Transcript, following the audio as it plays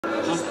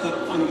Mr.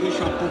 Andrey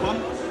Shapoval,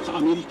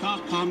 ከአሜሪካ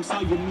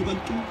ከ50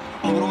 የሚበልጡ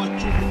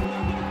አብረዋቸው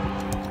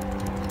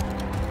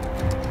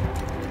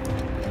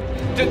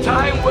The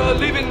time we're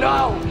living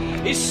now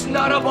is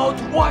not about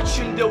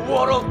watching the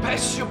world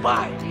pass you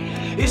by.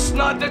 It's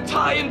not the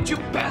time to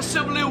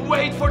passively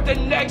wait for the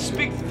next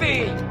big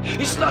thing.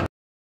 It's not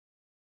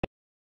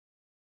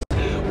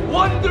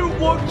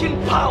wonder-working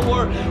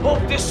power of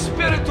the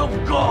Spirit of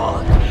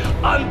God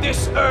on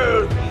this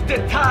earth. The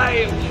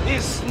time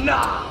is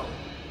now.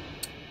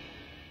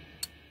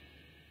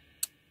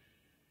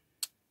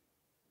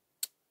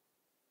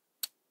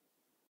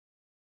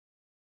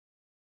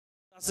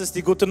 Das ist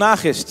die gute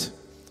Nachricht.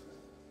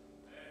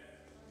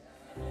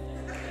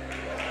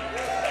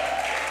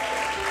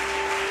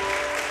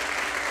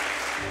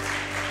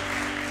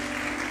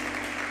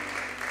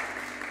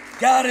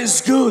 God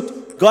is good.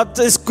 Gott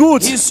ist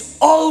gut. He's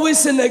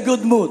always in a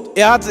good mood.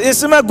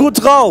 Ist immer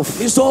gut drauf.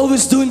 He's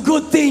always doing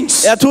good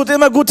things. Er tut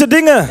immer gute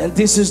Dinge. And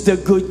this is the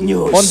good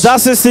news. Und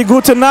das ist die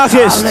gute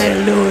Nachricht.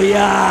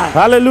 Hallelujah.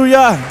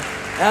 Halleluja.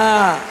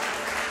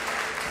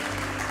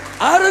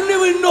 I don't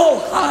even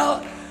know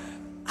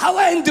how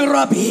I ended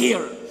up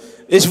here.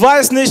 Ich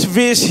weiß nicht,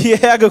 wie ich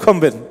hierher gekommen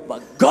bin.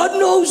 But God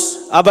knows.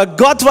 Aber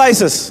Gott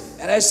weiß es.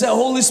 And I said,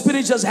 Holy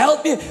Spirit, just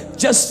help me.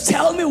 Just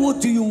tell me, what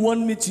do you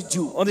want me to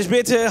do? Und ich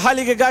bete,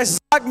 Heiliger Geist,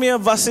 sag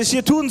mir, was ich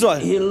hier tun soll.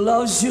 He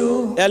loves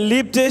you. Er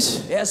liebt dich.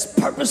 He has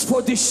purpose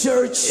for this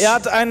church. Er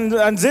hat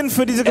einen Sinn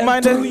für diese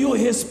Gemeinde. And through you,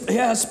 he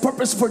has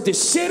purpose for this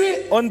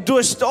city. Und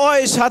durch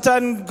euch hat er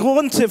einen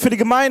Grund für die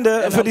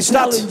Gemeinde, And für die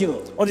Stadt. You,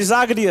 und ich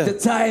sage dir, the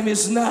time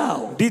is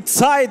now. Die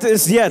Zeit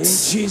ist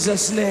jetzt. In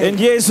Jesus' name. In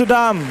Jesu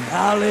Namen.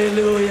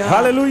 Halleluja.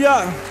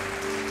 Halleluja.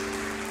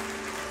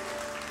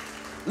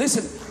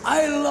 Listen,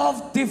 I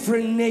love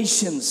different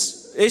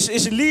nations.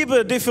 Ich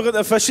liebe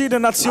verschiedene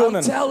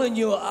Nationen. I'm telling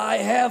you, I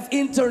have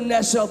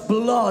international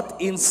blood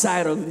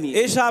inside of me.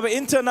 Ich habe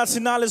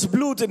internationales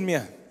Blut in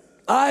mir.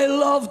 I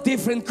love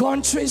different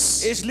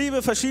countries. Ich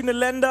liebe verschiedene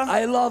Länder.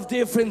 I love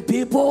different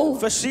people.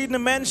 Verschiedene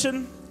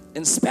Menschen.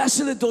 And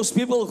especially those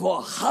people who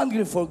are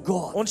hungry for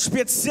God. Und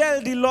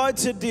speziell die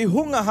Leute, die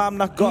Hunger haben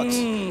nach Gott.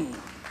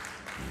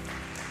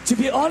 To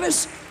be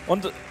honest,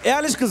 und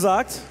ehrlich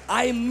gesagt,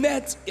 I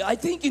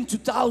think in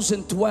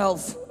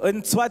 2012.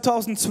 In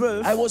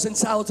 2012 I was in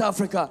South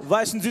Africa.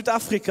 War ich in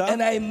Südafrika.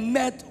 And I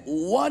met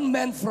one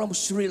man from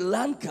Sri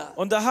Lanka.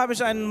 Und da habe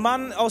ich einen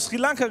Mann aus Sri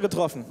Lanka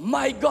getroffen.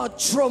 My God,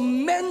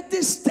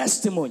 tremendous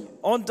testimony.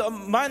 Und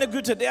meine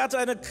Güte, der hatte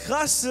eine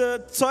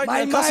krasses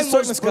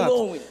Zeugnis gehabt.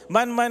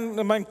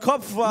 Mein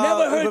Kopf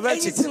war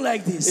überwältigt.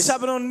 Like this. Ich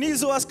habe noch nie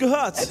sowas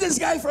gehört. And this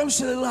guy from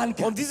Sri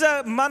Lanka. Und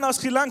dieser Mann aus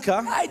Sri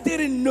Lanka, I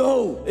didn't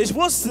know. Ich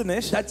wusste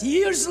nicht, that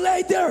years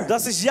later,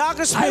 dass ich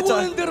Jahre später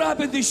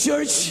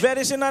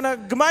werde ich in einer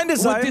Gemeinde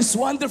sein, with these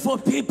wonderful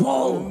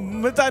people,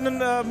 mit einem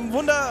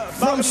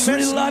wunderbaren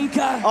Menschen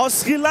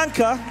aus Sri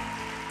Lanka.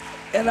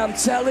 And I'm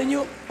telling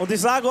you, und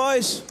ich sage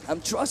euch,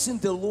 I'm trusting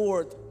the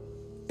Lord.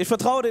 Ich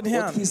vertraue den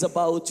Herrn. What he's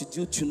about to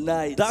do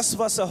tonight. Das,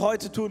 was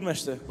heute tun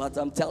möchte. But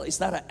I'm telling you, it's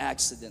not an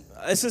accident.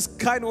 Es ist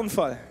kein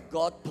Unfall.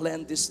 God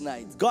planned this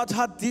night. Gott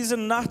hat diese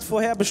Nacht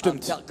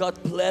vorherbestimmt.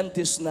 God planned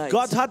this night.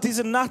 Gott hat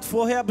diese Nacht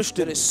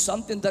vorherbestimmt. There is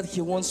something that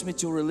He wants me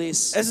to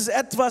release. Es ist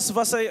etwas,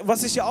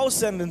 was ich hier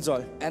aussenden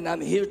soll. And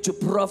I'm here to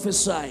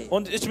prophesy.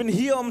 Und ich bin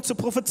hier, um zu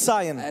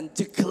prophezeien. And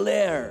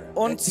declare.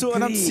 Und zu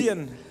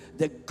annoncieren.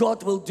 That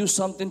God will do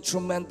something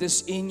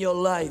tremendous in your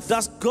life.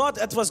 Dass Gott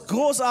etwas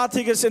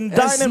Großartiges in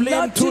deinem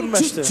Leben tun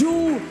möchte. To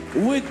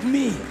do with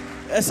me.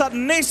 Es hat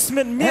nichts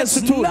mit mir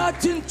zu tun.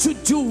 To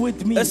do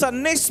with me. Es hat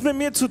nichts mit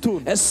mir zu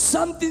tun. It has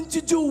something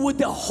to do with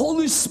the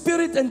Holy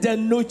Spirit and the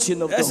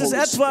anointing of the Holy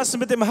Spirit. Es ist etwas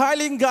mit dem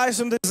Heiligen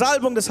Geist und der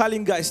Salbung des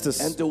Heiligen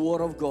Geistes. And the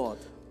word of God.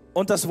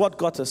 Und das Wort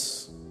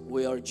Gottes.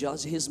 We are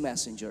just His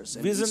messengers.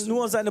 Wir sind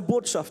nur seine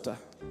Botschafter.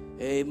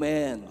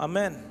 Amen.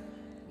 Amen.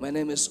 My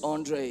name is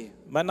Andrey.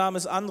 Mein Name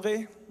ist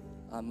Andrey.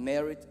 I'm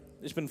married.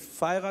 Ich bin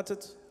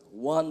verheiratet.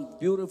 One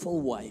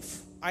beautiful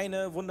wife.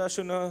 Eine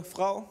wunderschöne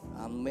Frau.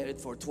 I'm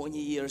married for 20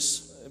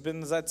 years. Ich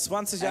bin seit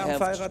 20 Jahren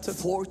verheiratet.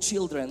 4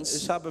 children.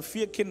 Ich habe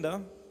 4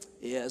 Kinder.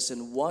 Yes,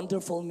 and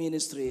wonderful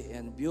ministry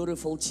and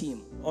beautiful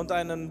team. Und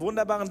einen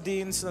wunderbaren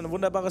Dienst, ein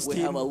wunderbares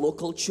Team. We have a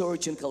local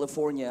church in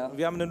California.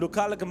 Wir haben eine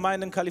lokale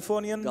Gemeinde in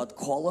Kalifornien. God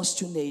called us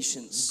to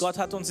nations. Gott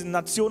hat uns in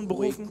Nationen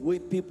berufen. We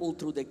people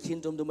through the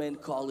Kingdom Domain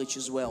College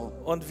as well.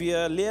 Und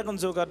wir lehren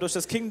sogar durch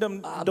das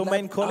Kingdom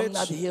Domain College. I'm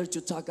not here to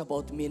talk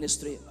about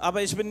ministry.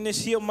 Aber ich bin nicht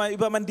hier, um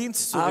über meinen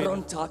Dienst zu reden. I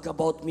don't talk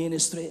about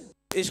ministry.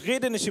 Ich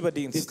rede nicht über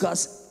Dienst.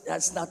 Because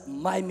that's not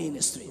my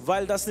ministry.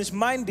 Weil das nicht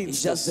mein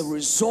Dienst ist. The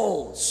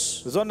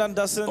results sondern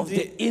das sind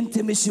die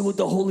intimacy with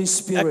the Holy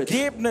Spirit.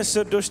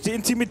 Ergebnisse durch die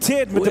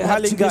Intimität mit dem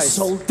Heiligen Geist.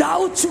 Sold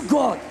out to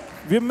God.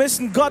 Wir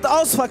müssen Gott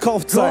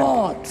ausverkauft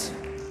sein.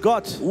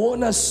 Gott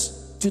want us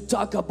to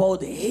talk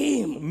about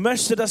Him.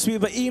 Möchte, dass wir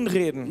über ihn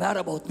reden. Not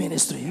about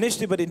ministry. Nicht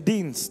über den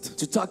Dienst.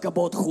 To talk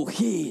about who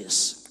He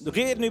is.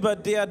 Reden über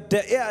der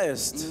er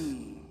ist.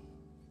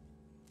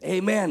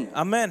 Amen.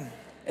 Amen.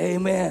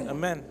 Amen.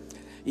 Amen.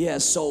 Yeah,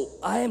 so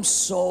I am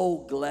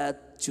so glad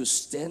to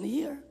stand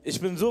here. Ich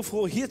bin so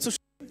froh, hier zu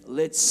stehen.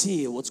 Let's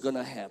see what's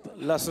gonna happen.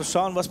 Lass uns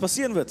schauen, was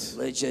passieren wird.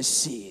 Let's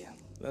just see.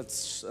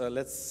 Let's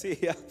see.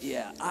 Ja.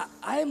 Yeah,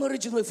 I'm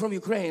originally from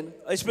Ukraine.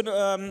 Ich bin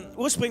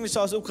ursprünglich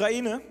aus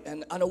Ukraine.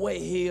 And on the way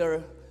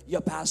here,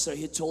 your pastor,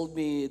 he told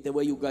me the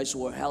way you guys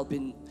were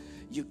helping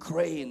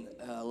Ukraine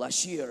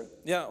last year.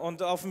 Ja,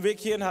 und auf dem Weg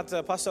hierhin hat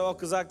der Pastor auch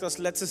gesagt, dass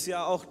letztes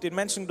Jahr auch den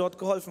Menschen dort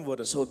geholfen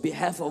wurde. So on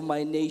behalf of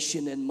my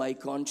nation and my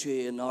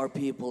country and our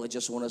people, I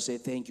just want to say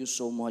thank you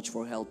so much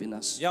for helping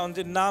us. Ja, und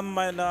im Namen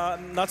meiner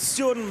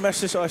Nation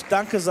möchte ich euch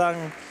Danke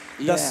sagen,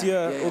 dass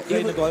ihr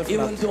Ukraine geholfen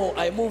habt. Even though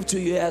I moved to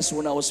US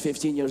when I was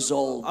 15 years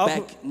old,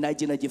 back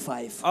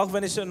 1995. Auch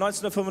wenn ich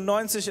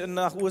 1995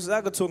 nach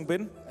USA gezogen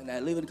bin And I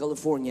live in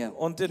California.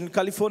 und in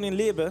Kalifornien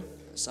lebe,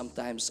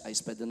 Sometimes I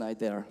spend the night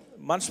there.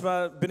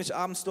 manchmal bin ich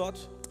abends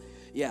dort.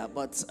 Yeah,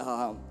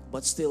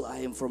 but still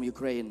I am from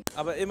Ukraine.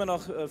 Aber immer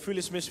noch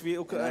fühle ich mich wie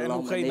ein love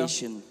my Ukrainer.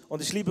 nation.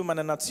 Und ich liebe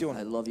meine I Nation.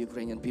 love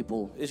Ukrainian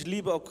people, Ich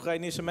liebe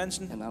ukrainische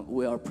Menschen and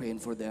we are praying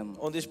for them.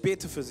 und ich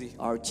bete für sie.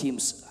 Our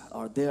teams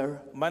are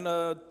there,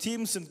 Meine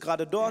Teams sind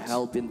gerade dort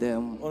helping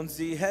them, und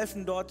sie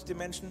helfen dort den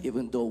Menschen.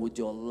 even though we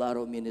do a lot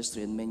of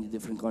ministry in many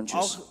different countries.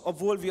 Auch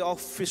obwohl wir auch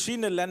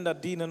verschiedene Länder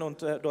dienen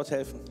und dort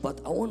helfen.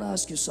 But I want to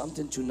ask you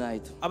something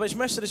tonight. Aber ich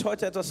möchte dich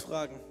heute etwas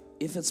fragen,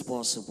 If it's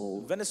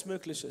possible, wenn es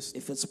möglich ist.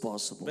 if it's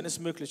possible, Wenn es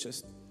möglich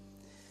ist,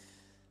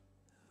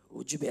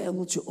 would you be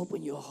able to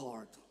open your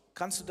heart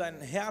kannst du dein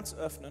Herz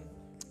öffnen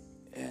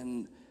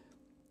and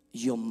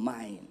your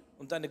mind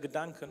und deine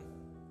Gedanken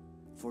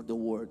for the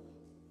word?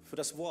 für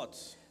das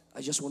Wort. I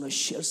just want to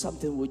share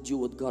something with you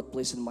what God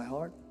placed in my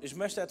heart. Ich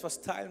möchte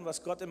etwas teilen,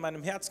 was Gott in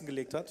meinem Herzen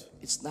gelegt hat.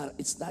 It's not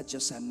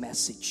just a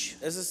message.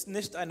 Es ist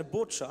nicht eine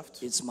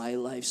Botschaft, It's my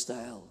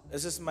lifestyle.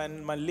 es ist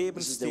mein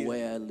This is the Lebensstil,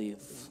 way I live.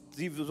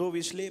 so wie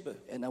ich lebe.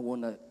 And I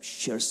want to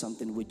share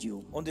something with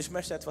you. Und ich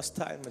möchte etwas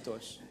teilen mit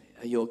euch.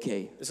 Are you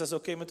okay? Ist das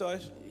okay mit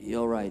euch?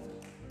 You're right.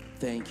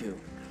 Thank you.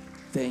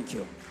 Thank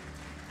you.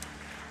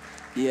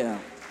 Yeah.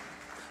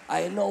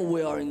 I know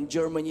we are in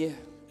Germany.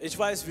 Ich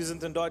weiß, wir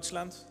sind in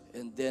Deutschland.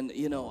 And then,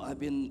 you know, I've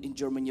been in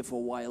Germany for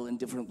a while in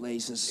different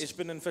places. Ich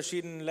bin in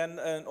verschiedenen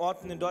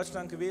Orten in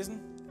Deutschland gewesen.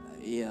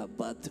 Yeah,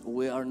 but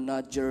we are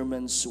not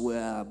Germans. We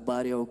are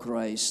body of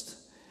Christ.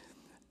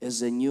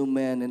 As a new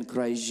man in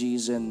Christ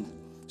Jesus. And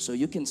so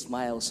you can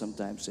smile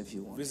sometimes if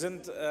you want. Wir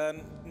sind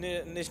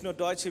nicht nur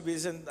Deutsche, wir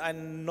sind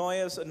ein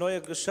neues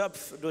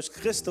Geschöpf durch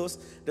Christus.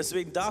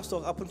 Deswegen darfst du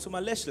auch ab und zu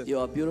mal lächeln. You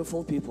are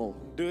beautiful people.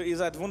 Ihr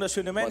seid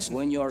wunderschöne But Menschen.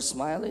 when you are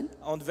smiling,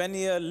 Und wenn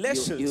ihr you're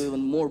lächelt,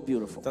 even more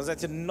beautiful. dann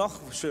seid ihr noch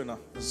schöner.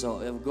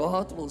 So if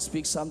God will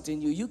speak something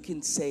to you, you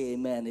can say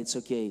amen. It's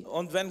okay.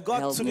 Und wenn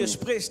Gott Help zu me. dir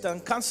spricht,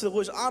 dann kannst du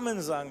ruhig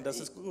Amen sagen. Das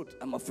ist gut.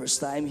 I'm a first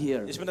time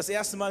here. Ich bin das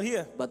erste Mal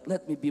hier. But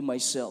let me be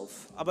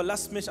myself. Aber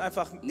lasst mich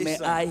einfach ich May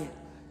sein. I?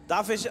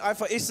 Darf ich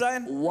einfach ich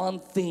sein?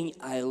 One thing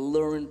I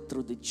learned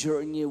through the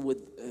journey with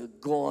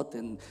God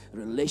and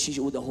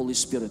relationship with the Holy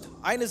Spirit.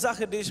 Eine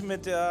Sache, die ich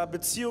mit der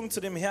Beziehung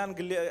zu dem Herrn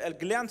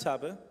gelernt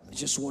habe, I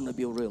just want to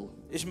be real.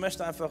 ich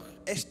möchte einfach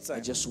echt I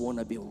sein. just want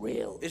to be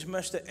real. Ich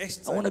möchte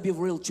echt I want sein. to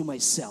be real to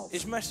myself.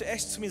 Ich möchte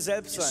echt zu mir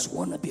selbst Just sein.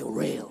 want to be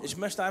real. Ich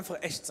möchte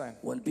einfach echt sein.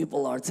 When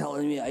people are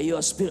telling me, are you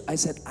a spirit? I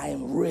said, I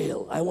am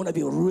real. I want to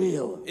be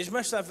real. Ich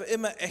möchte einfach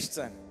immer echt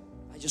sein.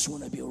 I just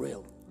want to be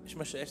real. Ich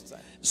möchte echt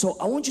sein. So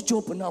I want you to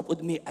open up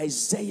with me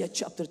Isaiah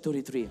chapter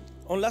 33.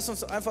 Und lass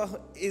uns einfach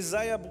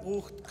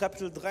Jesaja-Buch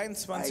Kapitel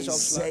 23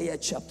 aufschlagen. Isaiah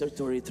chapter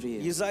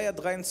 33. Jesaja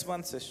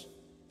 23.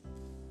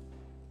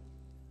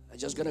 I'm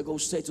just gonna go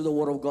straight to the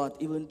Word of God.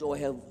 Even though I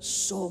have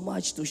so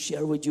much to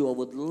share with you, I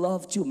would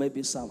love to.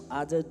 Maybe some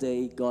other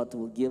day, God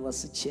will give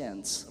us a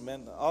chance.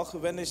 Amen. Auch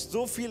wenn ich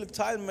so viel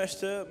teilen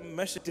möchte,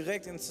 möchte ich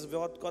direkt ins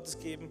Wort Gottes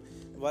geben,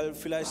 weil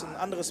vielleicht ein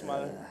anderes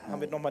Mal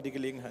haben wir nochmal die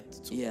Gelegenheit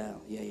dazu. Yeah.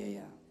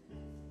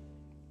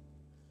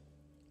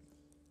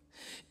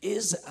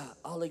 Is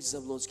Alex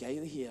Zablotski, are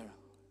you here?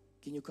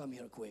 Can you come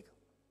here quick?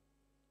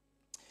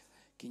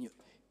 Can you?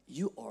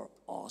 You are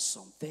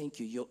awesome. Thank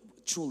you.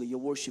 Truly, your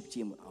worship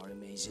team are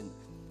amazing.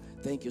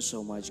 Thank you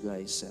so much,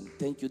 guys. And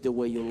thank you the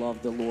way you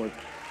love the Lord.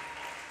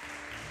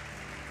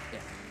 Yeah.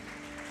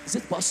 Is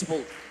it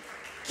possible,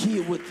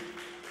 key with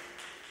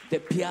the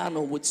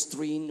piano, with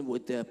string,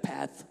 with the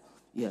path?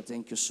 Yeah,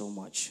 thank you so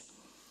much.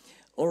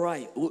 All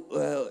right.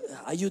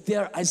 Are you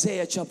there?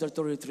 Isaiah chapter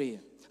 33.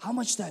 How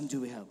much time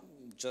do we have?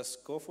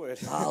 Just go for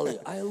it.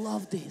 I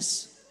love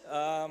this.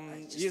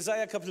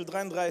 Jesaja Kapitel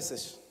 33.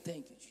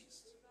 Thank you,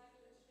 Jesus.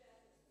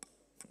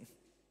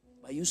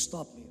 But you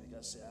stop me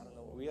because I don't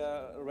know. We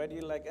are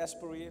ready like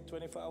Asbury,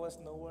 24 hours,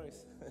 no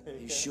worries. Are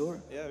you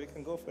sure? Yeah, we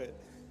can go for it.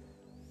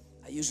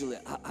 I usually,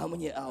 how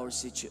many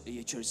hours is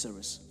your church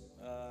service?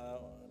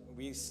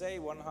 We say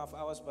 1.5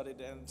 hours, but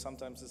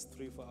sometimes it's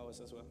 3-4 hours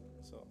as well.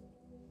 So,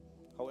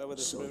 however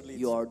the So Spirit leads.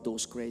 you are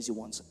those crazy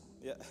ones.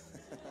 Yeah.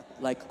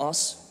 Like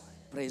us,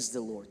 praise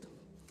the Lord.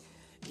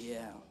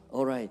 Yeah.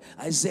 All right.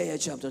 Isaiah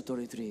chapter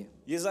 33,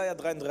 Jesaja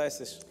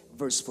 33,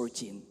 verse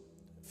 14.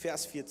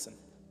 Vers 14.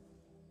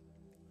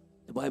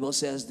 The Bible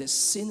says, the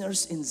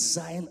sinners in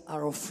Zion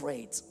are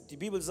afraid. Die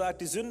Bibel sagt,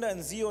 die Sünder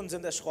in Sion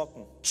sind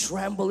erschrocken.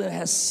 Trembling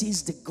has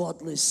seized the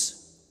godless.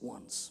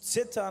 once.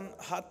 Zittern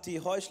hat die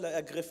Heuchler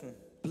ergriffen.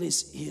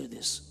 Please hear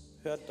this.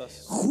 Hört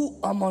das. Who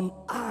among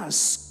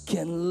us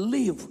can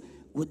live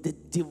with the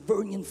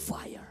devouring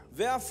fire?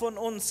 Wer von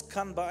uns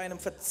kann bei einem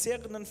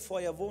verzehrenden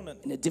Feuer wohnen?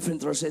 In a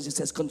different translation, it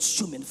says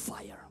consuming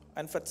fire.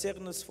 Ein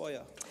verzehrendes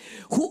Feuer.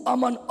 Who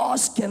among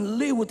us can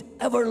live with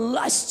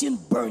everlasting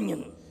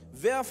burning?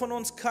 Wer von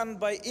uns kann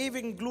bei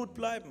ewigem Glut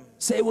bleiben?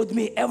 Say with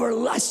me,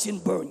 everlasting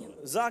burning.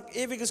 Sag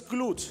ewiges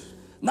Glut.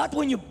 Not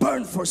when you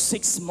burn for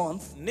 6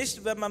 months.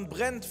 Nicht, wenn man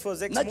brennt für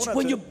 6 Not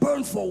when you Monate.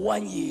 burn for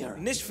 1 year.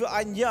 Nicht für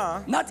ein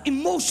Jahr. Not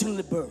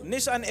emotionally burn.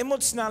 Nicht ein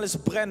emotionales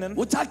Brennen.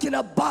 We're talking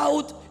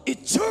about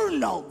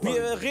eternal burn.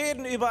 Wir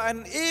reden über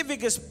ein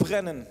ewiges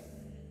Brennen.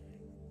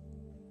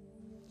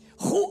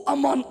 Who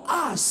among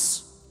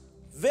us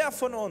Wer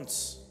von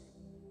uns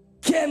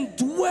can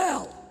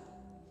dwell,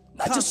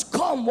 not just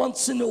come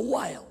once in a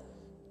while,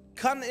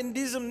 kann in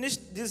diesem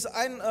nicht dieses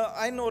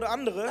eine oder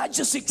andere, not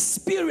just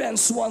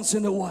experience once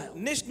in a while,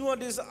 nicht nur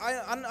dieses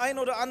ein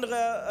oder andere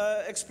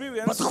but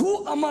Experience.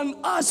 who among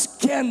us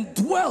can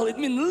dwell, it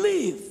means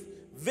live,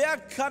 Wer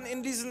kann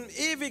in diesem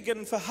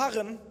ewigen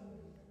Verharren,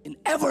 in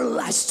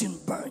everlasting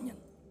burning?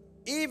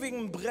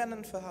 ewigen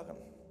Brennen verharren?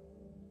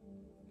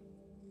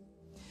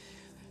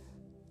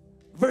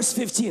 Verse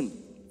 15,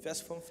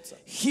 Vers 15.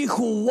 he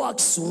who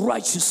walks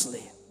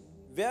righteously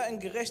Wer in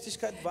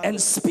Gerechtigkeit and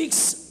wandelt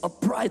speaks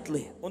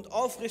uprightly. und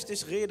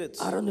aufrichtig redet.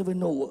 I don't even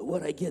know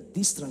where I get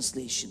this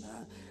translation.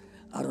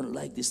 I don't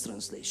like this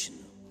translation.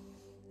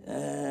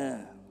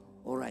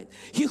 All right.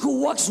 He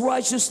who walks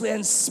righteously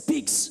and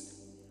speaks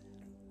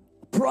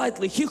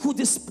uprightly. He who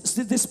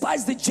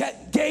despises the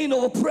gain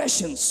of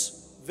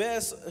oppressions. Wer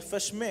es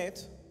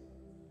verschmäht,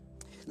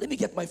 Let me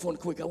get my phone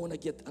quick. I want to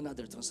get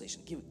another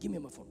translation. Give me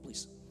my phone,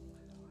 please.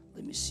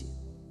 Let me see.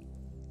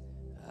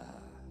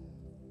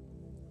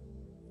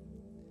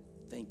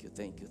 Thank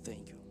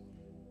you.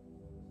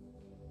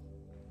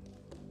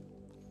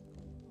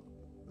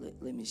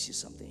 Let me see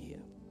something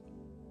here.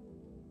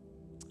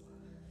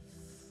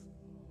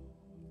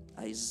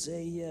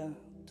 Isaiah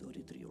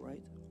 33,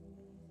 right?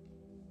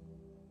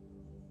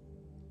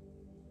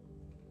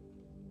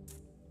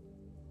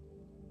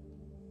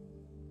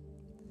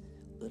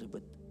 A little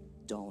bit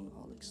down,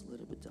 Alex, a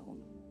little bit down.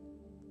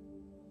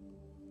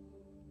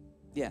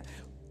 Yeah.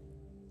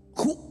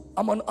 Who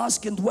among us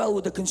can dwell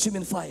with the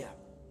consuming fire?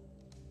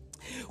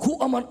 Who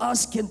among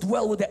us can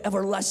dwell with the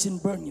everlasting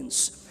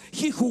burnings?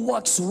 He who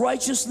walks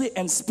righteously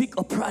and speak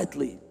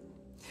uprightly.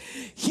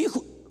 He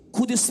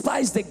who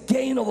despises the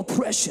gain of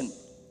oppression.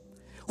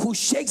 Who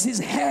shakes his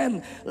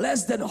hand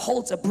less than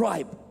holds a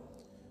bribe.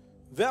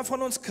 wer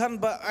von uns kann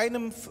bei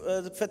einem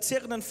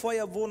verzehrenden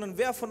Feuer wohnen?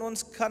 Wer von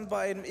uns kann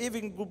bei einem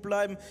ewigen Gut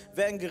bleiben?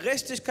 Wer in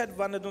Gerechtigkeit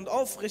wandelt und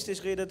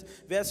aufrichtig redet?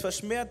 Wer es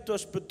verschmäht,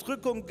 durch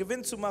Bedrückung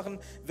Gewinn zu machen?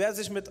 Wer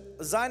sich mit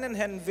seinen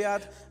Händen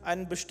wehrt,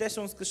 ein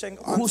Bestechungsgeschenk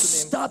Who anzunehmen?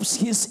 stops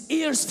his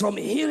ears from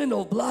hearing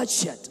of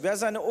bloodshed Wer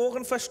seine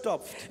Ohren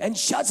verstopft? and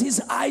shuts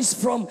his eyes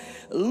from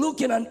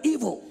looking on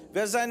evil.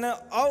 Wer seine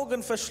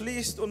Augen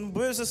verschließt, um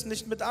Böses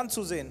nicht mit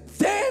anzusehen?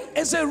 Then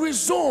as a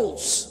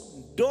result,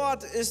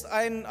 Dort ist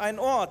ein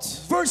Ort,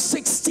 verse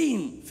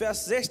 16,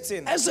 Vers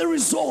 16. as a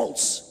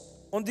result,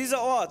 Und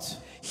dieser Ort,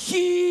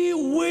 he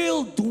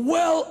will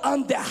dwell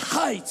on the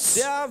heights.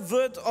 der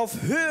wird auf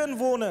Höhen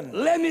wohnen.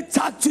 Let me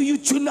talk to you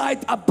tonight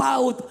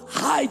about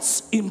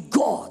heights in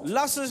God.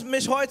 Lass es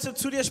mich heute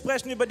zu dir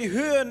sprechen über die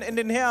Höhen in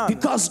den Herrn.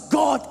 Because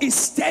God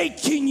is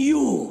taking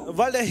you.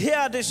 Weil der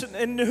Herr dich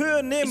in die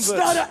Höhen nehmen It's not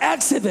wird. an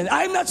accident.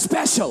 I'm not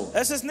special.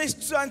 Es ist nicht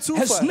ein Has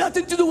Zufall.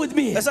 nothing to do with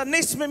me. Es hat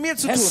nichts mit mir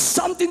zu Has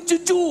tun. something to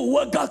do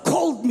what God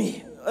called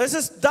me. Es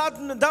ist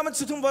damit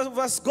zu tun,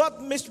 was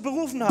Gott mich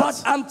berufen But hat.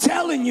 I'm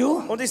telling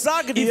you, Und ich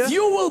sage dir, if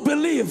you will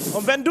believe,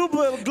 und wenn du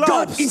God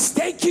glaubst, is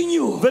taking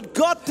you wird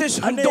Gott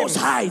dich on those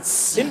nehmen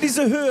heights in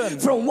diese Höhen.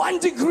 from one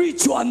degree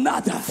to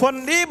another.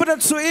 Von Ebene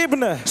zu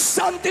Ebene.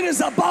 Something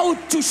is about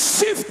to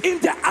shift in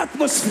the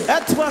atmosphere.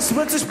 Etwas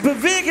wird sich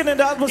bewegen in der In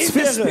the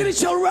Atmosphäre.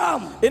 spiritual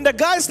realm. In der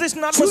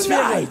geistlichen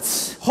Atmosphäre.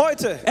 Tonight.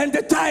 Heute. And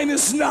the time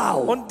is now.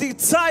 Und die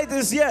Zeit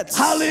ist jetzt.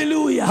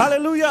 Hallelujah.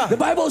 Halleluja. The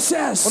Bible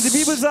says, Und die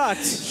Bibel sagt,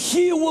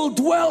 he will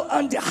dwell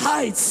on the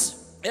heights.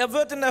 er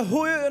wird in der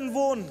Höhe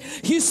wohnen.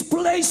 His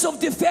place of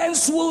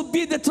defense will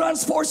be the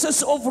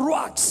transforces of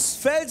rocks.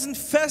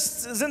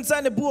 Felsenfest sind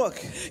seine Burg.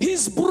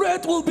 His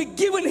bread will be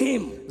given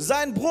him.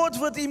 Sein Brot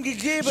wird ihm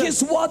gegeben.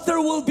 His water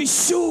will be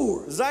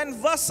sure. Sein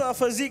Wasser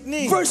versiegt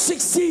nie. Verse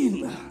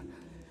 16.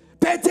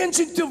 Pay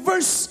attention to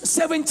verse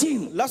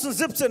 17. Lass uns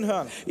 17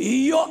 hören.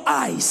 Your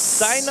eyes.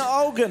 Deine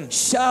Augen.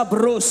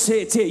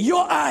 Shabrosete.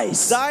 Your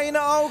eyes.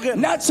 Deine Augen.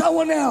 Not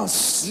someone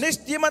else.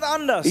 Nicht jemand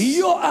anders.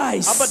 Your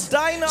eyes. Aber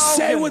deine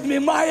Say Augen. with me,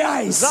 my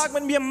eyes. Sag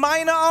mit mir,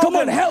 meine Come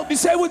on, Augen. help me.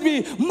 Say with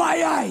me,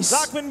 my eyes.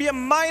 Sag mit mir,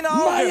 meine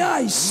My Augen.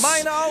 eyes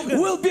Meine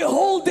Augen will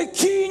behold the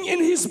king in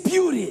his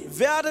beauty,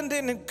 werden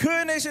den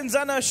König in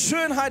seiner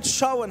Schönheit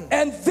schauen.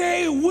 and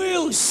they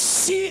will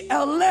see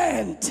a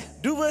land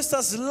Du wirst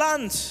das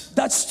Land,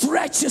 that's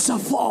stretches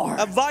afar.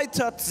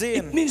 erweitert It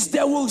sehen. means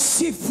they will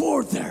see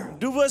further.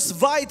 Du wirst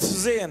weit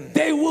sehen.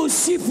 They will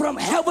see from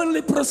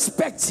heavenly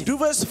perspective. Du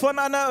wirst von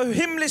einer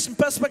himmlischen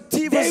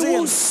Perspektive They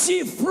will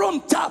sehen. see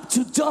from top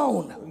to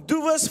down. Du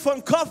wirst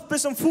von Kopf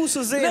bis zum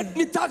Fuße sehen. Let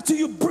me talk to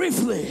you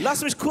briefly,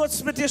 Lass mich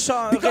kurz mit dir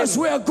schauen, because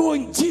we are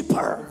going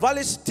deeper weil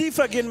ich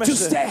tiefer gehen to möchte,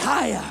 stay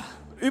higher,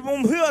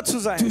 um höher zu to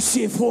sein,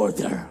 see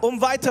further,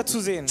 um weiter zu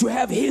sehen, to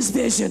have His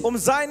vision, um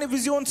seine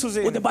Vision zu what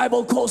the sehen.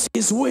 Bible calls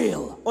His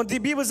will, Und die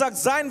Bibel sagt,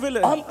 sein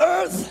Wille, on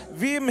earth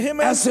wie im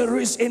Himmel, as it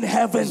is in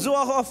heaven. so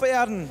auch auf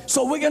Erden.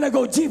 So we're gonna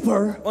go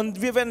deeper Und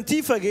wir werden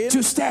tiefer gehen,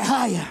 to stay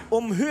higher,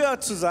 um höher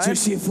zu to sein,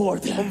 see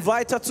further. um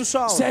weiter zu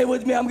schauen. Say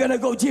with me, I'm gonna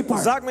go deeper,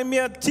 Sag mit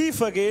mir,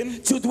 tiefer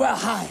gehen, to dwell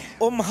high.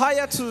 um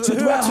höher zu dwell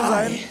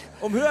sein. high.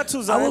 Um höher zu I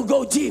will sein,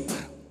 go deep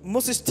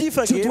muss ich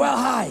tiefer to gehen, dwell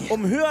high,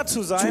 um höher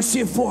zu to sein,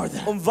 see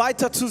further. um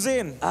weiter zu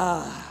sehen.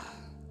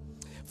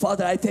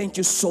 Father, I thank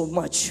you so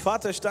much.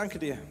 Vater, ich danke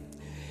dir.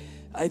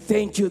 I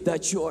thank you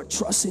that you are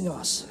trusting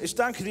us. Ich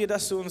danke dir,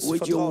 dass du uns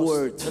With your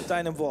word. vertraust mit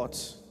deinem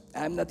Wort.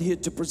 I'm not here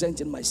to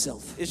present in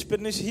myself. Ich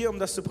bin nicht hier, um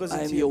das zu I am your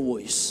präsentieren.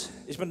 voice.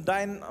 Ich bin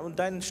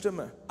deine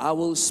Stimme. I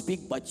will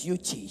speak, but you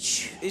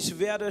teach. Ich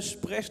werde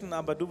sprechen,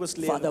 aber du wirst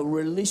Father, lehren.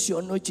 release your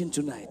anointing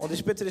tonight. Und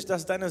ich bitte dich,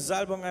 dass deine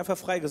Salbung einfach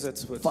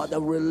freigesetzt wird. Father,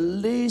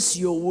 release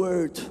your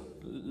word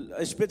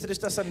Ich bitte dich,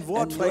 dass dein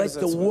Wort and let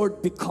freigesetzt the wird.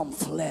 word become Und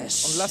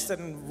flesh lass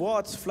dein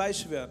Wort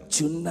Fleisch werden.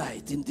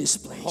 tonight in this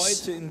place.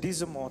 Heute in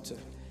diesem Orte.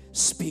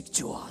 Speak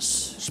to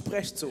us.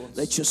 Sprech zu uns.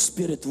 Let your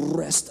spirit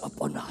rest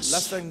upon Lass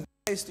us. dein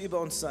Geist über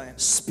uns sein.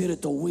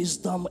 Spirit of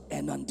wisdom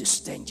and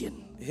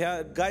understanding.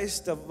 Herr,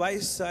 Geist der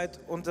Weisheit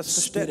und das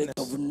Spirit Verständnis.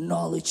 of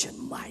knowledge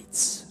and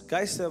might.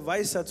 Geist der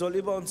Weisheit soll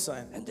über uns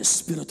sein. And the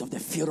spirit of the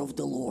fear of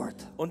the Lord,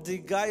 Und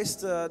die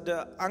Geist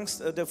der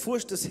Angst, der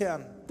Furcht des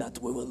Herrn,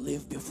 that we will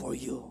live before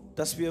you.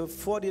 dass wir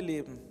vor dir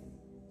leben.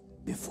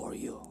 Before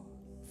you.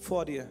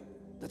 Vor dir.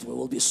 That we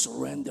will be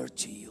surrendered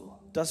to you.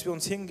 Dass wir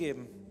uns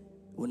hingeben.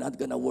 We're not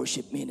going to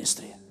worship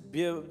ministry.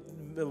 Wir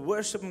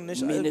worshipen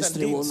nicht deinen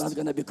Ministry will not Dienst.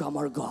 going to become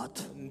our God.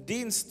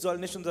 Dienst soll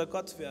nicht unser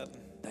Gott werden,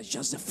 That's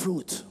just the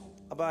fruit,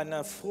 aber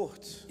eine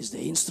Frucht. is the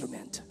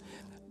instrument.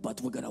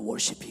 But we're going to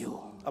worship you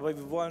Aber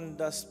wir wollen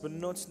das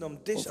benutzen,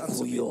 um dich of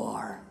who you anzubeten.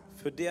 are.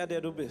 Für der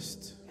du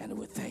bist. And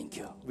we thank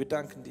you Wir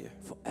danken dir.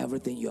 for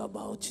everything you're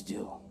about to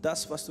do.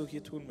 Das, was du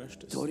hier tun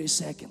möchtest. 30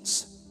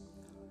 seconds.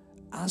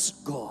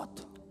 Ask God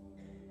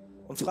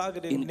Und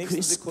frage den nächsten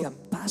increase Sekunden.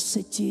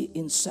 capacity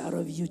inside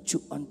of you to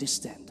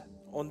understand.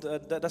 Und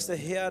dass der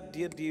Herr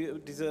dir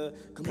diese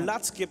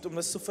Platz gibt, um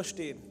das zu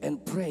verstehen.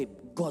 And pray,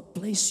 God,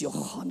 place your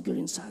hunger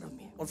inside of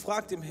me. Und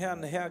frag dem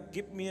Herrn, Herr,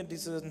 gib mir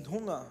diesen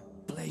Hunger.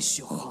 Place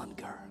your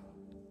hunger.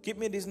 Gib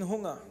mir diesen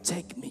Hunger.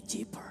 Take me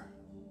deeper,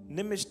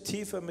 Nimm mich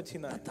tiefer mit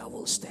hinein, that I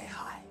will stay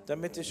high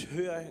damit ich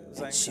höher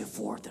sein and see kann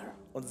further.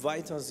 und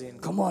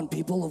weitersehen kann. Come on,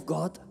 people of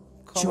God.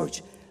 Come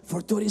Church,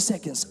 for 30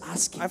 seconds,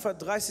 ask Him. Einfach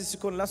 30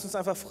 Sekunden, lass uns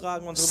einfach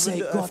fragen, unsere Say,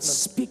 Munde God,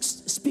 öffnen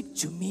speak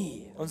to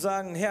me. und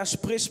sagen, Herr,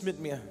 sprich mit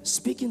mir.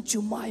 Speak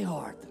into my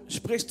heart.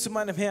 Sprich zu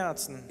meinem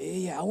Herzen.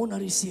 Yeah, I want to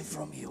receive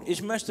from you.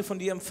 Ich möchte von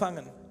dir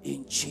empfangen.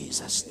 In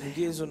Jesus' In name.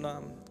 Jesu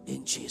Namen.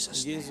 In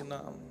Jesus' In name. Jesu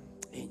Namen.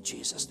 In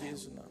Jesus' In name.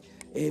 Jesu Namen.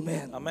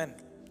 Amen. Amen.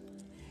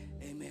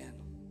 Amen.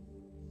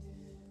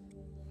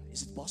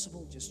 Is it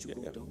possible just to Ja,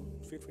 go ja. down?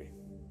 Feel free.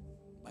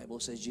 Bible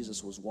says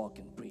Jesus was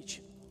walking,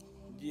 preach.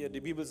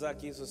 Die Bibel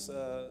sagt, Jesus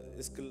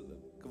ist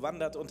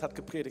gewandert und hat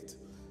gepredigt.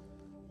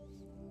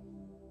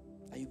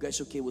 Are you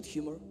guys okay with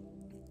humor?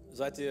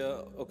 Seid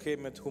ihr okay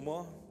mit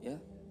Humor? Yeah?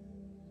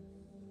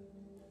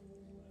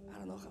 I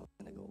don't know how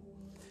I'm gonna go.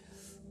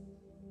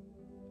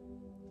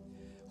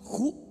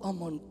 Who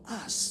among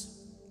us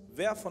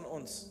Wer von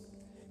uns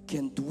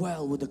can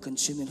dwell with a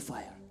consuming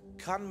fire?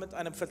 kann mit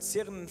einem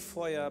verzehrenden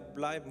Feuer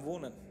bleiben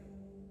wohnen?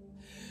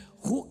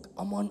 Who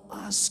among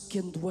us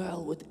can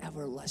dwell with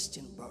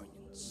everlasting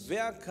burnings?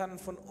 Wer kann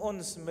von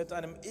uns mit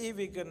einem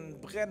ewigen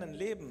Brennen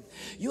leben?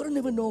 You don't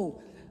even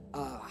know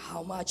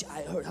how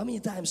many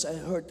times I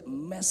heard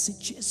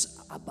messages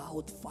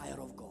about fire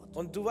of God.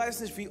 Und du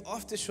weißt nicht, wie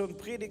oft ich schon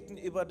Predigten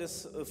über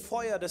das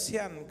Feuer des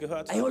Herrn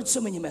gehört I habe. heard so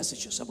many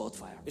messages about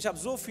fire Ich habe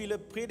so viele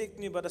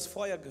Predigten über das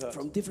Feuer gehört.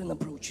 from different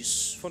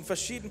approaches. Von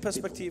verschiedenen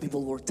Perspektiven.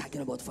 People were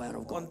talking about fire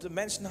of God. Und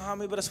Menschen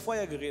haben über das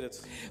Feuer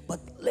geredet. But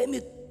let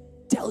me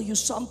tell you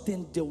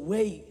something, the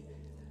way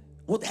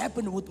what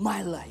happened with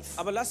my life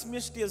Aber lass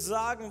mich dir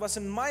sagen, was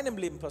in meinem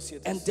Leben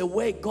passiert and ist. the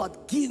way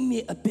God gave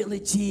me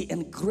ability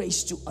and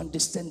grace to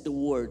understand the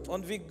word.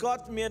 Und wie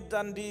Gott mir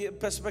dann die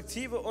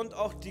Perspektive und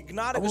auch die I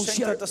Gnade will geschenkt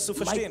share hat, das zu my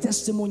verstehen.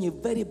 testimony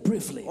very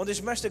briefly, Und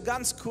ich möchte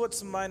ganz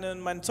kurz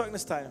mein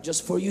Zeugnis teilen,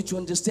 just for you to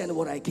understand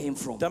where I came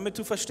from. damit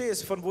du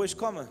verstehst, von wo ich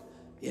komme.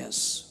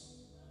 Yes.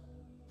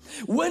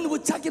 When we're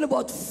talking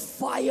about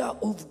fire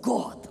of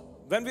God,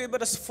 Wenn wir über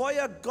das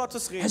Feuer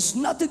Gottes reden, has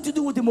nothing to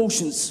do with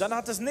emotions, dann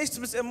hat es nichts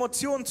mit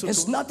Emotionen zu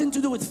has tun. nothing to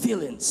do with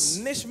feelings.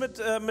 Nicht mit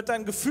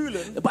deinen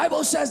Gefühlen. The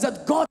Bible says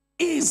that God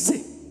is.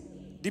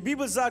 Die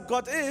Bibel sagt,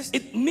 Gott ist.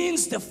 It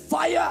means the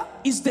fire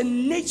is the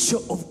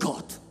nature of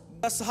God.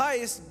 Das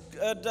heißt,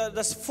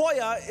 das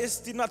Feuer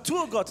ist die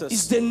Natur Gottes.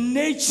 It's the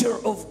nature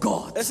of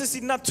God. Es ist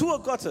die Natur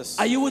Gottes.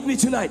 Are you with me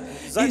tonight?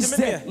 Seid ihr It's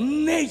mit the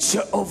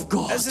nature of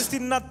God. Es ist die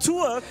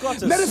Natur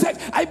Gottes. Matter of fact,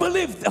 I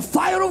believe the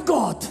fire of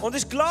God Und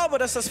ich glaube,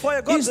 dass das Feuer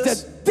is the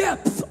Gottes,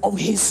 depth of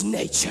His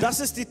nature. das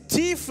ist die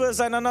Tiefe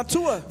seiner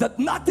Natur. That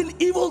nothing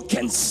evil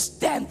can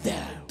stand there.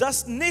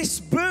 Dass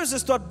nichts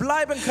Böses dort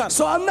bleiben kann.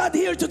 So I'm not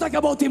here to talk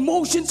about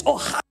emotions or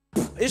hype.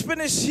 Ich bin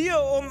nicht hier,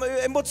 um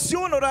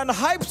Emotionen oder einen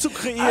Hype zu I'm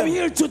kreieren.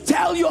 here to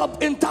tell you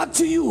and talk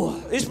to you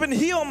Ich bin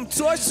hier, um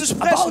zu euch zu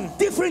sprechen. about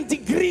different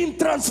degree in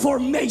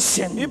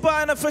transformation. Über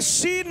eine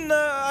verschiedene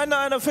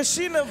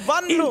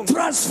Wandlung. In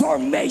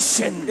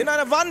transformation. In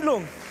einer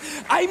Wandlung.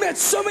 I met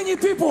so many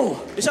people.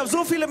 Ich habe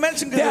so viele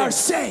Menschen They are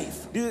gesehen,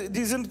 saved,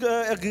 die sind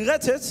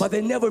gerettet, but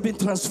they never been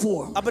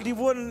transformed. aber die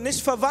wurden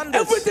nicht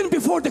verwandelt. Everything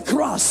before the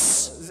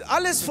cross,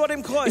 Alles vor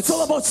dem Kreuz it's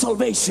all about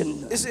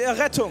salvation. ist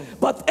Errettung.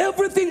 But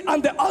everything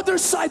on the other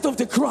side of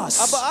the cross,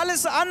 Aber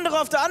alles andere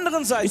auf der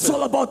anderen it's Seite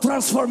all about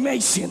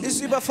transformation.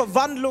 ist über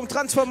Verwandlung,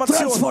 Transformation.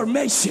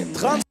 Transformation.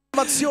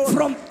 Transformation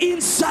From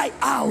inside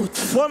out.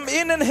 vom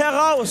Innen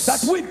heraus,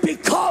 That we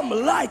become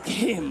like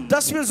Him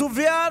dass wir so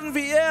werden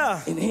wie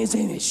er in His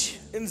image.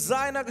 in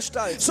seiner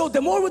Gestalt. So the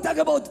more we talk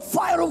about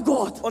fire of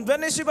God, Und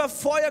wenn ich über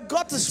Feuer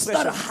Gottes it's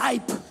not spreche, a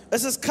hype.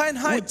 es ist kein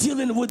We're Hype,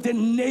 dealing with the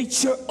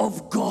nature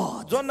of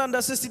God. sondern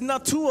das ist die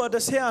Natur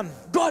des Herrn.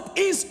 God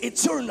is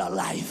eternal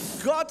life.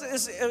 Gott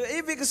ist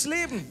ewiges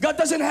Leben. God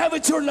doesn't have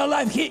eternal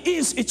life. He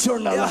is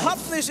eternal Er life. hat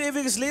nicht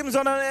ewiges Leben,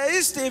 sondern er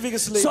ist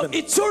ewiges So Leben.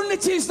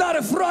 eternity is not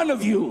in front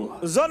of you.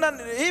 Sondern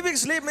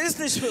ewiges Leben ist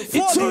nicht vor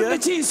dir.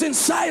 Eternity is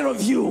inside of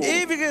you.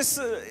 Ewiges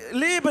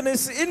Leben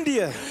ist in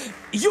dir.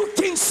 You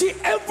can see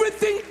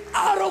everything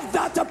out of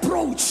that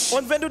approach.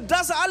 Und wenn du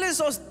das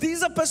alles aus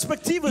dieser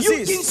Perspektive You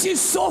can siehst, see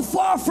so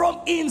far from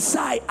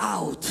inside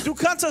out. du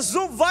kannst das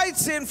so weit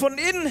sehen von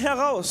innen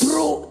heraus.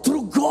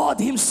 Through God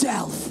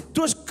Himself.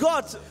 Durch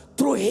Gott,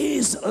 Through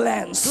His durch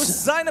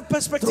lens. seine Through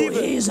Perspektive,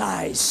 His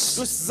eyes.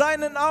 durch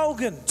seinen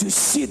Augen, To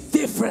see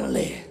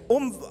differently.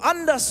 um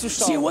anders zu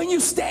See, schauen. when you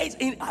stay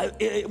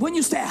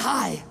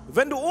high,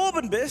 Wenn du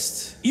oben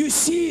bist, you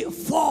see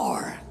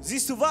far.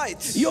 siehst du weit.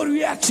 Your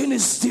reaction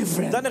is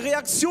different. Deine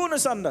Reaktion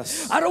ist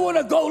anders. I don't want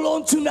to go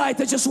long tonight.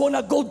 I just want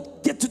to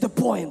get to the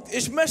point.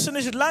 Ich möchte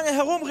nicht lange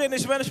herumreden,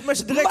 ich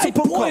möchte direkt My zum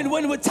Punkt point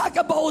kommen. when we talk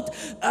about,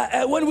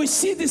 when we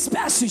see this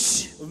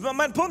passage,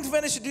 Mein Punkt,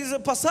 wenn ich diese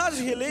Passage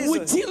hier we're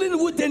lese, dealing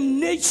with the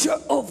nature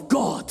of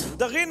God.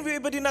 da reden wir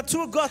über die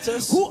Natur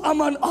Gottes. Who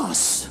among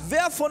us?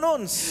 Wer von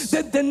uns?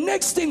 The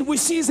next thing we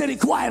see is a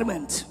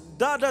requirement.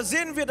 Da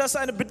sehen wir, dass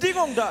eine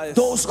Bedingung da ist.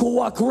 Those who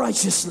walk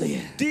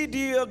righteously. Die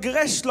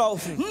gerecht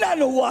laufen.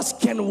 None of us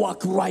can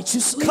walk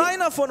righteously.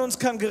 Keiner von uns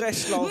kann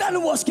gerecht laufen. None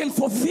of us can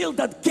fulfill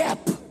that gap.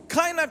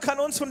 Keiner kann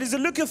uns von dieser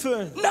Lücke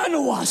füllen. None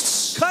of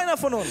us. Keiner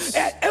von uns.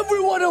 Every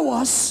one of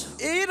us,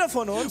 Jeder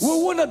von uns we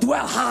want to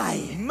dwell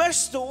high.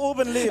 möchte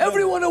oben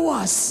Every leben. one of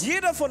us,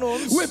 Jeder von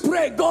uns. we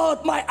pray,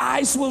 God, my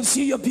eyes will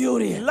see your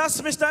beauty.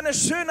 Lass mich deine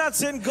Schönheit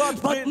sehen, Gott.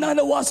 But none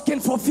of us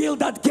can fulfill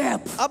that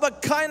gap. Aber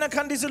keiner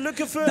kann diese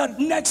Lücke füllen. That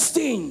next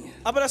thing,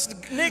 Aber das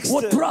what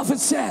nächste, prophet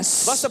was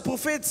says, der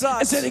Prophet is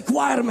a sagt,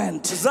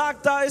 requirement.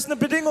 sagt, da ist eine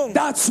Bedingung.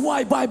 That's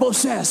why Bible Und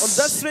says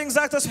deswegen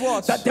sagt das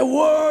Wort, that the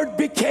word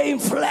became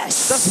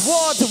flesh. das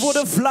Wort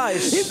wurde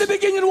Fleisch. In the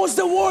beginning was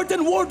the word,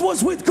 and word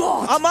was with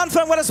God. Am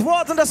Anfang war das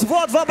Wort und das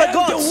Wort war bei And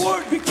Gott. the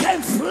word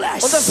became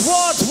flesh. Und das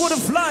Wort wurde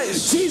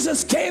Fleisch.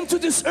 Jesus came to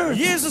this earth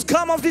Jesus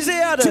kam auf diese to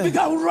Erde,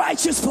 become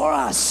righteous for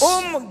us.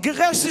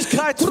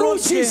 Gerechtigkeit zu Through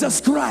uns geben.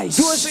 Jesus Christ.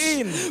 Durch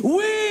ihn.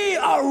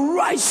 We are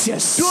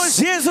righteous. Durch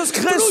Jesus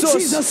Through Christus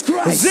Jesus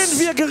Christ. sind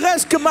wir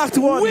gerecht gemacht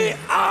worden. We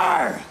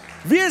are.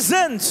 Wir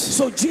sind.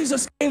 So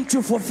Jesus came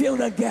to fulfill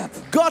that gap.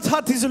 Gott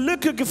hat diese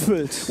Lücke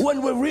gefüllt. When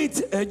we read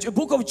the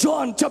book of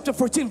John, chapter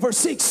 14,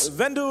 verse 6,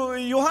 Wenn du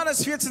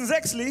Johannes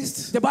 14,6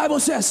 liest, the Bible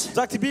says,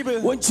 sagt die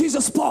Bibel, when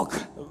Jesus spoke,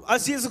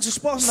 als Jesus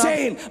gesprochen hat,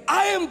 saying,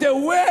 I am the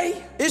way,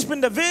 ich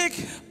bin der Weg,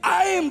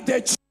 I am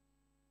the truth,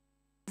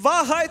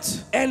 Wahrheit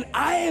and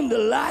I am the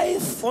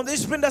life. und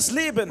ich bin das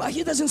Leben. But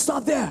he doesn't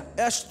stop there.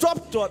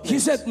 Stoppt dort He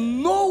nicht. said,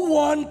 no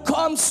one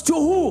comes to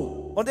who?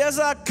 Und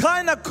sagt,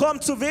 keiner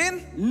kommt zu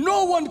wen?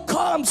 No one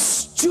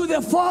comes to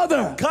the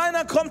Father.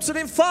 Keiner kommt zu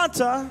dem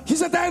Vater. He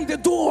said, I am the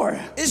door.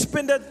 Ich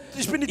bin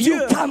die You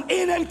Tür. come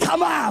in and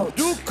come out.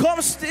 Du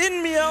kommst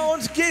in mir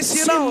und gehst See,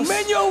 hinaus.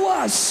 many of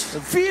us,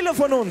 Viele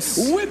von uns,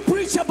 we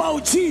preach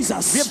about wir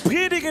Jesus,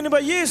 predigen über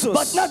Jesus,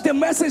 but not the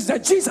message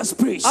that Jesus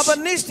preached. aber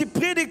nicht die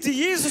Predigt, die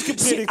Jesus See,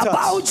 gepredigt hat.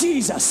 about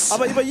Jesus,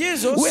 Aber über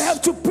Jesus we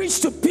have to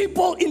preach to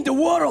people in the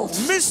world.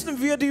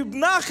 müssen wir die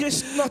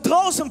Nachricht nach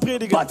draußen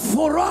predigen. But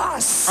for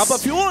us, Aber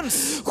für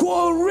uns, who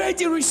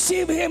already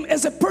receive Him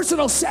as a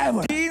personal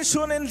Savior, die ihn ihn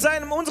schon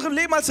in unserem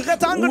Leben als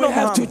Retter we angenommen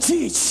have to haben,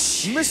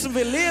 teach. müssen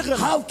wir lehren,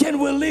 How can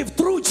we live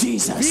through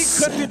Jesus?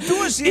 wie können wir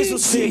durch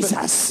Jesus in leben,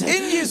 Jesus.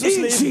 in Jesus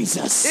in leben,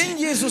 Jesus. in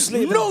Jesus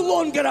leben. No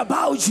longer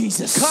about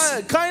Jesus.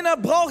 Keiner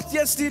braucht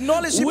jetzt die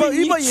Knowledge We über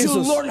need to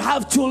Jesus. learn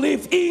how to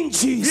live in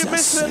Jesus. Wir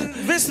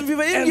müssen wissen, wie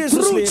wir in and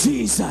Jesus through leben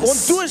Jesus.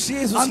 und durch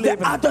Jesus On the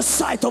leben, other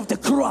side of the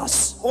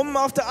cross. um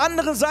auf der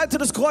anderen Seite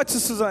des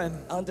Kreuzes zu sein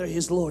Under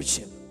His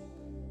Lordship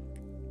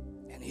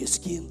and His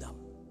kingdom.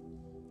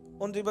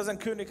 und über sein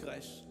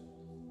Königreich.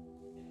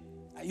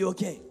 Are you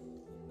okay?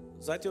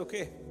 Seid ihr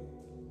okay?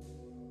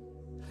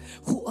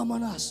 Who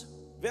among us?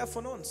 Wer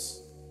von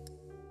uns?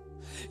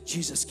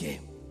 Jesus came.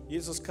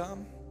 Jesus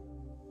kam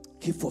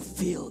He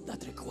fulfilled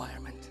that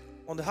requirement.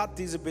 und hat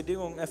diese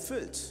Bedingungen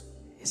erfüllt.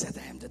 He said,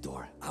 I am the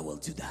door. I will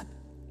do that.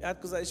 Er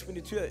hat gesagt, ich bin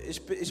die Tür,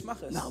 ich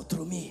mache es. Now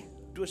through me,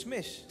 Durch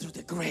mich, through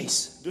the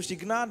grace, durch die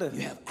Gnade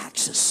you have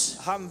access.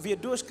 haben wir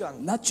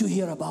Durchgang. Not to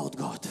hear about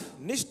God,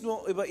 Nicht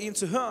nur über ihn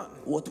zu hören,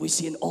 what we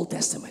see in Old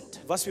Testament,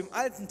 was wir im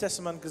Alten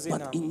Testament gesehen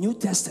but haben, in New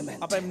Testament,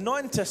 aber im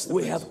Neuen we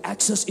Testament have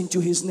access into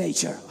His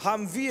nature,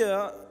 haben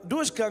wir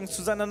Durchgang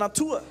zu seiner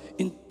Natur,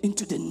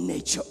 into the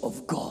nature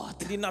of God.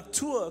 in die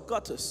Natur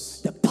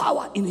Gottes. The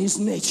power in His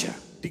nature,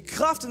 Die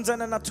Kraft in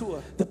seiner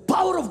Natur, the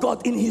power of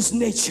God in His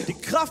nature, die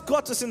Kraft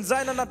Gottes in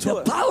seiner the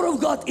Natur, power of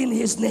God in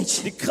His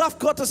nature. die Kraft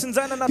Gottes in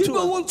seiner People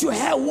Natur. want to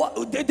have,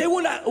 they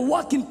want to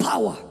walk in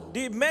power.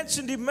 Die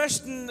Menschen, die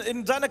möchten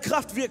in seiner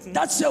Kraft wirken.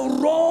 That's a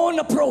wrong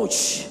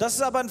approach. Das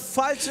ist aber ein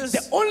falsches. The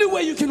only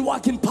way you can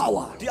walk in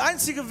power, Die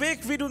einzige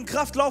Weg, wie du in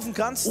Kraft laufen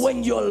kannst,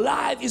 when your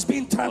life is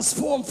being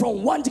transformed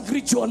from one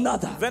degree to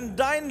another. wenn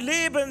dein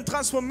Leben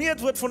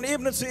transformiert wird von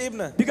Ebene zu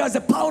Ebene. Because the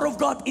power of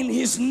God in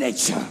His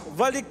nature,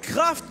 Weil die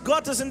Kraft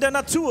Gottes in der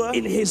Natur,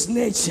 in His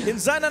nature. in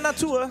seiner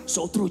Natur,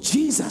 So through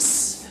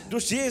Jesus,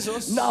 durch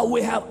Jesus, now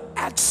we have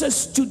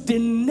access to the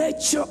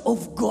nature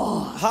of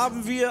God.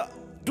 haben wir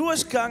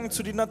Durchgang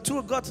zu die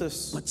Natur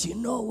Gottes. But you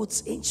know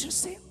what's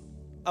interesting?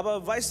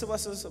 Aber weißt du,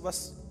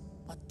 was?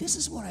 But this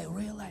is what I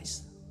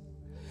realized.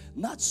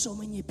 Not so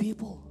many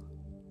people,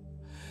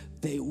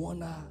 they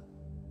wanna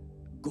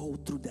go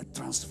through the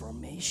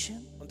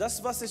transformation. Und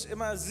das, was ich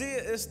immer sehe,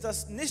 ist,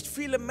 dass nicht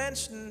viele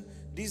Menschen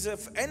diese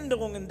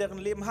Veränderung in deren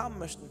Leben haben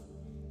möchten.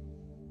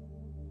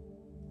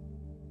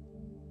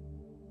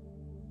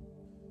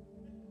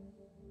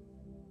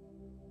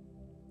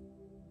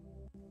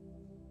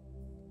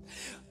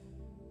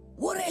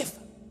 What if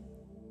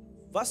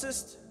Was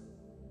ist?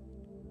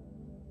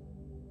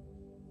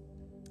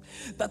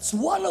 that's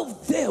one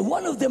of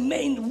the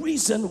main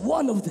reason,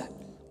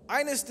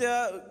 Eines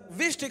der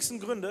wichtigsten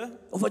Gründe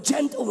of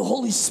agenda of the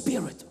Holy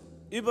Spirit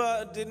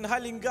über den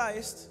Heiligen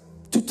Geist,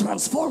 to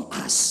transform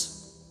us.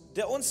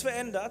 der uns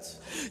verändert.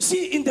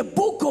 See, in the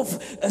book of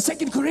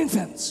 2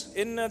 Corinthians,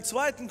 In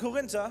 2.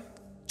 Korinther,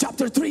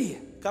 chapter 3,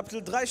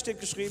 Kapitel 3 steht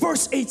geschrieben,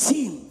 verse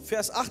 18,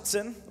 Vers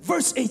 18,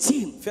 verse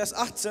 18, Vers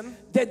 18,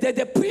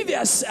 the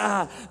previous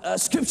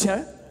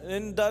scripture,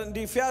 in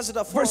die Verse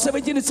davor, verse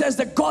 17, it says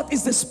that God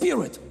is the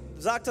Spirit.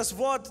 sagt das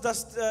Wort,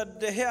 dass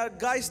der Herr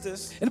Geist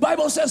ist. And the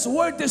Bible says,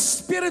 where the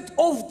Spirit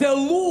of the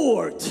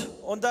Lord.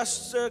 Und da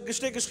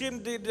steht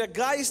geschrieben, der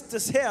Geist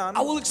des Herrn. I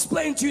will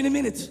explain to you in a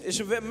minute.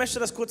 Ich möchte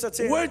das kurz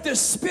erzählen. Where the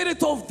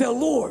Spirit of the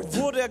Lord.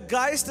 Wo der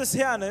Geist des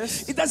Herrn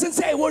ist. It doesn't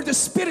say where the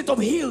Spirit of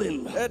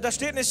healing. Da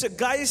steht nicht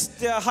Geist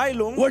der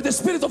Heilung. Where the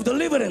Spirit of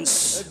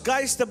deliverance.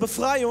 Geist der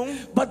Befreiung.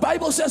 But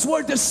Bible says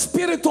where the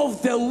Spirit of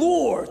the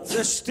Lord.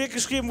 Da steht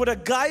geschrieben, wo der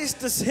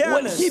Geist des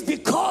Herrn When He ist.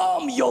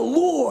 become your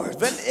Lord.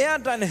 Wenn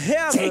dein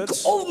Herr Take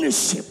wird,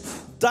 ownership.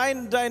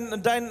 dein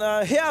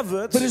Herr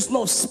wird, There is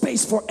no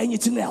space for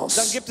anything dann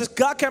else. gibt es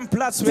gar keinen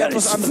Platz für There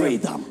etwas is anderes.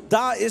 freedom.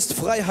 Da ist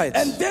Freiheit.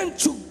 And then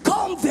to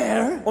come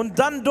there, Und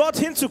dann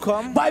dorthin zu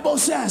kommen, Bible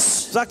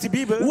says, sagt die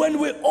Bibel, when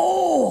we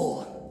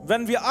all,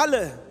 wenn wir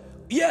alle,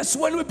 yes,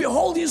 when we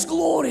behold His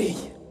glory,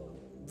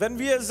 wenn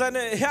wir seine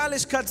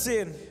Herrlichkeit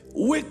sehen,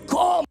 we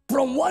come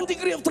from one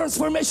degree of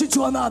transformation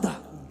to another.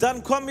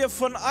 dann kommen wir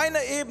von einer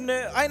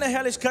Ebene, einer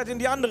Herrlichkeit in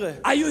die andere.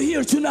 Are you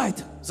here tonight?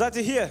 Seid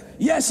ihr hier?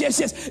 Yes.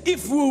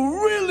 If we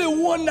really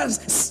want to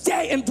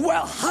stay and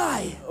dwell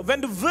high,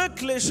 Wenn du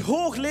wirklich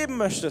hoch leben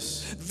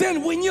möchtest,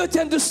 then we need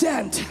to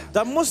understand,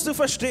 dann musst du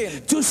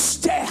verstehen, to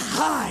stay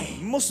high,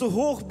 musst du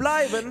hoch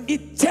bleiben.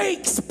 it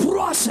takes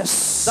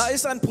process. Da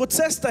ist ein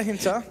Prozess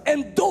dahinter.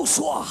 And those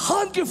who are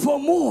hungry for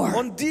more,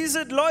 Und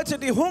diese Leute,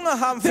 die Hunger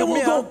haben they für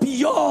will go mehr,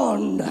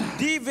 beyond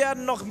die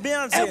werden noch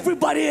mehr sehen.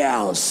 everybody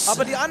else.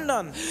 Aber die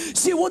anderen,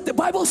 See what the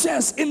Bible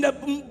says in the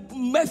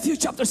Matthew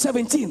chapter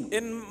 17.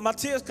 in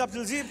Matthäus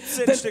Kapitel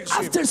 17 That steht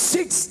geschrieben, after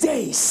 6 nach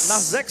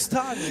days, 6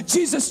 Tagen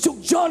Jesus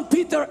took John,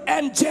 Peter,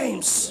 and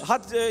James.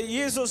 hat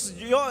Jesus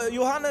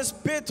Johannes,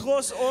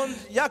 Petrus und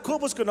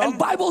Jakobus And genommen.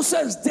 Bible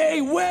says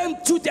they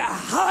went to the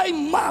high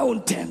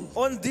mountain.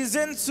 Und die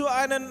sind zu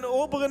einem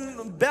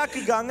oberen Berg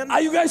gegangen.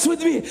 Are you guys with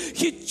me?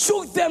 He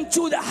took them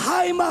to the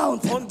high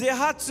mountain. Und der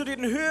hat zu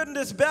den Höhen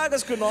des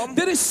Berges genommen.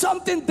 There is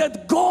something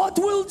that God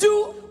will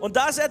do, Und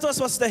da ist etwas,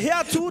 was der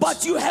Herr tut.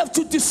 but you have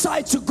to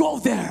decide to go go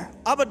there.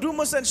 Aber du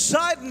musst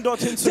entscheiden,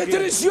 dorthin zu That it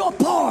gehen. is your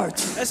part.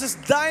 Es ist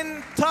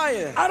dein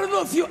Teil. I don't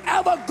know if you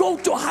ever go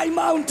to high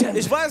mountain.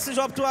 Ich weiß nicht,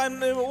 ob du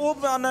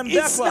oben an einem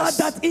Berg It's not warst.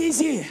 that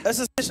easy. Es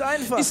ist nicht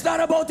einfach. It's not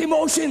about Es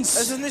emotions.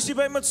 ist nicht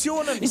über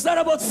Emotionen. It's not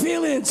about Es ist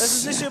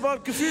feelings. nicht über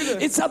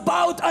Gefühle. It's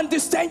about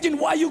understanding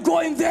why you're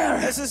going there.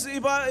 Es ist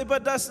über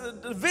das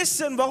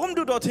Wissen, warum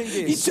du dorthin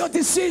It's gehst. your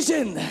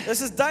decision.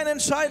 Es ist deine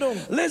Entscheidung.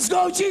 Let's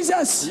go,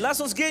 Jesus.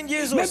 Lass uns gehen,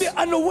 Jesus. Maybe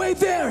on the way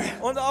there,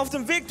 Und auf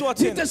dem Weg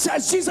dorthin Peter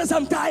says, Jesus,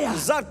 I'm tired.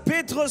 sagt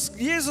Petrus,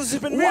 Jesus,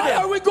 ich bin Why müde.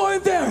 are we going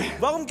there?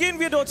 Warum gehen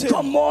wir dorthin?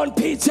 Come on,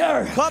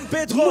 Peter. Komm, Move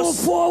Petrus,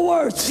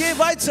 forward. geh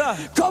weiter.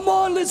 Come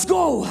on, let's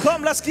go.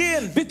 Komm, lass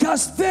gehen.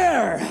 Because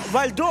there,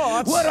 Weil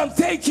dort, where I'm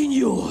taking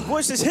you, wo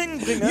ich dich you're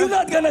hinbringe,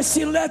 not gonna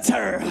see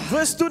letter.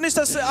 wirst du nicht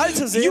das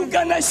Alte You're sehen.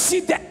 gonna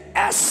see the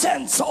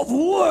essence of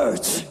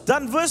word.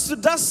 Dann wirst du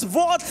das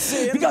Wort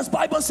sehen. Because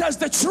Bible says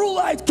the true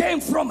light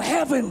came from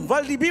heaven.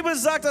 Weil die Bibel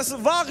sagt, das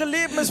wahre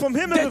Leben ist vom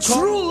Himmel The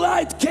gekommen. true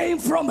light came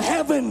from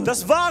heaven.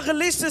 Das wahre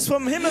Licht ist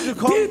vom Himmel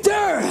gekommen.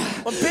 Peter,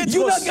 Und you're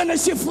not Petrus, gonna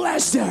see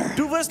flesh there.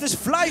 du wirst nicht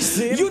Fleisch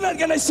sehen. You're not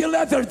gonna see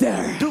leather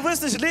there. Du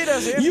wirst nicht Leder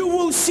sehen. You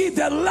will see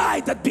the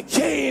light that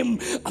became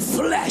a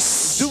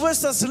flesh. Du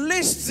wirst das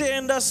Licht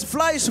sehen, das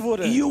Fleisch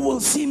wurde. You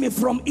will see me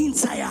from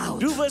inside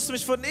out. Du wirst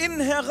mich von innen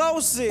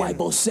heraus sehen.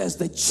 Bible says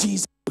that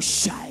Jesus will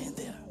shine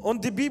there.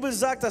 Und die Bibel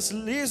sagt, dass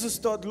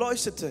Jesus dort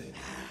leuchtete.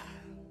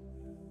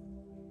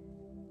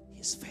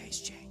 His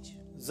face changed.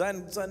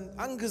 Sein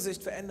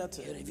Angesicht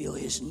veränderte. He revealed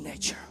his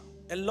nature.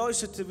 Er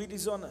leuchtete wie die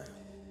Sonne.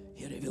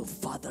 He revealed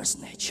Father's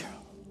nature.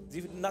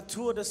 Die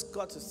Natur des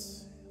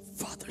Gottes.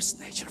 Father's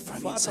nature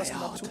from Vaters inside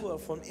out. Natur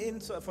von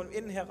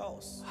innen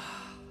heraus.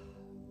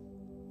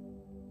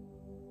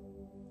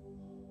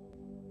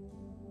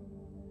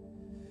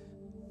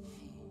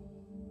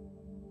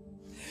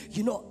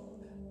 You know,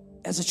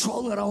 as I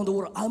travel around the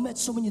world, I met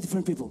so many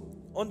different people.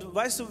 Und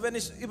weißt du, wenn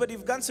ich über die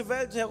ganze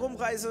Welt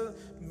herumreise,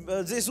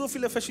 sehe ich so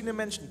viele verschiedene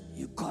Menschen.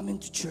 You come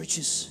into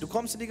churches, Du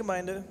kommst in die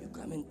Gemeinde, you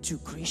come into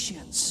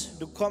Christians,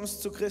 du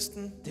kommst zu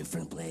Christen,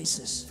 different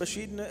places.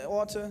 verschiedene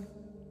Orte.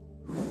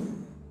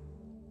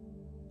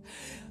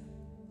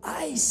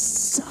 I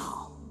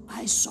saw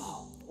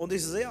Und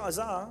ich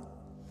sah,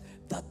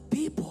 that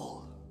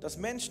people, dass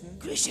Menschen,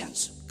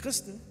 Christians,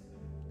 Christen,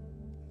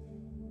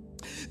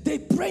 they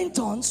pray in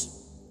tongues,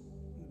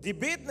 die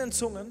beten in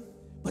Zungen,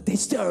 but they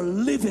still are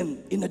living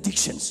in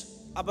addictions.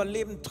 aber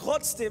leben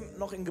trotzdem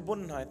noch in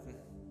Gebundenheiten.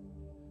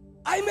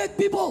 I met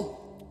people,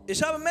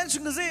 Ich habe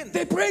Menschen gesehen,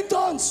 they pray in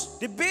tongues,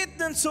 die beten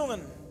in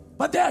Zungen,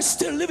 but they are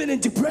still living in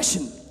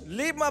depression.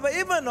 leben aber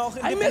immer noch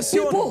in I met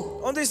Depressionen.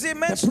 people. Und ich sehe They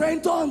Menschen, pray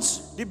in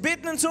tongues, die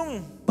beten in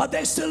Zungen but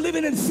they're still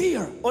living in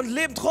fear. und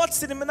leben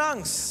trotzdem in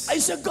Angst. I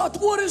said, God,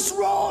 what is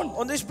wrong?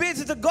 Und ich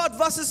betete, Gott,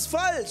 was ist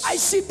falsch? I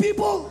see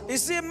people,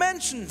 Ich sehe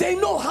Menschen, they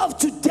know how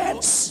to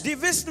dance, die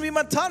wissen, wie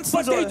man tanzen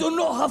but they soll, don't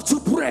know how to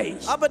pray.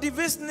 aber die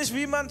wissen nicht,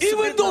 wie man zu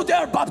Even though beten they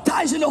are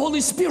baptized in the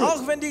Holy Spirit hat.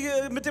 Auch wenn die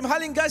mit dem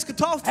Heiligen Geist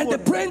getauft and they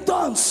wurden pray in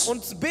tongues.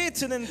 und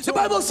beten in The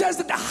Zungen. Bible says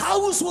that the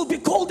house will be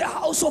called the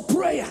house of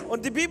prayer.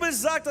 Und die Bibel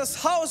sagt,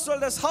 das Haus soll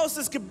das Haus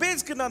des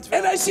Gebets genannt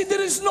And werden. I see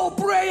there is no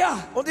prayer.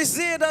 Und ich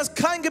sehe, da ist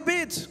kein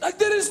Gebet. Like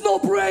there is no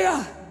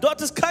prayer. Dort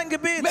ist kein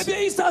Gebet. Maybe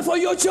it's not for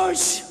your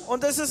church.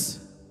 Und es ist,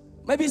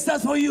 Maybe it's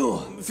not for you.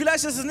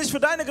 vielleicht ist es nicht für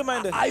deine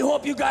Gemeinde. I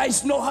hope you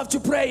guys know how to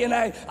pray, and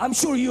I'm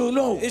sure you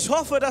know. Ich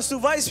hoffe, dass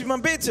du weißt, wie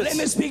man betet. Let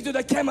me speak to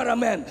the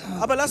cameraman.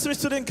 Aber lass mich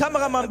zu den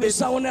Kameramann Maybe beten.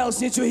 someone else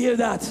needs to hear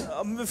that.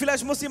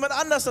 Vielleicht muss jemand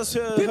anders das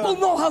People hören.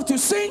 know how to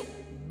sing,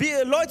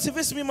 Leute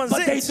wissen, wie man but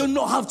they singt, don't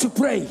know how to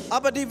pray.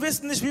 aber die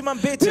wissen nicht, wie man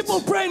betet.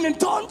 People praying in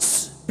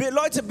tongues,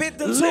 Leute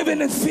beten in living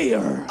Zungen, in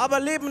fear, aber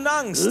leben in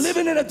Angst,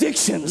 living in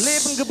addictions,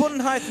 leben in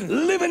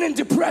Gebundenheiten, living in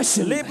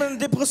depression. leben in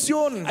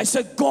Depressionen. I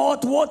said,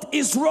 God, what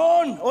is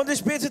wrong? Und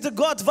ich betete,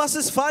 Gott, was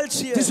ist falsch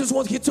hier? This is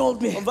what he told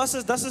me. Und das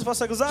ist,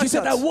 was er He gesagt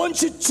said, I hat. want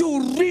you to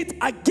read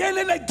again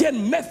and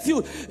again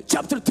Matthew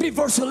chapter 3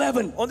 verse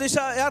 11. Und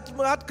er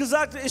hat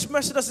gesagt, ich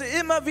möchte, dass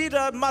er immer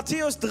wieder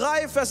Matthäus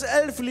 3, Vers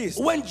 11 liest.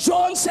 When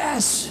John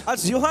says,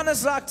 Als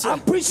Johannes sagte, I'm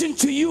preaching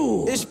to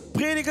you ich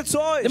predige zu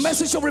the euch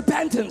message of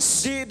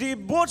repentance, die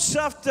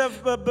Botschaft der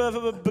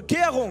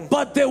Bekehrung.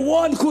 but the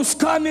one who's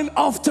coming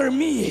after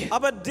me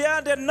Aber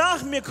der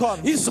nach mir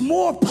kommt, is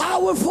more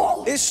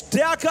powerful. ist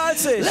stärker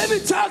als ich. Let me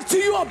talk to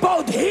you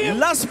about him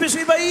Lass mich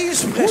über ihn who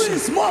sprechen.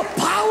 is more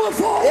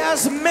powerful Er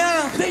ist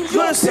mehr than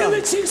your größer.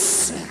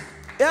 abilities,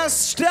 Er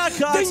ist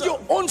stärker than your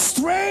own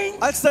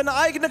strength, als deine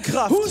eigene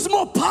Kraft. who's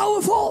more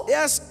powerful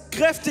Er ist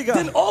kräftiger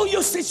than all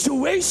your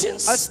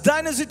situations, als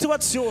deine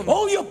Situation.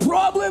 all your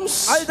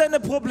problems, All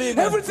deine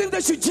Probleme. everything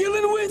that you're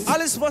dealing with.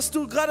 Alles, was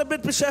du gerade mit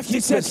He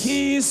beschäftigt said bist.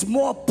 he is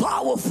more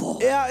powerful,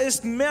 Er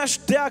ist mehr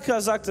stärker,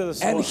 sagte das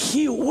and Wort.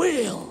 he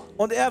will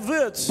Und er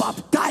wird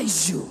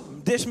baptize you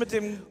dich mit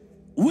dem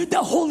with the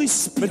Holy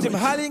Spirit.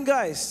 Heiligen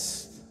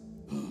Geist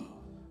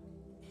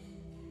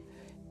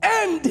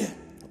And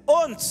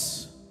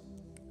und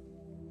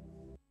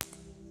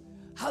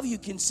how you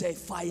can say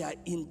fire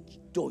in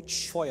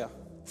Deutsch? Feuer.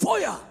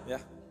 Feuer. Ja.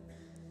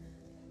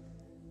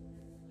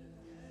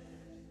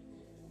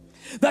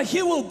 that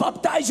He will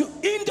baptize you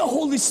in the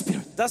Holy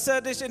Spirit dass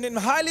dich in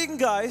den Heiligen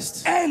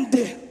Geist and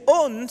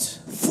und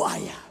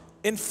fire.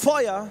 in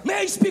Feuer.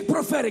 May I speak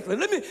prophetically?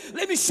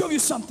 Let me show you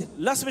something.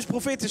 Lass mich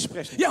prophetisch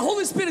sprechen. Yeah,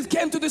 Holy Spirit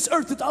came to this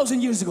earth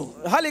 2,000 years ago.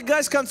 Heiliger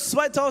Geist kam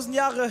 2000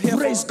 Jahre her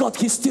Praise God,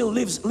 He still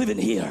living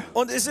here.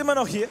 und ist immer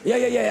noch hier.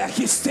 Yeah,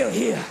 He's still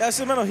here.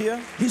 Ist immer noch hier.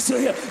 He's still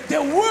here. The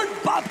word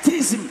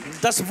baptism,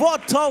 Das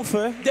Wort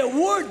Taufe,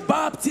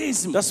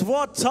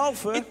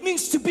 it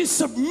means to be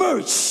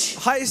submerged.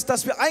 heißt,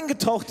 dass wir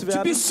eingetaucht To be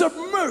werden.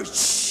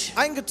 submerged.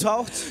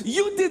 Eingetaucht.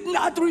 You did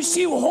not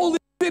receive Holy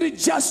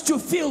Spirit just to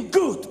feel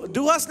good.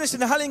 Du hast nicht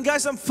den Heiligen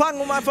Geist empfangen,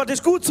 um einfach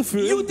dich gut zu You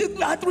fühlen. did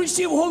not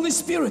receive Holy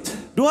Spirit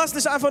Du hast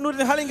nicht einfach nur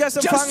den Heiligen Geist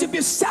just to empfangen,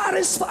 be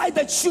satisfied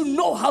that you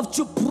know how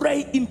to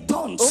pray in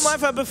tongues. um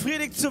einfach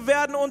befriedigt zu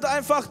werden und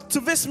einfach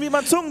zu wissen, wie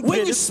man Zungen When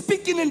you're betet.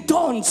 speaking in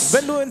tongues,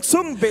 Wenn du in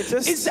Zungen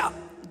betest, it's a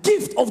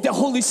gift of the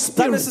Holy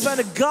dann ist es Spirit,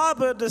 eine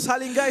Gabe des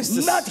Heiligen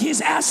Geistes. not His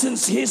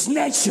essence, His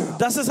nature.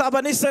 Das ist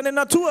aber nicht seine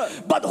Natur.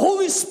 But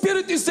Holy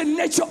Spirit is the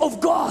nature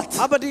of God.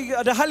 Aber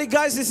der Heilige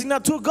Geist ist die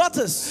Natur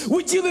Gottes.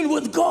 We're dealing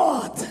with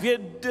God.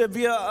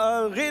 Wir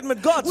reden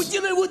mit Gott. We're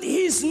dealing with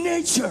His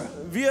nature.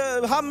 Wir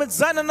haben mit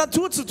seiner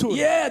Natur zu tun.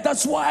 Yeah,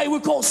 that's why we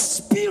call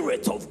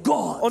Spirit of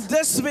God. Und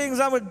deswegen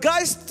sagen wir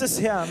Geist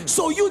des Herrn.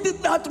 So you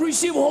did not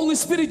receive Holy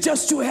Spirit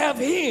just to have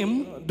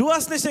Him. Du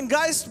hast nicht den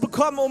Geist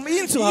bekommen, um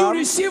ihn zu You haben.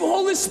 receive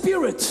Holy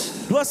Spirit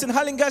Du hast den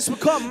Heiligen Geist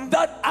bekommen,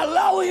 that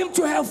allow Him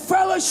to have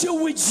fellowship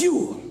with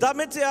you.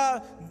 damit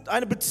er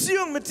eine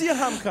Beziehung mit dir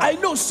haben kann. I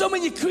know so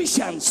many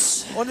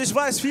Christians, Und ich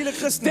weiß, viele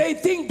Christen, they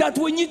think that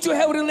we need to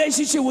have a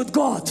relationship with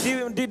God.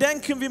 die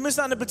denken, wir müssen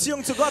eine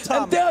Beziehung zu Gott And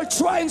haben. they're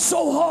trying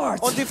so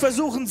hard Und die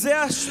versuchen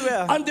sehr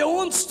schwer, on their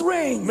own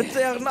strength mit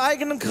deren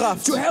eigenen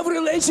Kraft, to have a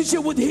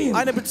relationship with Him.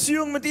 eine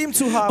Beziehung mit ihm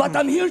zu But haben.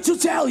 I'm here to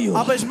tell you,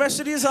 Aber ich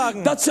möchte dir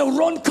sagen, that's a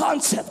wrong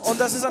concept.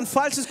 und das ist ein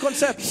falsches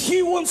Konzept.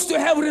 He wants to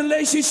have a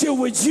relationship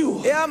with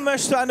you. Er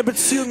möchte eine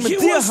Beziehung He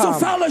mit dir wants to haben.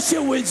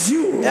 fellowship with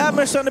you. Er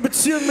möchte eine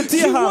Beziehung mit He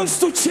dir haben. wants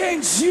to change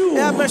you.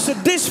 Er möchte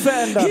dich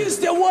verändern. He's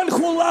the one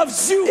who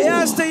loves you.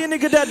 Er ist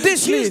derjenige, der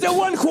dich He's liebt. the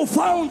one who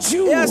found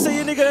you. Er ist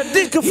derjenige, der dich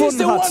He's the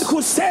gefunden one hat.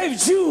 who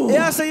saved you.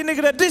 Er ist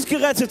derjenige, der dich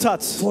gerettet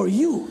hat. For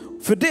you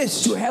Für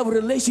dich. to have a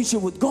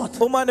relationship with God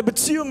Um eine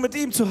Beziehung mit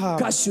ihm zu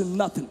haben. costs you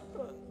nothing.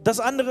 Das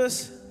andere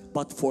ist,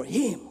 But for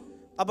Him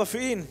aber für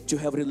ihn, to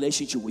have a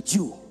relationship with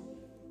you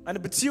eine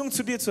Beziehung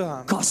zu dir zu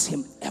haben, costs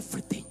Him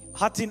everything.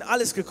 hat ihn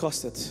alles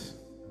gekostet.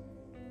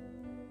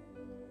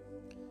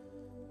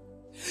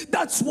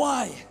 That's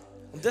why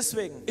Und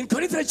deswegen, in 2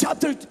 Corinthians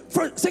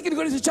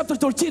chapter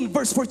 13,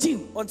 verse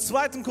 14, und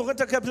 2.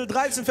 Korinther Kapitel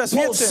 13, Vers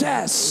Paul 14,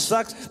 says,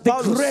 sagt the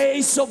Paulus,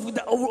 grace of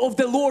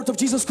the Lord of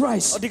Jesus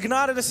Christ und die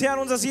Gnade des Herrn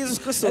unseres Jesus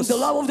and Christus the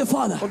love of the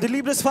Father und die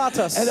Liebe des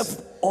Vaters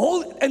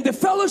and the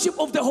fellowship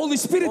of the Holy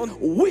Spirit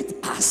with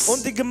us.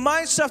 und die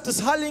Gemeinschaft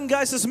des Heiligen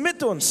Geistes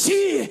mit uns.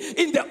 See,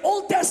 in the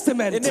Old In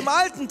Testament, dem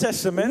Alten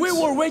Testament we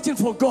were waiting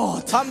for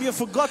God. haben wir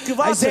für Gott Isaiah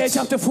gewartet.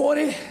 chapter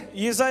 40,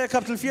 Jesaja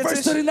Kapitel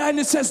verse 40,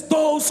 39, it says,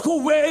 those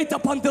who wait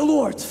upon the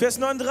Lord. Vers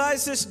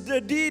 39,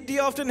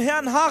 die auf den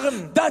Herrn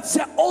harren. That's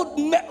the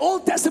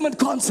Old Testament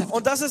concept.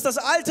 Und das ist das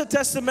Alte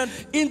Testament.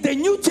 In the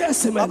New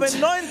Testament, Aber im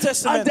Neuen on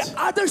Testament, the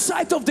other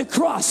side of the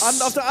cross,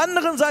 auf der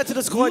anderen Seite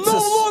des no Kreuzes,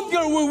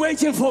 longer we're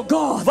waiting for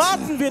God,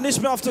 warten wir nicht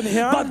mehr auf den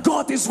Herrn, but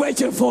God is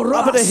waiting for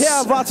aber der us.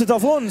 Herr wartet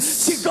auf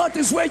uns. See, God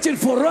is waiting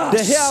for us.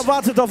 Der Herr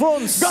wartet auf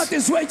uns. God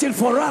is waiting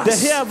for us. Der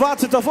Herr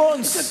wartet auf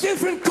It's a uns.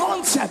 different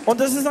concept. Und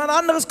das ist ein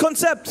anderes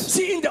Konzept.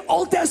 See, in the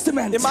Old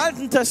Testament, Im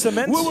Alten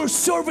Testament we were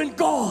serving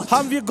God.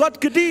 haben wir Gott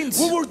gedient.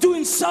 We were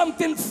doing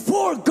something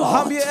for Haben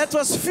God. wir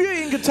etwas für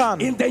ihn getan.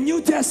 In the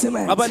New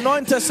Testament, Aber im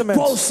Neuen Testament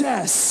Paul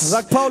says,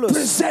 sagt Paulus,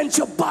 present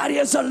your body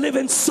as a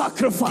living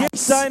sacrifice.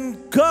 gebt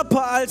deinen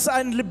Körper als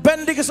ein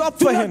lebendiges Do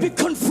Opfer not be hin.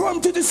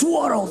 conformed to this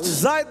world,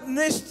 Seid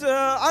nicht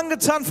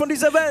angetan von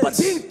dieser but Welt,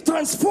 be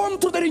transformed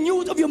to the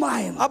renewal of your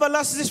mind. aber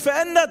lasst dich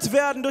verändert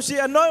werden durch die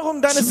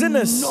Erneuerung deines To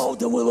Sinnes, know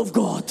the will of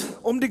God.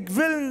 um den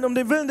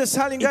Willen des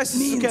Heiligen Geistes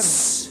zu kennen.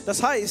 Means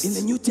Das heißt, in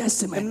the New im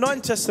Testament,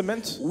 Neuen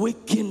Testament we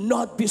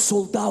cannot be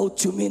sold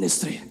out to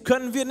ministry.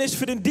 können wir nicht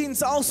für den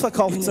Dienst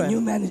ausverkauft In the sein.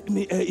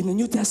 in the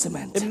New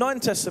Testament, Im Neuen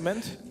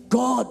Testament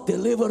God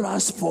delivered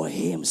us for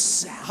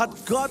Himself. hat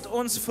Gott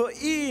uns für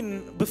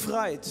ihn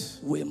befreit.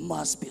 We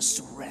must be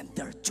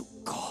surrendered to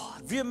God.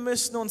 Wir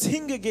müssen uns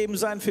hingegeben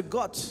sein für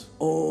Gott.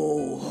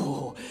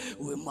 Oh,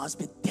 we must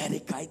be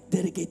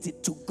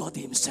dedicated to God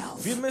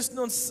Himself. Wir müssen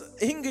uns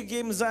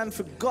hingegeben sein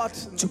für Gott,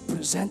 To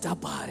present our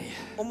body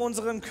um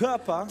unseren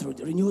Körper, through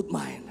the renewed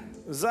mind.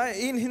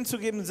 ihn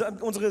hinzugeben,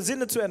 unsere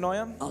Sinne zu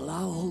erneuern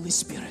Allow Holy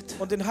Spirit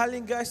und den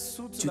Heiligen Geist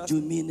to do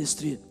zuzulassen,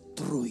 ministry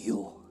through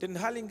you. den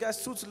Heiligen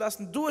Geist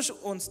zuzulassen, durch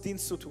uns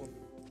Dienst zu tun.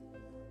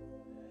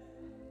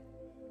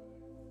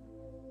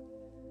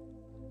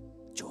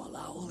 To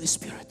allow Holy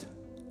Spirit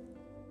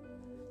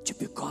to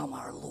become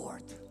our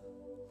Lord.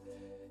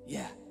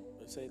 Yeah.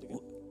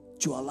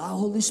 To allow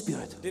Holy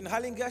Spirit Den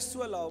Heiligen Geist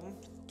zu erlauben,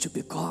 to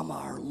become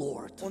our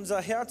Lord. unser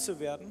Herr zu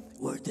werden,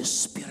 We're the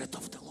Spirit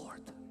of the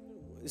Lord.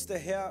 ist der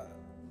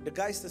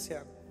Geist des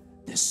Herrn.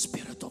 the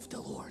Spirit of the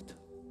Lord.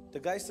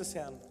 Der Geist des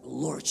Herrn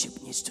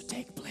Lordship needs to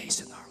take place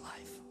in our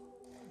life.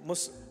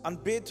 muss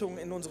Anbetung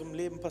in unserem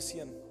Leben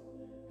passieren.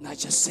 Not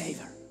just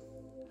Savior.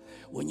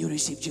 When you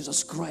receive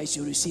Jesus Christ,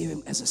 you receive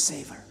Him as a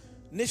Savior.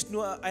 Nicht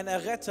nur ein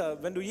Erretter.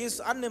 Wenn du Jesus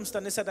annimmst,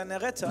 dann ist er dein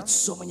Erretter. But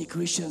so many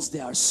Christians, they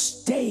are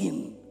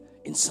staying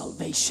in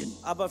salvation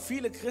Aber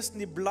viele Christen,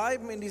 die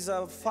bleiben in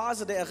dieser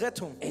Phase der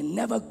Errettung. and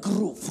never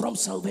grew from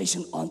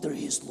salvation under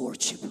His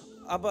Lordship.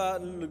 Aber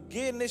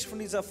gehen nicht von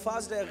dieser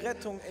Phase der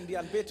Errettung in die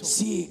Anbetung.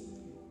 See,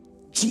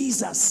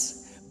 Jesus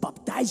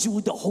baptized you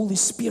with the Holy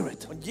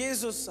Spirit. Und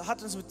Jesus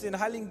hat uns mit den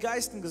Heiligen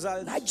Geisten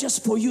gesalbt. Not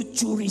just for you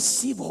to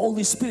receive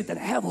Holy Spirit and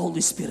have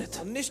Holy Spirit,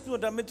 Und nicht nur,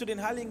 damit du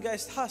den Heiligen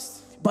Geist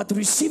hast, but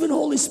receiving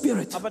Holy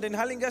Spirit aber den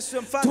Heiligen Geist zu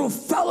through empfangen.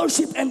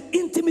 fellowship and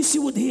intimacy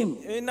with Him.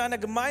 In einer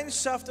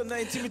Gemeinschaft und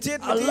einer Intimität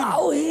mit ihm.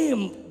 Allow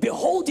Him,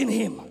 beholding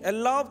Him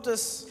Erlaubt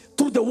es,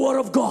 through the Word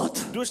of God,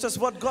 durch das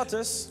Wort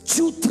Gottes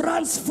to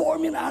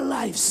transform in our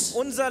lives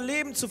unser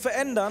Leben zu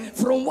verändern,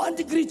 from one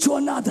degree to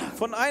another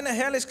von einer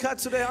Herrlichkeit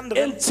zu der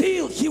anderen,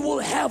 until He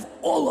will have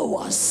all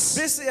of us.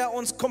 bis er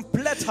uns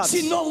komplett hat.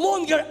 See, no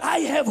longer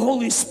I have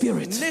Holy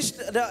Spirit, Nicht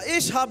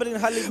ich habe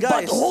den Heiligen but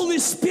Geist, Holy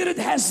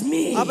Spirit has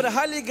me. aber der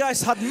Heilige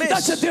Geist hat mich.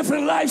 That's a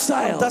different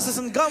lifestyle. Das ist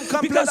ein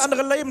komplett Because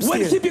anderer when He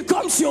Lebensstil.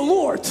 becomes your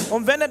Lord,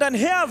 Und wenn er dein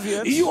Herr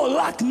wird, you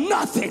lack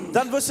nothing.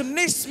 dann wirst du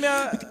nichts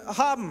mehr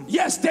haben.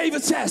 Yes,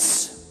 David says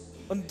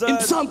Und in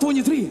Psalm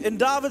 23, in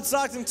David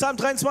sagt in Psalm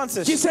he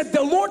 23, said, the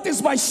Lord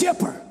is my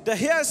shepherd. der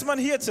Herr ist mein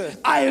Hirte.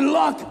 I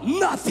lack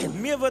nothing.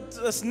 Mir wird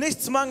es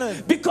nichts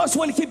mangeln. Because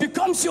when He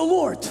becomes your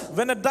Lord,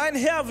 Wenn er dein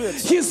Herr wird,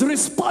 He's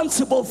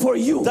responsible for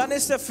you. dann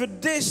ist er für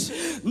dich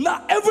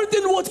Not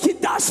everything what He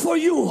does for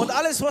you und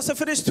alles, was er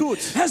für dich tut,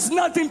 has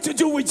nothing to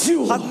do with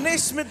you. hat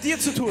nichts mit dir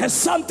zu tun. Has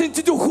something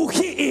to do who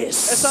He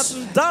Es is. hat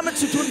damit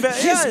zu tun, wer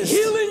He's er ist.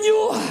 healing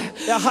you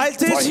Er heilt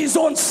for dich, His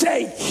own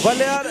sake.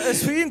 weil er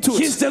es für ihn tut.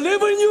 He's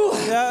delivering you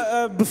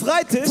Er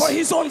befreit dich for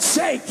His own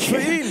sake. für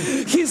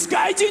ihn. He's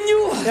guiding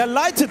you Er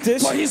leitet dich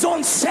for His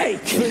own sake.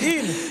 für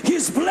ihn.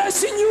 He's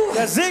blessing you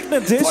Er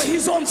segnet dich for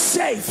His own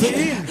sake. für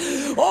ihn.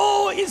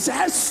 Oh, it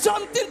has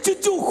something to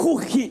do who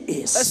He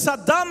is. Es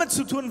hat damit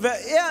zu tun, wer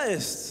er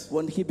ist.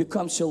 When He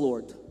becomes your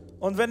Lord,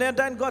 Und wenn er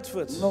dein Gott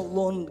wird no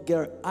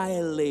longer I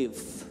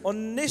live,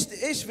 und nicht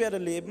ich werde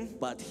leben,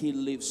 but He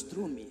lives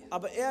through me.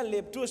 aber er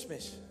lebt durch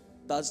mich.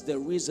 That's the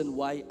reason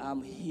why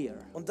I'm here.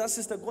 Und das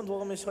ist der Grund,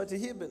 warum ich heute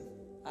hier bin.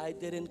 I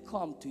didn't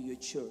come to your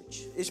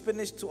church. Ich bin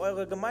nicht zu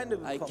eurer Gemeinde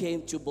I gekommen.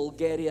 came to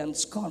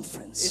Bulgarian's Ich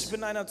conference.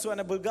 bin zu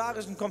einer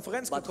bulgarischen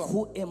Konferenz But gekommen.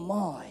 who am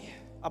I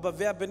Aber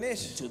wer bin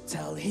ich, to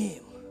tell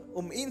Him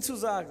um ihm zu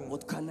sagen,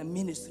 what kind of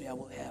ministry I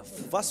will have?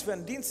 was für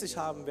einen Dienst ich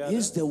haben werde?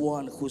 He's the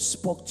one who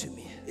spoke to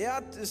me.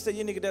 Er ist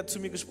derjenige, der zu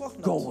mir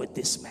gesprochen Go hat. with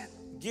this man.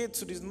 Geht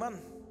zu diesem Mann.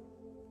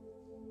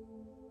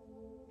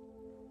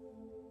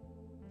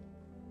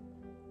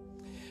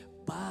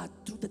 But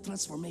through the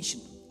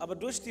transformation, Aber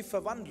durch die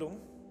Verwandlung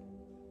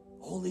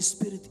Holy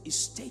Spirit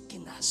is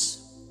taking us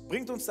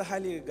bringt uns der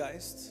Heilige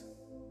Geist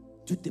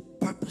to the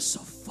purpose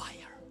of fire.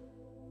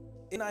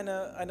 in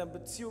eine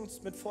Beziehung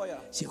mit Feuer.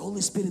 See,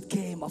 Holy Spirit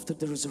came after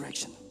the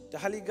resurrection.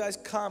 Der Heilige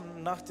Geist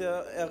kam nach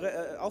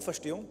der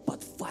Auferstehung, But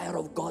fire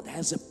of God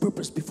has a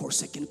purpose before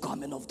second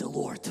coming of the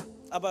Lord.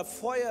 aber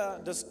Feuer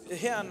des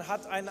Herrn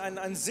hat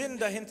einen Sinn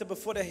dahinter,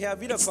 bevor der Herr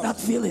It's wiederkommt. not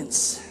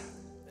feelings.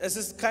 Es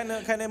ist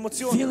keine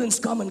Emotion.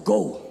 Feelings come and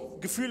go.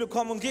 Gefühle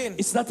kommen und gehen.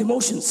 It's not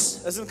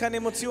emotions. Es sind keine They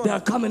Emotionen. are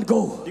come and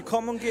go. Die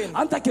kommen und gehen.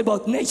 I'm talking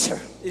about nature.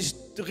 Ich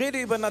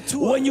rede über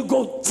Natur. When you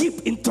go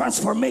deep in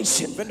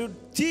transformation, Wenn du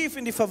tief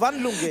in die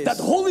Verwandlung that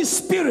gehst, Holy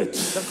Spirit,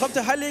 dann kommt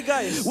der Heilige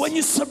Geist. when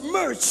you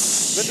submerge,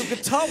 Wenn du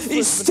getauft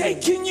is wirst mit ihm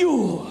taking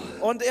you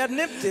und er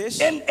nimmt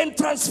dich, and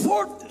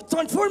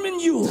transforming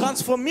you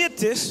transformiert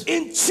dich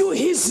into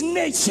His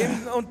nature.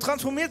 und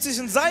transformiert sich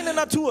in seine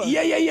Natur.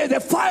 Yeah. The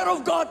fire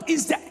of God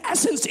is the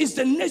essence, is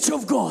the nature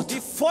of God.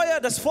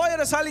 Das Feuer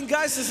des Heiligen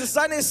Geistes ist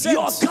seine You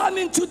are Essenz.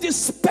 coming to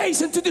this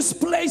space and to this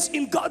place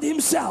in God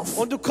Himself.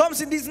 Und du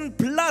kommst in diesen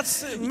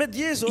Platz mit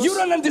Jesus You und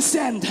don't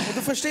understand.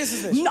 du verstehst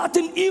es nicht.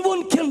 Nothing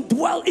even can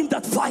dwell in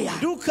that fire.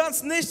 Du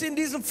kannst nicht in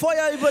diesem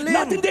Feuer Not in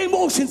überleben. the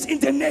emotions, in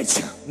the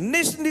nature.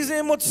 Nicht in diesen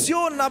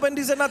Emotionen, aber in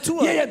dieser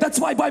Natur. Yeah, that's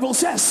why Bible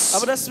says.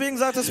 Aber deswegen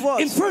sagt das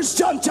Wort. In 1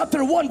 John chapter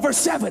 1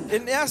 verse 7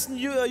 In 1.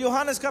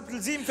 Johannes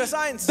Kapitel 7, Vers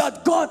 1.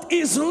 that God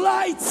is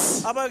light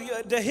Aber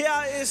der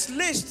Herr ist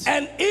Licht.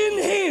 and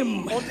in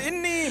Him Und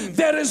in ihm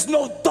there is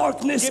no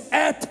darkness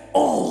at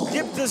all.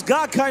 gibt es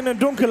gar keine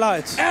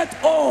Dunkelheit. At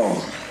all.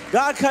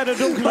 Gar keine But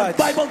Dunkelheit.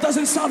 Bible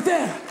doesn't stop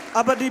there.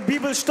 Aber die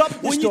Bibel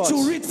stoppt We nicht need dort.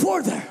 to read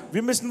further.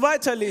 Wir müssen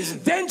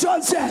weiterlesen. Then John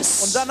Und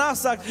says, danach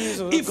sagt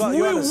Jesus, if we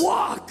Johannes,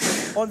 walk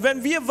Und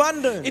wenn wir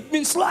wandeln, it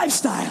means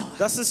lifestyle.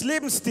 das ist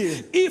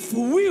Lebensstil. If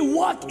we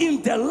walk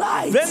in the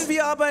light, Wenn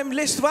wir aber im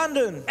Licht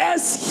wandeln,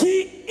 as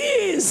He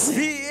is,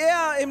 wie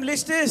er im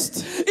Licht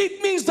ist,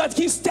 it means that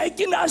He's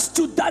taking us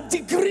to that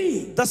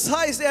degree das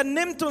heißt, er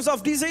nimmt uns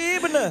auf diese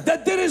Ebene,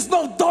 that there is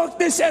no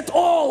darkness at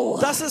all.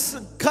 dass es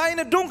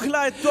keine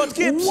Dunkelheit dort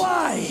gibt.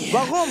 Why?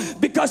 Warum?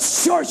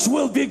 Because church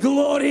will be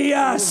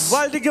glorious.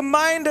 Weil die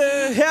Gemeinde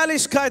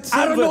Herrlichkeit I sehen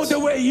don't know the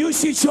wird. way you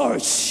see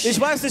church, Ich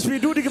weiß nicht, wie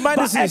du die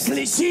Gemeinde but siehst,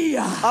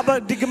 ecclesia, aber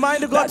die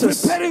Gemeinde that's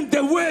Gottes preparing the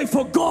way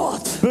for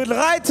God.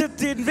 bereitet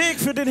den Weg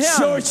für den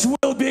Herrn. Church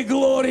will be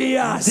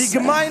glorious. Die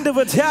Gemeinde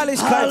wird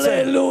Herrlichkeit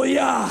sein.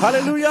 Hallelujah.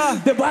 Halleluja.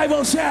 The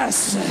Bible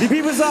says Die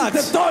Bibel sagt,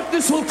 the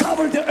darkness will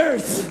cover the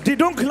earth, die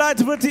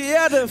Dunkelheit wird die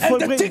Erde and the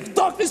vollbringen. thick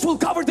darkness will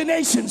cover the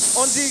nations.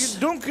 Und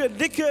die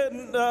dicke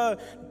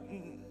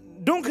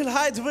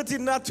Dunkelheit wird die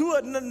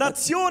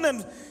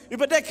Nationen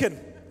überdecken.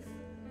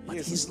 But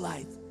His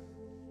light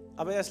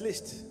Aber er ist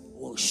Licht.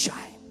 will shine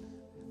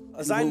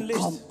and Sein will Licht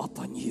come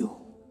upon you.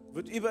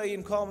 wird über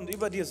ihn kommen und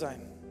über dir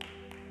sein.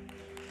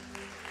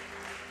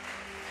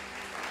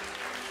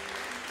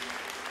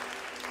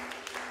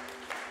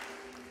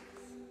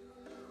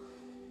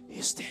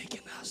 He's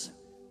taking us.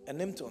 Er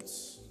nimmt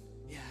uns.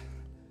 Yeah.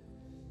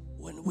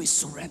 When we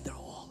surrender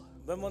all,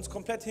 Wenn wir uns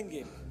komplett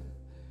hingeben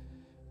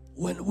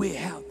when we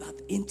have that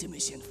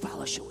intimacy and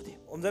fellowship with Him,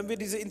 und wenn wir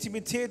diese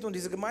Intimität und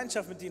diese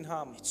Gemeinschaft mit ihm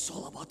haben, it's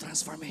all about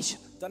transformation.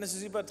 dann ist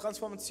es über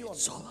Transformation.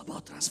 It's all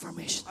about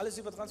transformation. Alles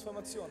über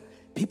Transformation.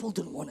 People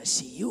don't want to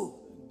see you.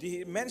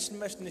 Die Menschen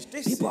möchten nicht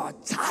dich People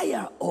sehen. are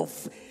tired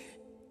of.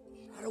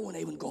 I don't want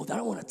to even go there.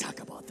 I don't want to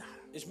talk about that.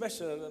 Ich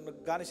möchte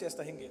gar nicht erst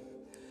dahin gehen.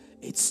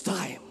 It's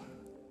time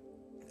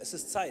Es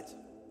ist Zeit,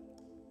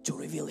 to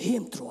reveal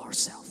Him through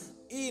ourselves.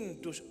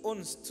 ihn durch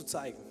uns zu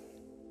zeigen.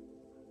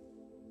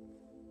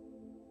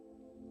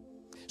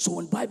 So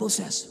when Bible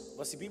says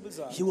Was die Bibel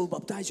sagt, He will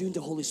baptize you in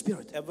the Holy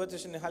Spirit er wird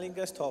dich in den Heiligen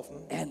Geist taufen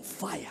and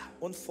fire,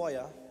 und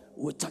Feuer,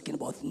 we're talking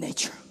about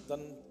nature. dann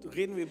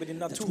reden wir über die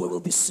That we Natur, will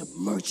be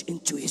submerged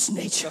into His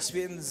nature. dass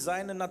wir in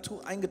seine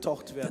Natur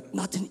eingetaucht werden. That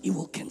nothing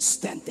evil can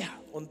stand there.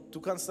 Und du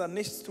kannst da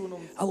nichts tun,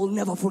 I will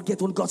never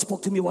forget when God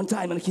spoke to me one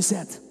time and He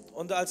said,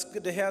 und als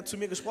der Herr zu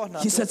mir gesprochen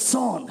hat, He said,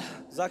 son,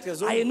 sagt er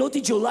so, I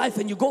noted your life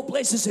and you go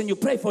places and you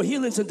pray for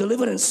healings and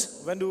deliverance.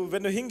 wenn du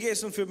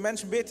hingehst und für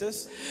Menschen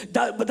betest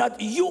But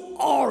that you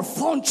are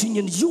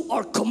functioning, you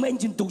are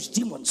commanding those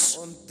demons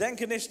und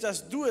denke nicht,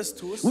 dass du es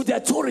tust, with the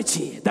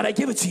authority that I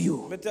give it to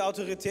you. mit der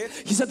Autorität,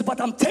 He said, but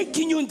I'm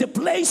taking you in the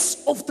place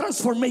of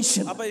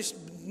transformation. aber ich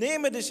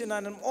nehme dich in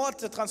einen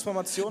Ort der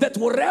Transformation, That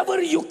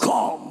wherever you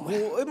come,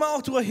 wo immer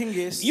auch du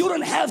hingehst, you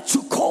don't have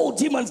to call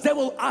demons. They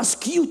will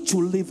ask you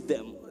to leave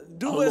them.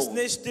 du wirst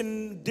alone. nicht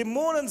den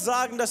Dämonen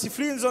sagen, dass sie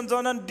fliehen sollen,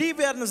 sondern die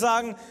werden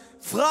sagen,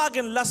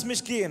 fragen, lass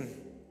mich gehen.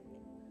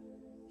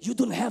 You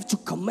don't have to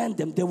command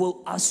them. They will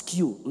ask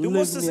you, Du leave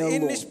musst es me ihnen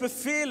alone. nicht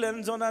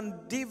befehlen, sondern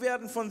die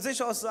werden von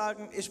sich aus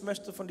sagen, ich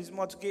möchte von diesem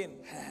Ort gehen,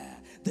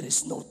 There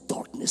is no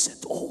darkness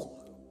at all.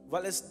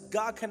 weil es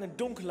gar keine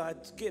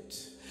Dunkelheit gibt.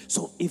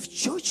 So if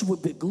church will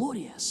be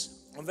glorious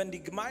Und wenn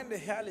die Gemeinde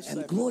herrlich and sein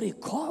wird glory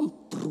come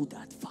through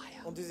that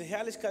fire, und diese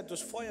Herrlichkeit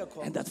durch Feuer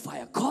kommt and that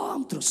fire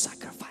come through und das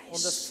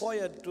sacrifice,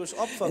 Feuer durch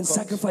Opfer and kommt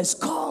sacrifice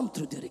come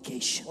through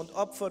dedication, und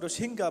Opfer durch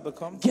Hingabe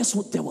kommt, guess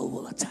what devil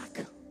will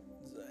attack?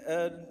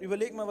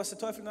 überleg mal, was der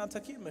Teufel dann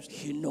attackieren möchte.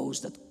 He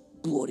knows that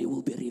glory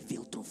will be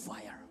revealed through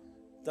fire.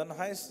 Dann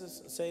heißt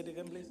es, say it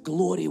again please,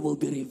 Glory will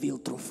be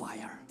revealed through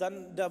fire.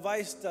 dann der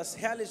weiß, dass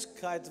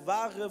Herrlichkeit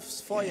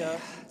wahres Feuer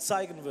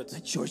zeigen wird.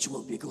 The church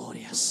will be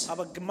glorious.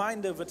 Aber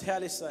Gemeinde wird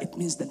herrlich sein. It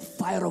means that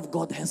fire of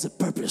God has a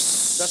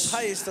purpose. Das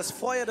heißt, das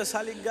Feuer des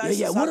Heiligen Yeah,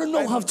 Geistes we don't know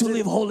hat how einen to Sinn.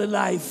 live holy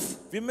life.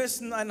 Wir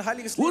müssen ein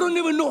heiliges We don't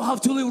Leben. even know how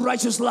to live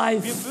righteous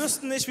life. Wir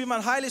wüssten nicht, wie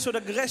man heilig oder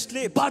gerecht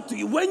lebt. But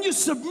when you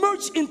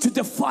submerge into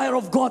the fire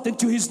of God,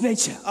 into His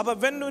nature, Aber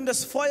wenn du in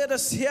das Feuer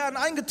des Herrn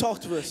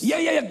eingetaucht wirst,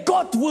 yeah,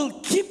 God will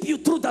keep you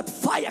through that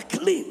fire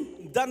clean.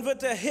 dann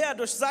wird der Herr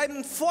durch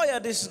seinen Feuer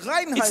dich It's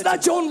reinhalten.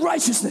 not your own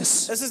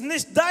righteousness. Es ist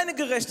nicht deine You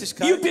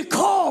Gerechtigkeit.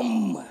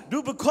 become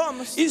Du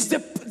bekommst, is the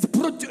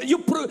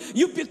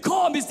you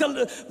become is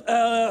the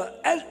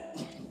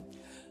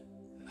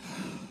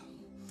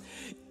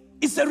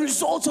it's the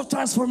result of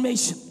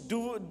transformation.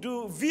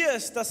 du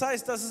wirst, das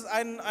heißt, das ist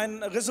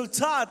ein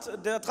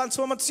Resultat der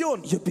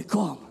Transformation. You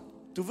become.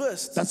 Du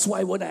wirst. That's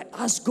why when I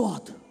ask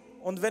God,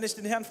 Und wenn ich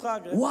den Herrn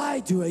frage,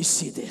 why do I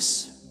see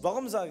this?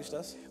 warum sage ich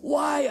das?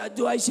 Why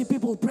do I see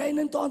people praying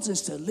in tongues and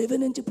still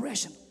living in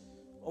depression?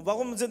 Und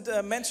warum sind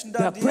Menschen They're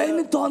da, praying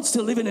in tongues,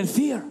 still living in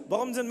fear.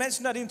 warum sind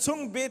Menschen da, die in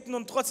Zungen beten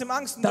und trotzdem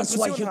Angst und That's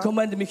why He Depression haben?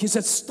 commanded me. He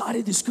said,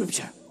 study the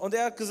scripture. Und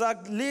er hat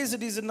gesagt, lese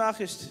diese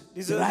Nachricht,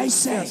 diese That I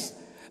say, Vers.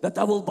 that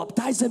I will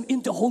baptize them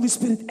in the Holy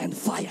Spirit and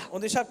fire.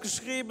 Und ich habe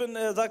geschrieben,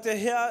 sagt der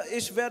Herr,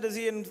 ich werde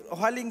sie in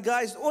Heiligen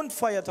Geist und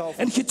Feuer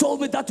taufen. And he told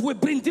me that we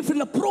bring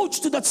different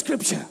approach to that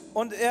scripture.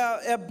 Und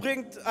er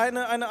bringt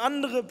eine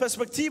andere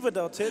Perspektive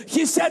dorthin.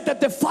 He said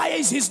that the fire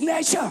is his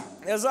nature.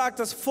 Er sagt,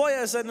 das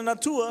Feuer ist seine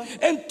Natur.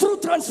 And through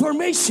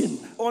transformation,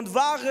 Und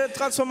wahre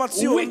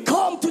Transformation, we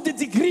come to the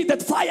degree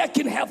that fire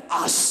can have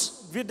us.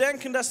 wir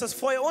denken, dass das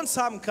Feuer uns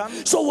haben kann.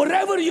 So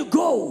wherever you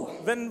go,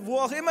 Wo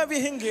auch immer wir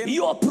hingehen,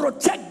 you are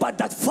protected by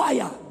that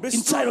fire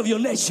inside of your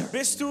nature.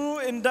 bist du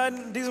in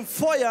diesem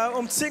Feuer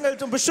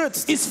umzingelt und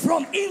beschützt. It's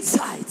from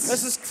inside.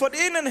 Es ist von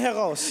innen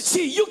heraus.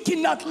 See, you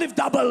cannot live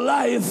double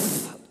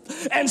life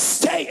and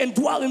stay and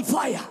dwell in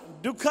fire.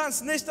 Du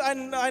kannst nicht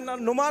ein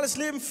normales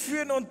Leben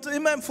führen und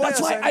immer im Feuer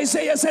That's why sein.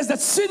 Isaiah says that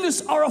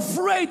sinners are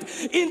afraid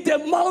in the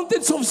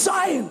mountains of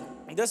Zion.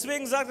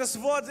 Deswegen sagt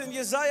das Wort in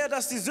Jesaja,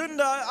 dass die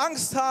Sünder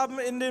Angst haben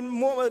in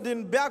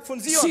den Berg von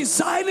See, Sion.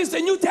 Zion is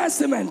the New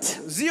Testament.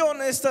 Sion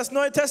ist das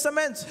Neue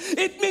Testament.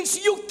 It means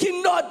you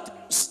cannot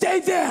stay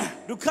there.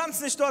 Du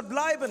kannst nicht dort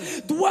bleiben.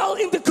 Dwell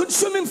in the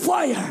consuming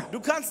fire. Du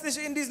kannst nicht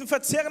in diesem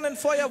verzehrenden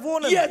Feuer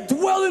wohnen. Yet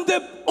dwell in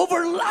the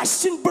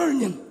everlasting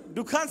burning.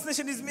 Du kannst nicht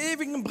in diesem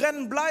ewigen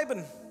Brennen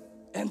bleiben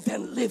And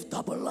then live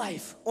double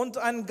life. und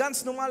ein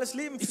ganz normales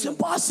Leben It's führen.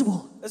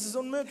 impossible. Es ist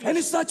And unmöglich.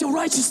 it's not your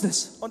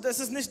righteousness. Und es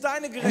ist nicht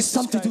deine It has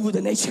something to do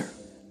Gerechtigkeit. with the nature.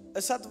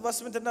 Es hat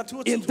was mit der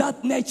Natur zu In tun.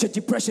 that nature,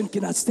 depression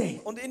cannot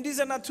stay. Und in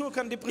dieser Natur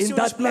kann In Depression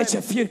nicht that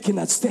nature, bleiben. fear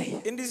cannot stay.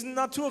 In dieser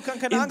Natur kann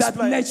keine In Angst that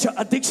bleiben. nature,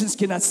 addictions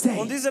cannot Und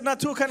stay. diese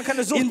Natur kann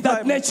keine In Sucht that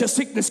bleiben. nature,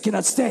 sickness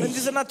cannot stay. In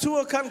dieser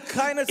Natur kann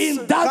keine In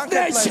that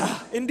Krankheit nature. bleiben.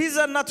 In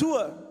dieser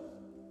Natur.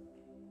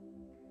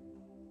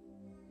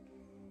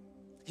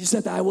 He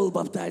said, I will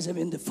baptize him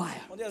in the fire.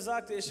 Und er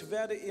sagte, ich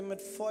werde ihn mit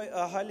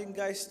Heiligen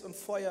Geist und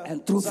Feuer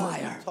And through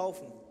fire.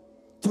 taufen.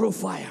 Through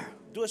fire,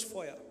 Durch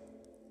Feuer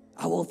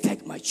I will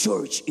take my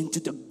church into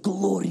the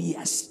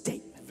glorious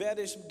state.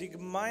 werde ich die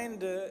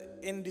Gemeinde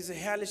in diese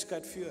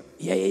Herrlichkeit führen.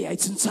 Yeah,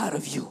 it's inside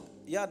of you.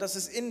 Ja, das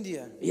ist in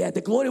dir. Yeah,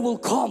 the glory will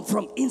come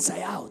from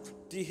inside out.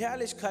 Die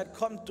Herrlichkeit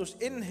kommt durch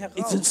innen It's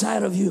heraus.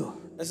 inside of you.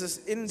 Es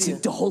ist in It's dir.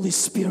 in the Holy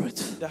Spirit.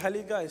 Der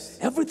Heilige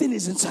Geist Everything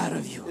is inside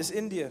of you. ist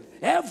in dir.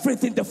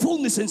 Everything, the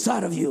fullness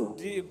inside of you.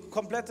 Die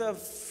komplette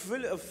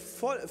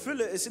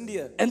Fülle ist in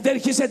dir. And then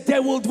he said, they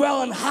will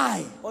dwell on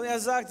high. Und er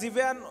sagt, sie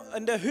werden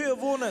in der Höhe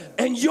wohnen.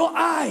 And your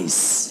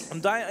eyes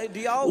Und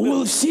die will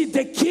Augen see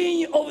the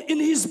King in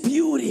his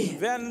beauty.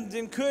 werden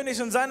den König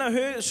in seiner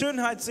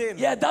Schönheit sehen.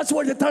 Yeah, that's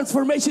where the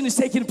transformation is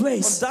taking Und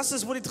place. das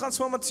ist, wo die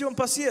Transformation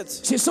passiert.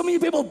 See, so many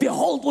people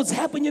behold what's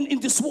happening in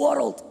this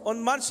world.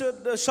 Und manche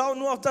schauen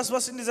nur auf das,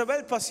 was in dieser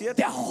Welt passiert.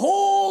 The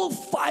whole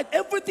fight,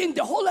 everything,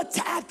 the whole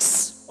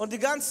attacks. Und die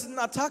ganzen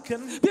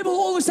Attacken. People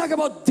always talk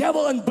about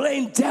devil and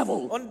blame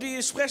devil. Und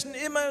die sprechen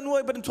immer nur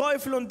über den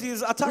Teufel und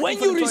diese Attacken When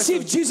von you dem receive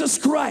Teufel. Jesus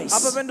Aber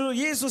Christ, wenn du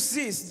Jesus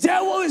siehst,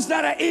 devil is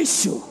not an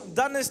issue.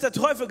 dann ist der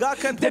Teufel gar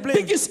kein The Problem.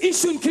 biggest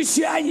issue in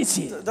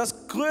Christianity Das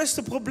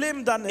größte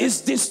Problem dann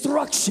is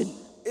destruction.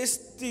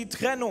 ist die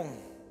Trennung.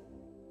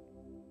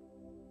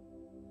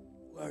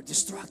 We are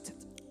distracted.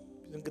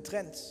 Wir sind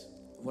getrennt.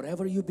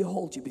 Whatever you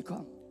behold, you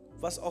become.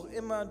 Was auch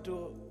immer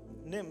du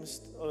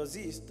nimmst oder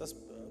siehst, das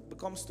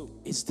bekommst du.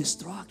 It's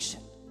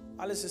destruction.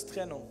 Alles ist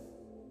Trennung.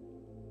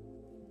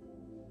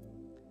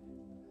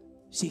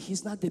 See,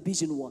 he's not the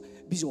busy one.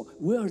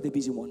 We are the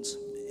busy ones.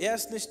 Er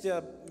ist nicht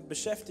der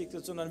Beschäftigte,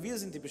 sondern wir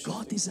sind die God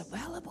Beschäftigten. is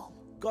available.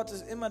 Gott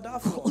ist immer da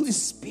für Holy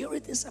uns.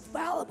 Spirit is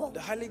available.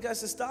 Der Heilige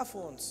Geist ist da für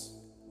uns.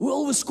 We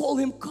always call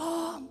him,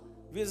 come,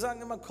 Wir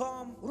sagen immer,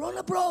 komm. run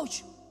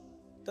approach.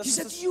 Das He ist,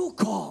 said, you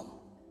come.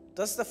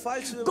 das ist der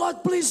falsche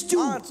God, please do.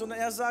 Art. Sondern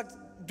er sagt,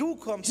 du He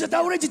kommst. said, I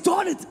already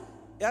done it.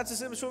 Er hat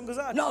es eben schon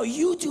gesagt. Now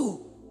you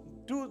do.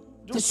 Du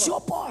That's your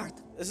kommst. part.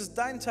 Es ist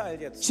dein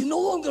Teil jetzt. See, no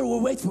longer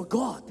we wait for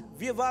God.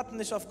 Wir warten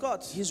nicht auf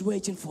Gott. He's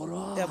waiting for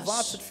Er us.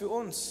 wartet für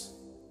uns.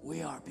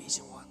 We are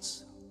busy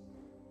ones.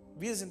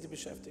 Wir sind die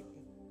Beschäftigten.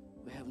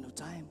 We have no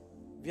time.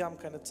 Wir haben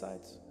keine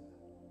Zeit.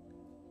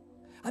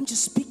 I'm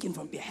just speaking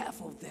from behalf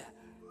of the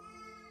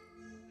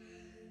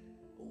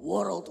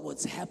world,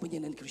 what's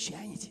happening in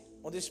Christianity.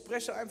 Und ich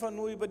spreche einfach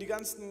nur über die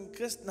ganzen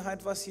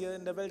Christenheit, was hier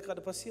in der Welt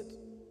gerade passiert.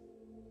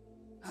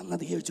 I'm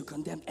not here to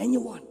condemn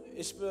anyone.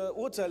 Ich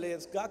beurteile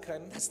jetzt gar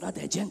keinen. That's not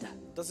the agenda.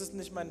 Das ist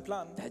nicht mein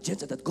Plan. The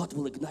agenda that God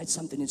will ignite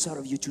something inside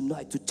of you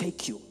tonight to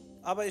take you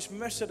Aber ich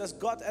möchte, dass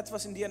Gott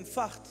etwas in dir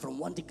entfacht,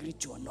 from one degree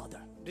to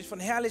another. dich von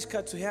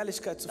Herrlichkeit zu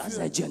Herrlichkeit zu That's the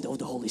führen. agenda of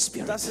the Holy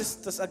Spirit. Das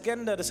ist das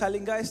Agenda des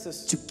Heiligen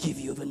Geistes, To give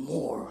you even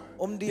more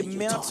um dir than you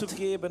mehr zu thought.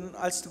 geben,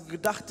 als du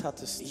gedacht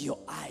hattest. Your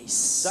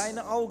eyes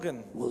Deine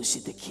Augen will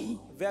see the King,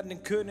 werden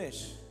den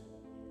König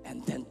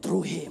and then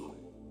through him,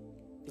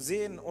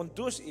 sehen und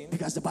durch ihn,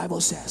 because the Bible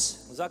says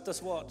sagt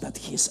das Wort, that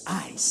his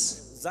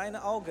eyes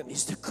seine Augen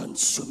is the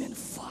consuming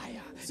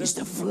fire, is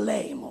the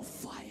flame of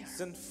fire.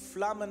 sind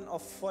Flammen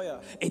auf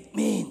Feuer. It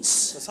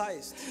means Das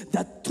heißt,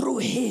 that through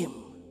him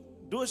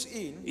durch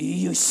ihn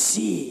you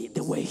see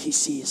the way he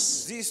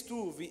sees, siehst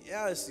du, wie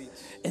er es sieht.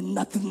 and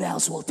nothing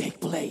else will take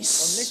Und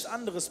place. nichts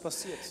anderes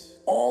passiert.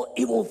 all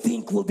evil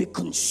thing will be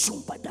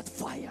consumed by that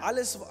fire.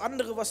 Alles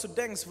andere, was du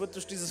denkst, wird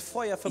durch dieses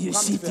Feuer You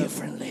see verbrannt werden.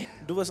 differently.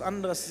 Du wirst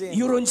anderes sehen.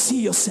 You don't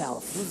see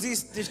yourself. Du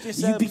siehst dich nicht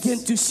You begin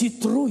selbst. to see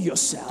through Du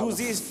yourself.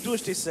 siehst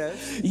durch dich selbst.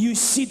 You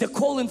see the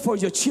calling for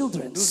your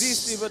children. Du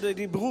siehst über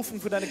die Berufung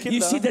für deine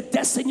You see Kinder. the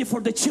destiny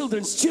for the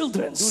children's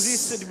children. Du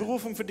siehst die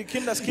Berufung für die You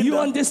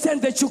Kinderskinder.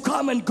 understand that you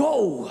come and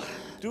go,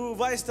 Du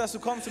weißt, dass du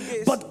kommst und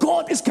gehst. but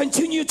God is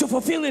continuing to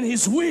fulfill in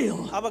His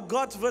will. Aber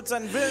Gott wird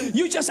seinen Willen,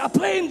 You just are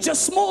playing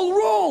just small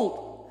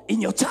role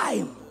in your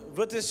time,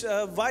 wird dich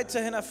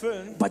weiterhin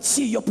erfüllen. but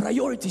see your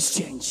priorities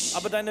change.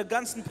 Aber deine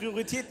ganzen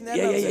Prioritäten Yeah,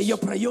 ändern yeah, yeah. Your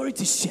sich.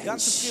 priorities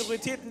Ganze change.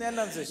 Prioritäten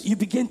ändern sich. You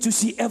begin to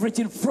see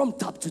everything from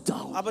top to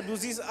down Aber du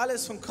siehst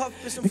alles von Kopf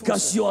bis zum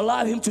because Fuß. you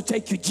allow Him to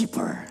take you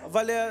deeper.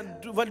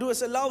 Weil du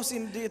es erlaubst,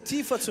 ihn dir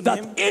tiefer zu That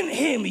nehmen. in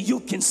Him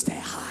you can stay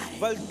high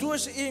Weil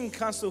durch ihn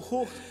kannst du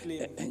hoch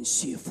leben and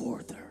see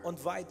further.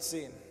 und weit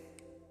sehen.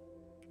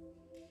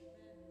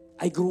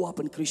 I grew up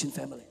in a Christian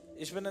family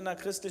Ich bin in einer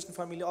christlichen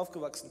Familie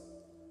aufgewachsen.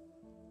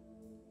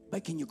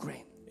 back in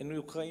Ukraine, In der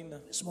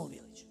Ukraine. a small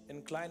village. In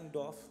einem kleinen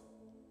Dorf.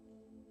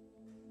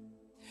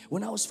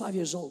 When I was 5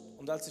 years old,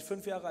 Und als ich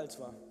 5 Jahre alt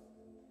war,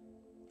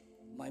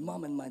 my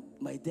mom and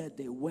my dad,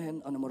 they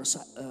went on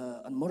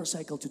a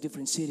motorcycle to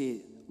different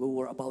city. We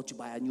were about to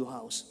buy a new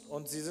house.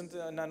 und sie sind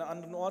in einen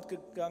anderen Ort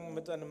gegangen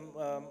mit einem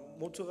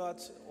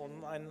Motorrad,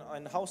 um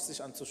ein Haus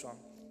sich anzuschauen.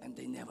 And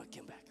they never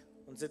came back.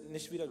 Und sind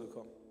nicht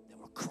wiedergekommen. They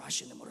were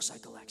crushed in a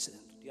motorcycle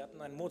accident. Die hatten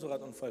einen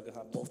Motorradunfall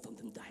gehabt. Both of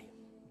them died.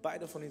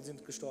 Beide von ihnen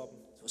sind gestorben.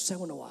 So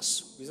 7 of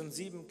us. Wir sind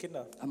 7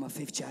 Kinder. I'm a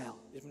 5th child.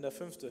 Ich bin der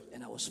 5.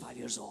 And I was 5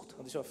 years old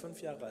Und ich war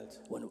 5 Jahre alt.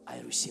 when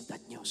I received that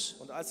news.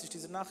 Und als ich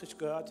diese Nachricht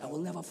gehört I habe,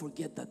 will never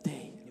forget that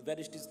day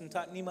werde ich diesen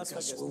Tag niemals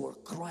because we vergessen. were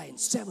crying.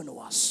 7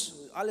 of us.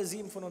 Alle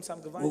 7 von uns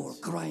haben We were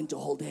geweint. crying the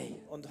whole day.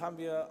 Und haben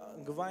wir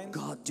geweint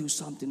God, do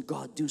something.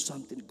 God, do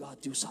something. God,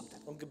 do something.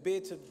 und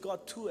gebetet,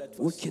 Gott, tu We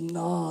etwas.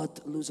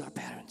 cannot lose our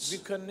parents. Wir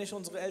können nicht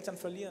unsere Eltern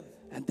verlieren.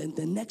 And then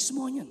the next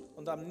morning,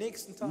 Und am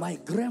nächsten Tag my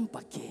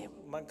grandpa came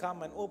kam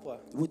mein Opa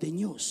with the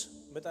news.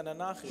 mit einer He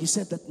Nachricht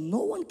said that no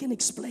one can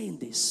explain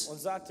this, und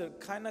sagte,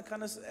 keiner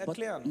kann es but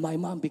erklären, my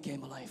mom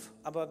became alive.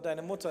 aber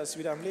deine Mutter ist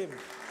wieder am Leben.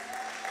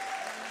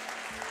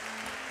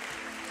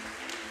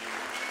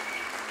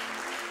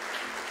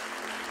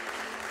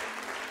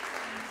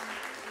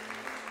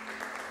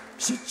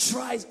 She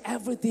tries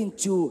everything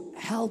to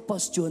help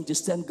us to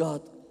understand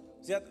God.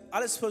 Sie hat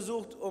alles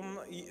versucht, um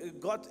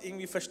Gott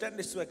irgendwie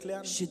verständlich zu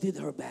erklären. She did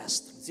her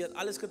best. Sie hat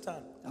alles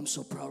getan. I'm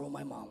so proud of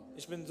my mom.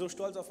 Ich bin so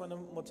stolz auf meine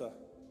Mutter.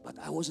 But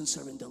I wasn't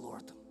serving the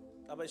Lord.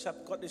 Aber ich habe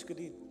Gott nicht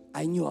gedient.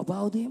 I knew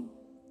about Him,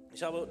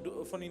 Ich habe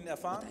von ihnen but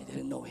erfahren, I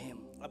didn't know Him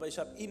aber ich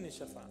habe ihn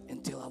nicht erfahren.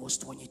 until I was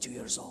 22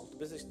 years old.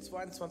 Bis ich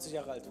 22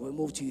 Jahre alt war. We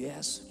moved to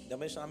US. Da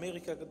bin ich nach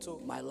Amerika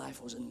gezogen. My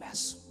life was in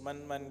mess.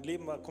 Mein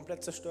Leben war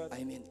komplett zerstört.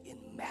 I mean, in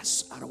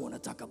mess. I don't want to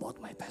talk about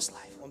my past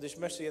life. Und ich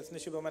möchte jetzt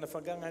nicht über meine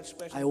Vergangenheit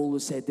sprechen. I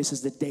always say this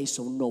is the days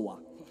of Noah.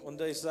 Und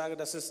ich sage,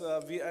 das ist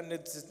wie in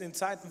den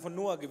Zeiten von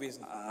Noah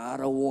gewesen. I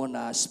don't want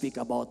to speak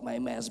about my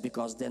mess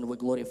because then we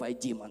glorify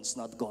demons,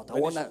 not God. I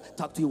want to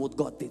talk to you what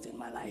God did in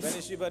my Wenn life.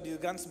 ich über die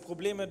ganzen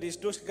Probleme, die ich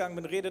durchgegangen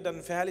bin, rede,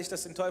 dann verherrlicht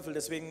das den Teufel.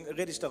 Deswegen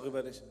rede ich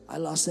darüber nicht. I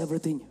lost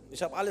everything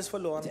Ich habe alles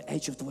verloren, at the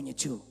age of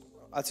 22.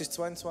 als ich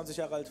 22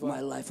 Jahre alt My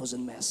war. life was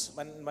in mess.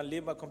 Mein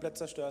Leben war komplett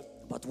zerstört.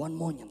 But one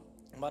morning,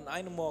 Und an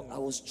einem Morgen. I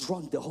was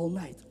drunk the whole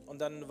night.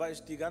 Und dann war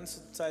ich die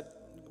ganze Zeit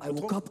I woke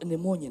betrunken. up in the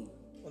morning.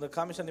 Und dann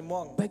kam ich an den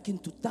Morgen. Back in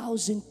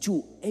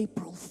 2002,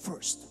 April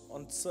 1st,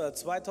 Und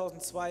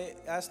 2002,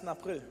 1.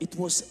 April, it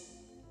was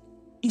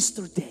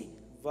Easter Day,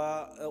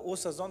 war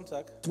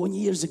Ostersonntag. 20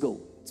 years ago,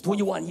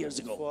 21 years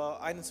ago,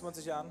 Vor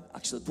 21 Jahren,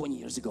 actually 20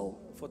 years ago,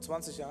 vor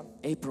 20 Jahren.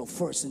 April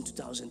 1st in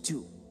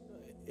 2002.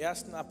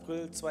 1.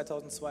 April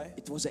 2002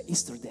 It was an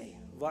Easter Day.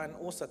 war ein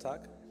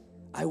Ostertag.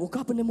 I woke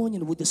up in the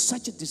morning with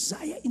such a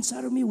desire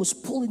inside of me was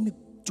pulling me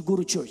to go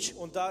to church.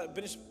 Und da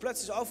bin ich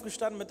plötzlich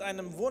aufgestanden mit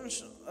einem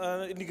Wunsch,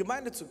 in die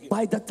Gemeinde zu gehen.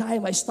 By that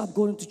time, I stopped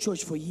going to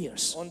church for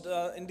years. Und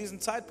in diesem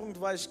Zeitpunkt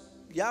war ich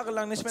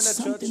jahrelang nicht But mehr in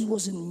der something Church.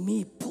 was in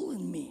me,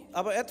 pulling me.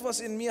 Aber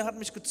etwas in mir hat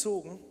mich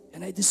gezogen.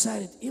 And I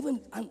decided,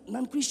 even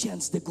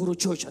non-Christians, they go to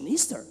church on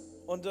Easter.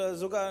 Und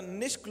sogar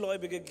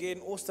Nichtgläubige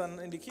gehen Ostern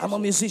in die I'm a Kirche.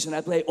 musician.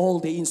 I play all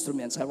the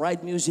instruments. I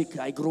write music.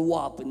 I grew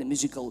up in the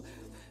musical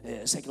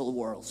secular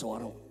world. So I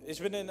don't. Ich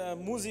bin ein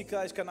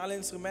Musiker, ich kann alle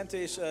Instrumente,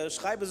 ich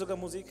schreibe sogar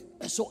Musik.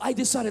 So I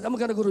decided I'm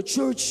gonna go to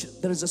church.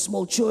 There is a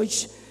small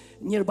church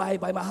nearby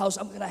by my house.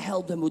 I'm gonna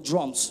help them with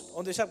drums.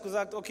 Und ich habe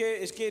gesagt, okay,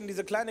 ich gehe in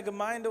diese kleine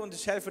Gemeinde und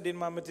ich helfe denen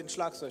mal mit den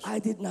Schlagzeug. I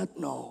did not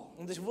know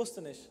Und ich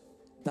wusste nicht.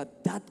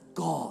 that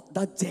God,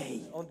 that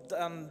day, Und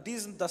an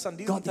diesem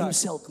God Tag,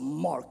 Himself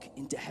marked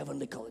in the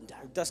heavenly calendar.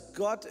 dass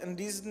Gott in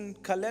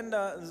diesen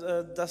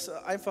Kalender das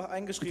einfach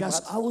eingeschrieben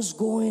Because hat, I was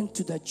going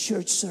to the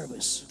church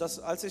service, dass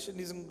als ich in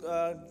diesem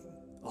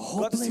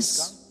Gottesdienst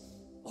hopeless,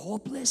 kam,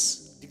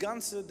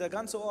 hopeless. der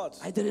ganze Ort,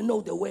 I didn't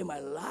know the way my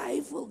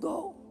life will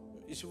go.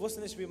 ich wusste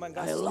nicht, wie mein I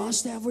ganzes Leben,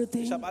 lost ich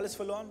everything. habe alles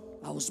verloren,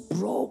 I was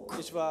broke.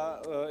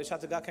 ich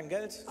hatte gar kein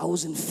Geld, I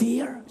was in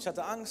fear. ich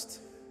hatte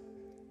Angst.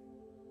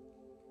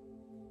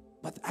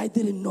 But I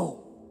didn't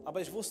know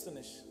Aber ich wusste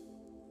nicht,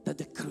 that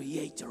the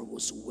Creator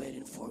was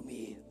waiting for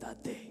me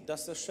that day.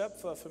 dass der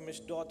Schöpfer für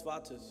mich dort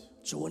wartet.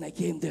 So when I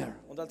came there,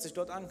 Und als ich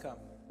dort ankam,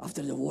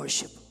 after the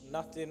worship,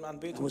 nach dem I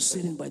Anbetung, was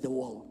sitting by the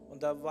wall.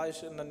 und da war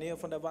ich in der Nähe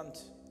von der Wand.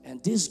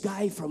 And this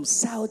guy from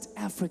South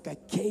Africa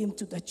came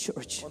to the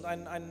church Und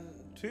ein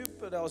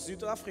Typ, der aus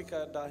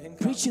Südafrika dahin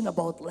kam, preaching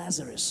about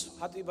Lazarus.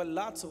 hat über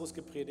Lazarus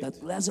gepredigt,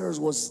 That Lazarus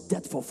was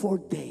dead for 4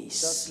 dass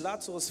days.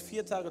 Lazarus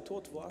 4 Tage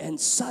tot war. And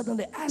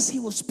suddenly, as he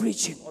was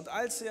preaching, Und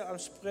als er am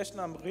Sprechen,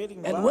 am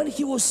Predigen and war, when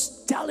he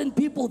was telling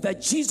people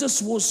that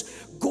Jesus was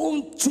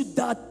going to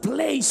that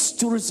place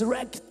to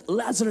resurrect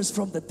Lazarus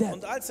from the dead,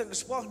 und als er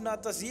gesprochen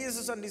hat, dass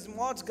Jesus an diesem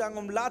Ort ging,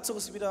 um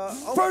Lazarus wieder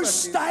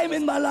first aufzuwecken, time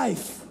in my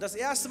life, das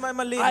erste Mal in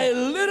meinem I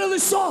Leben, literally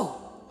saw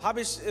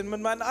habe ich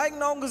mit meinen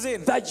eigenen Augen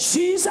gesehen, that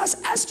Jesus,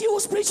 as he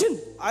was preaching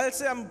als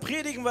er am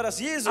Predigen war, dass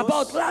Jesus,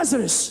 about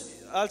Lazarus,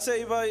 als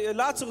er über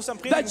Lazarus am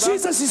that Predigen war,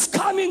 Jesus is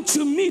coming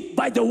to meet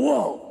by the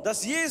wall.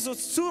 dass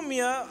Jesus zu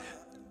mir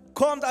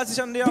kommt, als ich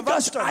an der Wand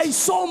Because stand. I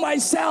saw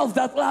myself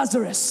that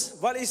Lazarus.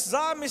 Weil ich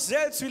sah mich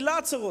selbst wie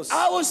Lazarus.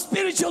 I was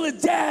spiritually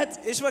dead.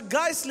 Ich war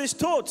geistlich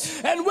tot.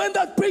 And when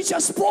that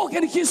preacher spoke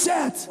and he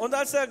said Und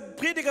als der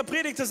Prediger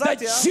predigte, that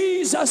sagte er,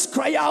 Jesus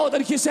cried out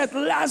and he said,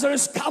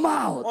 Lazarus, come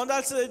out. und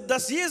als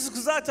dass Jesus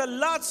gesagt hat,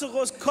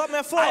 Lazarus, komm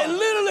hervor. I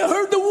literally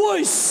heard the Und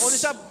voice.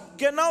 ich habe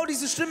genau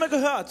diese Stimme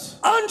gehört.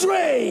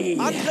 Andrey,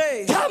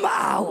 Andrey, come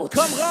out.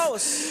 komm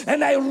raus.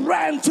 And I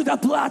ran to the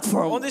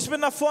platform. Und ich bin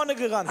nach vorne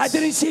gerannt. I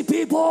didn't see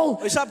people.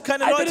 Ich habe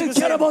keine I Leute didn't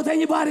care gesehen. about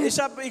anybody. Ich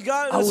habe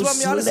egal, I es war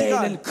mir alles was laying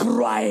egal. and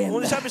crying.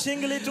 Und ich habe mich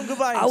hingelegt und I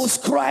geweint.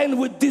 was crying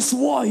with this Und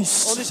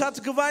voice. ich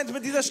hatte geweint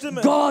mit dieser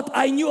Stimme. God,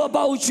 I knew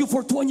about you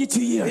for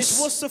 22 Ich years.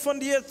 wusste von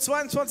dir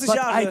 22 But I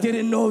Jahre.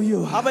 didn't know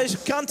you. Aber ich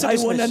kannte I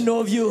dich want to nicht.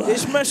 know you.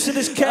 Ich möchte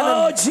dich Oh,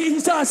 kennen.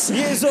 Jesus.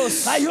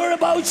 Jesus. I heard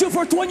about you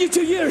for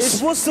 22 years.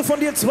 Ich wusste von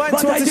dir But I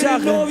 22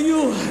 didn't know Jahre.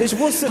 you. Ich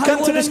wusste, I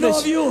kannte want dich to know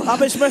nicht. you.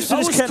 Aber ich möchte I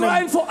dich was kennen.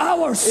 crying for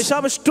hours. Ich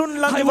habe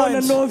stundenlang I want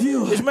to geweint. know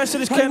you. Ich möchte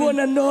dich I want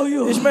kennen. to know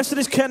you. Ich möchte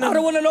dich I kennen.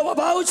 don't want to know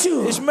about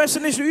you. Ich möchte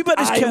nicht über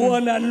dich I kennen.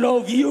 want to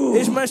know you.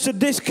 Ich möchte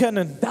dich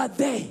kennen. That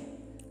day,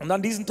 Und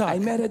an diesem I Tag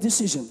made a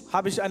decision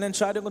habe ich eine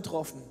Entscheidung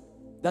getroffen,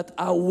 that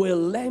I will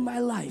lay my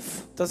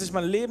life dass ich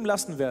mein Leben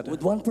lassen werde.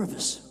 with one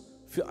purpose.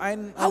 Für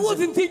einen I Sinn.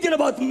 wasn't thinking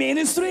about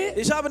ministry.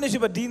 Ich habe nicht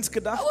über Dienst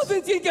gedacht. I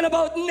wasn't thinking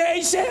about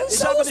nations.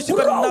 Ich I habe was nicht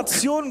über broke.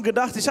 Nationen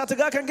gedacht. Ich hatte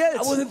gar kein I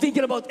Geld. wasn't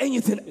thinking about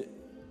anything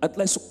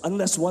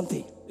unless one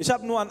thing. Ich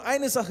habe nur an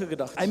eine Sache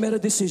gedacht. I made a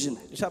decision.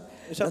 Ich habe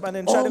eine All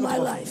Entscheidung my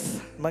getroffen. life,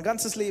 Mein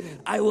ganzes Leben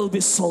I will be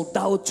sold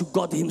out to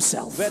God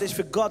Himself. werde ich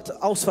für Gott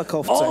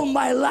ausverkauft All sein.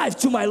 my life,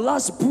 to my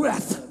last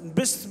breath,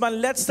 Bis mein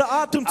letzter I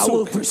will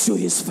Atemzug pursue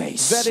His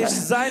face. werde ich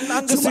sein To my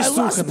Angesicht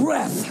last suchen.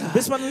 breath,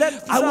 Bis mein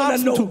letzter I want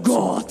to know Atemzug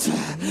God.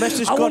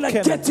 möchte ich I Gott want to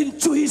kennen. get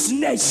into His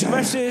nature.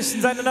 Möchte ich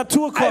in seine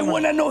Natur I kommen.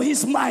 want to know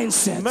His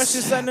mindset. Möchte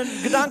ich seine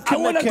I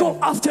Gedanken want to go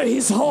erkennen. after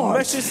His heart.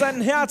 Möchte ich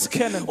sein Herz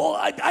kennen. Oh,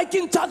 I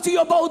can talk to you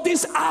about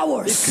these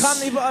hours. Ich kann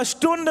über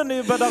Stunden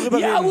darüber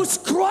Yeah, I reden.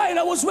 was crying.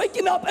 I was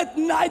waking up at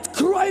night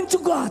crying to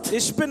God.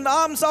 Ich bin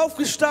abends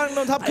aufgestanden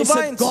und habe I said,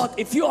 geweint. God,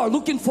 if you are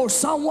looking for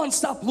someone,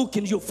 stop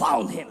looking. You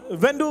found him.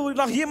 Wenn du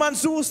nach jemandem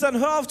suchst, dann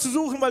hör auf zu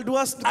suchen, weil du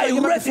hast I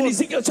jemanden read in gefunden.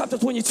 Ezekiel chapter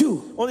 22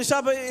 Und ich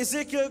habe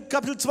Ezekiel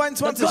Kapitel that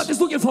God 22, is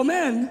looking for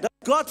men. dass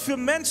Gott für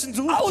Menschen I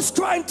sucht. was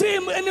crying to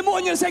him in the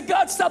morning and said,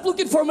 God, stop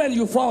looking for men.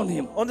 You found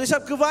him. Und ich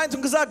habe geweint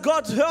und gesagt,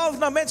 Gott, hör auf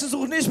nach Menschen zu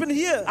suchen. Ich bin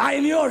hier. I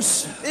am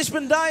yours. Ich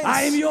bin I am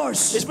deins.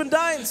 yours. Ich bin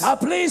deins.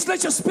 Please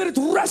let your spirit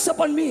rest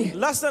upon me.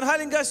 Lass deinen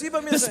Heiligen Geist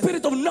über mir The sein.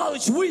 spirit of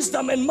knowledge,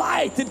 wisdom, and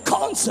might and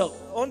counsel.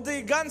 Und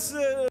die ganze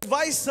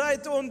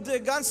Weisheit und der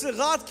ganze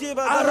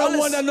Ratgeber. I don't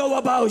want to Alles. know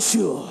about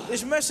you.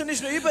 Ich möchte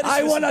nicht nur über dich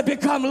I want wissen. to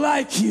become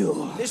like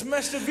you. Ich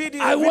möchte wie I du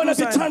want to be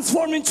sein.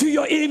 transformed into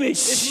your Ich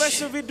image.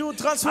 möchte wie du I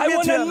transformiert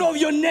want to werden. know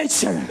your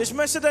nature. Ich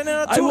möchte deine I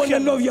Natur want to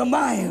know kennen. your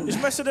mind.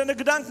 Ich möchte deine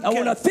Gedanken I want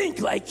to kennen. think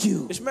like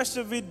you. Ich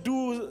möchte wie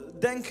du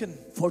denken.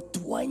 For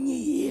 20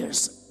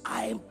 years,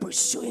 I am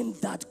pursuing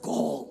that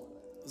goal.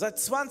 Seit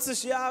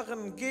 20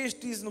 Jahren gehe ich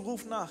diesen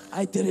Ruf nach.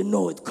 I didn't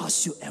know it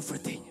costs you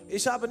everything.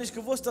 Ich habe nicht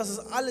gewusst, dass es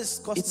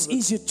alles kosten It's wird.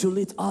 easier to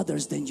lead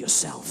others than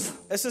yourself.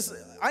 Es ist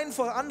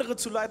einfach, andere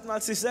zu leiten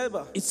als sich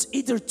selber. It's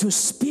either to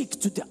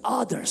speak to the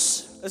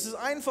others Es ist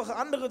einfach,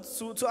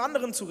 zu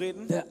anderen zu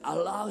reden, than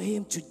allow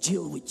him to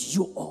deal with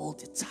you all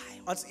the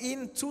time. als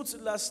ihn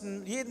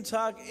zuzulassen, jeden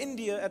Tag in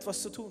dir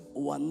etwas zu tun.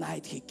 One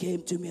night he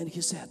came to me and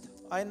he said,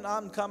 Einen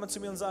Abend kam er zu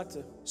mir und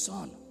sagte,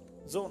 son,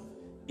 Sohn,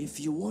 if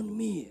you want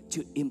me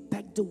to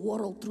impact the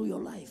world through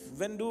your life,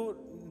 wenn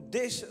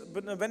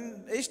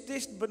ich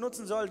dich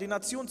benutzen soll, die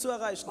Nation zu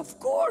erreichen. of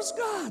course,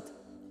 God.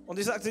 Und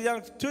ich sagte, ja,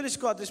 natürlich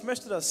Gott, ich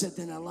möchte He das. said,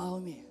 then allow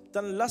me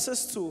Dann lass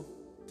es zu,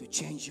 to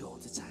change you all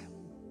the time,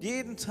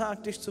 jeden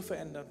Tag dich zu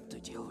verändern, to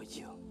deal with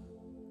you.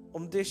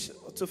 um dich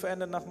zu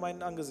verändern nach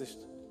meinem Angesicht.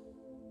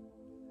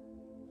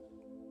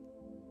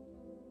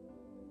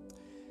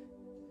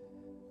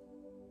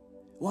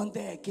 One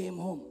day I came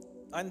home.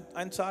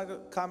 Ein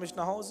Tag kam ich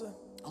nach Hause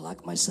I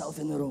locked myself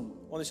in the room.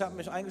 und ich habe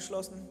mich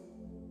eingeschlossen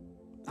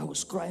I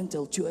was crying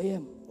till 2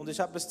 a.m. Und ich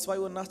habe bis 2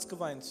 Uhr nachts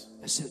geweint.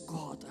 I said,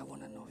 God, I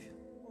want to know you.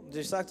 Und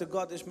ich sagte,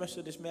 Gott, ich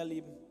möchte dich mehr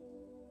lieben.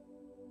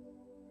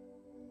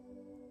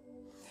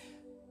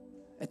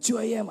 At 2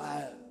 a.m.,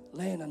 I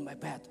laying on my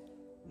bed.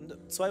 Und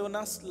 2 Uhr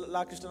nachts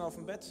lag ich dann auf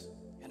dem Bett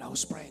And I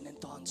was praying in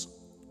tongues.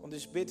 und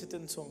ich betete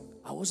in Zungen.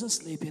 I wasn't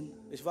sleeping.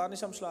 Ich war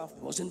nicht am Schlafen.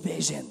 It wasn't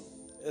vision.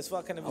 Es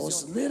war keine I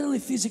was Vision. literally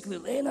physically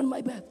laying on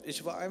my bed.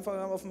 Ich war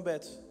einfach auf dem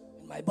Bett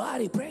In my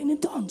body praying in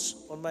tongues.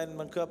 und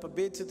mein Körper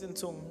betet in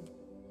Zungen.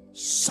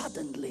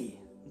 Suddenly,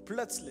 Und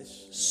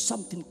plötzlich,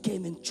 something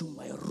came into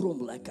my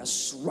room like a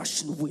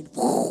rushing wind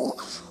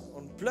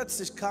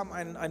kam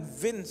ein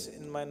Wind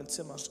in mein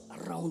Zimmer.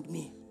 around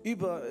me.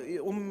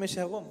 Um mich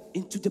herum.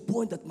 Into the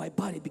point that my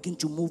body began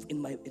to move in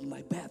my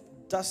bed.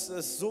 Dass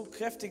es so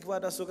kräftig war,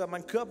 dass sogar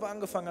mein Körper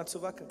angefangen hat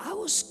zu wackeln. I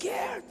was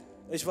scared.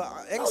 Ich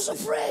war I was ängstlich.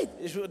 afraid.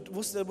 Ich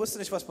wusste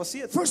nicht, was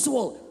passiert. First of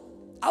all,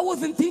 I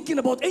wasn't thinking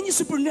about any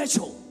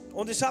supernatural.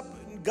 Und ich habe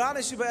gar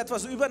nicht über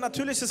etwas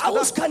Übernatürliches I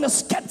was gedacht. kind of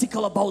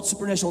skeptical about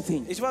supernatural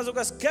things. Ich war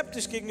sogar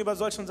skeptisch gegenüber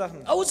solchen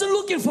Sachen. I wasn't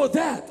looking for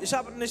that. Ich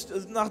habe nicht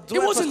nach so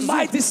It etwas wasn't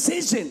my gesucht.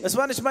 decision. Es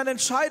war nicht meine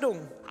Entscheidung.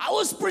 I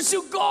was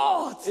pursuing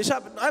God. Ich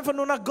habe einfach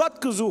nur nach Gott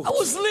gesucht. I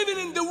was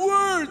living in the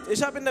Word.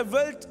 Ich habe in der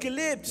Welt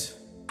gelebt.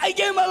 I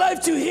gave my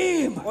life to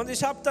Him. Und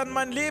ich habe dann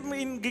mein Leben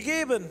ihm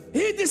gegeben.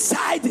 He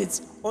decided.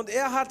 Und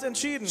er hat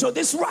entschieden. So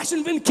this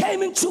rushing wind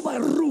came into my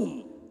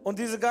room. Und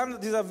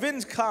dieser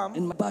Wind kam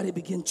And my body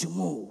began to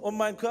move. und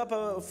mein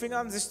Körper fing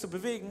an, sich zu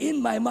bewegen.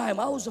 In my mind,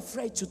 I was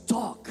afraid to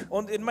talk.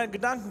 Und in meinen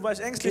Gedanken war ich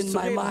ängstlich In zu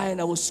my reden. mind,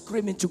 I was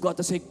screaming to God.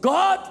 I said,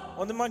 God,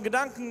 Und in meinen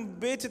Gedanken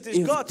betete ich,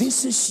 if Gott,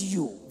 this is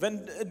you,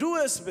 wenn du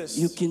es bist,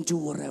 you can do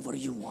whatever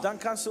you want. dann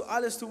kannst du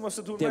alles tun, was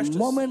du tun The möchtest.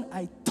 moment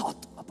I thought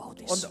about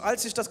this, Und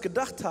als ich das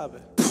gedacht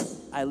habe,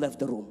 I left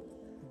the room.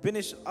 bin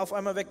ich auf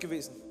einmal weg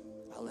gewesen.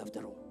 I left the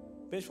room.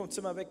 Bin ich vom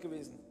Zimmer weg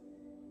gewesen.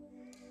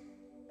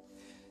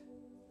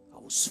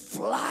 I was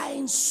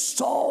flying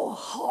so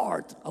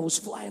hard. I was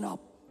flying up.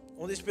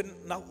 Und ich bin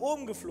nach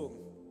oben geflogen.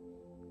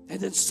 And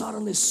then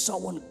suddenly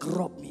someone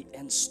grabbed me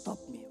and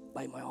stopped me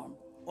by my arm.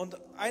 Und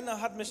einer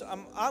hat mich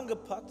am Arm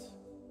gepackt.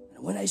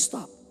 And when I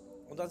stopped,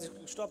 Und als ich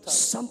gestoppt habe,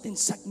 something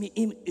sucked me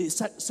in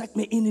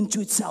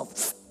into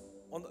itself.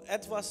 und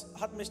etwas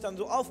hat mich dann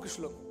so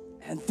aufgeschlungen.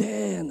 And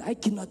then I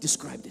cannot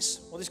describe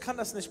this. Und ich kann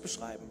das nicht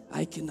beschreiben.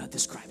 I cannot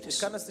describe Ich this.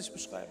 kann das nicht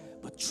beschreiben.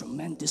 But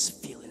tremendous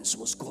feelings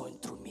was going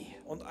through me.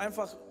 Und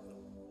einfach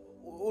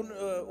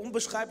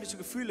unbeschreibliche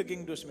Gefühle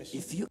gingen durch mich.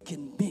 If you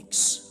can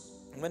mix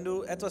Und wenn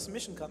du etwas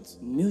mischen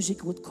kannst,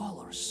 music with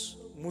colors,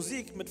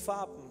 Musik mit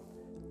Farben,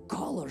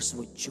 colors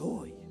with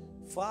joy,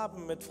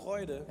 Farben mit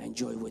Freude and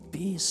joy with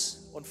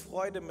peace. und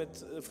Freude mit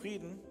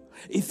Frieden,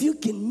 If you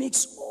can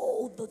mix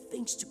all the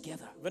things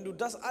together, wenn du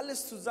das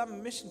alles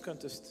zusammen mischen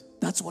könntest,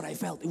 that's what I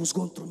felt. It was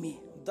going through me.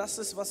 das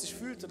ist, was ich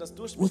fühlte, das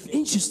durch mich What's ging.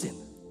 interesting,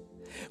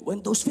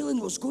 when those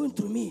feelings was going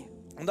through me,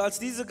 Und als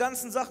diese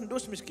ganzen Sachen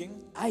durch mich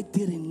gingen, I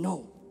didn't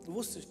know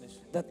wusste ich nicht,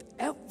 that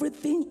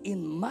everything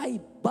in my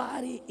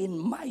body, in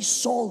my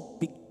soul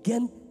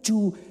began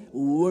to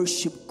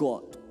worship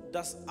God.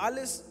 dass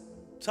alles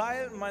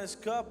Teil meines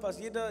Körpers,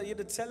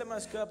 jede Zelle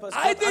meines Körpers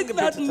I Gott did not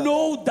angebetet hat.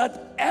 know that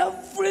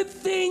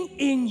everything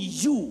in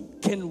you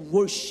can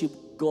worship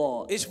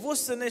God. Ich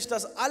wusste nicht,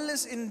 dass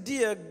alles in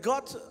dir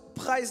Gott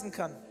preisen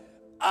kann.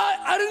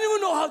 I don't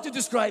even know how to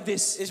describe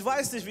this. Ich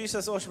weiß nicht, wie ich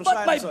das euch But my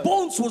beschreiben soll.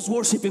 bones was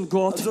worshiping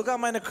God. Sogar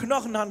meine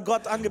Knochen haben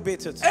Gott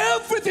angebetet.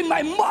 Everything,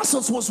 my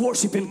muscles was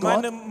worshiping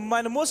God.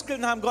 Meine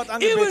Muskeln haben Gott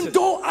Even angebetet.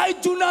 though I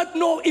do not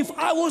know if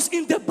I was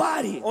in the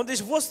body. Und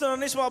ich wusste noch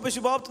nicht mal, ob ich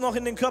überhaupt noch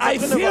in den Körper I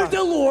drin feared the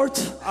war. Lord.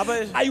 Aber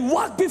I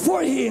walked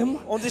before Him.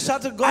 und ich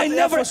hatte Gott I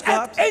never Ehrfurcht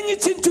had gehabt.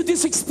 anything to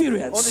this Und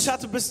experience. ich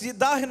hatte bis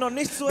dahin noch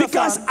nichts zu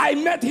Because erfahren.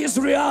 I met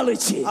His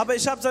reality. Aber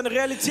ich habe seine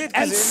Realität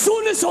And gesehen.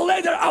 sooner or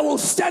later I will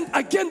stand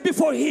again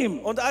before Him.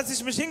 Und als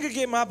ich mich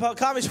hingegeben habe,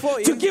 kam ich vor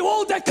To ihm. give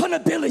all that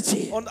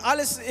accountability. Und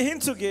alles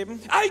hinzugeben.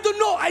 I don't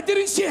know. I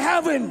didn't see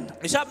heaven.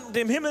 Ich habe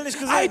den Himmel nicht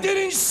I gesehen.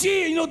 didn't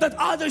see, that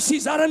others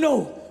sees. I don't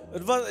know.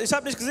 Ich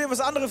habe nicht gesehen,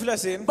 was andere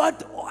vielleicht sehen. But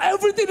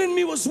everything in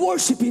me was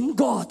worshiping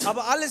God.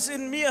 Aber alles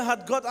in mir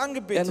hat Gott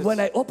angebetet. And when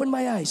I opened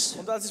my eyes,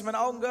 Und als ich meine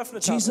Augen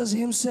geöffnet habe, Jesus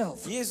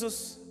Himself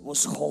Jesus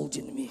was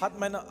holding me. hat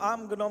meine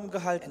Arme genommen,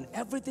 gehalten.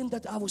 Everything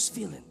that I was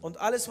feeling Und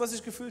alles, was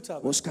ich gefühlt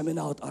habe, was coming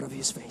out of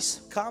His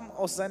face. kam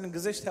aus seinem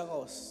Gesicht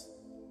heraus.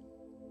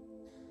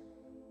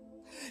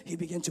 He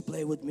began to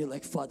play with me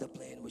like father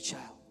playing with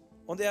child.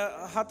 Und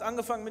er hat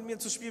angefangen mit mir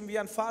zu spielen, wie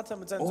ein Vater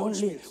mit seinem Sohn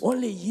spielt.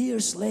 Only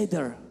years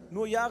later,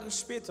 Nur Jahre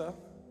später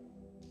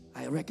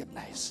I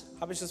recognize.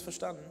 habe ich es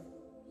verstanden.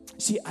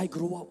 See, I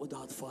grew up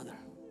without father.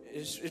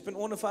 Ich bin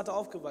ohne Vater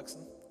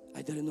aufgewachsen.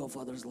 I didn't know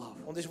father's love.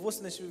 Und ich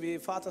wusste nicht, wie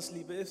Vaters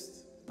Liebe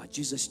ist. But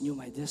Jesus knew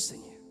my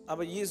destiny.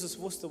 Aber Jesus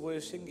wusste, wo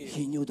ich hingehe.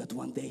 He knew that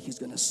one day He's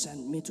going to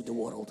send me to the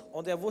world.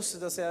 Und er wusste,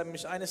 dass er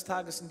mich eines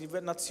Tages in die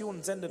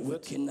Nationen senden We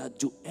wird.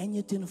 cannot do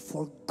anything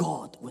for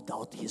God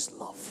without His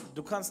love.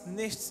 Du kannst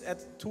nichts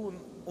tun,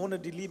 ohne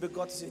die Liebe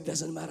Gottes in It dir.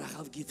 doesn't matter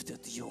how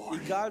gifted you are.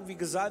 Egal wie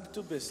gesalbt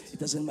du bist.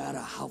 It doesn't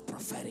matter how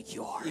prophetic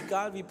you are. It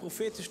Egal wie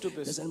prophetisch du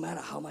bist. doesn't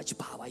matter how much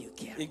power you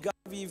carry. Egal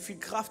wie viel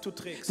Kraft du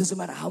trägst, Doesn't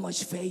matter how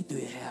much faith do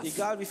you have.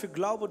 egal wie viel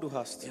Glaube du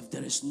hast, If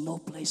there is no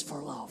place for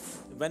love,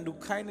 wenn du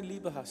keine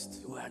Liebe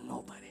hast, you are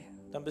nobody.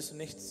 dann bist du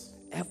nichts.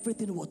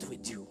 Everything what we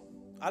do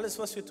Alles,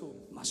 was wir tun,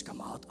 must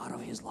come out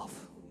of His love.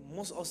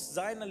 muss aus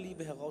seiner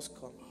Liebe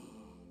herauskommen.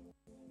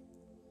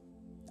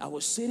 I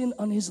was sitting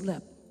on His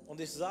lap, Und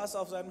ich saß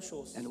auf seinem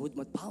Schoß. and with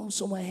my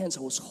palms on my hands,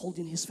 I was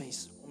holding His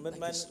face. Und Like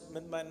this.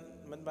 mit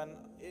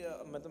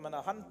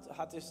meiner Hand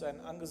hatte ich sein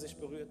Angesicht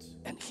berührt.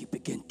 And He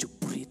began to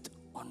breathe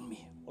on me.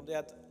 Und er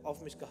hat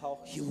auf mich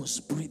gehaucht. He was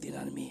breathing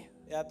on me.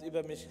 Er hat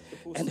über mich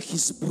And gepustet.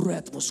 His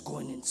breath was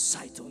going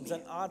inside of Und me.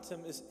 sein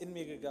Atem ist in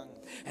mir gegangen.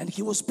 And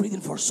He was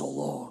breathing for so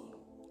long.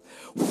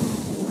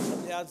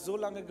 Und er hat so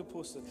lange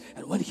gepustet.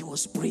 And when He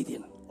was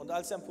breathing, Und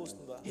als er am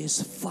Pusten war,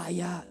 His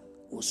fire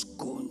was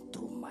going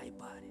through my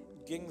body.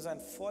 ging sein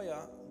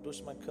Feuer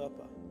durch meinen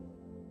Körper.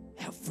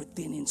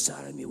 Everything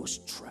inside of me was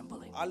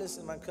trembling Alles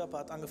in meinem Körper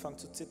hat angefangen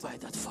zu zittern by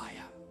that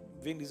fire.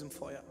 wegen diesem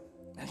Feuer.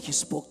 And He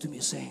spoke to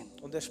me saying,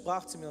 Und er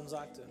sprach zu mir und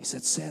sagte, He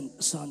said,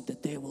 son, the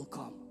day will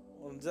come.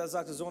 und er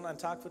sagte, Sohn, ein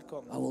Tag wird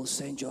kommen. I will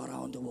send you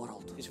around the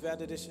world. Ich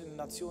werde dich in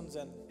Nationen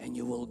senden. And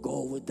you will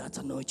go with that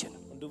anointing.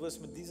 Und du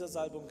wirst mit dieser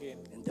Salbung gehen.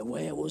 And the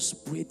way I was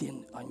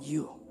breathing on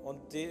you, Und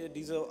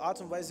diese Art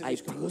und Weise, wie I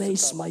ich gepustet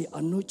place habe. my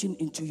anointing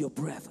into your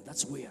breath.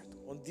 That's weird.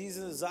 Und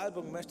diese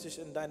Salbung möchte ich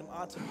in deinem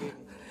Atem legen.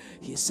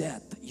 He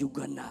said, you're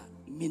gonna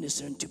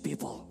minister to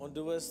people. Und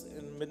du wirst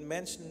mit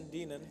Menschen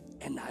dienen.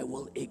 And I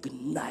will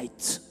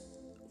ignite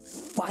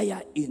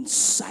fire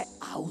inside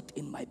out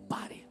in my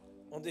body.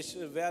 Und ich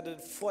werde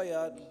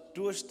Feuer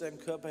durch deinen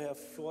Körper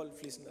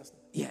hervorfließen lassen.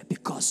 Yeah,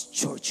 because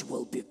church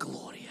will be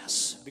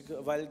glorious.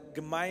 Weil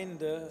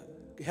Gemeinde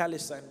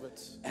herrlich sein wird.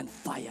 And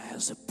fire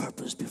has a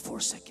purpose before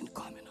second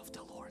coming of the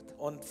Lord.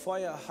 Und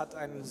Feuer hat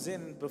einen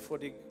Sinn, bevor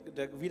der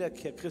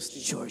Wiederkehr Christi.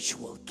 Church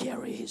will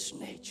carry His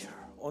nature.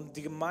 Und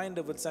die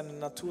Gemeinde wird seine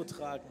Natur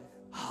tragen.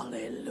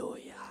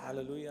 Hallelujah.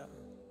 Halleluja.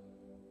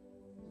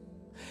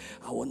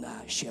 I want to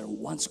share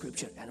one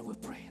scripture and we're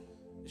praying.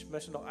 Ich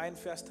möchte noch einen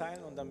Vers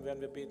teilen und dann werden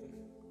wir beten.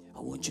 I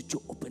want you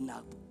to open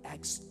up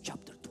Acts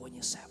chapter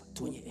 28.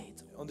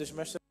 Und ich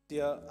möchte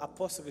dir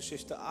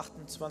Apostelgeschichte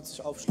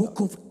 28 aufschlagen.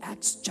 Book of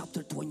Acts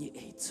chapter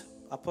 28.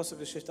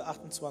 Apostelgeschichte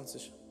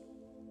 28.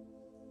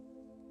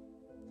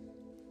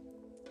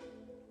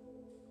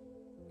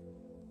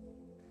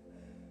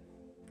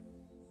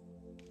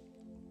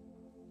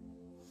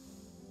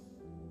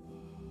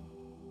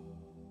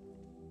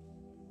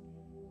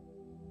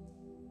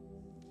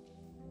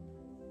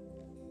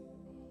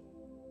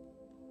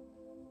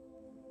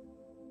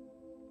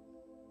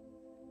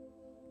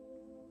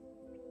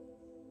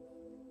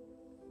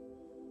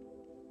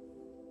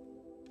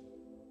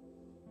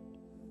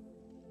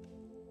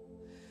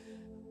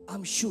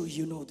 I'm sure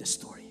you know the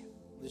story.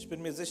 Und ich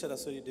bin mir sicher,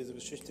 dass ihr diese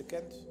Geschichte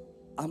kennt.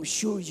 I'm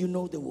sure you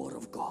know the word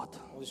of God.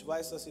 Und ich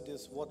weiß, dass ihr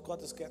das Wort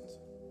Gottes kennt.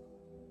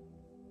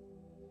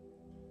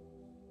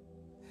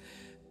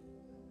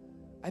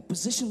 I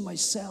position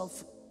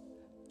myself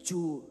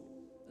to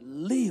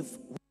live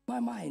with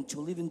my mind,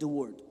 to live in the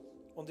word.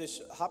 Und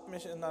ich habe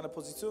mich in eine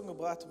Position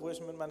gebracht, wo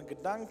ich mit meinen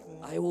Gedanken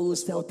I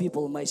always tell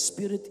people my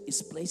spirit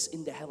is placed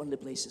in the heavenly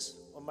places.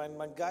 und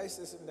mein Geist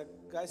ist in der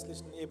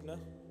geistlichen Ebene.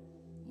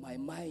 My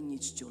mind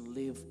needs to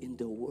live in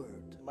the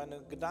word.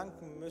 Meine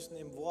Gedanken müssen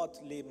im Wort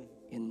leben.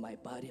 In my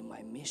body,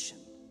 my mission.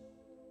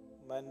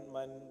 Mein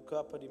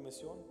Körper die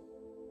Mission.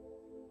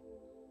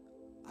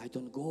 I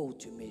don't go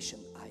to mission,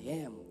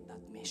 I am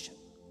that mission.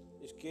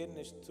 Ich gehe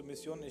nicht zur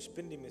Mission, ich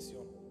bin die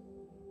Mission.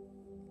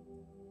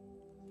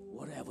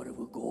 Wherever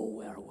we go,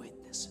 we are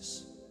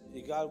witnesses.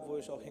 Egal, wo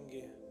ich auch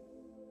hingehe.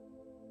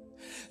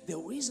 The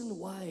reason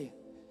why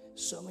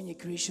so many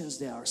Christians,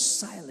 they are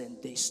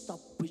silent, they stop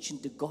preaching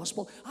the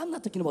gospel. I'm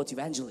not talking about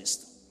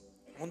evangelists.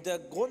 Und der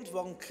Grund,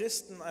 warum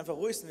Christen einfach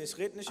ruhig sind, ich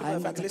rede nicht über I'm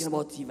not talking Evangelisten.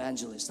 about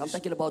evangelists. I'm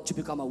talking about to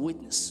become a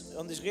witness.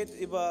 Und ich rede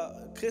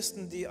über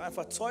Christen, die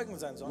einfach Zeugen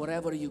sein sollen.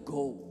 Wherever you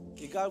go,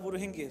 Egal, wo du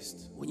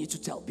hingehst, we need to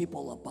tell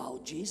people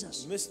about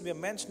Jesus. müssen wir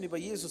Menschen über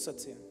Jesus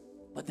erzählen.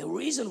 But the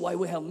reason why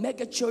we have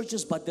mega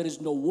churches, but there is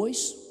no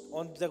voice,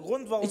 Und der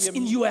Grund, warum it's wir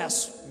in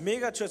US.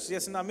 Megachurches,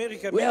 jetzt in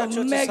Amerika We have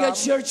Megachurches mega haben,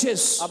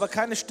 churches, aber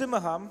keine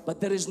Stimme haben. but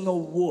there is no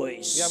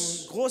Wir haben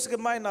voice. große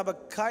Gemeinden, aber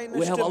keine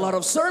We have a lot Stimme.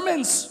 of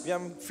sermons, Wir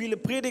haben viele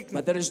Predigten,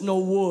 but there is no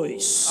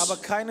voice. aber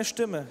keine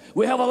Stimme.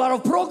 We have a lot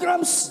of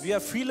programs, Wir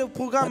haben viele but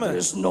there Programme,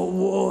 is no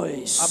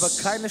voice. aber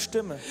keine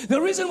Stimme. The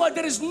reason why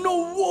there is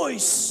no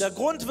voice, Der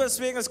Grund,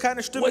 weswegen es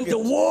keine Stimme when the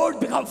gibt, word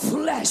becomes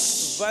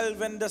flesh, weil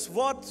wenn das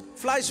Wort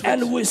Fleisch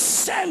and wird we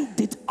send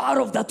it out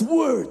of that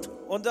word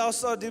und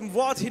aus dem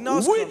Wort with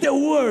hinauskommt, the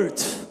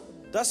word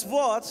das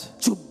Wort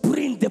to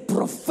bring the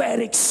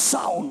prophetic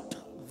sound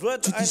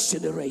wird to this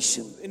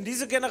generation. in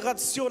diese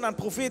Generation ein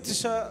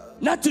prophetischer,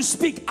 Not to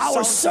speak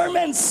our Sound.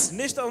 sermons,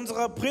 nicht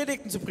unsere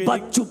Predigten zu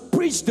predigen, but to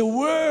preach the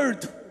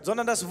word.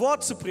 sondern das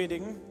Wort zu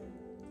predigen.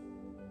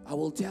 I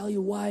will tell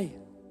you why.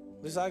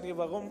 Und ich sage dir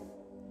warum.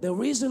 The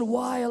reason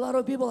why a lot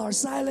of people are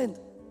silent,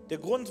 Der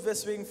Grund,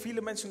 weswegen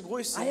viele Menschen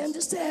ruhig I sind,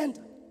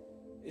 understand.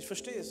 ich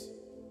verstehe es.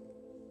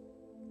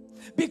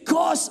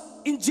 Because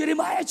in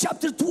Jeremiah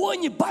chapter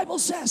 20, Bible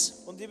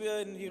says, Und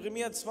in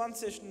Jeremia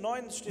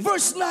 20:9 steht,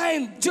 verse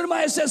 9,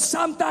 Jeremiah says,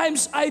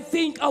 sometimes I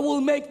think I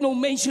will make no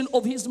mention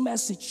of his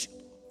message.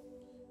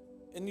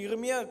 in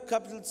Jeremia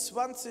Kapitel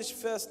 20,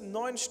 Vers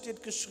 9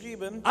 steht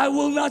geschrieben, I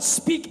will not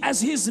speak as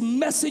his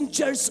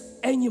messengers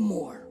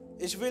anymore.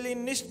 ich will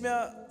ihn nicht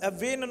mehr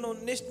erwähnen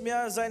und nicht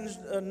mehr seinen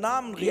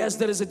Namen Yes, reden.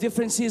 there is a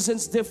different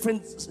seasons,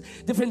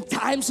 different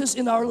times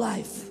in our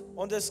life.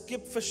 Und es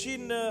gibt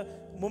verschiedene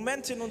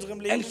Momente in unserem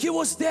And Leben. he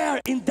was there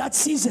in that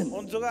season.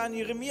 Und sogar in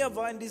Jeremia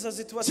war in dieser He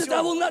said, Situation.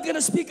 I will not gonna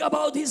speak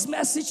about his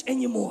message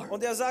anymore.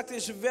 Und er sagte,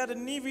 ich werde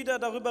nie wieder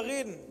darüber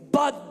reden.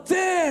 But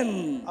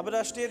then Aber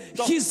da steht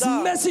doch his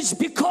da. message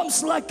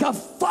becomes like a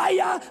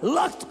fire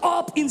locked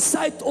up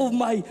inside of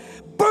my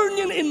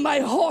burning in my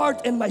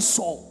heart and my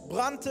soul.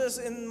 Brannte es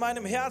in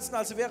meinem Herzen,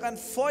 als wäre ein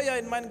Feuer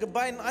in meinen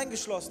Gebeinen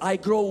eingeschlossen. I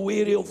grow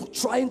weary of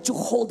trying to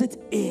hold it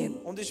in.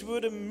 Und ich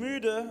würde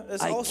müde,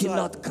 es I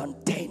auszuhalten. cannot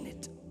contain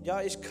it. Ja,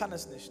 ich kann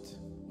es nicht.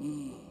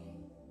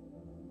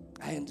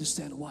 I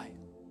understand why.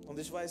 Und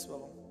ich weiß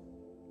warum.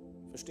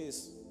 Verstehe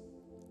es.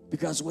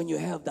 Because when you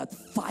have that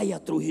fire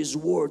through his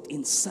word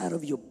inside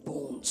of your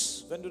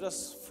bones, Wenn du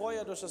das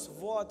Feuer durch das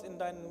Wort in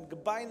deinen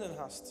Gebeinen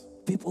hast,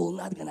 people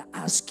are not gonna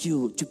ask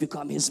you to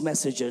become his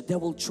messenger. They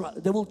will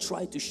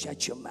try to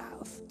shut your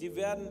mouth. die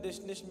werden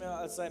dich nicht mehr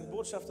als seinen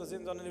Botschafter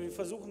sehen, sondern die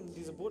versuchen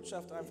diese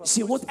Botschaft einfach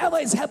See,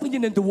 whatever is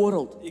happening in the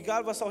world,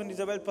 egal was auch in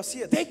dieser Welt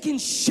passiert. they can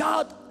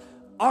shout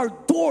our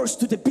doors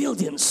to the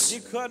buildings, Sie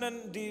können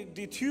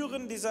die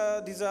Türen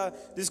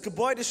dieses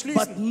Gebäudes but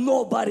schließen,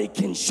 nobody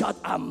can shut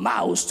our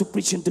mouths to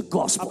preach in the aber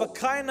gospel.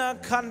 keiner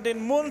kann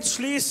den Mund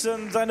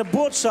schließen, seine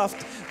Botschaft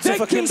zu They can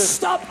verkünden.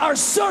 stop our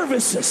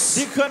services.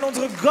 Die können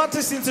unsere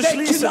Gottesdienste They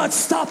schließen, cannot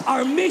stop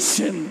our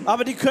mission.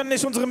 aber die können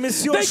nicht unsere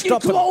Mission They can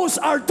stoppen. close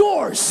our Die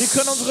doors.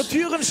 können unsere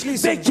Türen They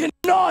schließen,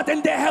 cannot,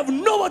 and they have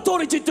no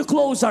authority to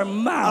close our aber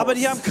mouth.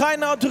 die haben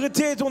keine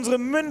Autorität, unsere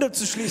Münde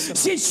zu schließen.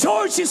 See,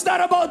 church is not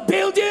about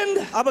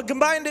building. Aber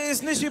Gemeinde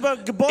ist nicht über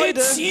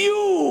Gebäude. It's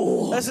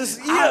you. Es ist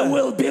I ihr.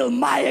 will build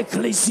my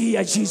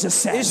ecclesia,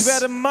 Jesus Ich says.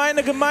 werde meine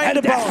And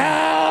Gemeinde the bauen.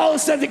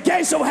 house and the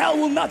gates of hell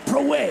will not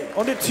prevail.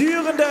 Und die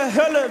Türen der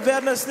Hölle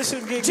werden es nicht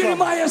entgegenkommen.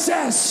 Jeremiah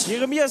says,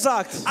 Jeremia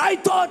sagt, I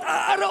thought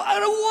I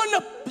don't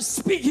want to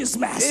speak his ich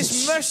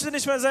message, möchte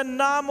nicht mehr seinen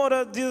Namen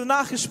oder diese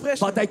Nachricht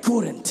sprechen, but I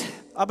couldn't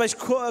aber ich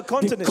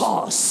konnte nicht,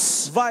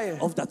 because weil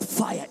of that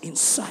fire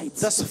inside.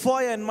 das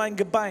Feuer in meinen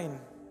Gebeinen.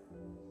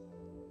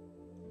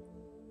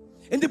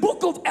 In the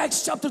book of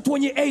Acts chapter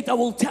 28, I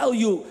will tell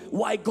you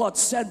why God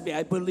sent me,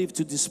 I believe,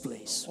 to this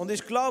place. Und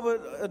ich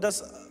glaube,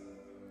 dass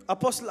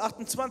Apostel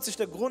 28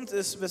 der Grund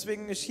ist,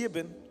 weswegen ich hier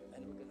bin.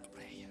 And we're gonna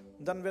pray.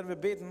 Und dann werden wir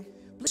beten.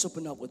 Please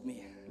open up with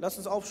me. Lass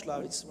uns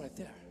aufschlagen. It's right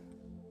there.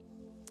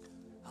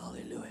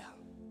 Hallelujah.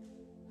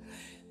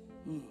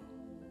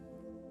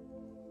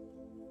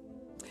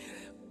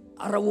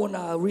 I don't want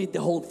to read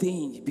the whole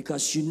thing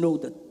because you know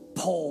that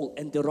Paul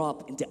ended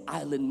up in the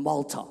island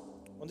Malta.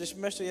 Und ich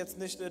möchte jetzt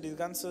nicht die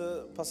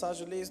ganze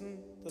Passage lesen,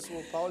 das wo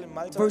Paul in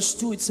Malta. Verse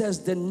 2, it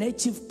says, the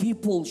native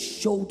people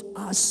showed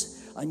us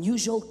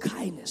unusual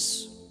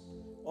kindness.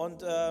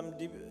 Und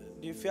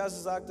die Verse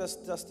sagt,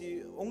 dass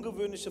die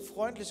ungewöhnliche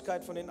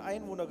Freundlichkeit von den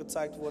Einwohnern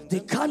gezeigt worden They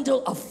sind.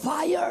 kindled a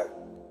fire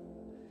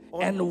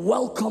and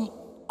welcomed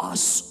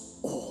us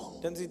all.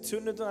 Denn sie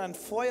zündeten ein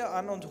Feuer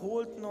an und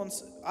holten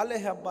uns alle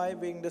herbei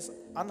wegen des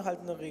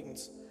anhaltenden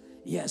Regens,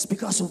 Yes,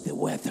 because of the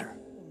weather.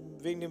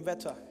 wegen dem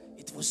Wetter.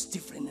 It was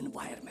different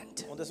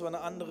environment. Und es war eine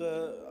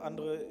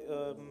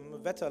andere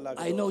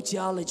Wetterlage. I know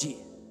theology.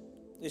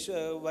 Ich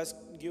weiß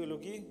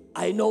Geologie.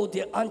 I know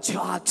the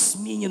Antioch's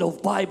meaning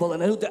of Bible,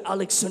 and I know the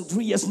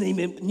Alexandria's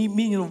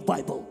meaning of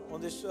Bible.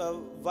 Und ich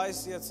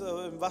weiß jetzt,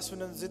 in was für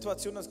eine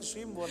Situation das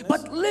geschrieben worden ist.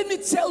 But let me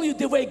tell you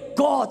the way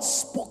God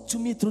spoke to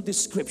me through the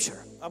scripture.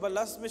 Aber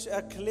lasst mich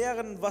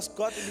erklären, was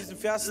Gott in diesen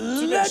Versen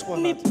zu mir Let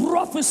gesprochen me hat.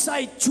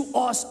 prophesy to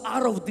us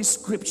out of this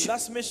scripture.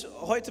 Lass mich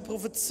heute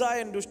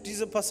prophezeien durch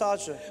diese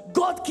Passage.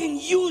 God can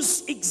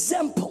use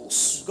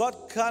examples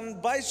Gott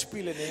kann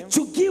Beispiele nehmen,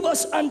 to give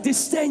us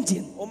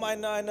understanding. um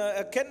eine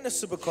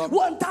Erkenntnis zu bekommen.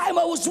 One time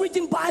I was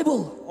reading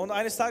Bible, Und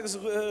eines Tages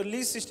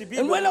liest ich die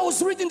and when Bibel. I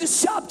was reading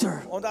this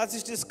chapter, Und als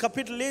ich das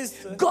Kapitel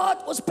leste,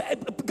 got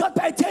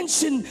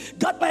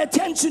my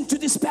attention to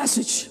this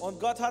passage. und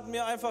Gott hat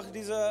mir einfach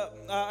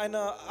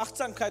eine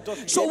Achtsamkeit dort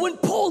So gegeben. when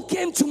Paul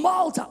came to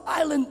Malta,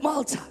 island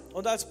Malta,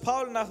 Und als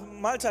Paul nach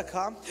Malta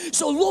kam,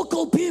 so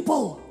local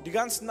people, die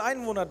ganzen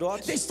Einwohner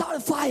dort they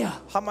started fire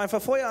haben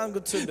einfach Feuer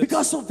angezündet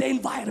because of the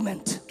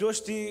environment,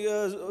 durch die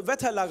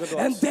Wetterlage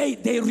and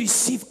dort. they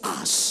received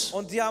us.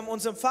 Und die haben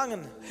uns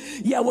empfangen.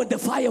 Yeah, when the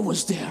fire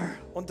was there.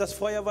 Und das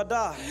Feuer war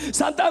da.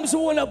 Sometimes we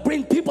want to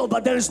bring people,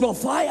 but there is no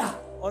fire.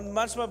 Und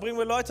manchmal bringen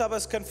wir Leute, aber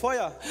es ist kein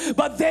Feuer.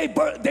 But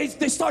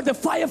they start the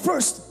fire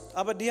first,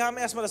 Aber die haben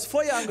erstmal das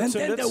Feuer and then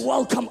angezündet. they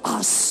welcome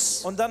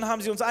us. Und dann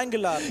haben sie uns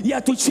eingeladen, Yeah,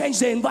 to change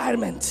the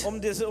environment.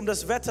 um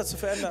das Wetter zu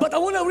verändern. But I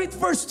want to read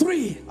verse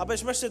 3. Aber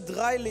ich möchte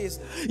 3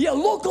 lesen. Yeah,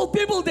 local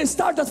people, they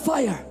started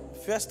fire.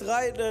 Vers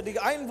 3, die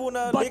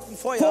Einwohner But legten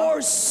Feuer.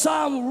 for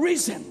some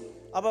reason,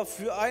 Aber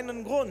für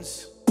einen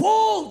Grund.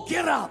 Paul,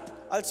 get up.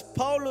 Als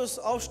Paulus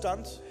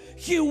aufstand,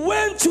 He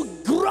went to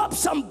grab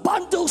some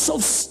bundles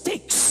of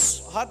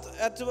sticks.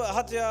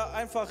 hat er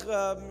einfach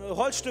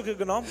Holzstücke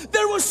genommen.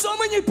 There were so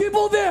many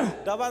people there.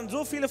 Da waren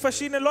so viele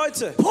verschiedene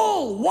Leute.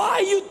 Paul, why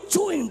are you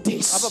doing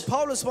this? Aber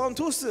Paulus, warum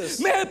tust du es?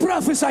 May I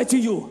prophesy to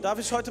you? Darf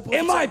ich heute Am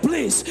I, prophezeien?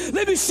 please?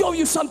 Let me show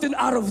you something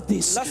out of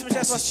this Lass mich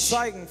etwas passage.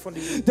 zeigen von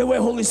diesem, The way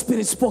Holy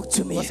Spirit spoke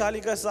to me. was der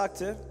Heilige Geist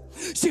sagte.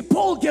 See,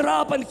 Paul get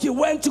up and he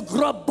went to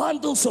grab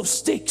bundles of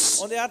sticks.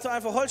 Und er hatte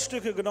einfach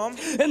Holzstücke genommen.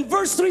 And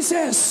verse 3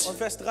 says, Und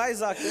Vers 3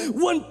 sagte,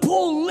 when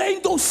Paul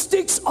laid those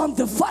sticks on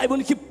the fire, when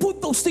he put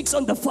those sticks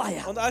on the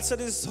fire, und als er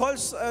dieses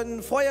Holz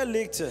in Feuer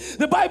legte,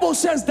 the Bible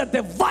says that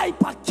the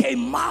viper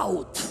came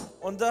out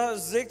und da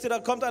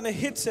kommt eine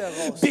Hitze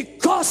heraus.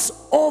 because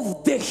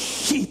of the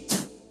heat.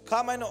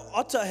 Kam eine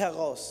Otter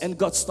heraus And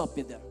God stopped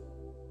me there.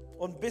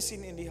 und biss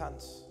ihn in die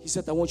Hand. He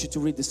said, I want you to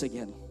read this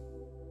again.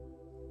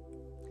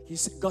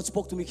 God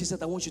spoke to me. He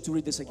said, I want you to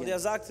read this Und again.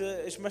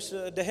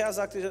 der Herr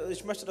sagte,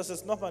 ich möchte, dass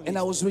es nochmal And I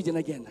liest. was reading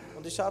again.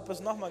 Und ich habe es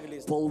nochmal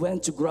gelesen. Paul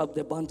went to grab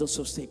the bundles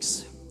of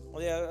sticks.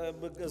 Und er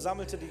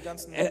sammelte die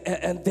ganzen.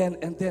 And then,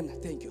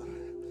 thank you.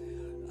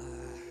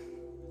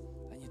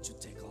 I need to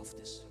take off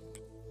this.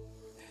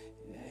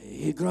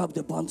 He grabbed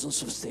the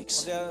bundles of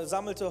sticks. Und er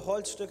sammelte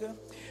Holzstücke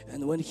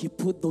And when he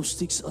put those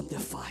sticks on the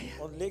fire,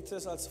 und legte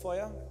es als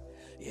Feuer.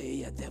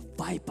 the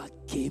viper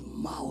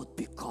came out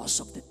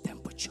because of the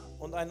temperature.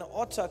 Und eine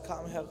Otter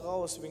kam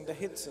heraus wegen der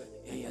Hitze.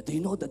 Do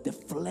you know that the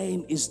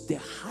flame is the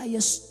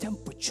highest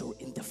temperature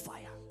in the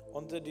fire?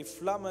 Und die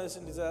Flamme ist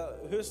in dieser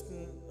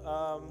höchsten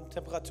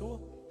Temperatur.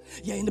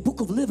 Yeah, in the book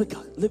of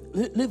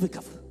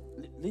Leviticus,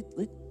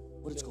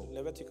 what it's called?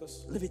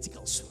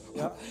 Leviticus,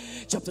 Ja.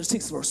 chapter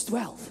 6, verse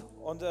 12.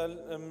 Und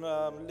im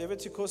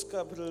Levitikus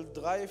Kapitel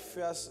 3,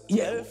 Vers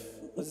Yeah. 11,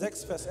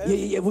 6, Vers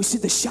 11, We see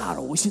the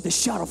shadow. We see the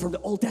shadow from the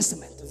Old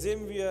Testament.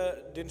 sehen wir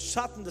den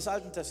Schatten des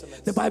Alten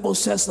Testaments. The Bible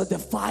says that the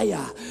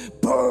fire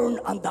burned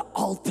on the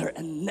altar,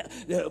 and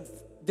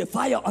the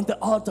fire on the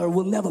altar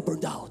will never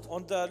burn out.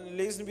 Und da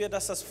lesen wir,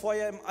 dass das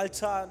Feuer im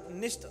Altar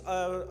nicht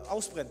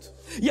ausbrennt.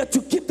 Yeah,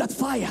 to keep that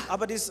fire,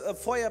 Aber dieses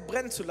Feuer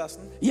brennen zu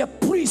lassen,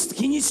 priest,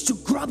 he needs to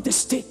grab the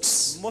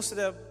sticks. musste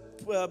der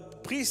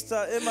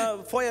Priester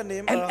immer Feuer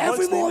nehmen, And Holz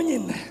every nehmen.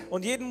 morning,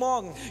 Und jeden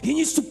Morgen he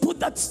needs to put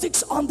that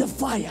sticks on the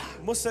fire,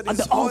 musste er on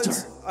the dieses altar,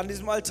 Holz an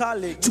diesem Altar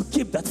legen, to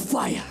keep that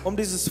fire.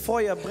 dieses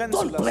Feuer brennen zu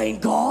Don't lassen. blame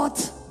God.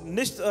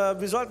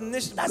 Wir sollten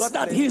nicht That's Gott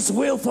not blähen. his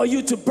will for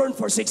you to burn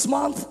for 6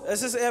 months.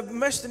 Er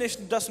möchte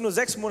nicht, dass du nur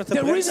 6 Monate The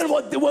brennst. reason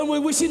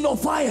when we see no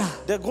fire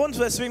Der Grund,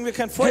 weswegen wir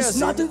kein Feuer has sehen,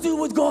 nothing to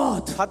do with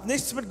God. hat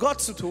nichts mit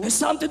Gott zu tun. It's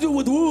something to do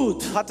with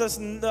wood. Hat nicht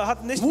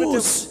mit dem,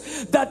 Woods.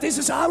 That this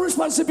is our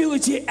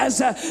responsibility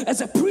as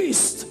a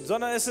priest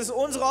sondern es ist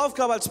unsere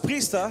Aufgabe als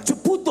Priester, to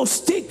put those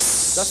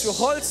sticks dass wir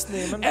Holz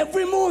nehmen,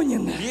 every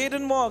morning.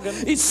 jeden Morgen,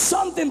 It's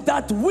something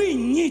that we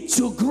need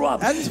to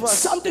grab,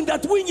 Etwas. something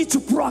that we need to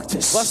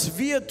practice. was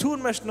wir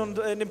tun möchten und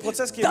in den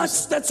Prozess gehen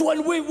müssen. That's when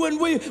we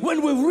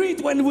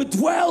read, when we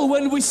dwell,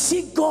 when we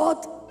seek God.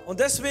 Und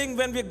deswegen,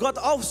 wenn wir Gott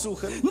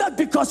aufsuchen, Not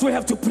because we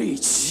have to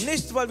preach.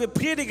 nicht weil wir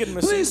predigen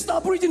müssen. Please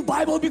stop reading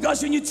Bible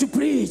because you need to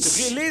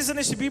preach. Lese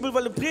nicht die Bibel,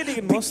 weil du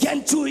predigen musst.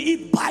 Begin to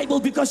eat Bible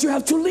because you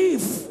have to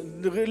live.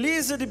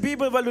 Lese die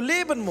Bibel, weil du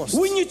leben musst.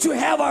 We need to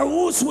have our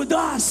woods with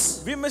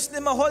us Wir müssen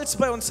immer Holz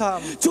bei uns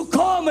haben. to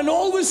come and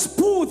always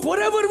put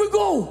wherever we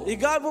go.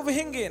 Egal wo wir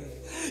hingehen,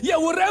 Yeah,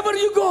 wherever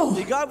you go,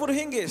 egal wo du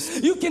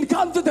hingehst. you can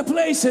come to the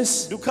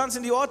places Du kannst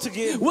in die Orte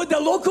gehen with the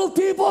local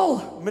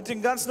people. mit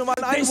den ganz normalen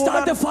They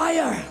start the Einwohnern.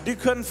 fire. Die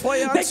können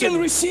Feuer They can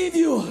anzünden. receive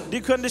you, Die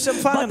können dich but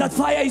empfangen. that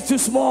fire is too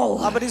small.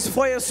 Aber dieses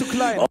Feuer ist zu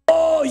klein.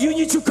 Oh, you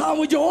need to come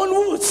with your own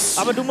woods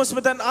Aber du musst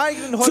mit deinem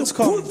eigenen to Holz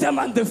kommen, put them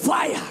on the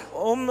fire.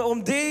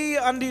 um die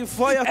an die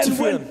Feuer zu And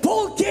führen. when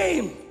Paul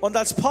came Und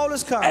als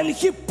Paulus kam, and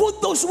he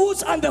put those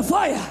woods on the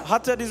fire,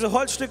 hat er diese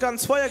Holzstücke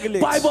ans Feuer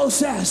gelegt. Bible Und die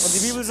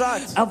says Bibel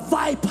sagt, a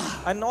viper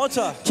ein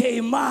Otter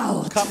came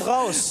out kam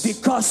raus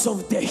because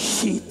of the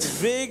heat.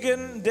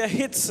 wegen der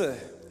Hitze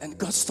And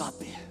God stopped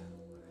me.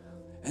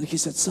 And he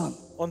said, son,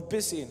 und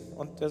biss ihn.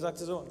 Und er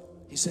sagte so,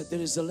 he said,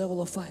 there is a level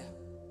of fire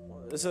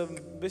es ist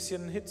ein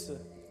bisschen Hitze.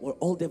 where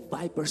all the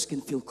vipers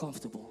can feel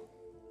comfortable.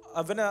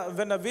 Aber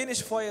wenn da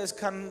wenig Feuer ist,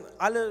 kann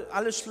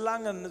alle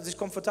Schlangen sich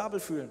komfortabel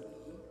fühlen.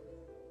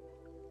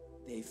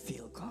 They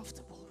feel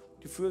comfortable.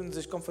 Die fühlen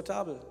sich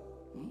komfortabel.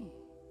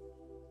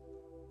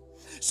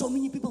 So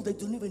many people, they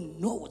don't even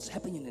know what's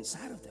happening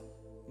inside of them.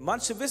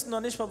 Manche wissen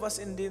noch nicht mal, was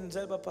in denen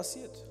selber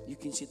passiert. You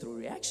can see through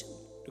reaction.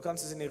 Du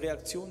kannst es in der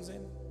Reaktion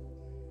sehen.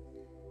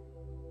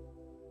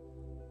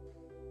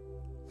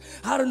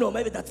 I don't know,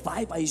 maybe that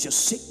viper is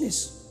just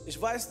sickness. Ich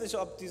weiß nicht,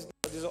 ob diese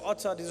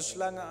Otter, diese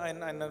Schlange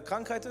eine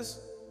Krankheit ist.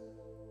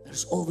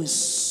 There's always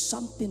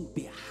something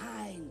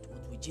behind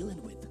what we're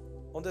dealing with.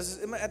 Und es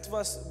ist immer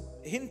etwas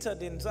hinter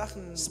den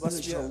Sachen, was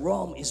Spiritual wir...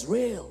 realm is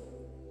real.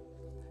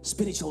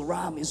 Spiritual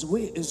realm is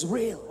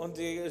real. Und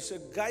die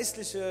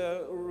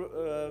geistliche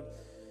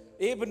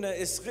Ebene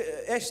ist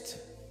echt.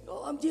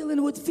 Oh, I'm dealing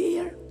with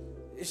fear.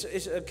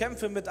 Ich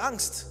kämpfe mit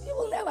Angst. You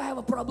will never have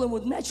a problem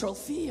with natural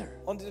fear.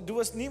 Und du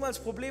wirst niemals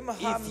Probleme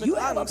haben If you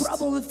mit have a Angst.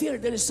 problem with fear,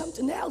 there is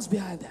something else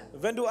behind that.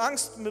 Wenn du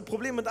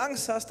Probleme mit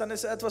Angst hast, dann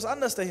ist etwas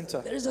anderes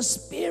dahinter. There is a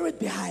spirit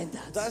behind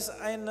Da that. ist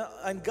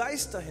ein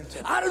Geist dahinter.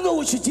 I don't know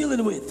what you're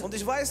dealing with. Und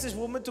ich weiß nicht,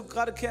 womit du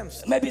gerade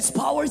kämpfst. Maybe it's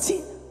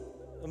poverty.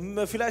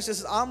 Vielleicht ist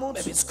es Armut.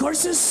 Maybe it's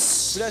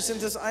curses. Vielleicht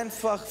sind es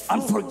einfach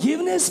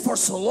Unforgiveness for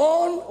so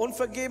long.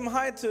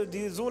 Unvergebenheit,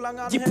 die so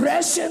lange anhält.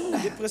 Depression.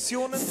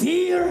 Depressionen,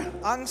 Fear.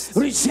 Angst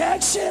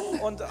Rejection.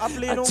 und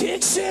Ablehnung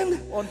Addiction.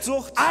 und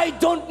Sucht. I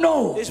don't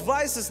know. Ich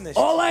weiß es nicht.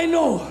 All I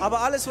know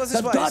Aber alles, was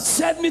ich that God weiß,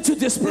 sent me to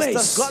this ist, dass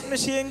place. Gott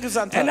mich hierhin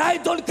gesandt And hat.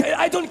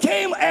 I don't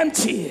came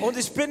empty. Und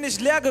ich bin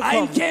nicht leer I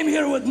gekommen. came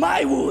here with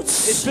my Ich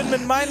woods. bin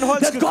mit meinem Holz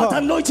That God gekommen.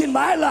 anointed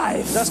my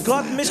life. Dass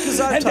Gott mich And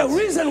gesalbt the hat.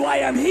 reason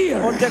why I'm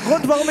here Und der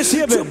Grund, warum ich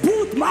hier to bin,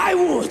 put my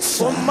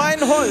woods um mein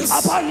Holz,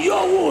 upon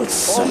your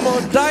woods. um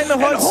deine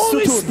And Holz zu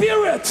Holy tun.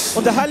 Spirit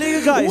Und der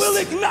Heilige Geist will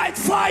ignite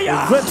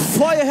fire. wird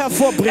Feuer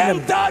hervorbringen.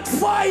 And that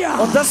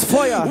fire Und das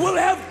Feuer will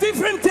have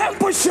different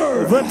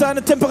temperature. wird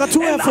deine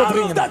Temperatur And out of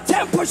hervorbringen. that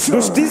temperature,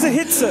 Durch diese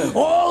Hitze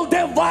all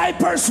the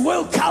vipers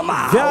will come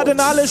out. werden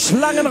alle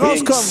Schlangen In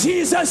rauskommen.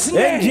 Jesus' In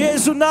name.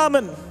 Jesu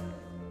Namen.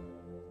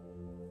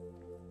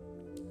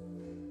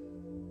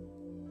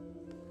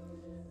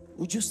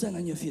 Would you stand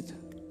on your feet?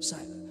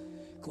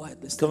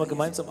 Quietly stand Können wir on your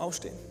gemeinsam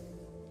aufstehen? feet.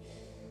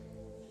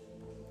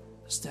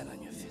 Stand on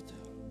your feet.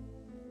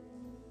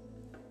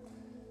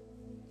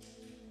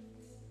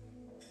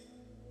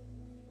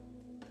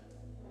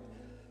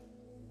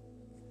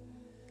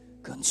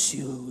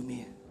 Consume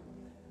me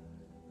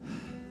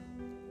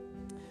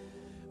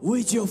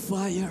with your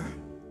fire.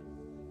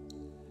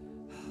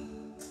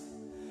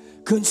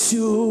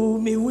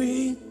 Consume me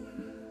with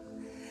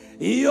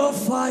your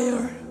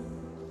fire.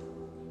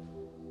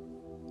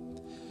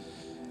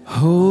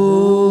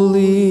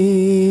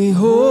 Holy,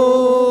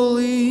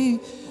 holy,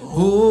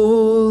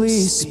 Holy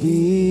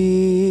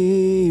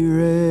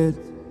Spirit.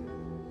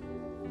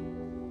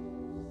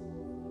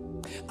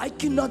 I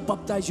cannot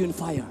baptize you in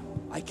fire.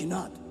 I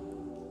cannot.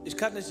 Ich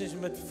kann dich nicht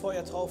mit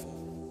Feuer taufen.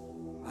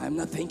 I'm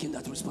not taking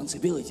that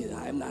responsibility.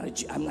 I'm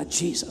not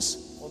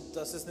Jesus. Und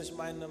das ist nicht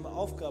meine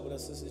Aufgabe.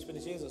 Ich bin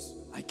nicht Jesus.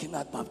 I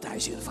cannot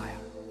baptize you in fire.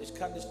 Ich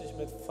kann dich nicht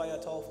mit Feuer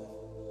taufen.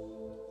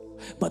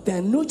 But the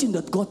anointing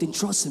that God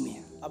entrusted me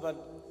Aber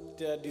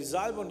die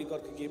Salbung, die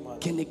Gott gegeben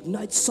hat, can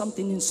ignite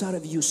something inside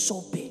of you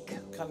so big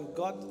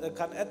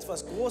kann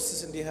etwas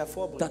Großes in dir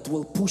hervorbringen. that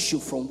will push you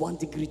from one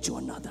degree to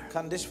another.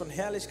 Kann dich von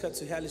Herrlichkeit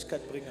zu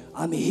Herrlichkeit bringen.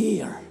 I'm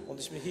here Und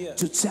ich bin hier,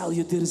 to tell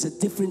you there is a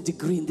different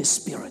degree in the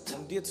spirit,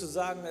 um dir zu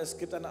sagen, es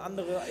gibt eine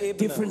andere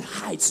Ebene. different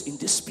heights in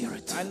the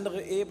spirit,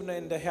 Andere Ebene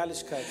in der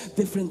Herrlichkeit.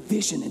 different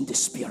vision in the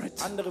spirit,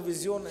 Andere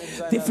Visionen in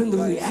seiner different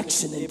geistlichen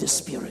reaction in the Ebene.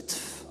 spirit,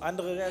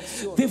 Andere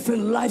Reaktionen.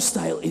 different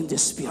lifestyle in the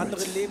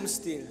Andere spirit.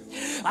 Lebensstil.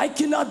 I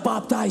cannot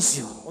baptize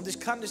you, Und ich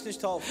kann dich nicht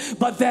taufen.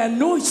 but the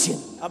anointing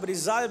Aber die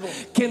Salbung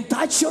can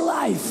touch your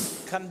life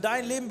kann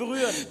dein Leben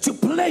berühren. to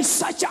place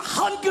such a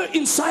hunger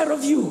inside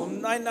of you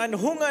Um einen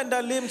Hunger in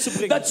dein Leben zu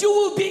bringen. that you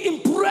will be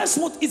impressed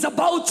what is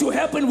about to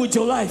happen with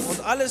your life. Und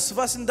alles,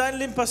 was in deinem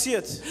Leben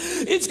passiert,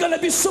 It's gonna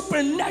be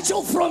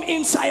supernatural from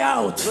inside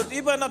out. wird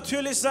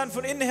übernatürlich sein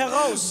von innen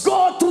heraus.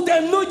 God through the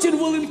anointing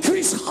will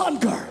increase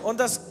hunger. Und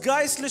das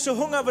geistliche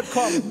Hunger wird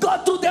kommen.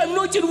 God through the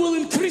anointing will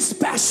increase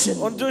passion.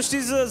 Und durch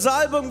diese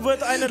Salbung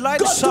wird eine God through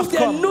Leidenschaft the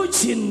kommen.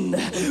 anointing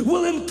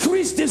will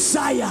increase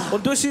desire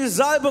Und durch diese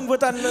Salbung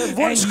wird ein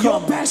Wunsch and your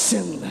kommen.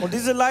 passion. Und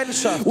diese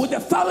Leidenschaft With the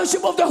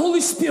fellowship of the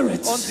Holy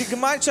Spirit und die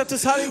Gemeinschaft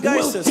des Heiligen will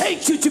Geistes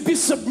take you to be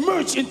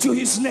submerged into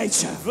His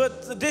nature.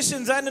 wird dich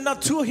in seine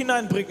Natur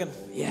hineinbringen.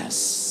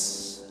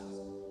 Yes.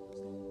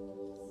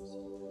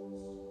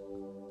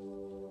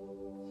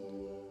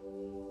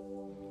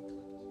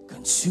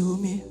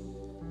 Consume me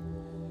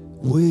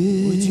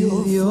With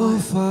your your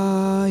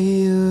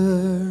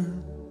fire,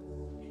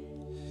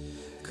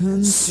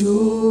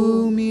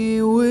 consume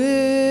me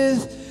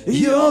with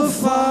your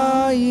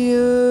fire.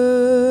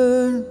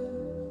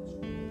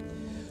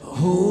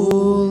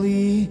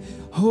 Holy,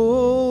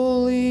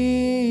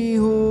 holy,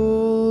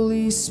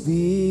 Holy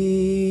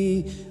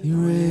Spirit.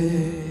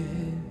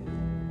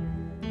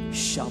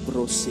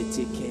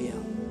 Shabrosetekea.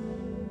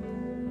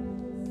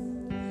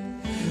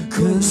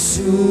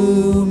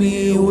 Consume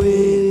me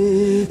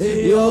with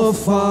your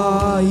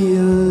fire.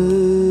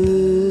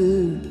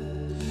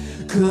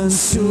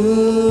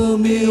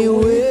 Consume me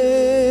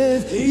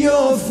with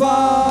your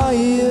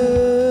fire.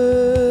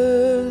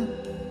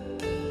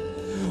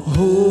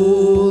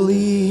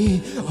 Holy,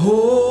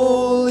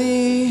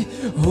 holy,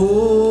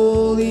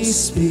 Holy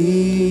Spirit.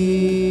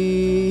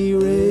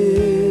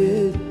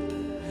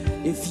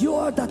 If you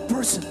are that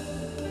person,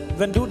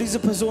 Wenn du diese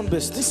Person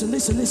bist, listen,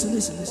 listen, listen,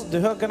 listen, listen,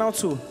 hör genau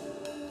zu.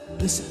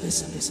 listen,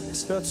 listen, listen,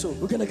 listen. Hör zu.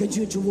 We're gonna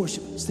continue to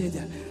worship. Stay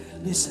there.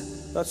 Listen.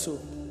 Hör zu.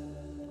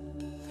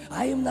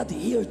 I am not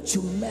here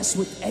to mess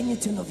with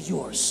anything of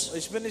yours.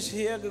 Ich bin nicht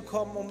hierher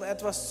gekommen, um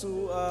etwas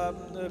zu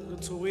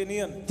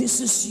ruinieren. This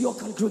is your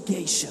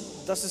congregation.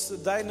 Das ist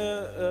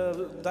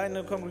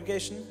deine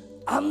Congregation.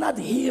 I'm not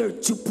here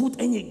to put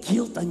any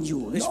guilt on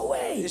you. No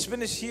way. Ich bin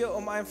nicht hier,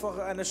 um einfach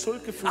eine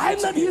Schuldgefühle I'm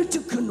zu not here geben.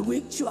 to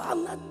convict you.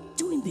 I'm not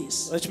doing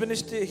this. Ich bin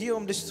nicht hier,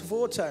 um dich zu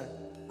verurteilen.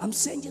 I'm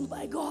sent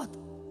by God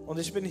Und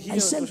ich bin hier I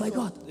sent durch by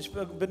Gott. God. Ich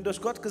bin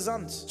durch Gott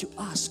gesandt. to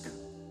ask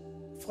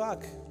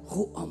Frag,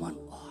 who among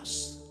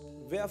us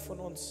wer von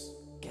uns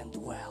can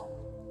dwell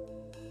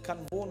kann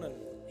wohnen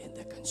in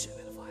the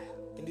consuming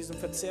fire. in diesem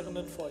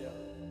verzehrenden Feuer?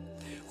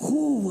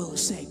 Who will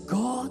say,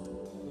 God,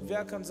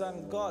 Wer kann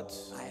sagen, Gott,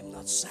 I am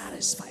not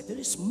satisfied. There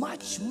is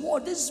much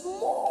more. There's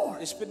more.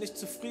 ich bin nicht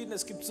zufrieden,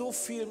 es gibt so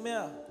viel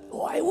mehr.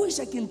 Oh, I wish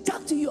I can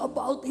talk to you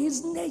about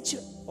His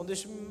nature Und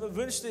ich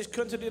wünschte, ich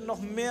könnte dir noch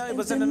mehr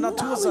über and the seine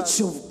Natur knowledge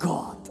sagen. of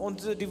God.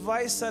 Und die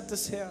Weisheit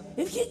des Herrn.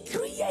 If He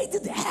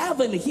created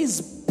heaven,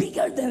 He's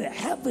bigger than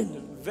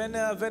heaven. Wenn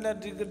er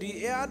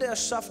die Erde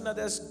erschaffen hat,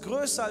 er ist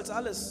größer als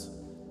alles.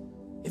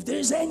 If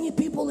there's any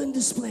people in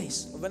this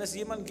place Und wenn es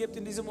jemanden gibt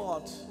in diesem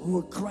Ort who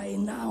are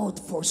crying out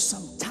for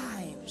some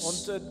times,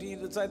 und die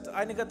seit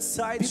einiger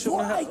Zeit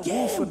Before I schon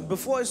came. rufen,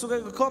 bevor ich sogar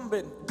gekommen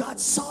bin, God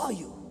saw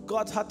you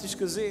Gott hat dich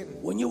gesehen,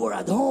 when you were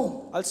at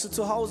home. als du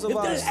zu Hause If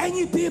there's warst.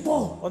 any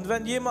people Und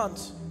wenn jemand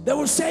that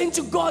were saying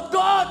to God,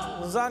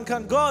 God, sagen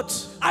kann, Gott,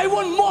 I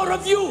want more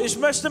of you. ich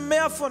möchte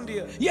mehr von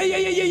dir.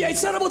 Yeah.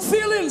 It's not about Es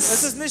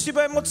feelings. ist nicht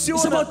über It's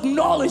Emotionen, about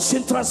knowledge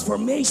and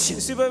transformation.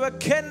 es ist über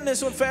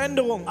Erkenntnis und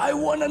Veränderung. I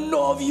want to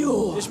know of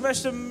you. Ich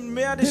möchte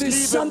mehr dich There is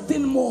lieben.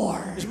 something more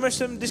Ich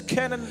möchte dich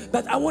kennen,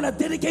 that I want to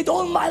dedicate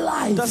all my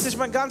dass life. ich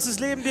mein ganzes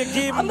Leben dir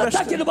geben I'm not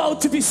talking möchte. about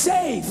to be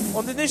saved.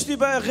 Und nicht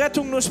über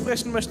Errettung nur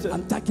sprechen möchte,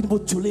 I'm talking about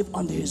to live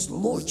under His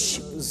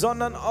Lordship.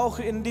 sondern auch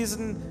in diese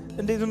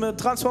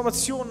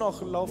Transformation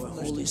noch laufen Where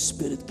möchte. Holy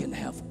Spirit can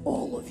have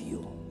all of you.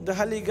 Der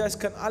Heilige Geist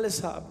kann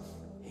alles haben,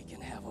 He can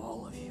have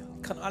all of you.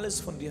 kann alles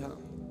von dir haben.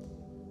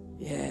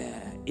 Yeah,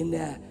 in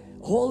the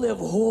Holy of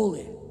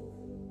Holy,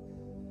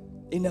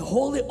 in the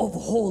Holy of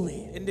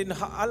Holy, In den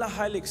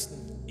Allerheiligsten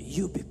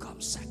you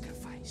become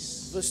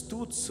sacrifice. wirst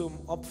du zum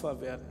Opfer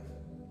werden.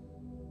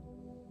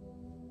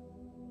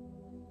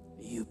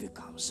 You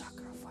become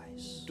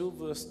sacrifice. Du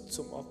wirst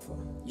zum Opfer.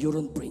 You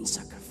don't bring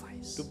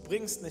sacrifice. Du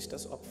bringst nicht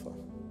das Opfer.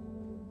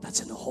 That's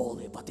in the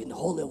holy, but in the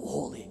Holy of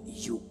Holy,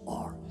 you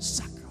are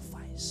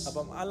sacrifice.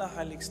 Aber am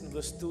Allerheiligsten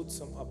wirst du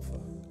zum Opfer.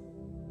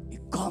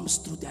 It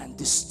comes through the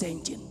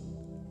understanding,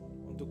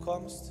 Und du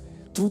kommst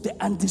through the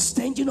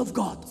understanding of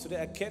God, zu der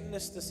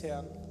Erkenntnis des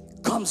Herrn,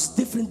 comes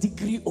different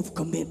degree of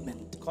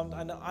commitment. kommt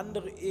eine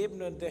andere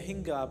Ebene der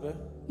Hingabe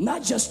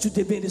Not just to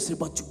the ministry,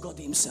 but to God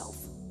Himself.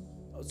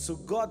 zu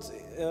Gott,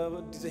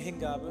 diese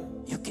Hingabe.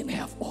 You can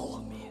have all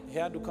of me.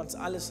 Herr, du kannst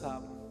alles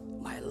haben.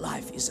 My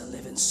life is a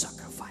living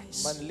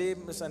sacrifice. Mein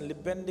Leben ist ein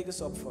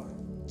lebendiges Opfer.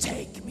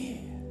 Take me.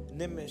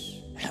 Nimm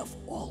mich, Have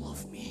all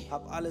of me.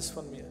 hab alles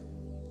von mir.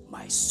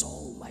 My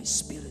soul, my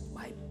spirit,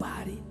 my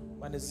body,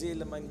 Meine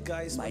Seele, mein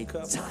Geist, my mein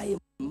Körper, time,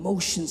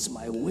 emotions,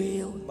 my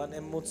will, meine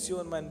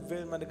Emotionen, mein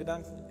Willen, meine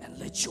Gedanken. and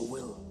let your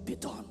will be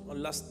done Und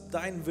lass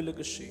dein Wille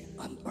geschehen,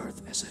 on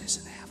earth as it is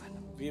in heaven.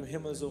 wie im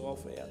Himmel so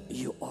auf Erden.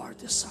 You are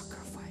the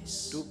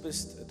sacrifice. Du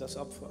bist das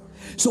Opfer.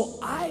 So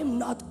I'm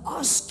not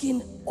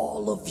asking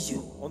all of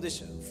you. Und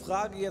ich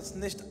frage jetzt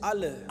nicht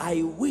alle.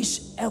 I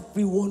wish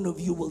every one of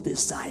you will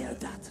desire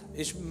that.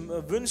 Ich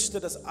wünschte,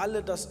 dass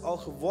alle das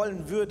auch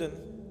wollen würden,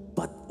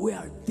 But we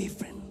are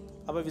different.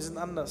 aber wir sind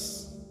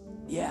anders.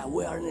 Yeah,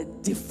 we are in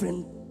a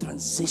different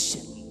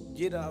transition.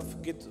 Jeder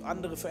geht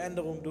andere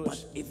Veränderungen But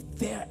durch. if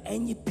there are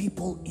any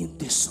people in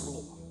this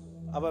room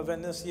Aber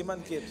wenn es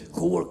jemand gibt,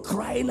 who were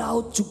crying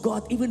out to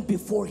God even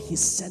before He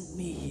sent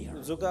me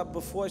here, sogar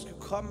bevor ich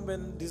gekommen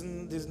bin,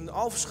 diesen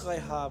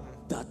Aufschrei haben,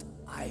 that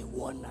I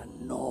want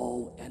to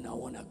know and I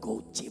want to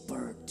go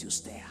deeper to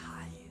stay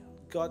high.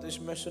 Gott,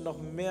 ich möchte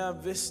noch mehr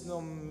wissen,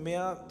 um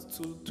mehr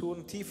zu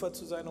tun, tiefer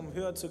zu sein, um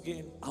höher zu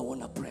gehen, I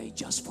want to pray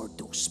just for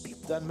those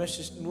people. dann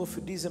möchte ich nur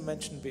für diese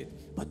Menschen beten.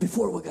 But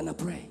before we're going to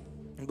pray,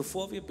 Und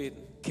bevor wir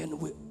beten, can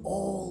we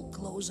all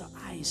close our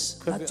eyes,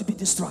 Können not wir- to be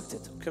distracted?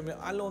 können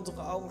wir alle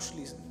unsere Augen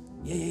schließen.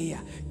 Yeah.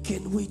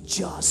 Can we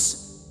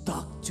just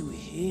talk to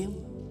Him?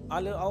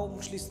 Alle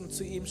Augen schließen und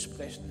zu ihm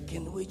sprechen.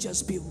 Can we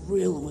just be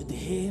real with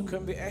Him?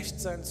 Können wir echt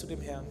sein zu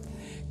dem Herrn?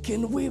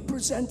 Can we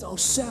present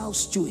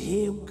ourselves to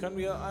Him? Können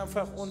wir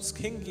einfach uns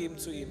hingeben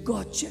zu ihm?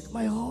 God, check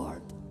my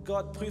heart.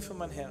 Gott, prüfe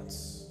mein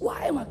Herz.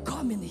 Why am I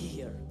coming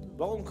here?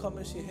 Warum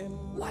komme ich hierhin?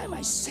 Why am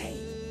I saved?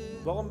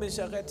 Warum bin ich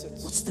errettet?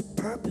 What's the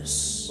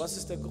purpose? Was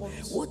ist der Grund?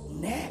 What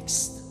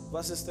next?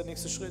 Was ist der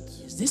nächste Schritt?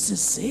 Is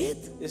this it?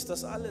 Ist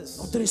das alles?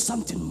 Or there is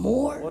something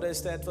more? Oder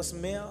ist da etwas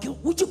mehr?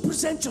 Would you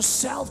present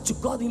yourself to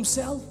God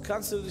Himself?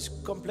 Kannst du dich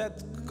komplett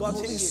Gott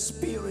Holy hingeben?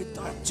 Spirit,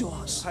 talk to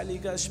us.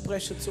 Heiliger Geist,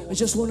 spreche zu I uns.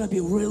 just want to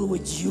be real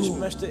with Ich you.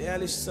 möchte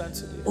ehrlich sein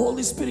zu dir.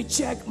 Holy Spirit,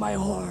 check my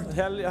heart.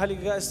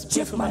 Heiliger Geist,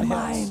 Check prüfe my mein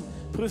Herz. mind.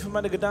 Prüfe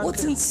meine What's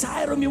Gedanken.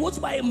 inside of me?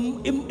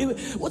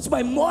 What's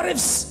my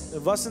motives?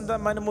 Was sind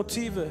dann meine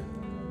Motive?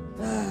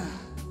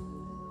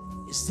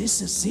 Is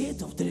this is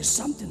it, or there is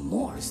something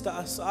more? Ist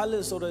das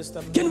alles oder ist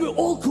da mehr? Can we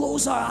all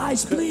close our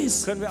eyes,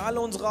 please? Können wir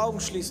alle unsere Augen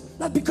schließen?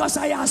 Not because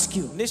I ask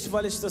you. Nicht,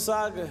 weil ich das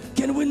sage,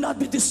 Can we not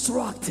be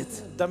distracted?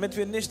 damit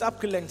wir nicht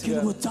abgelenkt Can we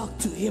werden, talk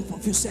to Him for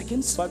a few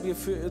seconds? weil wir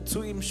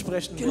zu ihm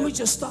sprechen Can we werden.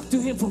 just talk to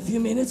Him for a few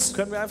minutes?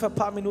 Können wir einfach ein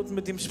paar Minuten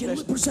mit ihm Can we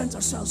sprechen? present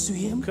ourselves to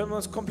Him? Können wir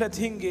uns komplett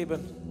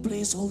hingeben?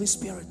 Please, Holy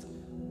Spirit,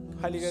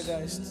 Heiliger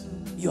Geist,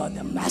 you are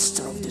the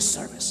master of this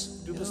service.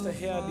 du bist der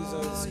Herr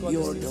dieses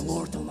You are the Gottesdienstes.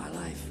 Lord of my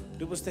life.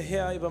 Du bist der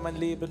Herr über mein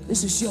Leben.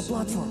 This is your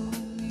platform.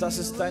 Das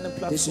ist deine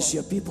This is Plattform.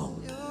 your people.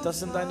 Das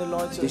sind deine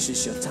Leute. This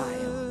is your time.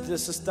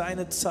 Das ist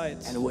deine Zeit.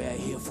 And we are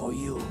here for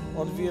you.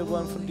 Und wir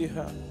wollen von dir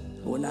hören.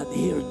 We're not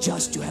here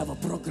just to have a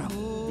program.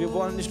 Wir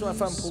wollen nicht nur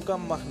einfach ein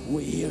Programm machen.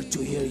 We're here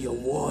to hear your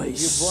Wir wollen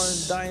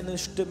voice. deine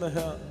Stimme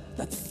hören.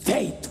 That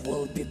faith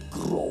will be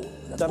grow.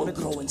 That will Damit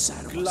grow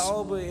inside of us.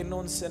 Glaube in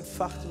uns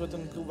entfacht wird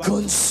und gewachsen.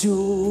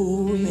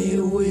 Consume me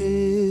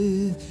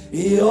with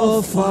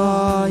your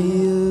fire.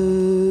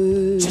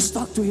 Just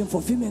talk to Him for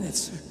a few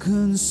minutes.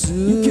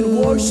 Consume You can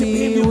worship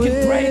Him, you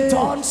can pray in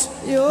tongues,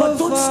 but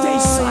don't stay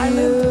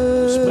silent.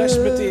 Sprech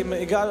mit ihm,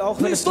 egal auch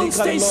wenn Please es Lied don't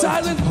gerade stay läuft.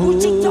 silent.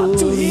 Would you talk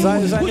to Him?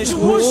 Sei Would nicht you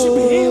ruhig. worship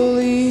Him?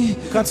 Holy,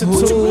 Kannst du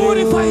Would you zu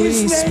glorify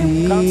His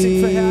name? kannst ihn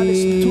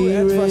verherrlichen, tu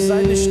etwas,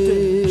 seine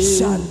Stimme.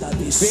 Shanda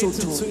Bete zu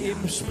Bisuturia.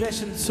 ihm,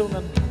 spreche in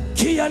Zungen.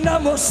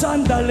 Kiyanamo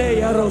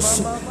Sandaleya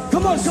Rosu.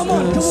 Come on, come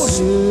on, come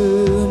worship.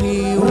 consume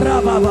me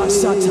Rababa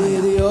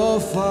Sataya. with your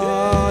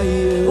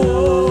fire.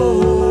 Oh,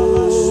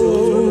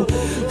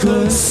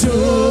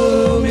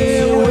 Consume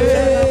me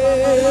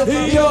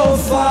with your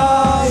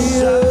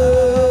fire.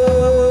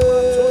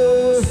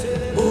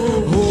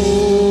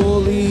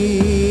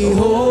 Holy,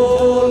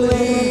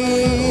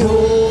 holy,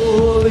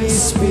 Holy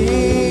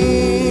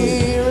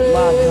Spirit.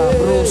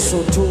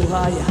 Makabroso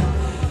Tuhaya.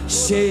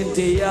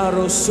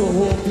 Shendiaro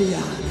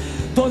Sohobia.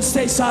 Don't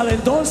stay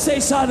silent, don't stay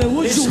silent.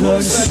 Would you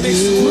worship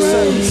His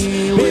praise?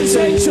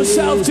 Present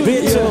yourself to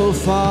Him. Your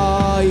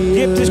fire.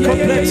 Gib dich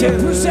komplett hin.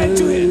 Present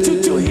to Him,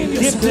 to Him.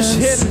 Gib dich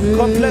hin,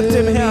 komplett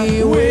dem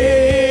Herrn.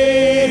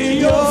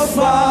 With your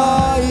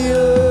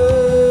fire.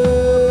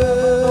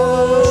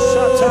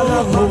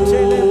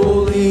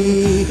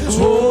 Holy,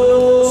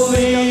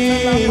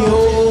 holy,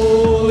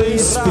 Holy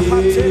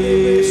Spirit.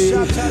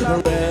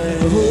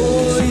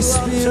 Holy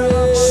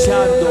Spirit.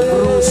 Shando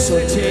Broso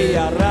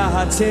Teya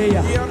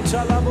Rahateya.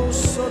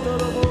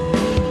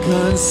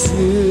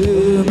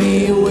 Consume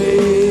me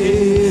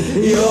with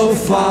your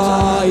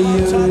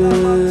fire.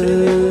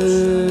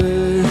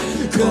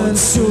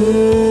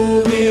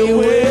 Consume me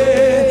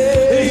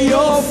with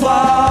your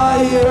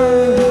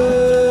fire.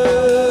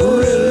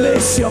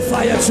 Release your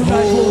fire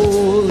tonight,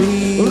 Lord.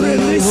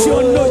 Release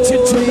your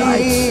anointing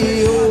tonight.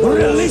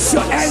 Release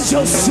your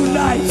angels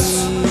tonight.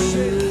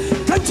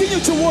 Continue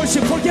to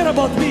worship. Forget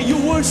about me. You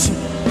worship.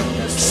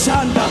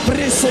 Shanda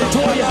Breso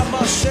Toya.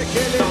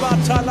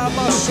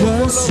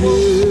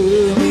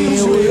 Consume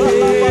me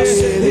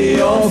with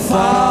your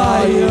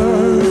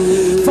fire.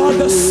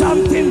 Father,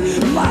 something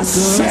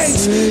must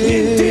change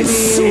in this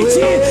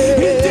city,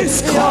 in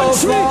this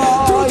country,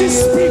 through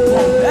these people.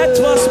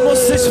 Etwas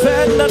muss sich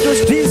verändern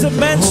durch diese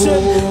Menschen,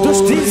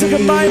 durch diese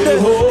Gemeinde,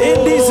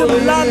 in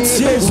diesem Land,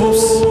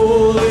 Jesus.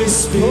 Holy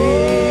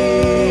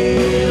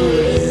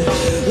Spirit.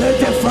 Let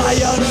the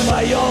fire on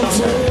my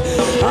altar,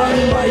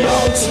 on my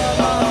altar.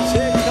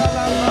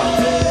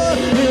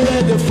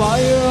 Let the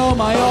fire on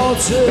my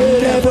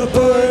altar never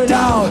burn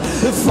out.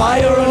 The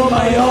fire on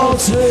my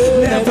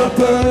altar never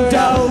burn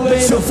out.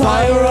 May the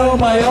fire on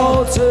my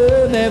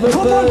altar never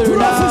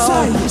burn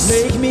out.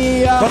 Make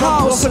me a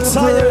house of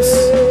prayer.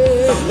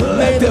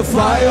 Let the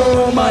fire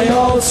on my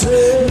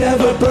altar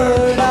never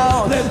burn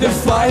out. Let the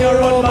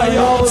fire on my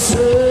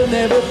altar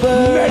never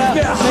burn out.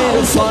 May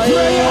the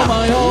fire on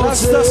my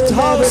Lass altar das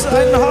Haus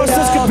ein Haus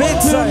des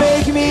Gebets sein.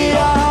 make me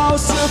a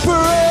house of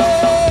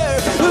prayer.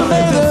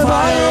 May the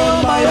fire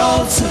on my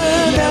altar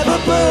never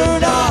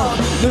burn out.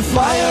 The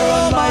fire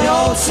on my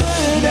altar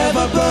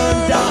never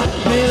burn out.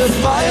 May the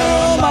fire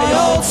on my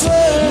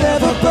altar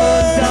never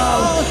burn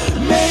out.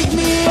 Make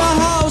me a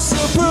house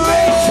of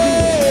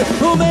prayer.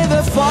 Oh, may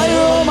the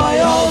fire on my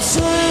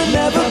altar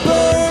never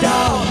burn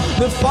out.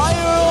 The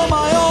fire on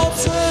my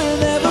altar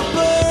never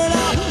burn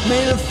out.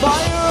 May the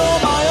fire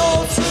on my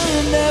altar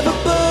never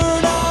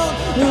burn out.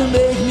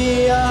 Make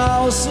me a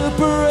house of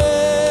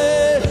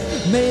prayer.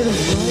 May the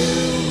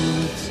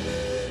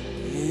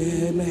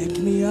Yeah, make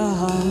me a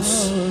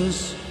house.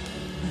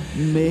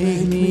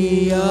 make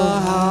me a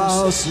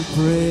house of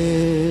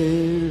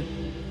prayer.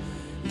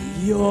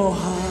 Your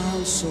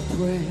house of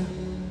prayer.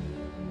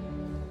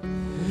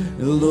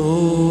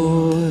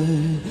 Lord,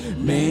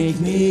 make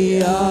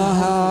me a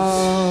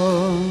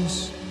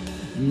house.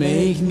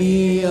 Make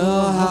me a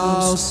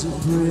house of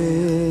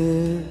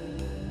prayer.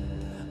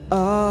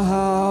 A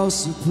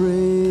house of prayer.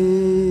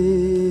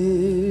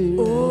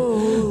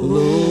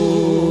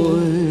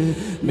 Lord,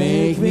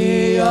 make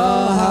me a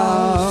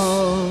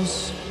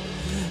house.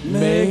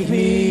 Make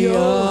me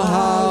a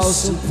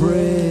house of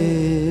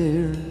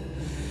prayer.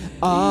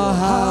 A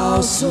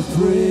house of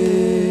prayer.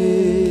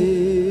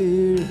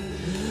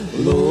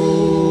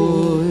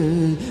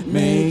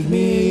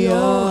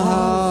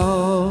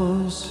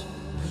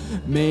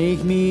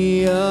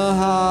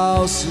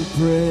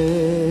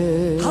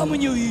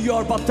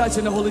 baptized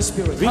in the Holy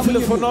Spirit? Wie How viele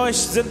many von of you? euch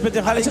sind mit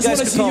dem I Heiligen just want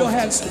to Geist see your getauft?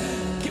 hands.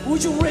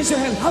 Would you raise your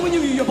hand? How many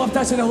of you are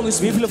baptized in the Holy Wie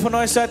Spirit? viele von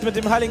euch seid mit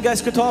dem Heiligen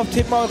Geist getauft?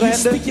 Hebt mal eure You're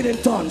Hände. speaking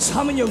in tongues.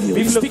 How many of you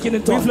Wie are viele, speaking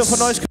in wie viele von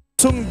tongues? euch können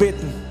Zungen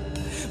beten?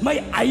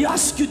 May I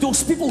ask you,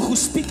 those people who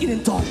speaking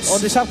in tongues?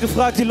 Und ich habe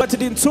gefragt, die Leute,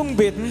 die in Zungen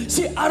beten,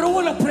 See, I don't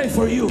want to pray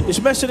for you.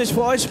 ich möchte nicht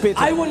für euch beten.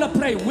 I want to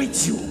pray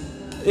with you.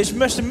 Ich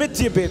möchte mit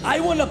dir beten. I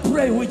want to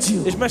pray with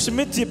you. Ich möchte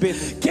mit dir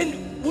beten.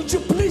 Would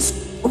you please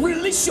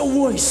release your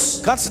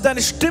voice? Kannst du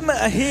deine Stimme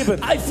erheben?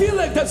 I feel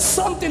like that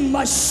something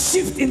must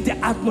shift in the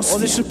Und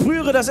atmosphere. ich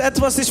spüre, dass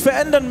etwas sich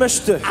verändern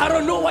möchte. I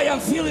don't know why I'm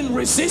feeling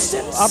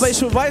resistance. Aber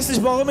ich weiß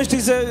nicht, warum ich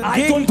diese don't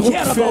Gegendruck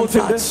care für about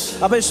empfinde. that.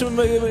 Aber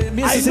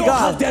mir ist I es know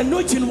how egal. the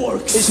anointing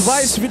works. Ich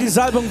weiß, wie die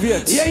Salbung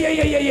wird. Yeah.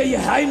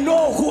 I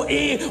know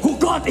who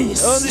God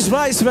is. Und ich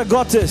weiß, wer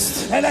Gott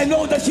ist. And I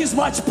know that He's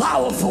much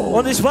powerful.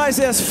 Und ich weiß,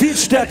 er ist viel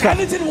stärker.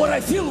 Anything what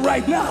I feel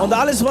right now. Und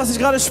alles, was ich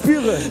gerade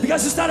spüre.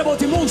 Because it's not about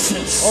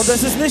emotions. Und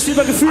es ist nicht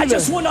über I Gefühle.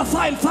 just want to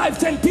find 5,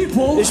 10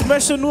 people Ich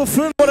möchte nur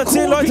 5 oder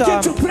 10 who Leute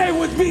begin to haben, pray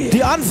with me.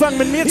 die anfangen,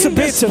 mit mir zu In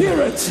the beten.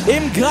 spirit.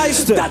 Im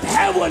Geiste. That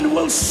heaven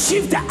will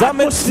shift the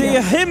Damit atmosphere.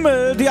 der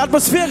Himmel die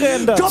Atmosphäre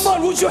ändert. Come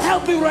on, would you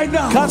help me right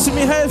now? Kannst du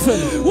mir helfen?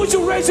 Would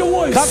you raise your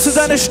voice? Kannst du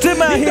deine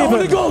Stimme in the Holy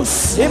erheben?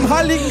 Ghost. Im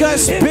Heiligen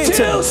Geist Until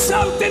beten,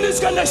 something is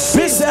gonna bis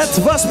shift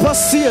etwas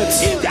passiert.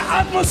 in the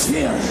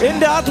atmosphere. In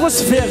der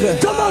Atmosphäre.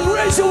 Come on,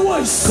 raise your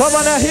voice. Komm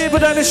an, erhebe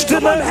deine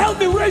Come on, Stimme. help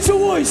me raise your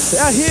voice.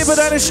 Erhebe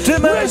deine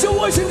Stimme. Raise your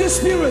voice in the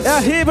spirit.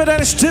 Erhebe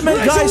deine Stimme im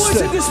Raise your voice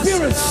Geiste. in the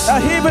spirit.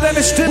 Erhebe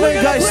deine Stimme We're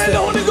im gonna pray in the Geiste.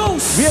 Holy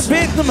Ghost. Wir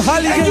beten im And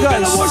Heiligen you're gonna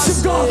Geist.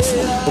 worship God.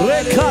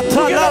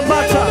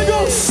 Rekatalabata.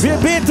 Wir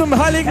beten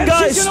im Heiligen And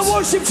she's Geist. gonna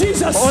worship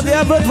Jesus. Und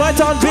er wird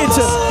weiter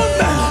anbeten.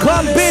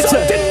 Komm, bete.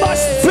 Something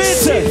must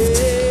Bete.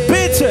 shift.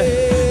 Bete.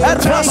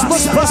 Etwas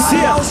muss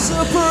passieren.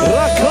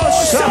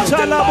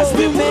 Something must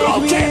be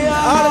broken.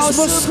 Alles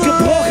muss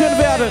gebrochen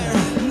werden.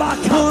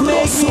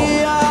 Macabroso.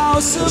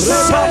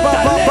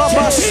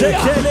 Rabababa,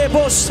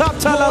 shekelebo,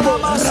 satalabo.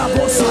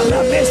 Rabosa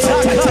la mesa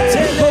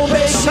Takatelebo,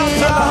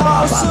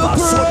 satalabo.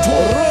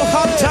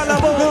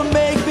 Rohatalabo.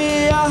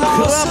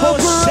 Krabo,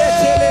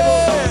 shetelebo.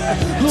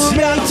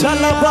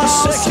 Tiantalaba,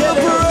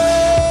 shekelebo.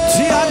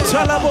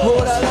 Tiantalabo.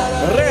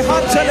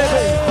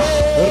 Rehantelebe.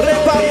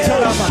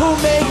 Rebantalaba.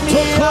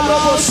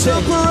 Tokolobo, se.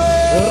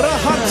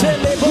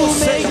 Rahatelebo,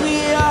 se.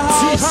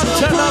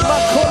 Tihantalaba,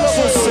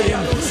 kolobo, se.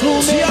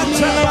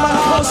 Tiantalaba,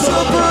 kolobo,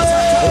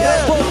 se.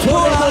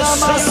 Rebotolebo,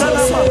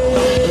 satalaba.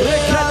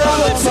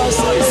 Rekalabate.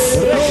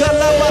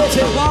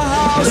 Rekalabate.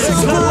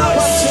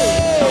 Rekalabate.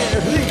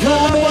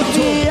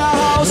 Rekalabate.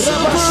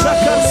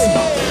 Rabashakale.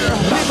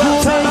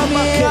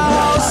 Ribatalabake.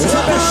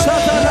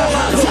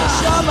 Rabashatalabake.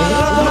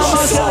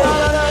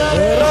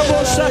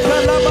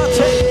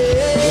 Raboshakalabate.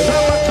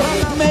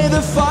 May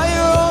the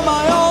fire on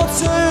my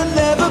altar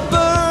never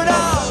burn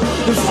out.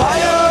 The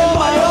fire on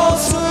my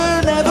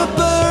altar never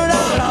burn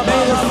out.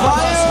 May the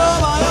fire on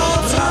my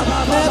altar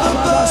never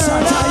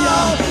burn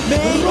out.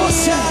 Make me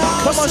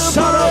Come on,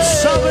 shout out,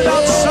 shout it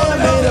out, shout it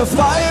May out. the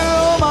fire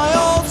on my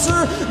altar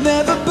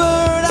never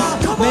burn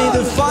out. May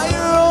the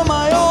fire on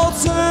my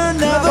altar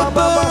never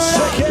burn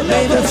out.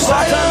 May the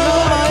fire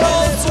on my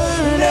altar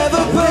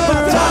never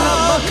burn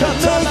out. Make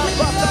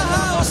me a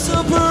house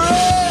of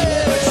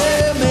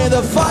prayer. May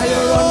the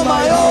fire on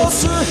my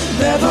altar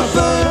never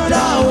burn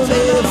out.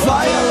 May the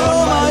fire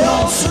on my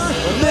altar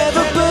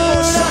never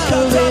burn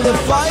out. May the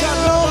fire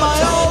on my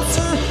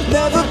altar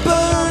never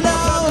burn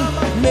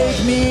out.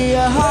 Make me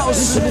a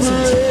house of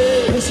prayer.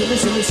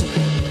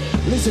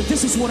 Listen,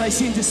 this is what I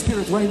see in the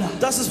spirit right now.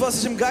 Das ist, was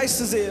ich im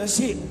Geiste sehe.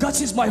 See, God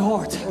sees my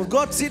heart. Und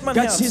Gott sieht mein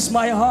God Herz. sees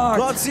my heart.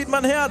 Gott sieht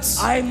mein Herz.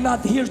 I'm not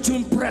here to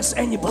impress Und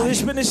anybody.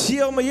 ich bin nicht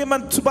hier, um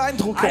jemanden zu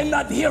beeindrucken.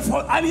 I'm here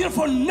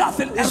for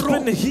nothing Ich at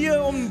all. bin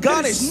hier, um gar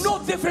There is nichts, no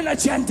different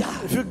agenda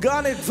für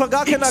gar keine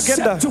Agenda,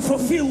 except to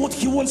fulfill what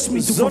He wants me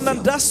to sondern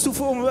fulfill. das zu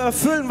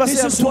erfüllen, was This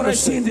er is tun what I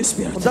see möchte. in the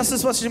spirit. Und das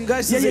ist, was ich im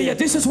Geiste Yeah. sehe.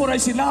 This is what I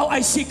see now.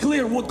 I see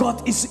clear what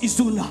God is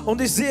doing now.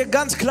 Und ich sehe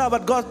ganz klar,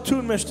 was Gott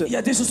tun möchte.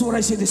 Yeah, this is what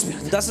I see in the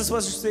spirit. Das ist,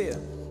 was ich sehe.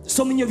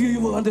 So many of you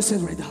will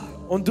understand right now.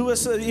 Und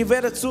ihr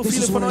werdet so This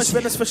viele is von what I euch see.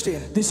 werden es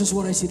verstehen. This is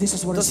what I see. This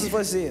is what I Das see. ist,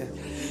 was ich sehe.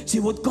 See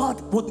when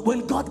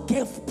God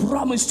gave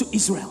promise to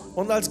Israel.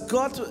 Und als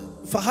Gott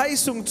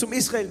Verheißung zum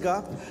Israel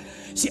gab,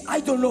 See,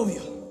 I don't know you.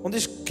 und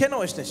ich kenne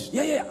euch nicht,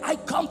 Yeah. I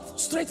come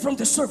straight from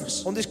the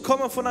service. und ich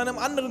komme von einem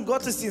anderen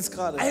Gottesdienst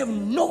gerade. I have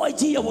no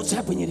idea what's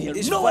happening here.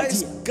 Ich No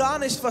weiß idea. gar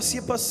nicht, was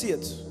hier passiert.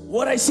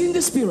 What I see in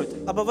the spirit.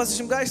 Aber was ich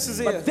im Geiste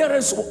sehe, But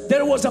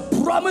there was a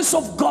promise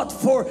of God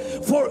for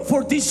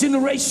this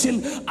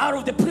generation out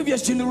of the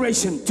previous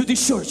generation to the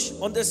church.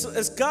 und es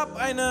gab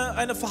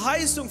eine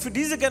Verheißung für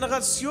diese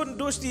Generation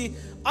durch die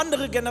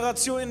andere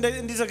Generation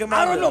in dieser I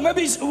don't know, Gemeinde.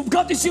 maybe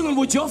God is dealing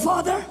with your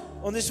father,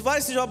 Und ich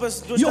weiß nicht, ob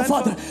es durch your deinen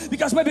father,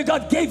 because maybe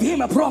God gave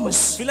him a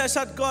promise. Vielleicht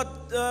hat Gott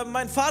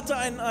mein Vater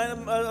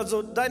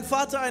also dein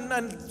Vater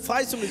eine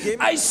Verheißung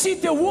gegeben. I see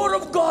the word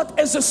of God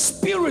as a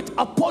spirit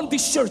upon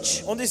this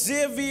church. Und ich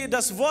sehe, wie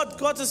das Wort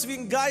Gottes wie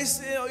ein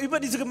Geist über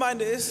diese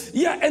Gemeinde ist.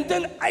 Yeah, and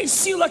then I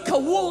see like a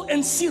wall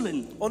and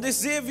ceiling. Und ich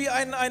sehe, wie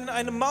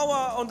eine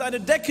Mauer und eine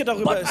Decke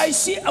darüber But I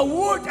ist. see a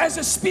word as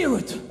a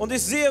spirit. Und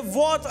ich sehe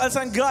Wort als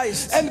ein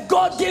Geist. And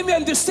God gave me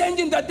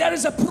understanding that there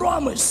is a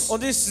promise.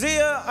 Und ich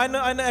sehe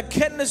eine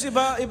Erkenntnis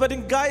über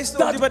den Geist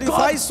und That über die God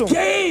Verheißung.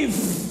 gave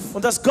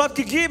Und dass Gott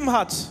gegeben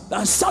hat,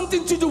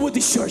 something to do with the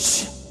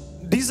church,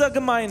 dieser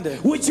Gemeinde,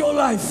 with your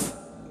life.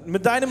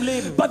 mit deinem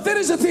Leben. But there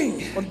is a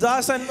thing. Und da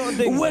ist ein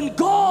Ding. When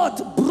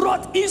God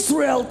brought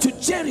Israel to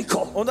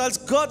Jericho, Und als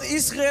Gott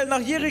Israel nach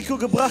Jericho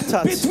gebracht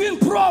hat, between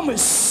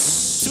promise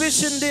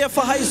zwischen der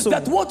Verheißung,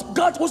 that what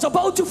God was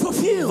about to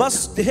fulfill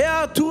was der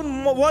Herr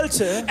tun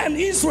wollte, and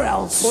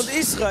Israel's, und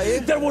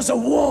Israel, there was a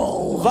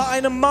wall. war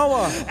eine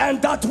Mauer.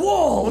 And that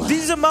wall, Und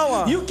diese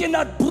Mauer you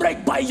cannot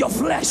break by your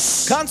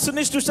flesh. kannst du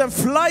nicht durch dein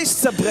Fleisch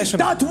zerbrechen.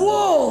 That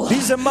wall,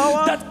 Diese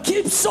Mauer, that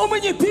keeps so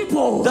many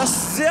people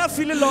dass sehr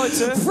viele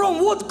Leute from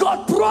what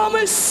God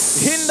promised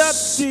hindert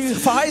die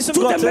Verheißung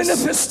to the Gottes,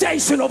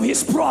 manifestation of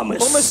His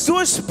promise. um es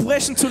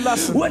durchsprechen zu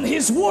lassen. When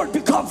His word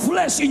becomes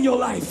flesh in your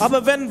life,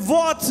 Aber wenn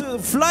Wort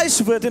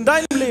Fleisch wird in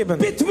deinem Leben,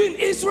 between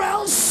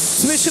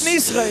Israel's, zwischen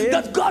Israel,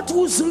 that God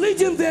was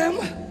leading them,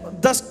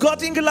 dass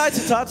Gott ihn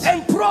geleitet hat,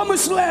 and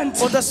promised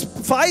land, und das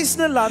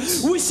verheißene Land,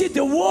 we see the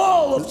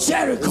wall of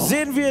Jericho.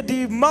 sehen wir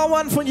die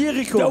Mauern von The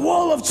Jericho.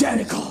 wall of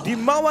Jericho. Die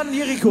Mauern Not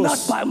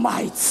Jerichos. by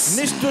might,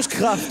 Nicht durch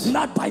Kraft,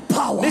 not by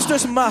power, nicht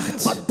durch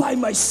Macht, but by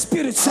my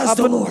spirit, says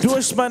the aber Lord.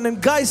 durch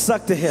meinen Geist,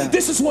 sagt der Herr.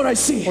 This is what I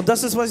see. Und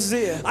das ist, was ich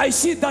sehe. I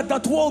see that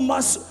that wall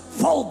must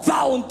fall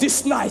down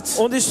this night.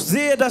 Und ich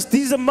sehe, dass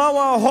diese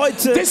Mauer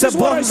heute This is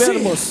what I zerbrochen werden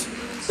see. muss.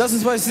 Das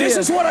ist, was ich This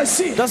is sehe. what I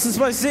see. Das ist,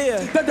 was ich sehe.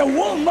 That the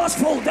wall must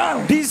fall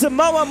down. Diese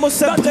Mauer muss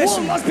That wall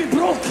zerbrechen. must be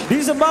broken.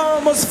 Diese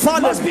Mauer muss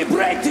fallen. Must be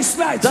break this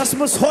night. Das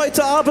muss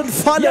heute Abend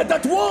Yeah, fallen.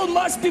 that wall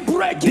must be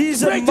breaking.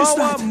 Diese Break this Mauer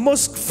night.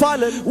 muss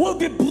fallen. Will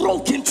be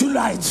broken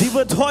tonight. Sie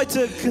wird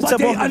heute But the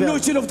zerbrochen werden.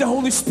 anointing of the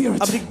Holy Spirit.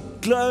 Aber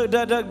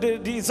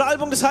die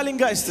Salbung des Heiligen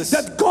Geistes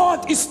That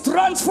God is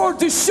transferred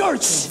the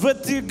church.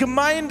 wird die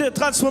Gemeinde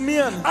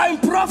transformieren. I'm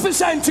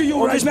prophesying to you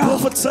Und right ich now.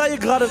 prophezeie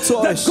gerade zu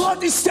That euch,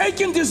 God is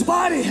taking this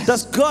body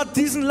dass Gott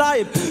diesen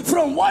Leib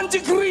from one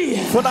degree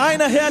von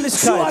einer to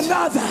Herrlichkeit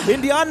another.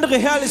 in die andere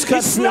Herrlichkeit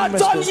It's führen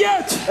not done möchte.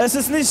 yet, Es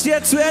ist nicht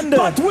yet zu Ende,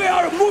 but we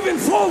are moving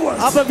forward.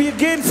 aber wir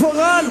gehen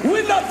voran.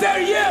 We're not there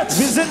yet,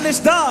 Wir sind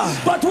nicht da,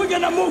 but we're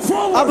gonna move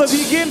forward. aber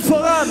wir gehen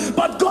voran.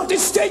 But God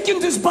is taking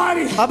this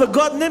body Aber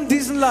Gott nimmt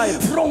diesen Leib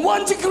from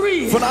one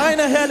degree von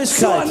einer to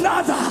Herrlichkeit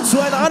another. zu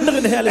einer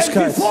anderen And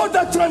Herrlichkeit. before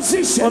that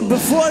transition, Und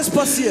bevor es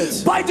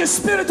passiert, by the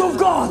Spirit of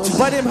God,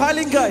 bei dem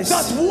Heiligen Geist,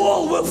 that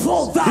wall will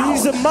fall down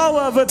diese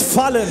Mauer wird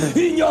fallen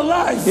in your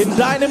life, in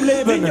deinem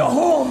Leben, in your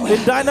home,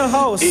 in deinem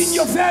Haus, in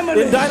your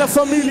family, in deiner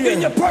Familie,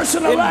 in your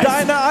personal in life.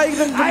 deiner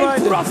eigenen I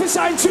Gemeinde. prophesy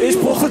to Ich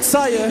you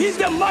prophezeie in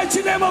the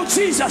mighty name of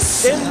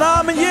Jesus. im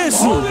Namen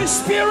Jesu, Holy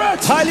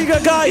Spirit Heiliger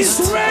is Geist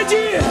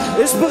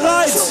ready ist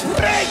bereit, to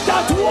break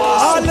that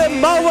wall. alle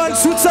Mauern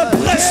zu zerbrechen.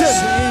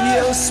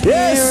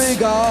 Spirit,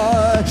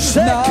 God,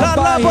 not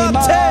by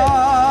Shekalabate.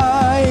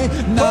 might,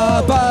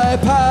 not by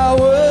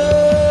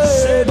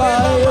power,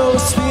 by your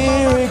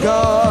Spirit,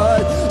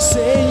 God.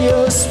 Send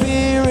your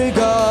Spirit,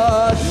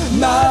 God,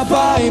 not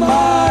by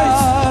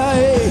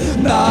might,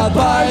 not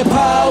by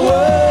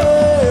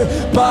power,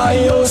 by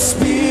your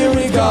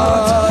Spirit,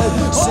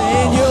 God.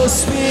 Send your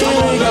Spirit,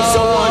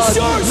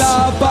 God,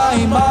 not by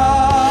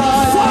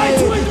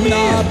Fight with might, me.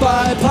 not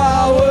by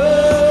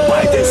power,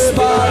 By the Spirit.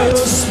 by your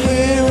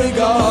Spirit,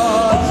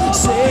 God.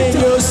 Send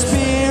your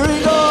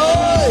Spirit,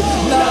 God,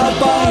 not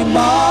by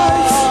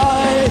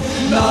might,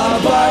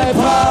 not by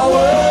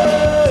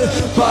power,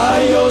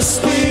 by your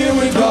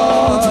Spirit,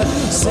 God.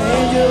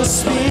 Send your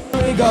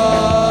Spirit,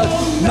 God,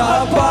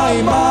 not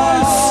by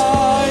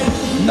might,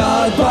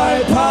 not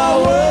by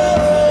power,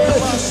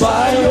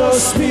 by your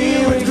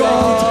Spirit,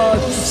 God.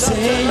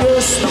 Send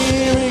your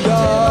Spirit,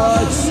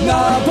 God,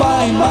 not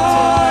by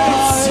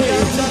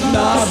might,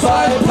 not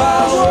by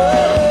power,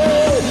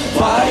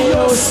 by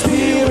your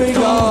Spirit,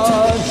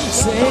 God.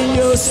 Send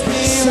your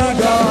Spirit,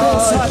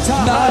 God,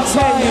 not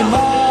by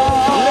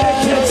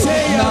might,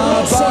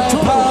 not by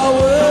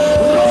power,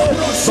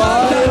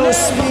 by your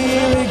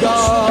Spirit,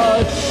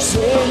 God.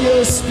 Send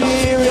your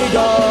Spirit,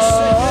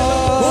 God.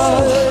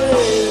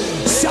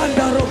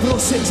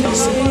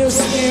 Send your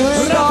Spirit,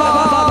 God.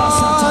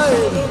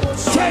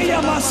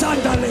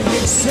 Send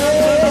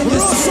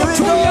your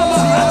Spirit,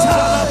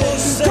 God.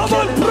 Come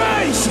on,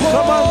 praise.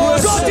 Come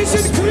on, God is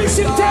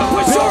increasing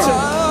temperature.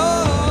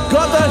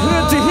 Gott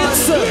erhöht die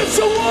Hitze. Lift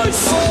your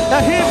voice.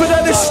 Erhebe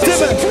deine God is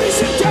Stimme.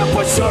 increasing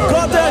temperature.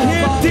 Gott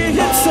erhebt die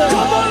Hitze.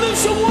 Come on,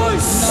 lift your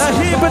voice.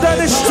 Erhebe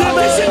deine God is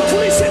Stimme.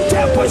 increasing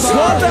temperature.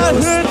 Gott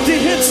erhöht die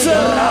Hitze.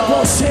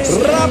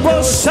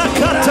 Rabo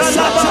Shakata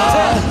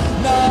Labate.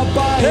 Not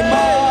by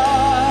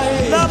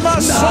might,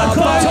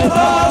 Namasakoi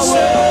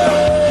Pamase.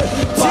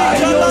 by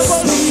your Tikalabo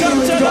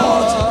Spirit, Shantela.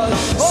 God.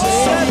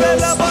 Send your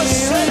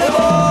Spirit,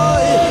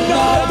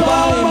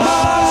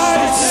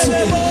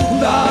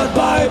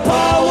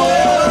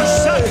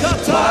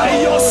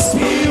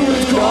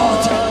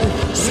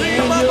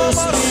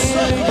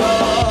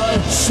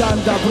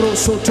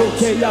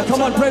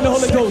 Come on, pray in the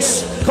Holy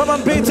Ghost. Komm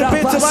on, bete,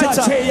 bete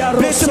weiter.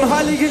 Bete im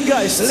Heiligen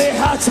Geist.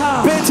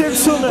 Bete in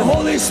Zunge.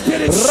 Holy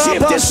Spirit,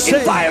 shift this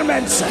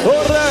environment.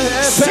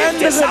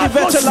 Verändere die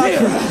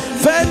Wetterlage.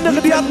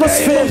 Verändere die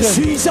Atmosphäre.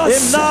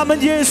 Im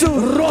Namen Jesu.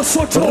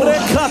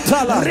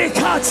 Rekatala.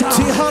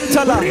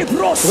 Tihantala.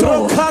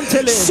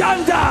 Rokantele.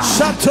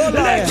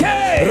 Shatola.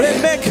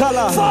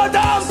 Remekala. Father,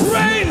 I'm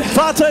praying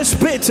Vater, ich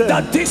bete,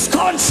 that this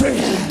country,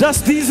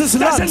 dass dieses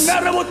doesn't Land,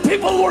 matter what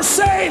people were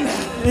saying,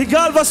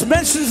 egal was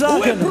Menschen we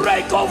sagen,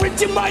 break over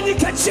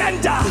demonic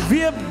agenda.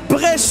 wir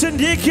brechen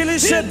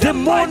jegliche In the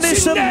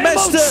dämonische mighty name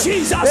of Mächte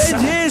Jesus. in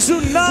Jesu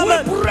We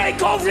Namen.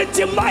 break over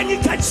demonic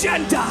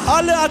agenda.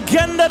 Alle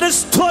Agenda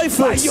des By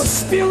Teufels your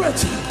spirit,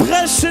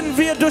 brechen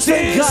wir durch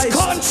den this Geist.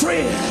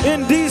 country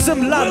In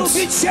diesem will Land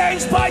be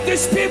changed by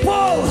these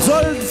people.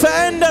 soll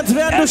verändert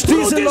werden durch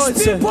diese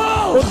Leute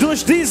und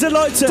durch diese To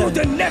Leute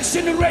the next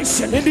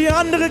generation. in die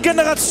andere Come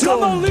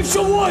Generation. on, lift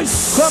your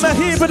voice. Komm,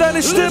 erhebe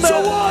deine Stimme, Lift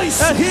your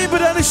voice. erhebe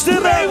deine Stimme,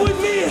 Pray with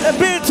me.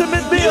 bete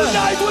mit mir,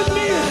 Unite with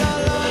me.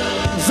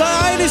 sei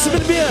einig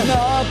mit mir.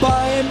 Not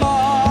by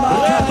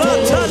might,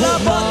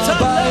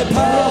 by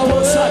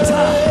power,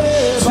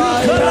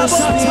 by your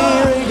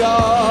spirit,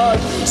 God.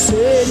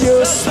 Send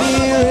your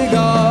spirit,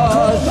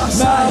 God.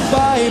 Not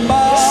by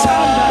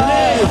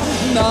might,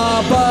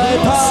 not by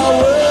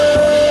power,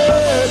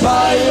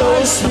 by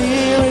your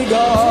spirit,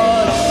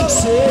 God.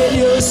 Send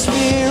your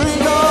spirit,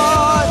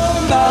 God.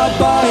 Not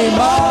by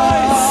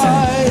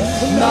might,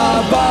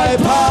 not by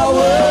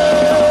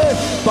power,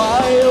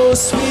 by your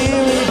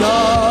spirit,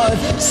 God.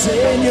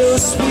 Send your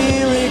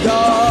spirit,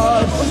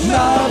 God.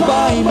 Not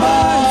by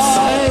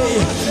might,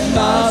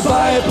 not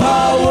by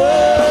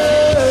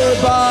power,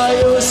 by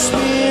your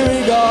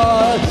spirit,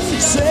 God.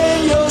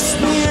 Send your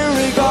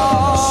spirit,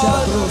 God.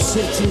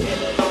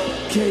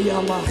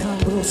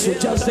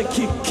 Just a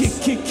kick.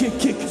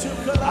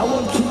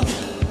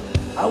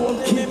 I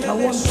want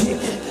kick.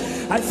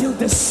 I feel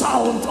the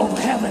sound of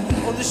heaven.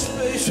 Und ich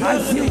I höre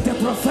feel the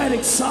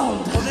prophetic sound.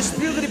 und ich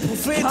spüre die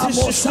prophetische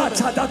Stimme.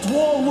 Kamosata, that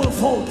wall will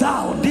fall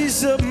down.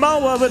 Diese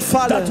Mauer wird That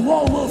fallen.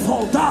 wall will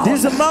fall down.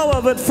 Diese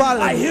Mauer wird I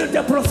fallen. hear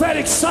the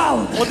prophetic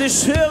sound. Und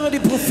ich höre die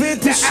The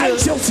prophetische.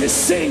 angels is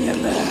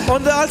singing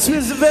Und als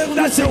wir während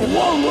wir that the singen,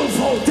 wall will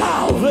fall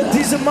down. wird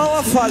diese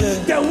Mauer fallen.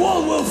 The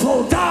wall will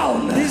fall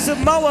down. Diese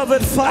Mauer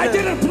wird I fallen.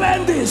 didn't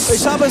plan this.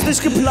 Ich habe es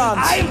nicht geplant,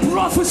 I'm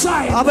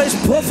prophesying. aber ich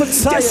The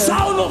prophezeie,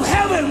 sound of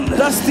heaven.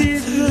 dass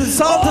die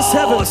Sound des Oh,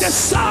 Heavens, the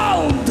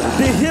sound. die That the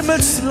wall will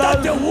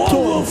Himmelslaut,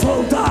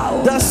 fall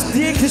down. dass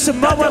jegliche The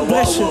Mauern wall will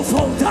brechen.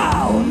 fall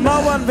down.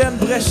 Mauern werden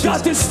brechen.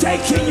 God is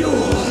taking you.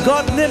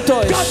 Gott nimmt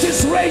euch. God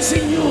is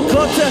raising you.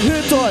 Gott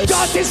erhöht euch.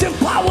 God is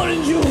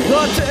empowering you.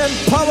 Gott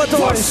empowert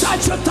For euch.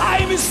 such a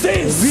time as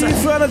this. Wie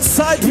für eine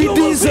Zeit wie You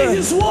will be diese.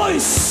 His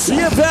voice.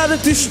 Ihr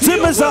werdet die You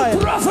Stimme will sein.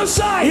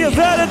 prophesy. Ihr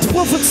werdet You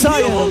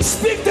prophezeien. will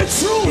speak the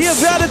truth. Ihr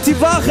werdet die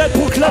Wahrheit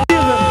proklamieren.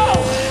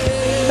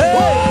 Hey!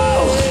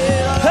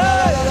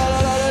 Hey!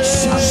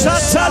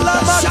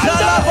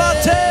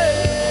 Shatalamakalabate!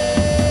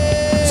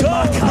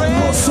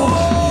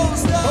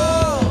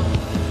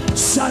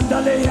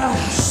 Sandalea.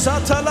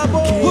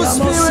 Shatalabo!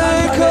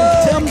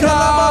 Come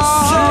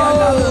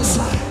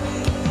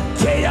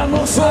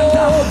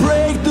down.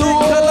 Break the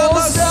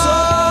walls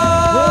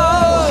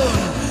down.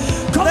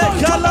 Come on,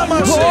 release.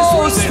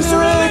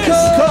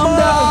 Come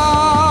down.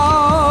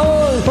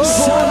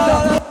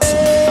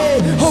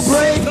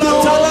 Break the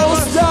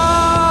walls down.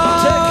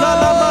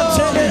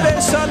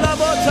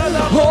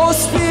 Oh,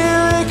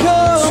 Spirit,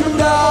 come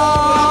down.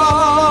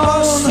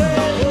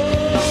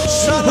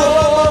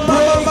 Oh,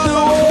 break the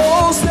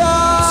walls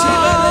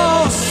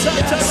down.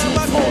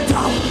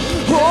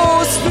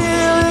 Oh,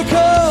 Spirit,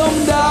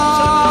 come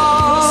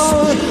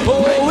down.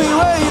 Oh, we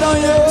wait on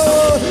you.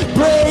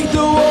 Break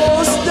the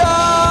walls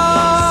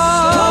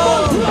down. Come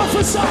on,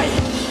 prophesy.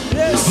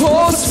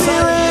 Oh,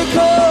 Spirit,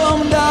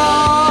 come down.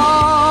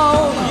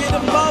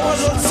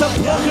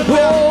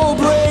 Oh,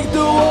 break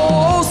the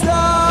walls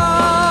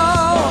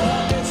down.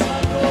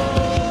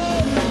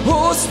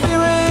 Oh,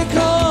 Spirit,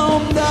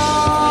 come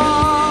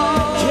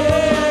down.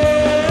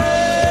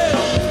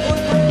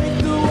 Break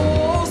the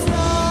walls down.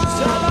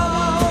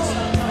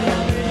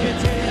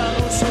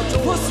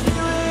 Oh,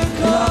 Spirit,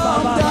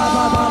 come down.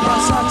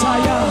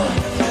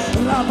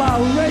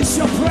 Raise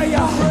your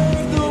prayer.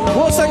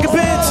 Wo ist dein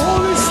Gebet?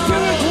 Holy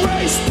Spirit,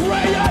 raise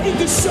prayer in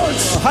the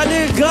church.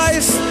 Heiliger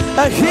Geist,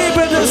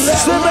 erhebe die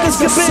Stimme des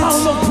The sound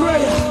Gebets. of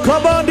prayer.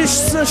 Komm an, die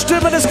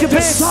Stimme des The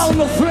Gebets. sound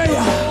of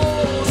prayer.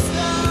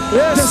 The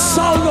Yes.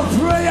 sound of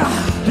prayer.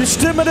 Die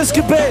Stimme des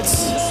Gebets.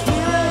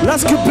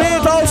 Lass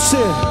Gebet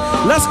aufstehen.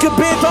 Lass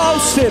Gebet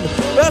aufstehen.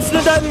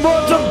 Öffne deinen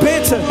Mund und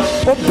bete.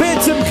 Und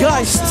bete im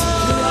Geist.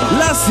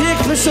 Lass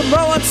jegliche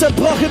Mauern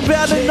zerbrochen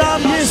werden im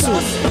Namen Jesu.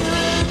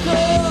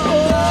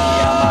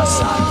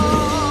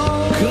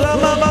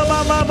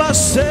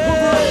 Kramamamamase.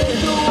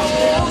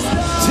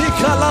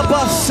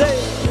 Tikalabase.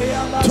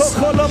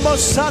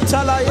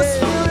 Tokolomosatalaye.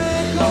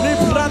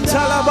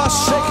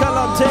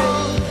 Librantalabashekalante.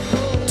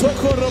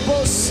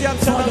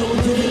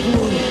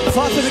 Tokorobosiantalabase.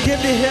 Vater, wir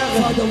geben dir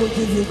Ehre. Father, we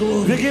give you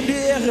glory. Wir geben dir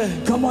Ehre.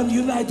 Come on,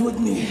 unite with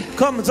me.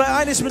 Komm, sei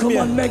einig mit Come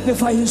mir. on,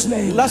 magnify his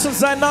name. Lass uns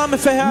seinen Namen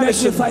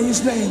verherrlichen. Magnify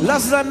his name.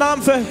 Lass uns seinen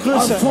Namen Our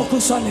vergrößern.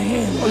 focus on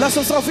him. Und lass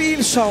uns auf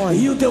ihn schauen.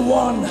 You the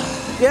one.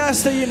 Er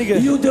ist derjenige.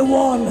 You the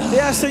one.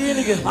 Er ist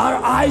derjenige. Our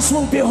eyes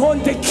will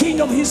behold the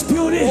King of his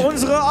beauty.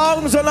 Unsere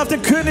Augen sollen auf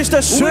den König der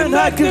We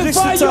Schönheit magnify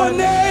gerichtet your sein.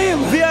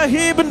 name. Wir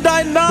erheben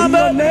deinen Your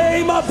Namen.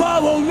 name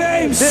above all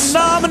names. Den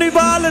Namen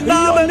über alle Your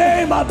Namen.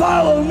 name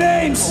above all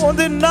names. Und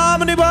den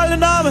Namen über alle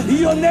Namen.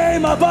 Your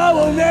name above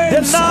all Den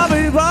names.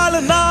 Namen über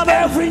alle Namen.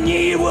 Every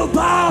knee will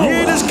bow.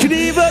 Jedes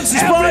Knie wird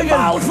sich Every beugen.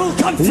 mouth will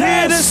confess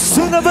Jedes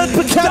Zunge wird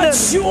bekennen,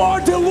 that you are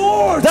the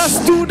Lord.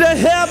 dass du der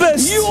Herr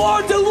bist. You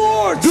are the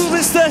Lord. Du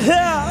bist der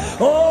Herr.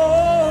 Oh,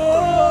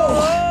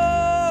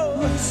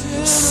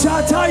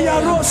 Sataya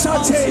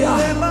Rosateya.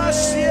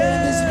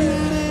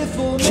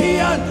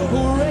 Kian.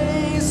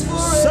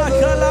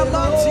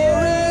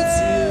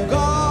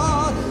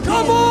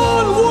 Come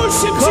on,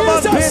 worship Komm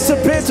on, Jesus.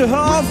 bete, bete,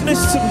 hör auf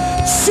nicht zu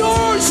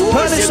Church,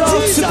 Hör nicht worship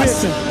auf zu Jesus.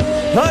 beten.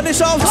 Hör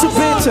nicht auf zu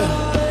beten.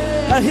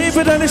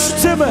 Erhebe deine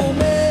Stimme,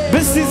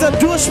 bis dieser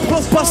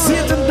Durchbruch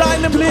passiert in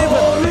deinem Leben.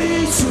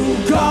 Glory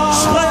to God.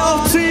 Schrei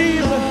auf zu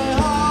ihm.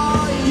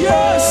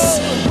 Yes.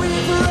 Glory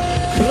to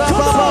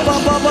God.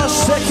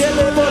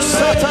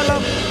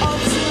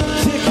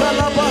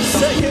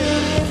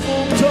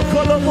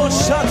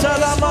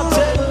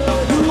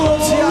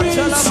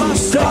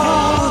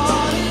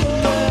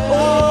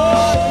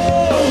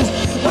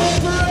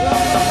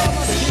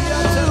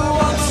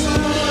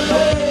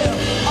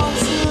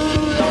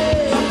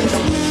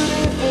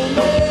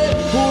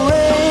 Who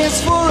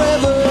reigns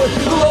forever.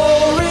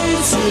 Glory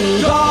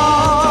to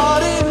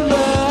God in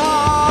the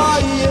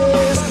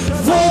highest.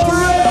 We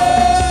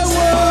praise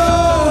you.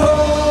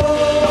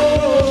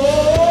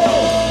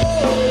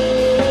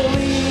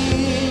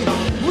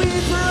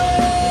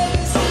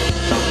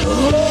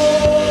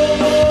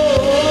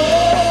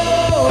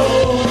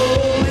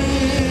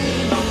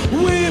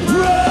 We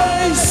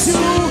praise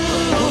you.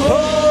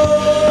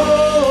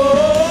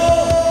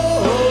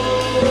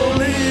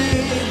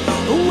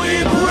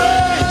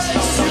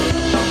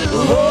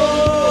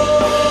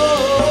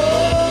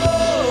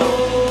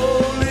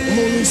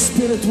 Holy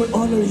Spirit, we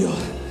honor you.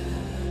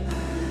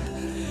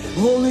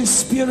 Holy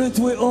Spirit,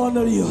 we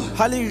honor you.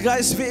 Heiliger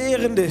Geist, wir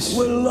ehren dich.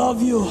 We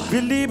love you.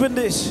 Wir lieben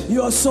dich.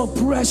 You are so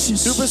Du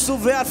precious. bist so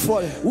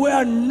wertvoll. We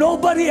are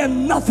nobody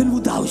and nothing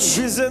without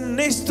you. Wir sind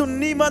nichts und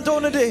niemand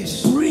ohne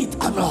dich. Breathe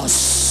on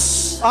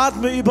us.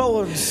 Atme über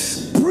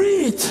uns.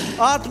 Breathe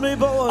Atme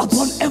über upon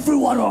uns.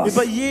 everyone of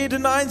Über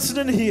jeden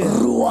Einzelnen hier.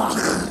 Ruach.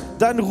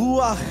 Dein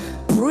Ruach,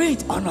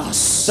 Breathe on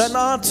us dein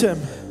Atem.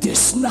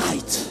 this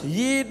night.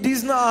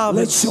 Diesen Abend.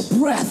 Let your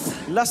breath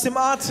Lass dem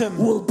Atem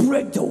will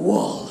break the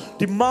wall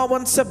die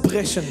Mauern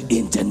zerbrechen.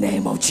 in the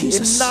name of Im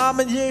Jesus.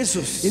 Namen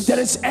Jesus. If there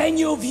is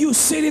any of you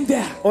sitting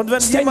there, Und wenn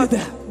standing jemand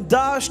there,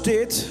 da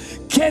steht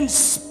can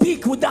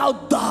speak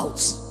without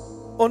doubts,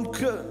 und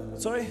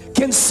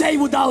can say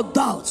without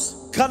doubts,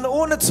 kann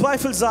ohne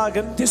Zweifel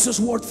sagen, this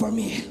is word for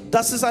me.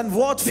 das ist ein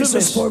Wort für This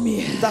is for mich.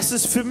 me. Das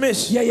ist für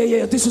mich.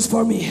 Yeah, this is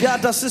for me. Ja,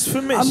 das ist für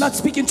mich. I'm not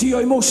speaking to your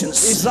Ich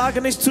emotions. sage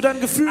nicht zu deinen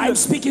I'm Gefühlen.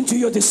 speaking to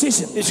your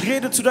decision. Ich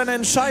rede zu deiner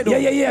Entscheidung.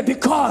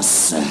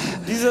 Because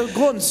Dieser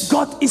Grund.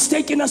 God is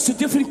taking us to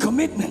different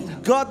commitment,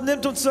 Gott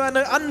nimmt uns zu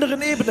einer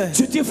anderen Ebene.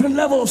 to different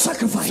level of Zu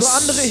sacrifice,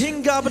 andere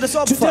Hingabe des to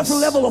Opfers.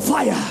 different level of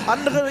fire,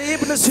 Andere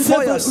Ebene des to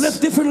Feuers.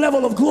 different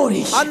level of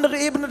glory. Andere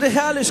Ebene der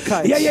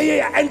Herrlichkeit.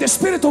 Yeah. And the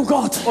Spirit of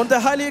God Und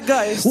der Heilige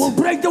Geist will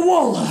break the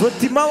wall wird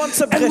die Mauern and will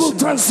zerbrechen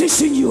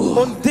transition you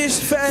und dich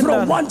from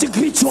verändern. one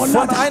degree to Von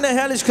another. einer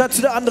Herrlichkeit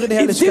zu der anderen If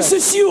this Herrlichkeit.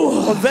 is you,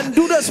 Und wenn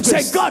du das say,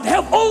 bist, God,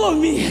 help all of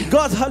me.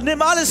 Gott,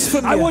 nimm alles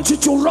von I mir. want you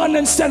to run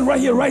and stand right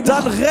here, right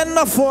Dann now. renn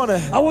nach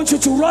vorne. I want you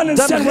to run and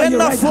Dann stand right renn here,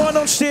 nach right now. vorne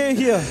und stehe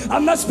hier.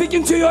 I'm not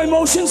speaking to your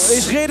emotions.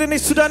 Ich rede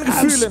nicht zu deinen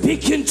I'm Gefühlen.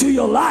 speaking to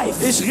your life.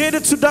 Ich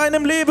rede zu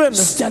deinem Leben.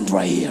 Stand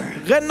right here.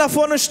 Renn nach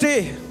vorne,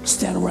 steh.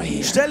 Stand right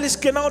here. Stell dich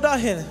genau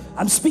dahin.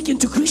 I'm speaking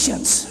to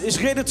Christians. Ich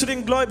rede zu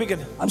den Gläubigen.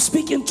 I'm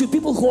speaking to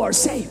people who are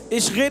saved.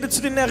 Ich rede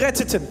zu den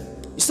Erretteten.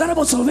 It's not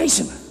about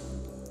salvation.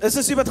 Es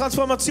ist über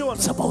Transformation.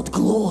 It's about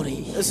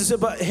glory. Es ist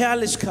über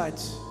Herrlichkeit.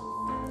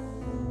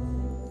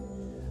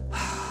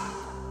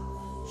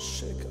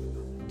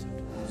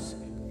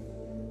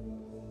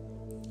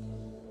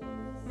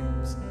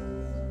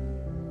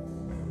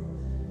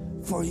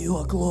 For you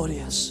are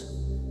glorious.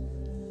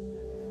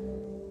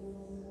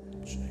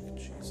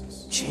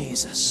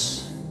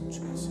 Jesus.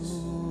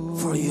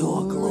 For you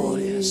are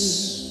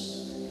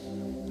glorious.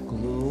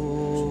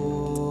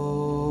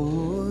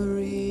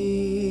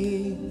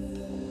 Glory.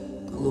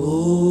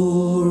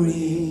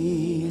 Glory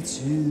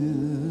to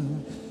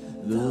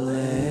the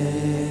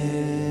Lamb.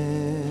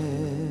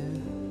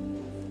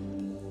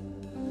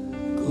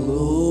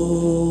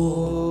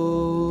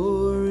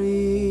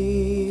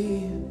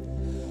 Glory.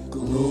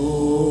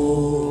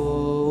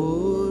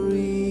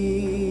 Glory.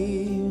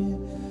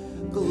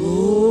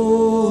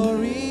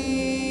 Glory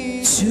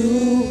to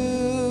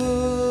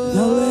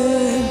the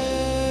Lamb.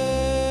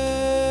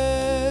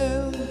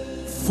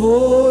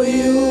 For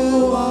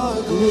you are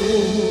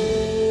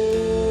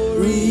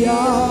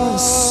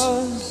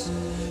glorious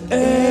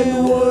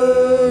and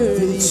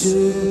worthy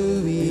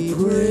to be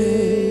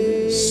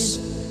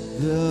praised.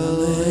 The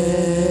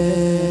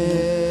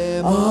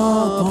Lamb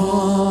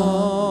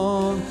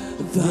upon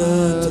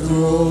the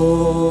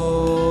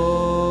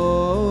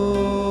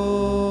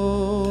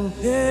throne,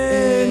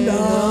 and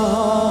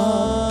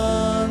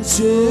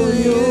unto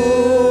you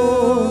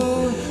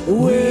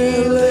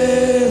we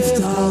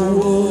lift our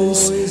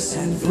voice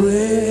and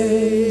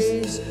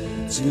praise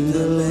to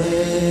the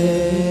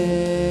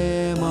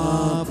Lamb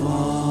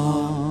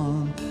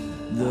upon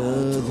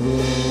the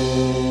throne.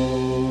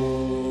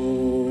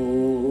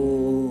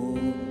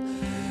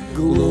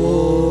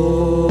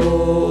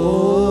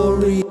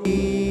 Glory,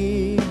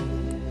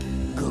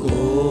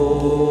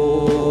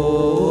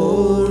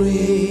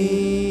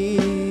 glory,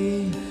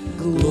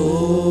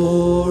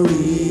 glory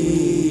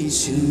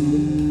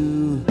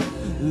to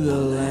the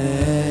Lamb.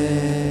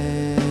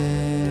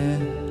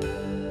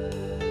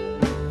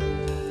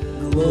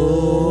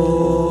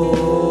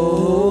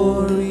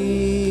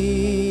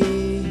 Glory,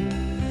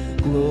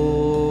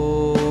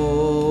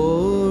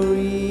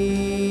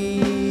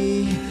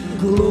 glory,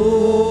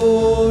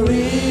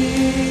 glory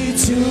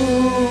to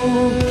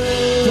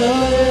the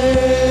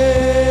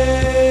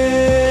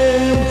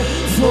Lamb.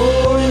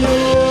 For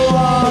you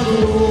are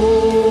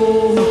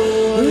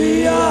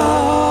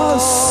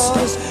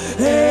glorious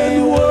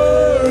and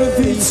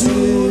worthy to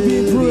be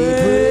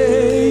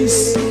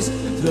praised.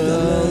 The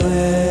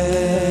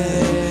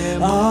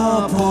Lamb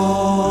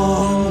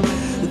upon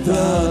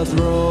the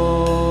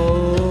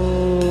throne.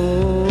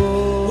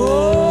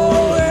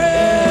 Oh,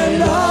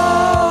 and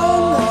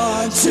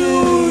unto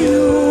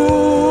you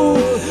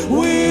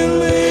we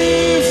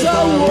lift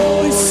our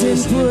voice in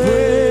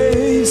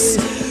praise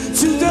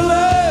to the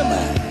Lamb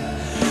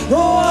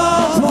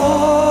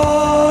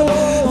upon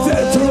the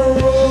throne.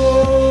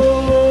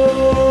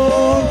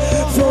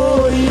 For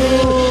you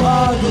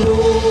are glorious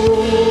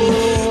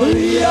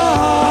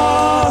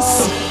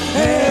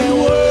and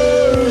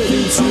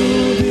worthy to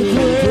be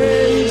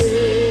praised.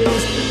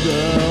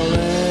 The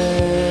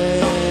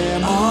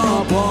Lamb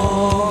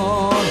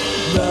upon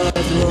the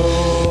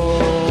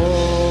throne.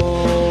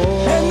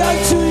 And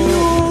unto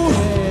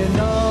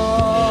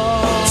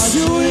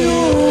you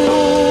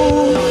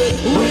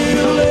we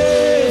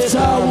lift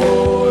our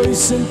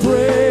voice and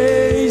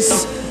praise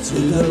to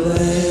the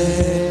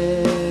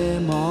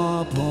Lamb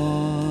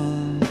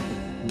upon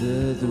the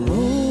throne.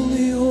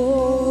 Holy,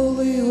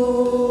 holy,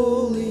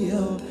 holy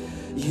are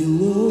you,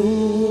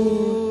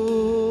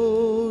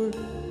 Lord.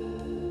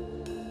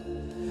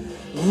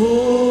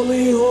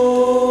 Holy,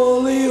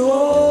 holy,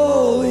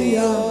 holy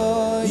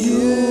are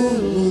you,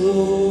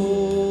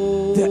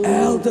 Lord. The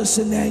elders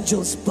and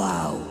angels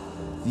bow.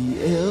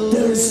 The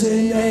elders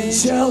and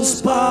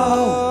angels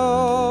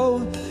bow.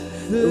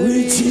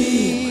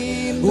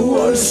 Redeem,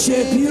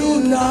 worship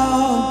you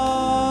now.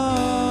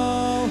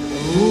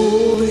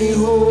 Holy,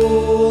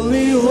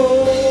 holy,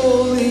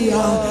 holy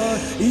are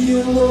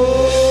you,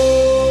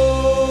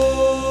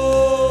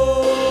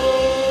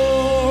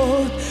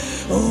 Lord.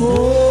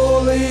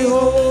 Holy,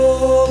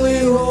 holy,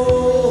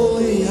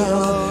 holy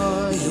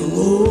are you,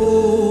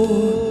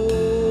 Lord.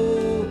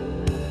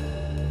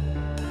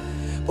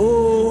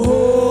 Oh,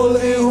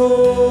 holy,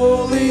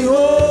 holy,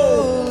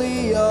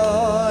 holy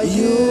are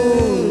you,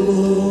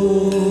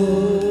 Lord.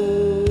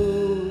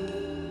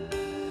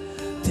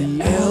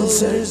 The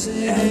elders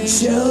and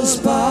angels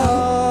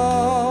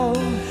bow.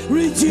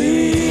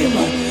 Redeem,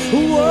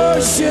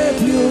 worship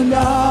you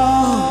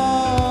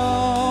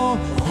now.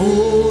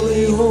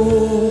 Holy,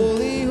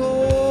 holy,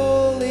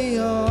 holy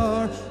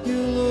are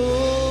you,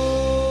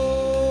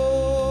 Lord.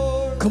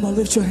 Come on,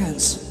 lift your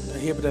hands.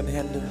 Erhebe deine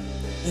Hände.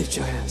 Lift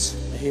your hands.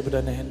 Erhebe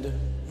deine Hände.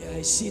 Yeah,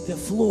 I see the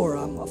floor.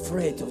 I'm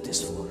afraid of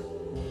this floor.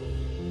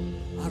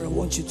 I don't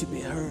want you to be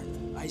hurt.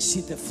 I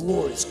see the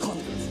floor is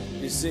concrete.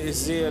 Ich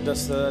sehe,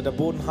 dass der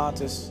Boden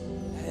hart ist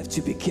I have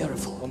to be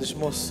careful. und ich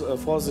muss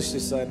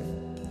vorsichtig sein.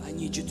 I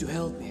need you to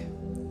help me.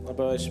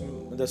 Aber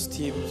das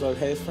Team soll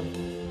helfen.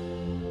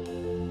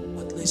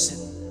 But listen,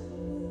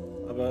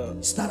 Aber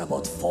it's not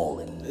about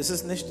falling. es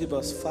ist nicht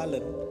übers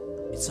Fallen.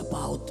 It's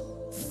about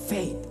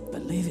faith,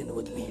 believing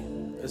with me.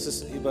 Es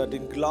ist über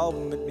den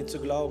Glauben, mit mir zu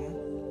glauben.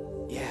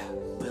 Yeah,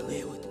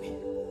 believe with me.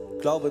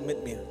 Glaube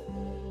mit mir.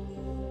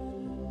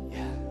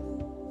 Yeah.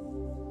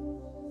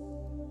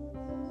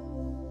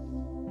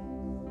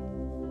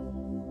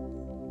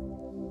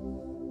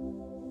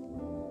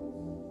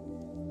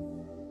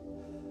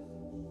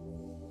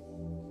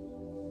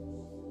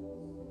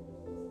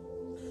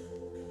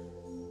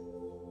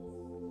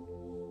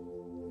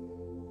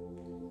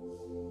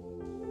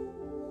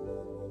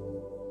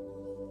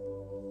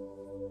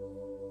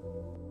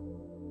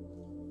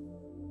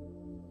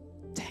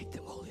 Take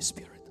them, Holy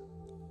Spirit.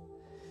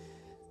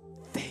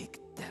 Take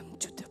them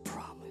to the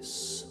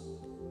promise.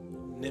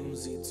 Nimm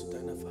sie zu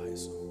deiner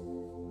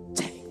Verheißung.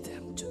 Take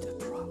them to the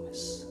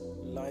promise.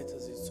 Leite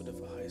sie zu der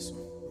Verheißung.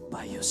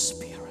 By your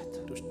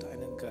Spirit, Durch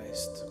deinen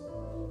Geist.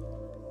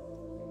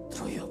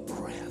 through your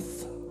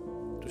breath.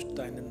 durch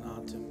deinen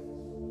Atem,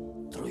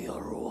 through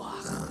your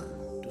Ruach.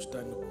 durch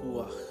deinen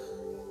Ruach,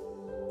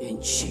 In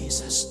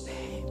Jesus'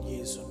 name, in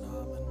Jesu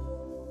Namen.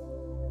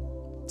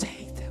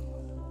 take them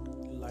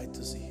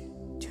Leite sie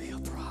to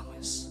your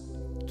promise.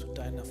 zu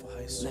deiner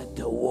Verheißung Let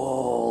the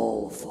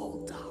wall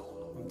fall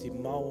down und die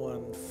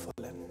Mauern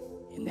fallen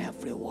in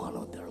every one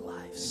of their in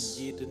lives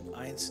jeden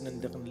einzelnen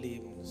deren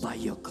Lebens by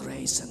your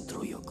grace and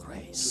through your durch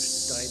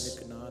grace.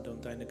 deine Gnade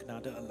und deine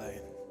Gnade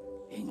allein.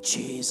 In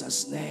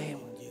Jesus' name.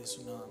 In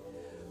Jesu Namen.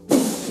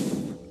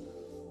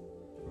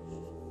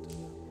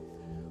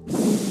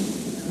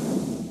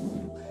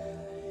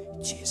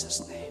 In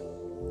Jesus' name.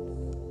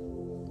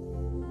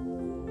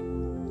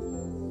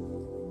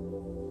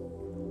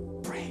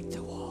 Break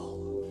the wall.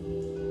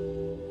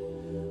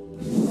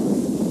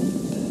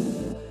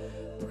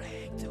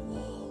 Break the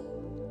wall.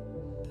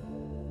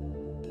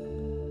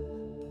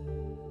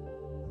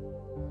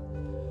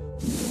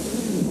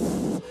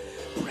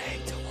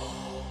 Break the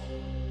wall.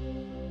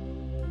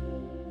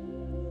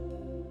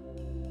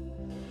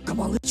 Come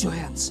on, lift your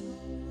hands.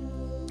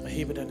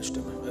 Erhebe deine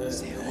Stimme.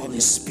 Say, Holy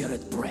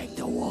Spirit, break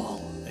the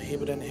wall.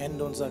 Erhebe deine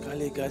Hände und sag,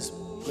 Heiliger Geist,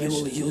 He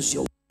will use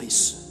your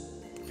voice.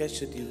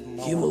 breche die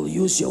He Mauer.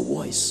 will use your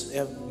voice.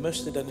 Er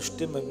möchte deine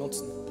Stimme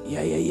nutzen.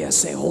 Yeah.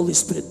 Say, Holy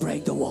Spirit,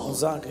 break the Und wall.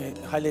 sag,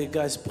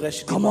 Heiliger Geist,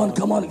 breche die Come on, Mauern.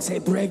 come on. Say,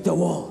 break the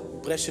wall.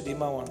 Breche die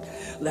Mauern.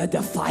 Let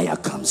the fire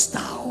comes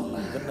down.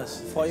 Wenn das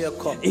Feuer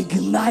kommt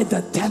Ignite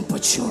the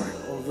temperature.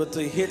 und wird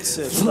die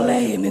Hitze,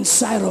 Flame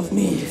inside of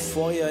me.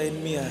 Feuer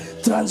in mir,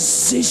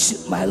 Transition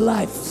my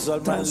life. soll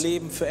mein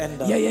Leben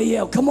verändern.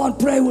 Yeah. Come on,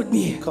 pray with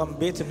me. Komm,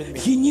 bete mit mir.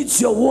 He needs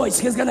your voice.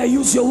 He's gonna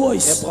use your Er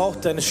voice.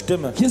 braucht deine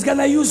Stimme. He's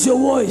gonna use your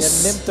Er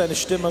voice. nimmt deine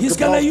Stimme und He's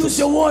gonna gebraucht use es.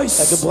 your Er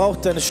voice.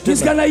 gebraucht deine He's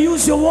Stimme. gonna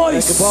use your Er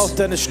voice. gebraucht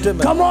deine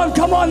Stimme. Come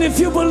on. If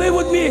you believe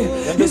with me,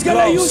 du He's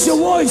gonna glaubst, use your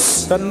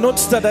voice. Dann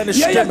nutzt er deine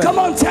Yeah, come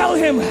Stimme. on, tell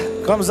him.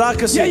 Komm,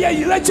 sag es ihm.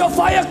 Yeah, let your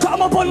fire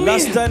come upon me.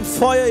 Lass dein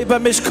Feuer über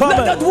mich Let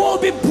kommen, that wall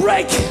be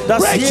break.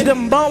 dass Break. jede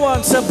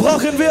Mauer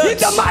zerbrochen In wird.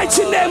 the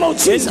mighty name of In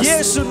Jesus.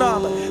 Jesu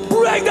Namen.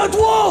 Break that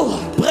wall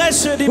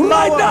Breche die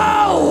right Mauer.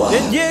 now.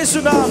 In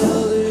Jesu Namen.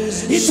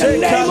 In the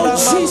name of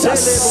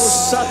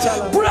Jesus.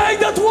 Break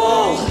that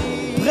wall.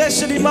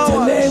 Breche die In the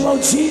Mauer. name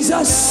of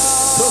Jesus.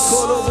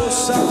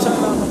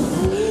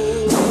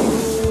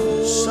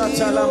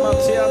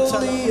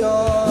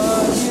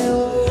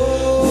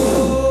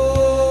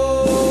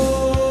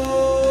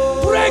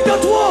 Break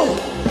that wall.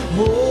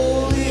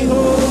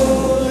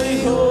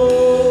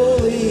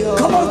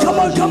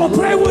 Come on,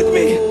 pray with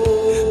me.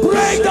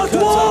 Break that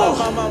wall.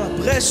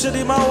 Breche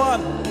die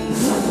Mauern.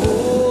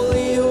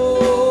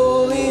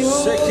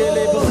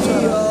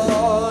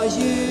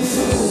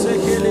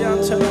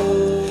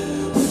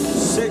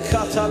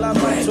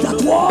 Break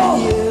that wall.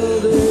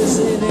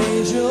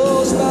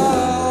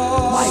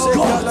 My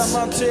God.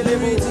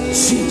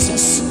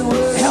 Jesus.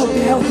 Help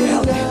me.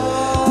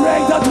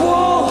 Break that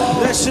wall.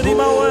 Breche die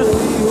Mauern.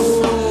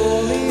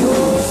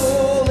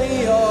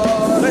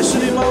 Breche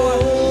die Mauern.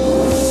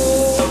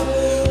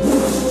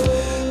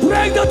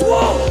 Break that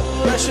wall.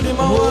 Breche die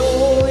Mauern.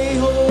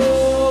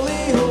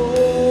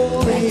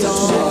 Break that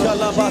wall.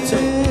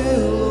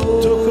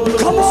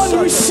 Come on,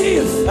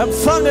 receive.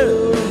 Empfange.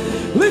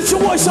 Lift your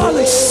voice,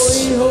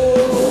 Alex.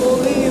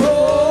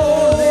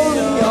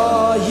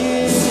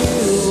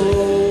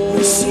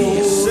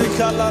 Receive.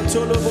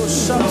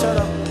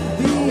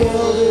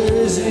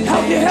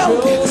 Help me.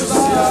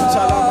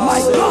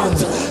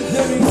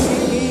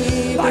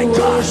 My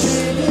God.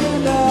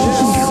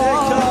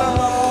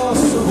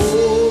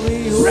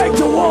 Break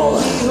the wall.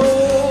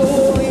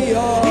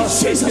 In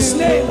Jesus'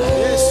 name.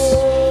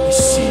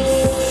 Receive.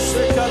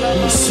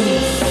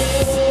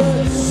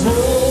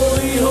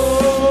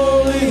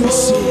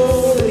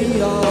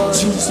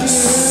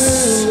 Jesus.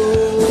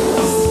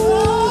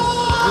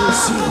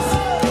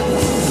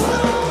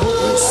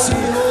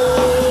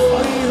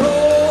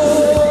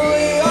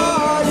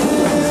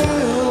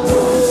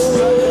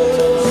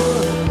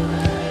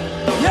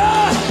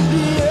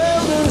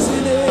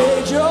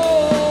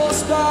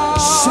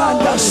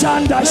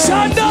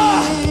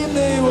 Shanda.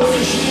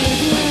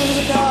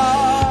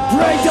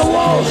 Break the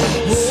wall.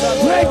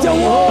 Break the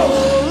wall.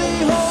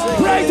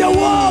 Break the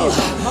wall.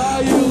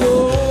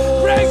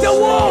 Break the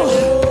wall.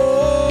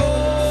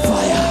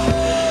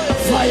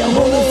 Fire,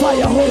 holy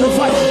fire, holy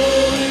fire.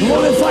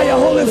 Holy fire,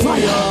 holy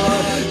fire.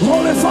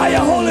 Holy fire,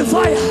 holy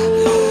fire.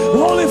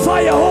 Holy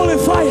fire, holy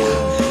fire.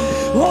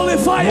 Holy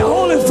fire,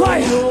 holy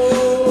fire.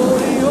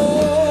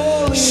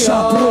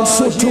 Shapro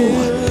soto.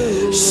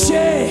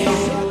 She.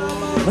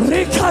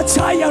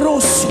 Rikataya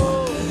Rosso.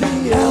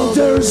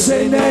 Elders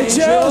and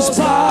angels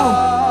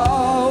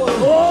bow.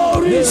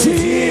 Oh,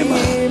 receive.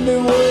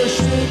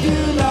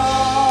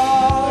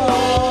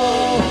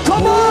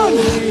 Come on.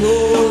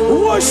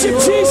 Worship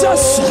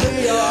Jesus.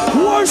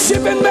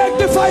 Worship and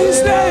magnify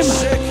His name.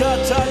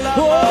 Oh,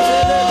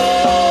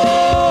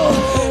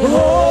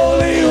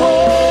 holy,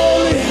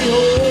 holy.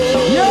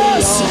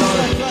 Yes.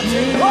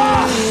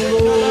 Ah.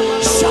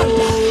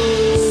 Shanda.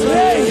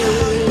 Hey.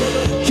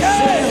 K.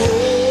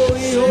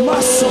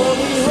 Maso.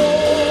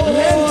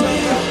 Lenta.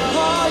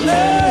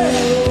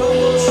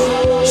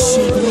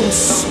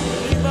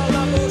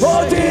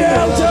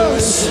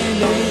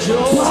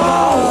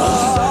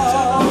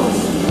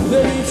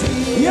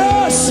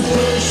 Yes.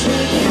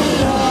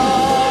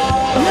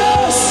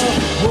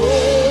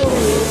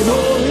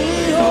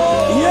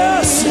 Yes.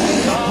 Yes.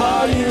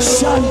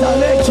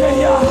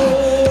 Shandalekeya.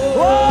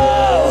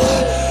 Oh.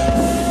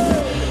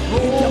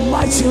 In the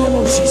mighty name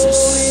of Jesus.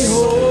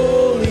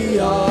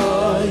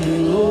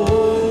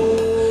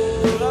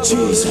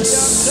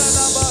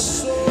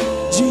 Jesus.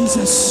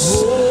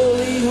 Jesus.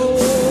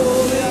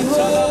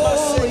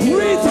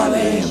 Breathe on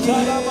him.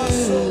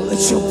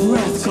 Let your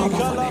breath come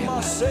upon him.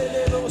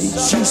 In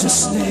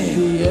Jesus'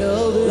 name.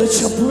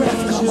 Let your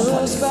breath come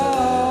upon him.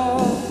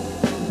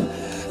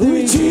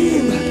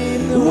 Redeem.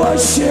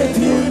 Worship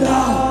you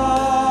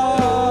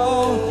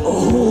now.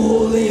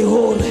 Holy,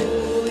 holy.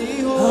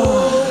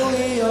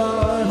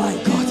 My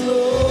God.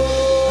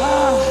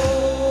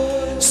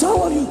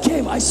 Some of you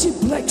came. I see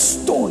black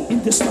stone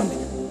in the stomach.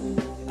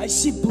 I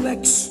see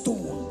black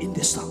stone in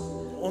the stomach.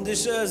 Und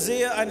ich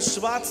sehe einen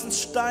schwarzen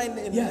Stein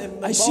im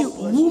I see a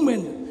Bauchbereich.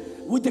 woman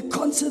with a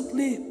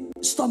constantly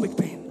stomach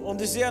pain. Und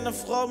ich sehe eine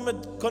Frau mit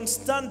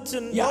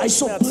konstanten I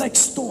saw Bauchschmerzen. black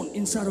stone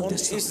inside of Und the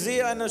ich stomach.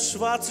 sehe einen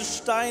schwarzen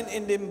Stein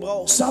in dem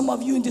Bauch. Some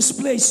of you in this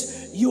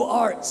place, you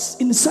are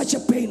in such a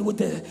pain with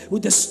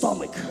the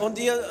stomach. Und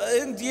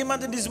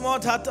irgendjemand in diesem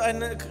Ort hat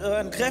einen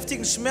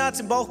kräftigen Schmerz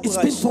im It's been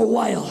Bauchbereich. for a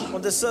while.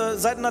 Und das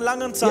seit einer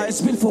langen Yeah, Zeit.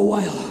 it's been for a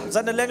while.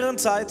 Seit einer längeren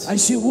Zeit. I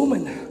see a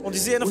woman Und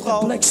ich sehe eine with a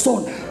Frau black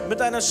stone.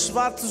 mit einer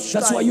schwarzen That's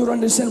why Stein. you don't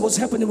understand what's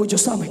happening with your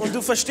stomach. Und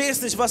du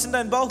verstehst nicht, was in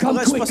deinem Come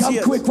Bauchbereich quick, come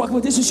passiert. quick,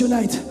 quick. This is your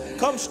night.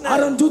 Komm I schnell.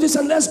 don't do this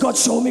unless God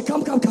show me.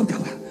 Come.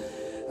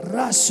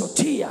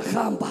 Rasotia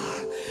Hamba.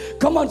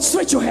 Come on,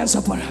 stretch your hands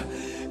up.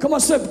 Come on,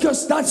 stretch,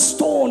 because that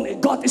stone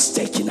God is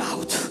taking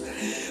out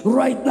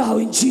right now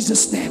in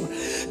Jesus' name.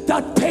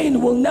 That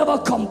pain will never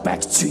come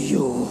back to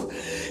you.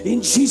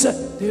 In Jesus,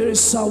 there is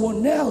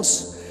someone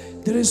else.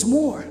 There is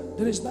more.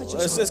 There is not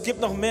just Es gibt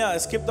noch mehr.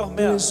 Es gibt noch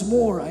there mehr. is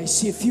more. I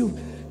see a few.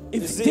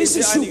 If Ich sehe this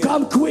is you, einige.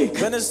 come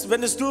quick. Wenn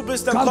es du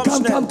bist, dann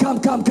komm schnell.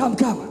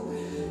 Come.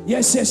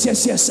 Yes.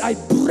 I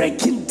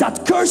break in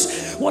that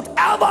curse.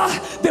 Whatever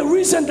the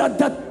reason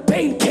that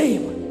pain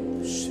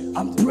came,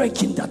 I'm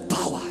breaking that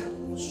power.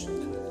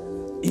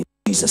 In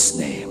Jesus'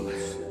 name.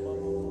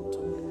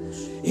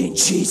 In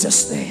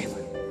Jesus' name.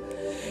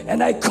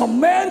 And I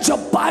command your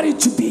body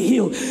to be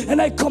healed.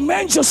 And I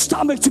command your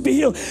stomach to be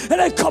healed.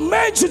 And I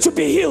command you to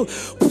be healed.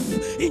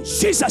 In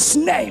Jesus'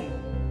 name.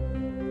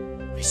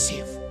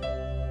 Receive.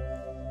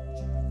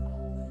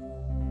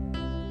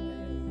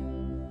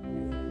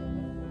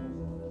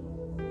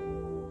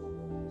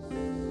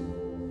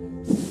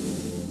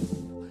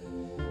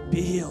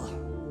 Be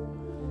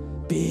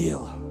healed. Be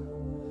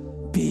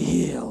healed. Be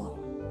healed.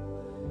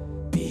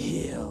 Be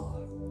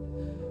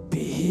healed.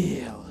 Be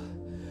healed.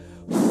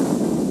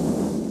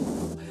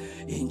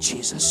 In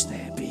Jesus'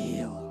 name, be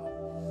healed.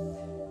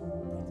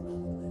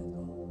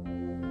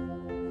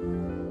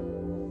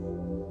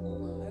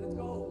 Let it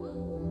go.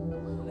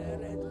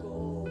 Let it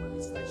go.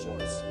 It's not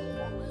yours.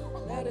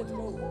 Let it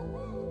go.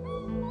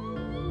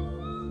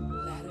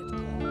 Let it go.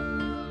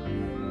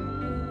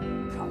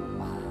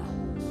 Come on.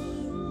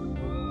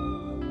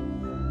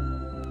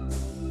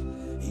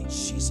 In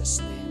Jesus'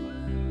 name,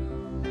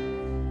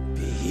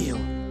 be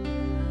healed.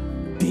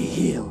 Be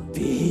healed.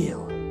 Be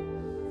healed.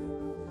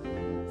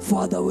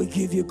 Father, we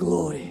give you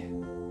glory.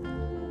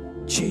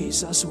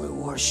 Jesus, we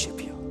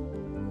worship you.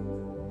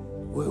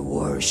 We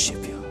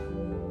worship you.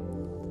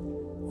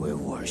 We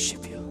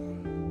worship you.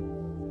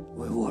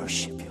 We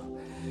worship you.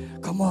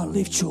 Come on,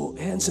 lift your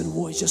hands and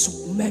voice.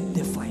 Just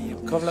magnify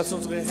him Komm, lass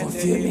unsere for a Hände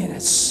few heben.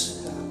 minutes.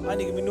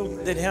 Einige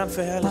Minuten den Herrn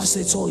verherrlichen. Pastor,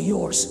 it's all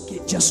yours.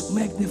 Just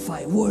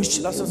magnify,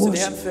 worship, Lass uns den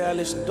Herrn worship.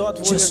 verherrlichen. Dort,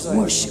 wo ihr Just seid.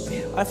 worship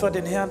him. Einfach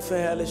den Herrn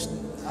verherrlichen.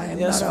 I am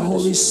Er not ist a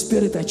Holy würdig.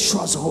 Spirit. I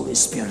trust the Holy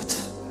Spirit.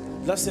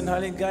 Lass den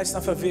Heiligen Geist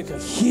einfach wirken.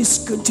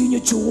 He's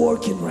continued to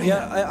work in right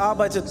now. Er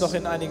arbeitet noch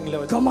in einigen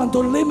Leuten. Come on,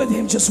 don't limit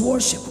him. Just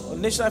worship.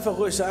 Und nicht einfach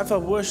ruhig,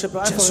 einfach worship,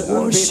 Just einfach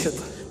worship.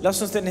 anbeten.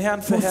 Lass uns den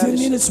Herrn For a few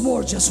verherrlichen. minutes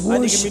more, just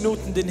Einige worship.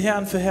 Minuten den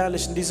Herrn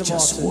verherrlichen in diesem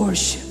Just Ort.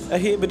 worship.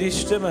 Erhebe die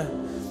Stimme.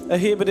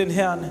 Erhebe den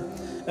Herrn.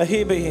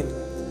 Erhebe ihn.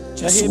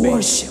 Just Erhebe ihn.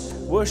 worship.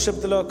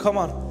 Worship the Lord. Come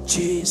on.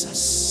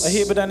 Jesus.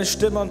 Erhebe deine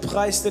Stimme und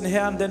preis den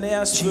Herrn, denn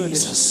er ist würdig.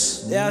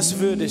 Jesus. Er ist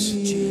würdig.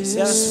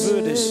 Er ist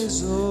würdig.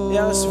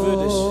 Er ist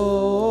würdig.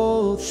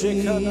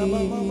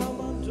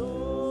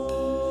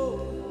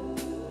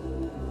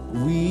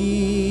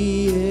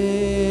 We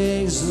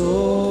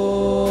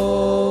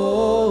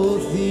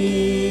exalt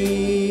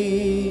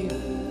thee.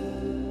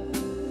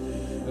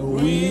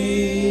 We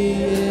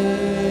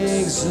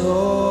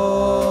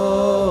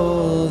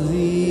exalt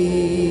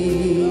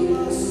thee.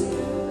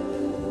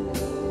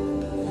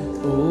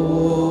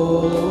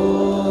 Oh Lord.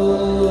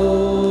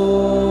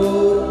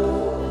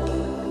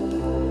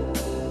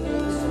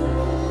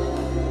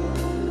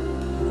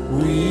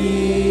 We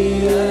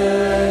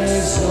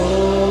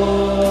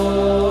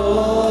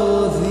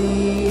exalt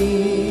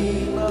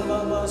thee.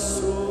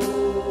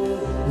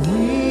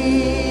 We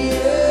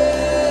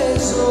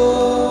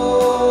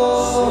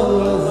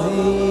exalt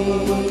thee.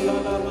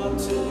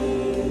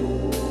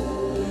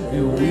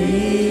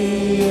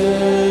 We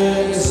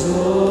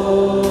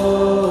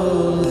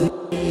exalt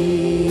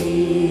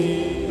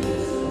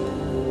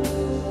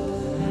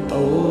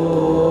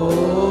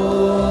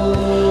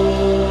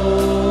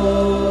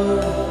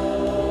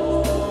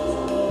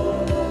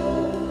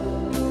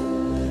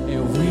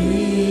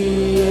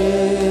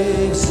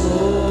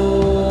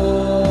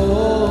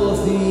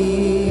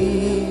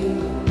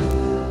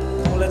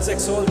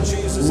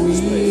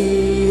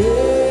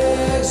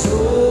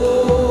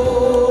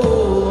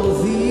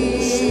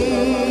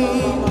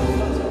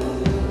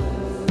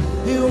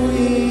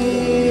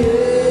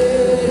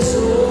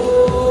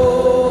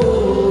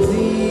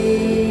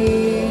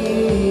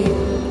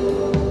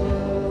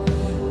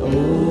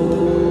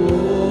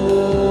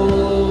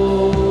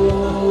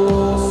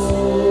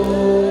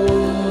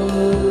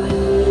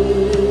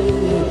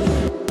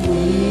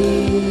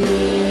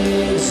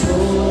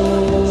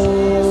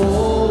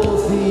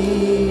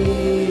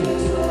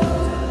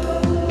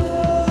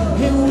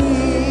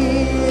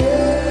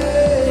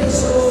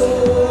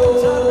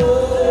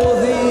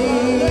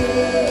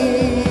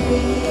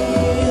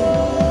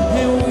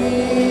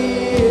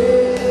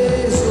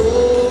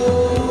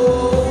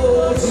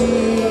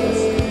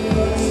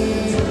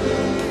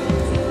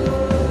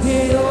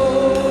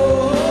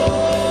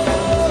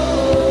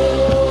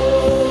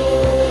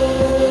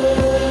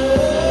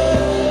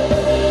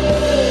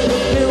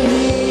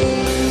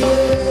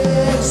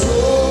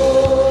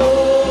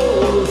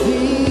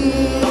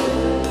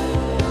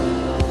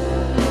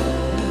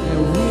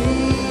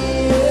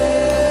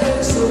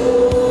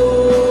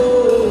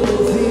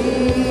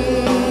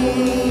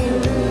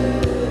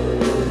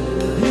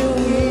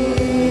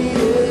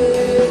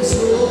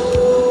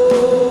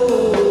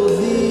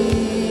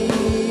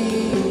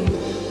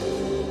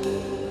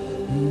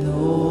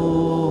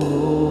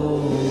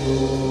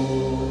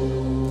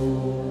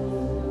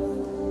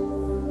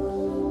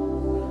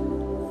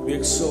We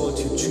exalt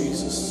you,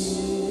 Jesus.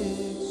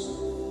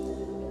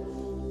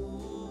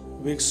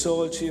 We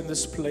exalt you in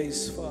this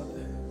place,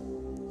 Father.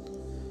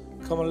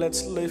 Come on,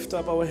 let's lift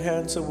up our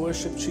hands and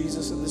worship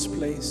Jesus in this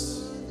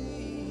place.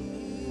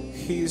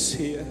 He is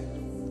here.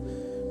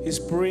 He's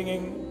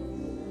bringing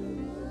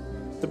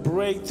the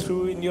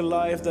breakthrough in your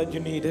life that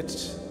you needed.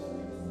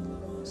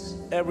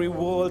 Every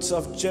walls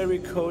of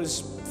Jericho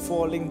is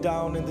falling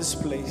down in this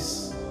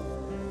place.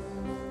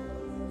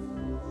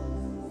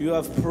 You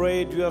have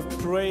prayed, you have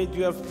prayed,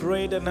 you have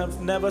prayed and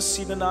have never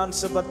seen an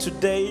answer, but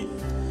today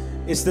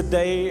is the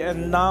day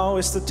and now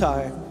is the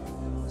time.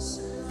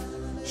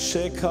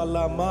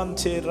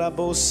 Shekalamante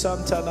rabo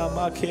santa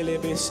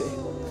namakelebese.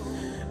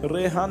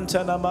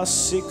 Rehanta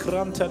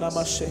namasikranta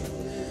namashe.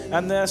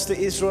 And as the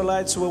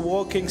Israelites were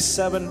walking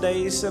 7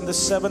 days, and the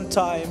seventh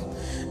time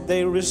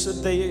they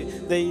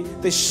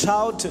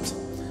shouted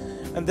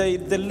and they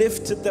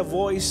lifted their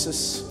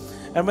voices.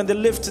 And when they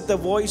lifted their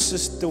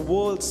voices, the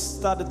world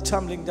started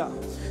tumbling down.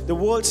 The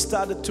world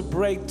started to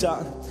break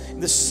down.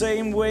 In the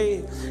same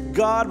way,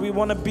 God, we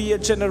want to be a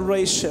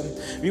generation.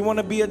 We want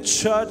to be a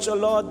church, oh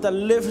Lord, that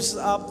lifts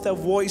up their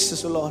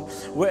voices, oh Lord.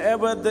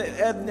 Wherever the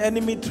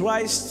enemy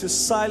tries to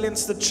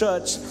silence the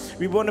church,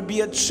 we want to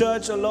be a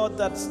church, oh Lord,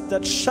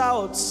 that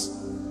shouts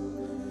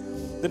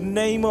the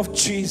name of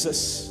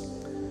Jesus.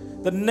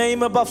 The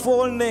name above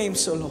all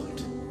names, oh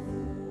Lord.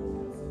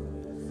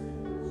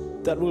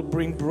 That will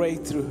bring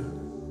breakthrough.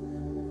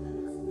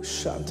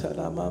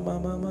 Shantara mama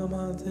mama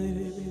mama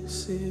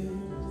si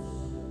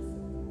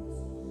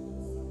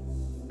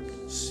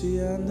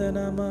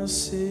siandana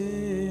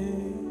masi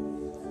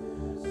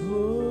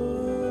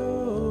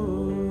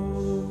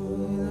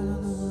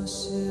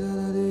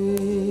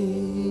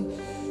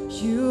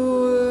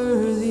you're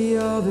worthy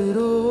of it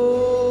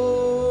all.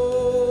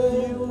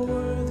 You're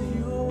worthy,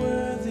 you're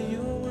worthy,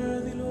 you're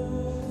worthy,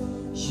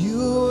 Lord. You're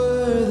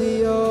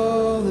worthy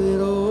of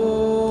it all.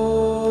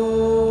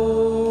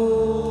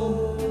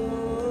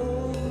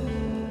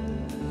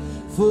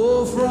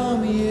 For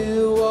from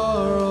you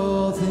are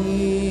all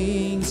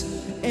things,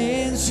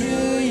 and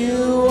to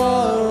you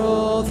are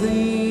all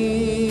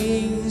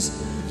things.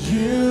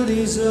 You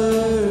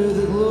deserve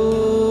the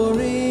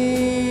glory.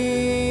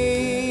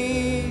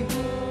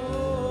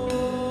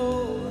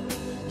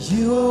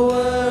 You are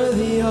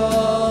worthy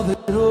of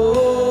it all.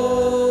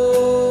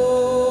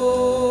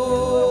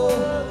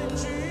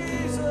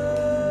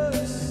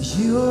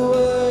 You are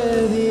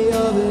worthy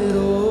of it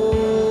all.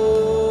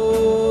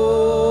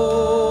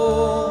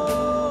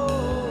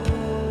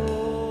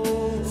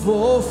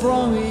 For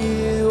from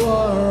you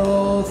are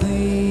all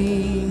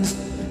things,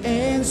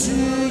 and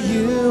to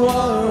you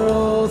are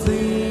all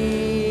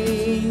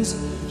things.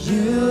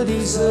 You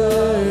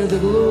deserve the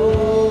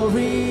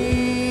glory.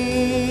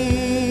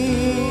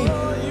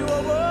 You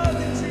are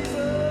worthy,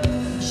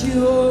 Jesus.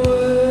 You are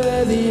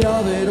worthy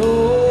of it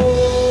all.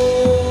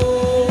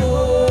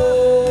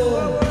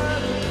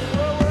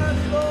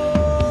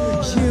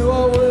 You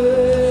are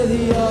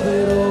worthy of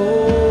it all.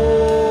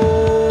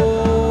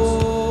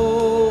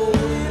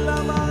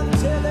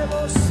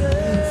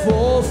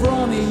 For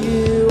from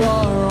you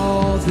are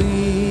all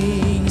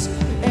things,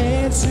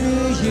 and to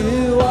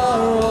you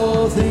are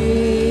all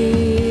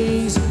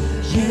things.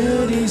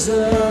 You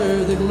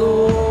deserve the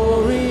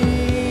glory.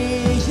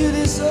 You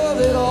deserve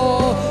it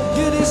all.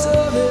 You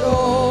deserve it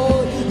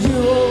all. You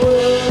are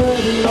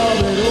worthy of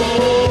it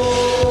all.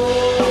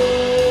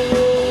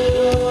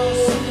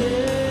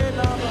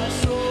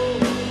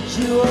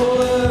 You are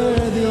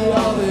worthy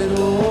of it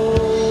all.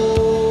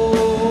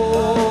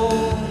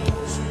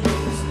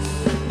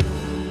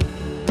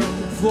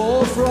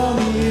 For from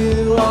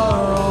you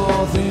are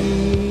all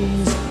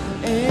things,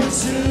 and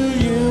to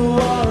you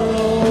are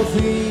all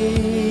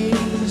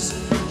things.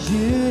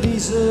 You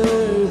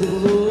deserve the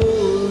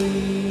glory.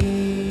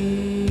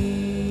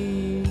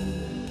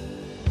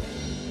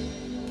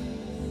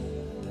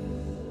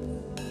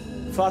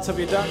 Vater,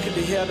 wir danken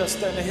dir, Herr, dass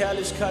deine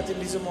Herrlichkeit in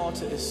diesem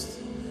Ort ist.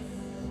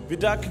 Wir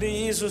danken dir,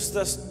 Jesus,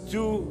 dass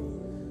du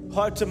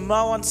heute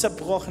Mauern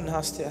zerbrochen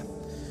hast, Herr.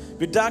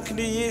 Wir danken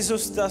dir,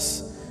 Jesus,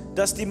 dass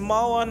die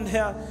Mauern,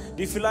 Herr,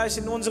 die vielleicht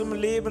in unserem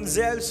Leben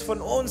selbst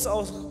von uns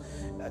auch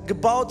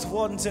gebaut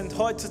worden sind,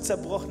 heute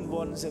zerbrochen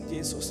worden sind,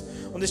 Jesus.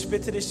 Und ich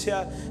bitte dich,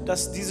 Herr,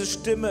 dass diese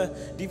Stimme,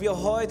 die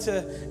wir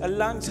heute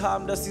erlangt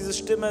haben, dass diese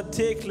Stimme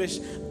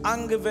täglich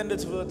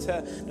angewendet wird,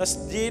 Herr. Dass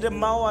jede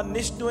Mauer,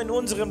 nicht nur in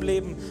unserem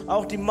Leben,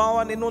 auch die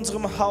Mauern in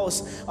unserem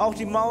Haus, auch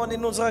die Mauern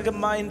in unserer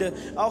Gemeinde,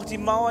 auch die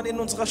Mauern in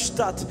unserer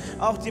Stadt,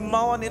 auch die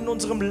Mauern in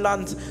unserem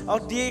Land,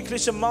 auch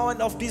jegliche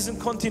Mauern auf diesem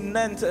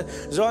Kontinent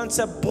sollen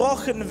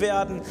zerbrochen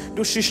werden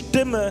durch die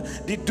Stimme,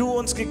 die du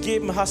uns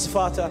gegeben hast,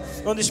 Vater.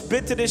 Und ich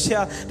bitte dich,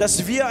 Herr,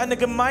 dass wir eine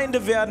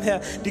Gemeinde werden,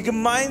 Herr, die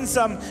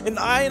gemeinsam in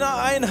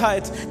einer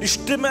Einheit die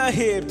Stimme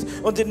erhebt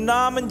und den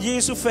Namen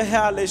Jesu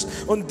verherrlicht.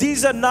 Und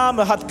dieser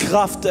Name hat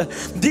Kraft,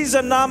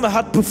 dieser Name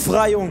hat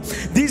Befreiung,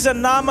 dieser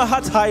Name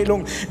hat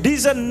Heilung,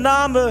 dieser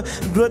Name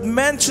wird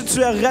Menschen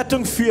zur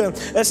Errettung führen.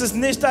 Es ist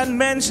nicht ein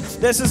Mensch,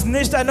 es ist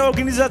nicht eine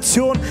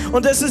Organisation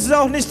und es ist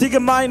auch nicht die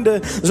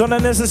Gemeinde,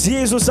 sondern es ist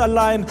Jesus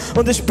allein.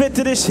 Und ich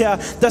bitte dich, Herr,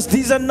 dass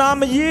dieser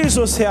Name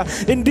Jesus, Herr,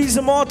 in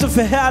diesem Ort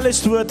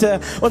verherrlicht wird, Herr.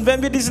 Und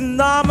wenn wir diesen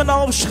Namen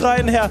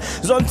aufschreien, Herr,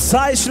 sollen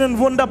Zeichen und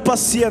Wunder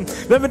passieren.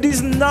 Wenn wir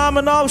diesen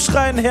Namen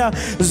aufschreien, Herr,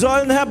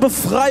 sollen, Herr,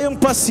 Befreiung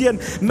passieren.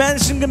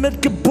 Menschen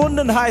mit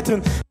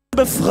Gebundenheiten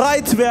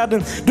befreit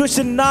werden durch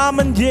den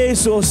Namen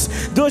Jesus,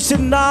 durch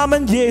den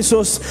Namen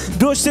Jesus,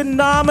 durch den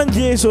Namen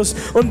Jesus.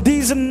 Und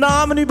diesen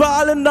Namen über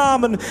alle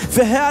Namen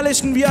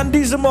verherrlichen wir an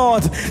diesem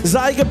Ort.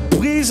 Sei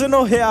gepriesen,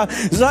 o Herr,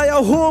 sei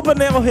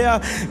erhoben, o Herr.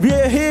 Wir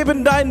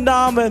erheben deinen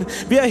Namen,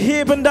 wir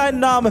erheben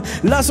deinen Namen.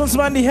 Lass uns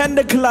mal in die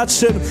Hände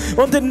klatschen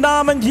und den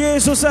Namen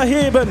Jesus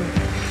erheben.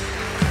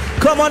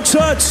 Come on,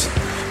 Church,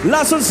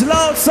 lass uns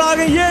laut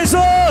sagen,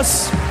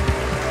 Jesus.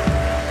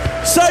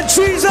 Say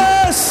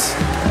Jesus.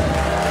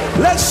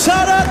 Let's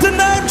shout out the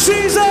name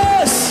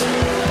Jesus!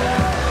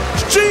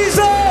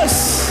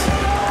 Jesus!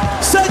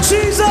 Say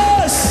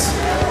Jesus!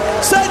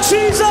 Say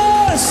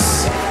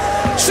Jesus!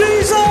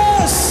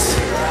 Jesus!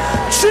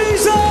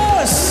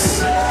 Jesus!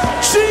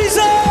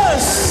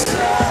 Jesus!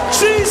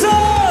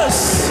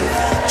 Jesus!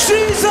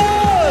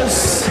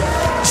 Jesus!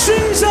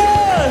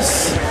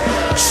 Jesus!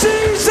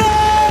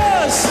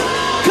 Jesus!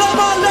 Come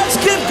on, let's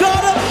give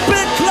God a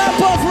big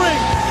clap offering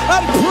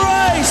and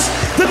praise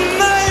the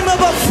name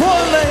above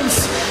all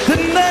names. The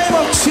name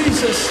of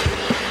Jesus.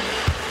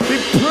 We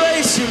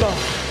praise you, Lord.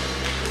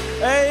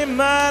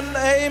 Amen,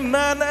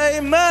 amen,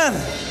 amen.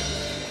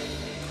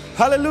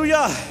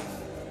 Halleluja.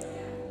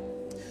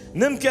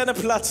 Nimm gerne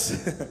Platz.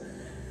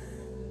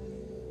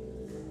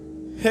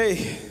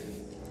 Hey.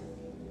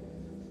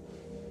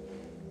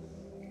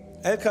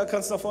 Elka,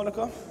 kannst du nach vorne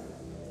kommen?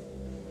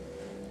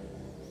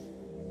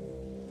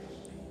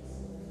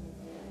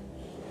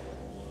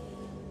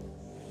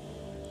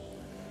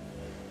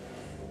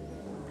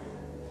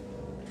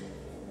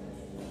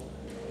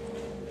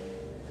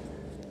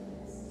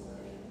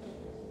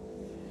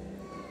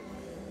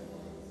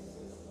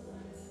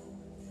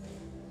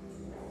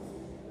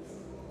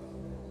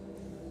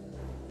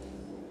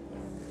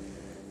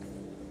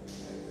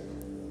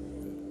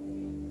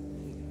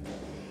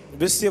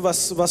 Wisst ihr,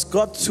 was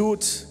Gott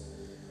tut,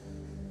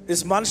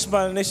 ist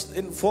manchmal nicht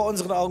vor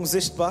unseren Augen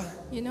sichtbar.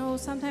 You know,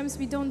 sometimes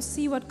we don't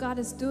see what God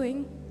is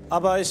doing.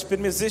 Aber ich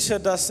bin mir sicher,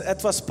 dass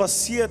etwas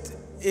passiert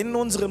in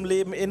unserem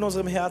Leben, in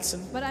unserem Herzen,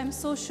 But I'm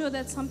so sure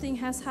that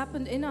something has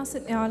happened in us,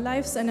 in our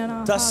lives and in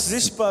our das hearts,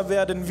 sichtbar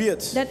werden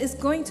wird. that is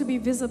going to be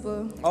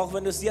visible. Auch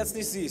wenn du es jetzt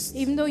nicht siehst.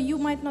 Even though you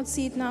might not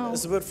see it now,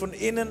 Es wird von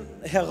innen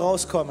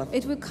herauskommen.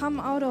 it will come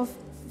out of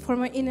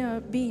from our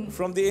inner being,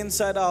 From the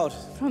inside out.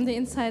 from the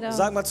inside out.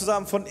 Sag mal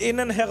zusammen, von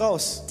innen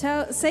heraus.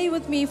 Say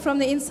with me, from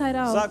the inside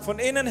out. Sag von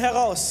innen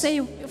heraus. Say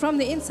from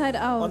the inside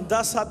out. Und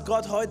das hat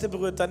Gott heute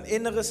berührt. Dein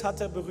Inneres hat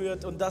er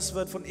berührt und das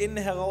wird von innen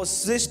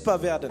heraus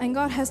sichtbar werden. And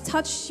God has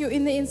touched you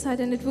in the inside,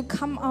 and it will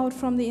come out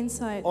from the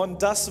inside.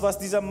 Und das, was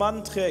dieser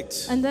Mann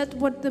trägt, And that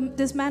what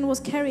this man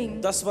was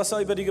carrying, das, was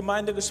er über die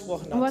Gemeinde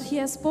gesprochen and what hat, he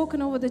has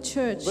spoken over the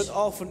church, wird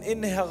auch von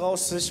innen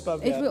heraus sichtbar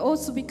it will werden.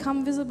 also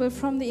become visible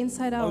from the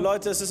inside Und out.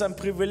 Leute, es ist ein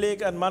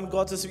Privileg, einen Mann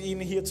Gottes wie ihn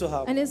hier zu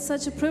haben. And it's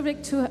such a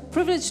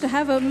privilege to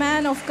have a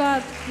man of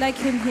God like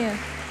him here.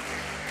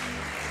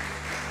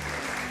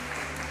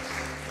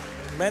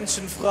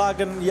 Menschen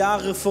fragen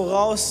Jahre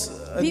voraus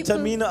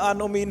Termine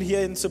an, um ihn hier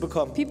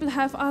hinzubekommen. People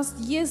have asked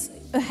years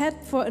ahead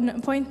for an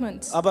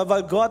appointment. Aber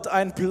weil Gott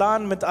einen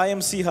Plan mit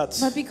IMC hat,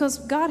 But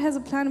because God has a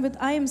plan with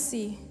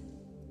IMC,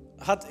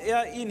 hat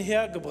er ihn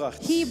hergebracht,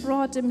 He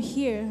brought him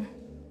here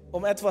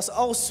um etwas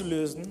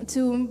auszulösen,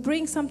 to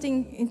bring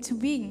something into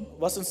being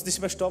was uns nicht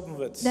mehr stoppen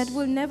wird. that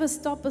will never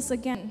stop us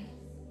again.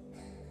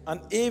 Ein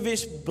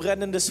ewig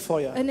brennendes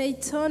Feuer. An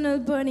eternal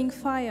burning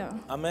fire.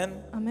 Amen.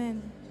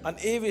 Amen. Ein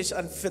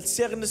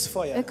verzehrendes A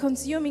Feuer,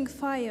 consuming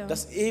fire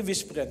das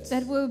ewig brennt.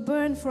 that will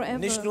burn forever.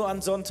 Nicht nur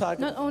an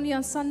Sonntagen, Not only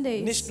on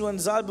Sundays, nicht nur in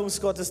not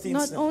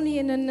Salbungsgottesdiensten. only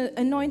in an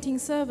anointing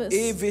service,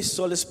 Ewig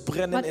soll es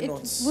brennen but in it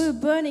uns. will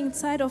burn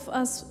inside of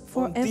us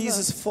Und forever.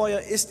 dieses Feuer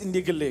ist in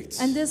dir gelegt.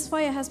 And this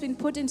fire has been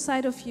put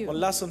inside of Und you.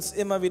 lass uns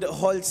immer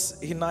wieder Holz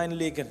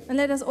hineinlegen, And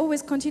let us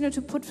always continue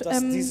to put dass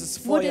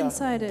dieses wood Feuer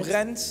inside it,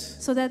 brennt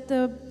so that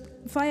the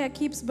fire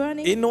keeps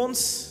burning in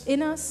uns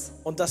in us,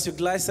 und dass wir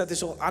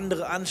gleichzeitig auch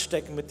andere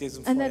anstecken mit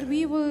diesem and that Feuer.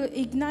 we will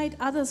ignite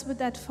others with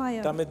that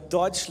fire. Damit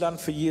Deutschland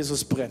für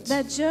Jesus brennt.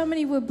 That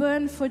Germany will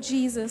burn for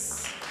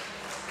Jesus.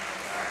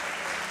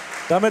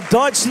 Damit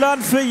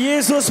Deutschland für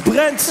Jesus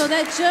brennt. So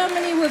that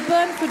Germany will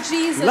burn for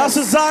Jesus. Lass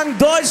uns sagen,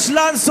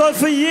 Deutschland soll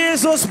für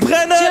Jesus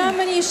brennen.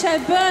 Germany shall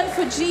burn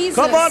for Jesus.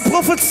 Komm on,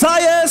 prophezei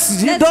es.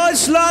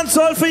 Deutschland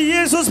soll für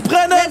Jesus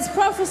brennen. Let's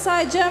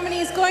prophesy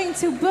Germany is going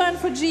to burn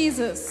for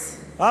Jesus.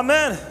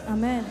 Amen.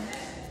 Amen.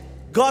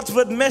 Gott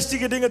wird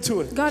mächtige Dinge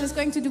tun. God is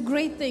going to do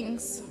great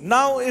things.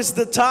 Now is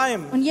the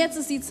time. Und jetzt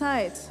ist die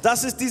Zeit.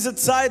 Das ist diese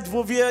Zeit,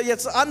 wo wir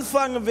jetzt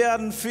anfangen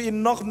werden, für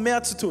ihn noch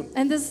mehr zu tun.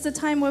 And this is the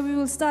time where we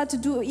will start to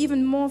do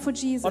even more for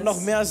Jesus. Und noch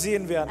mehr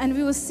sehen werden. And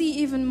we will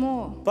see even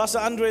more.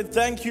 Pastor Andrey,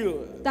 thank you.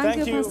 Danke,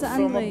 Thank you Pastor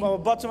from Andrey. our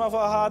bottom of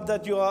our heart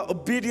that you are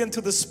obedient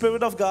to the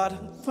Spirit of God.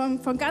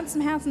 Von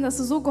ganzem Herzen, dass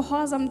du so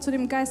gehorsam zu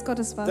dem Geist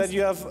Gottes That warst.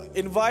 you have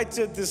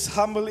invited this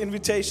humble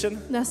invitation.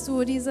 Dass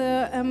du diese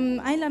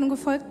Einladung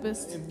gefolgt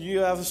bist.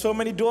 You have so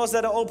many doors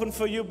that are open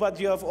for you, but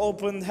you have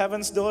opened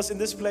heaven's doors in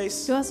this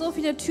place. Du hast so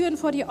viele Türen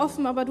vor dir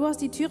offen, aber du hast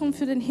die Türen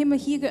für den Himmel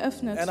hier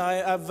geöffnet. And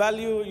I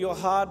value your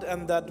heart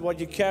and that what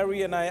you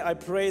carry, and I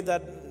pray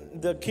that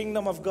the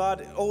kingdom of God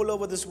all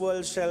over this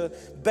world shall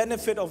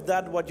benefit of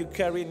that what you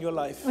carry in your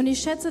life. Und ich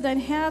schätze dein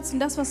Herz und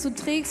das, was du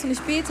trägst, und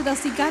ich bete,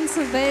 dass die ganze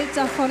Welt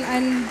davon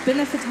einen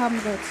Benefit haben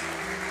wird.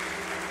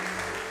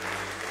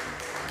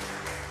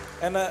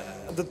 And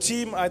the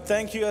team, I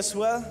thank you as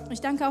well. Ich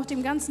danke auch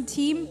dem ganzen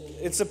Team.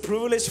 It's a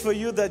privilege for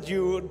you that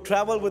you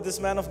travel with this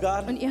man of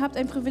God. Und ihr habt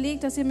ein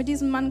Privileg, dass ihr mit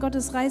diesem Mann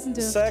Gottes reisen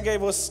dürft.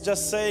 Sergey was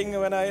just saying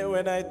when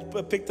I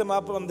picked him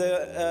up on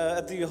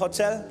at the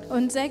hotel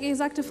Und Sergej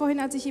sagte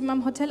vorhin, als ich ihn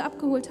am Hotel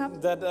abgeholt habe,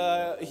 that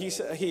he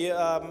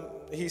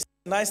said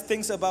nice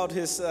things about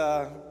his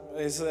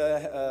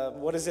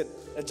what is it,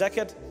 a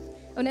jacket,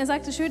 und er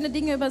sagte schöne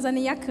Dinge über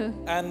seine Jacke.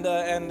 and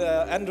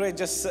Andrey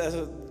just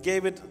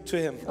gave it to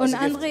him as Und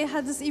a gift. Andrey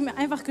hat es ihm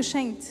einfach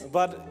geschenkt.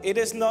 But it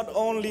is not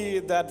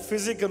only that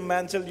physical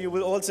mantle, you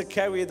will also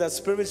carry that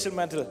spiritual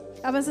mantle.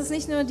 Aber es ist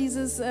nicht nur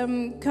dieses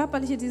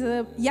körperliche,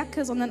 diese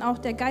Jacke, sondern auch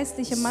der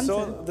geistliche Mantel.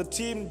 So the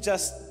team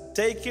just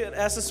take it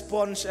as a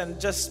sponge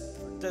and just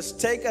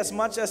take as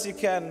much as you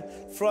can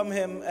from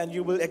him, and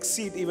you will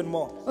exceed even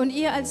more. Und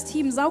ihr als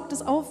Team saugt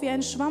es auf wie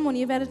ein Schwamm und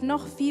ihr werdet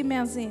noch viel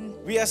mehr sehen.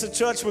 We as a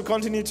church will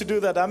continue to do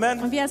that. Amen.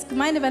 Und wir als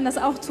Gemeinde werden das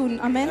auch tun.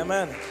 Amen.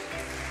 Amen.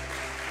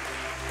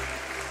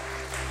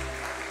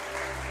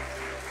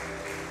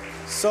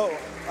 So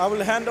I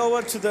will hand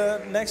over to the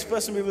next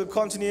person. We will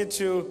continue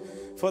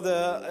for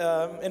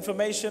the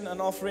information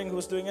and offering.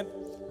 Who's doing it?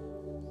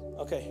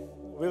 Okay,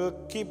 we will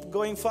keep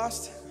going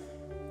fast.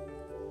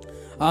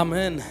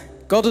 Amen.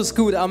 Gott ist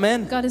gut,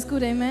 Amen. God is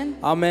good, amen.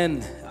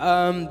 Amen.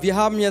 Wir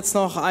haben jetzt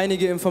noch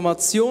einige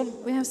Informationen.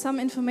 We have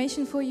some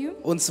information for you.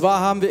 Und zwar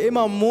haben wir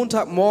immer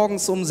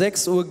Montagmorgens um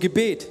 6 Uhr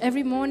Gebet.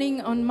 Every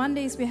morning on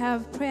Mondays we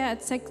have prayer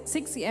at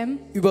 6 a.m.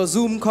 Über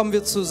Zoom kommen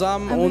wir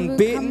zusammen And we und will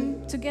beten.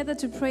 come together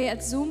to pray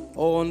at Zoom.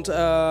 Und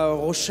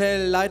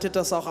Rochelle leitet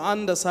das auch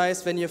an. Das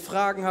heißt, wenn ihr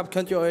Fragen habt,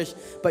 könnt ihr euch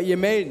bei ihr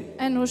melden.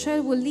 And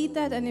Rochelle will lead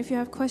that, and if you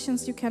have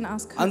questions, you can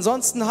ask her.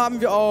 Ansonsten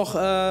haben wir auch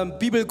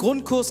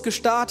Bibelgrundkurs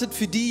gestartet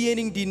für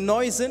diejenigen, die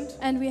neu sind.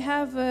 And we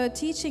have a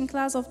teaching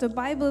class of the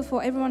Bible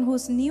for everyone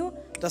who's new.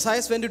 Das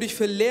heißt, wenn du dich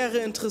für Lehre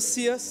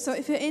interessierst, So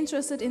if you're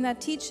interested in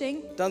that teaching,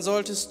 dann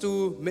solltest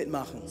du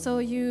mitmachen. so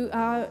you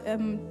are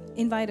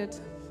invited.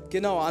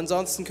 Genau,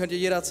 ansonsten könnt ihr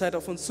jederzeit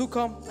auf uns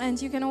zukommen. And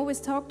you can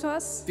always talk to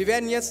us. Wir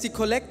werden jetzt die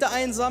Kollekte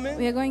einsammeln.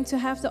 We are going to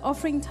have the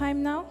offering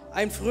time now.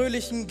 Einen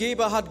fröhlichen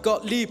Geber hat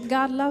Gott lieb.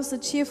 God loves a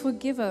cheerful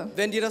giver.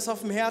 Wenn dir das auf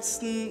dem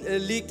Herzen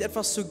liegt,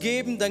 etwas zu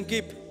geben, dann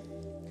gib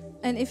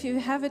And if you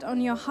have it on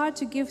your heart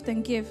to give,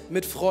 then give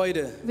mit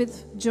Freude.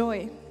 with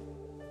joy.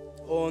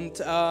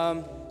 Und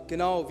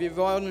genau, wir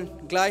wollen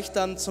gleich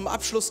dann zum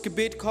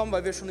Abschlussgebet kommen,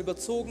 weil wir schon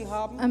überzogen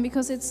haben. And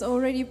because it's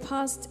already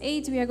past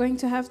 8, we are going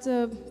to have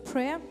the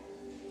prayer.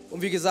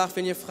 Und wie gesagt,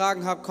 wenn ihr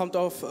Fragen habt, kommt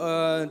auf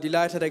die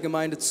Leiter der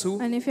Gemeinde zu.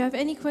 And if you have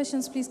any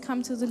questions, please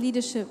come to the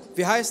leadership.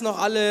 Wir heißen auch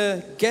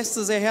alle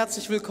Gäste sehr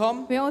herzlich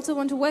willkommen. We also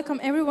want to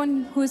welcome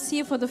everyone who is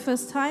here for the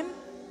first time.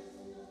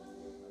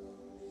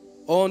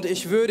 Und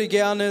ich würde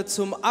gerne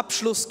zum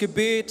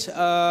Abschlussgebet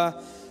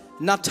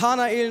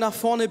Nathanael nach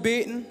vorne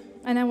beten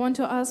And I want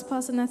to ask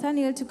Pastor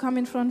Nathaniel to come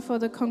in front for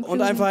the conclusion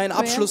und einfach ein prayer.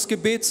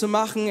 Abschlussgebet zu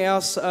machen. Er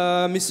ist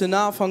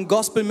Missionar von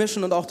Gospel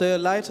Mission und auch der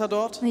Leiter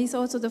dort. He's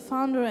also the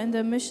founder and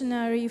the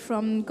missionary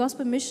from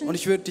Gospel Mission. Und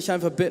ich würde dich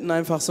einfach bitten,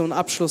 einfach so ein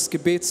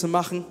Abschlussgebet zu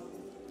machen.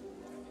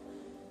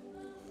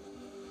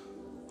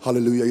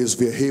 Halleluja, Jesus,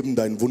 wir heben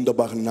deinen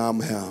wunderbaren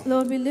Namen, Herr.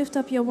 Lord, we lift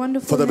up your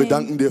wonderful Vater, wir name.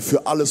 danken dir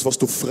für alles, was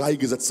du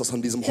freigesetzt hast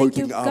an diesem Thank you,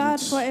 heutigen God,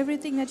 Abend. for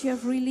everything that you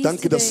have released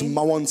Danke, dass today.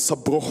 Mauern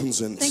zerbrochen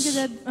sind. Thank you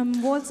that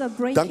walls are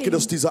breaking. Danke,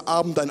 dass dieser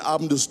Abend ein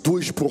Abend des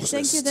Durchbruchs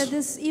Thank you ist. that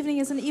this evening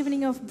is an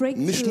evening of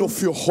breakthrough. Nicht nur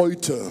für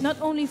heute,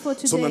 Not only for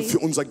sondern today, für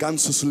unser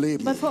ganzes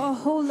Leben. but for our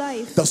whole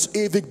life. Das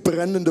ewig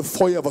brennende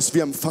Feuer, was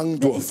wir empfangen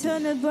The durften.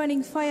 eternal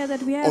burning fire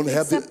that we have Und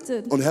Herr,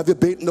 accepted. wir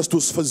beten, dass du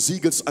es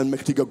versiegelst, ein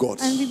mächtiger Gott.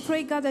 And we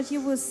pray, God, that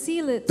you will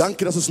seal it.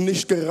 Danke, dass es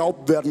nicht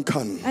geraubt werden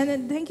kann. And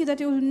then thank you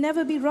that it will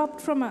never be robbed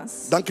from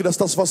us. Danke, dass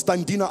das, was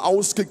dein Diener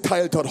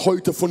ausgeteilt hat,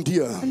 heute von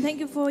dir, And thank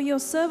you for your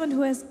servant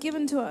who has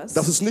given to us.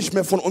 dass es nicht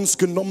mehr von uns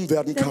genommen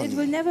werden That it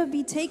will kann, never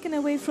be taken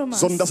away from us.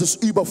 sondern dass es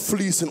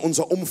überfließt in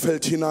unser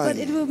Umfeld But it hinein,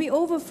 will be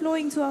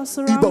overflowing to our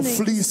surroundings.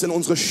 überfließt in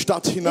unsere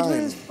Stadt It will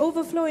hinein,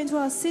 overflow into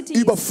our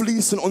cities.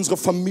 überfließt in unsere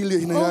Familie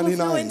Overflow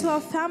hinein, into our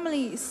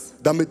families.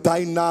 damit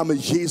dein Name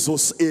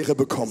Jesus Ehre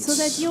bekommt. So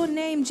that your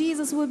name,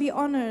 Jesus, will be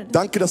honored.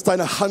 Danke, dass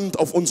deine Hand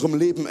auf auf unserem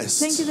Leben ist.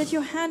 Thank you that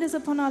your hand is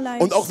upon our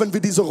lives. Und auch wenn wir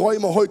diese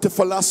Räume heute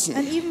verlassen,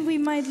 And even we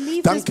might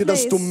leave danke, this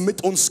dass du place,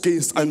 mit uns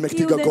gehst, thank you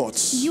allmächtiger that Gott.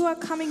 you are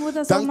coming with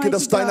us, Danke, Almighty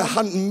dass deine God.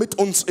 Hand mit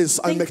uns ist,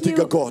 Thank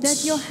allmächtiger you Gott.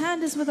 that your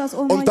hand is with us,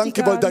 Almighty Und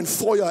danke, weil God. dein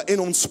Feuer in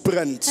uns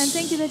brennt, And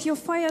thank you that your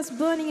fire is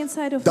burning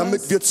inside of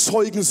damit us, wir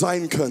Zeugen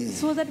sein können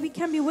so that we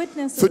can be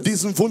witnesses für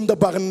diesen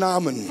wunderbaren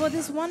Namen. for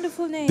this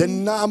wonderful name, Der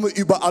Name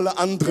über alle the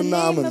anderen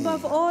name Namen.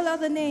 above all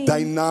other names,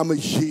 Dein Name your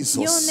name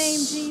Jesus.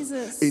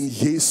 Jesus, In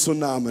Jesu in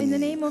the Namen.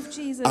 name of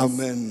Jesus.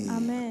 Amen.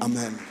 Amen.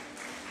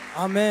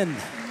 Amen.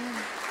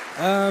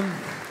 Amen.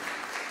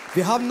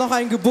 Wir haben noch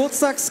ein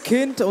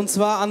Geburtstagskind und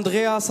zwar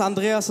Andreas.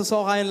 Andreas ist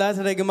auch ein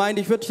Leiter der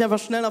Gemeinde. Ich würde dich einfach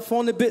schnell nach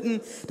vorne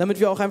bitten, damit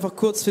wir auch einfach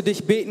kurz für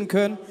dich beten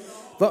können.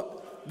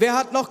 Wer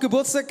hat noch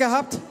Geburtstag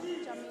gehabt?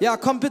 Ja,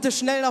 kommt bitte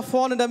schnell nach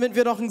vorne, damit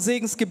wir noch ein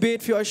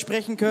Segensgebet für euch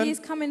sprechen können.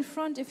 Please come in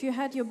front if you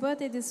had your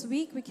birthday this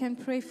week. We can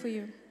pray for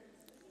you.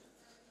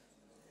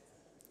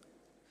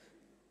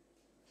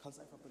 Kannst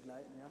einfach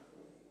begleiten, ja?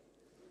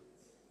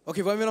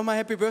 Okay, wollen wir noch mal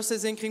Happy Birthday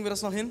singen? Kriegen wir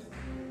das noch hin?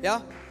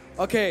 Ja?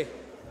 Okay.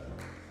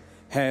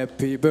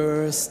 Happy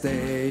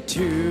Birthday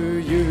to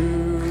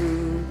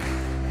you.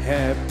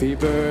 Happy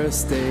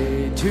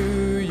Birthday to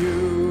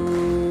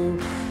you.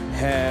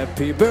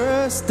 Happy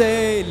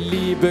Birthday,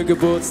 liebe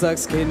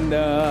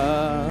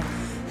Geburtstagskinder.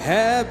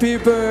 Happy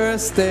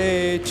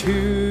Birthday to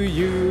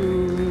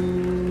you.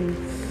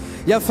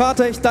 Ja,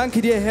 Vater, ich danke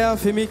dir, Herr,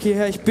 für Miki,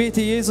 Herr. Ich bete,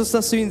 Jesus,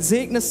 dass du ihn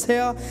segnest,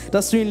 Herr,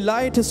 dass du ihn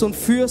leitest und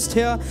führst,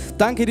 Herr.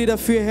 Danke dir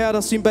dafür, Herr,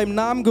 dass du ihn beim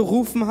Namen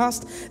gerufen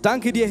hast.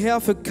 Danke dir,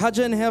 Herr, für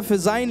Kajan, Herr, für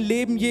sein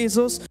Leben,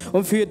 Jesus,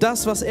 und für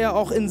das, was er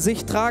auch in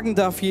sich tragen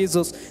darf,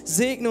 Jesus.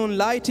 Segne und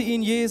leite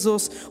ihn,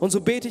 Jesus. Und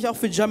so bete ich auch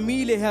für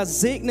Jamile, Herr.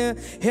 Segne,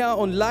 Herr,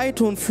 und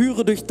leite und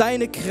führe durch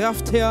deine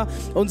Kraft, Herr.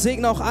 Und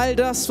segne auch all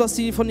das, was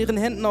sie von ihren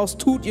Händen aus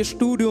tut, ihr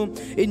Studium,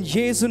 in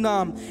Jesu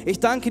Namen.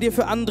 Ich danke dir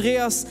für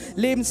Andreas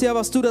Lebensjahr,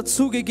 was du dazu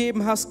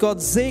gegeben hast. Gott,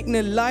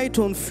 segne,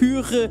 leite und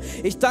führe.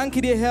 Ich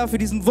danke dir, Herr, für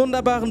diesen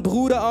wunderbaren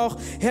Bruder auch.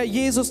 Herr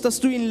Jesus, dass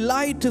du ihn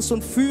leitest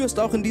und führst,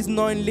 auch in diesem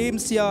neuen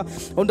Lebensjahr.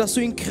 Und dass du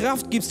ihm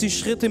Kraft gibst, die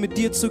Schritte mit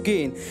dir zu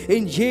gehen.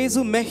 In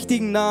Jesu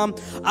mächtigen Namen.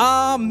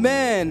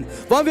 Amen.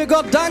 Wollen wir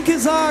Gott Danke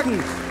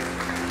sagen?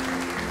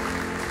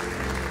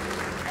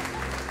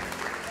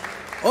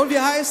 Und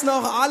wir heißen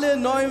auch alle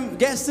neuen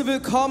Gäste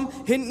willkommen.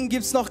 Hinten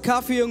gibt es noch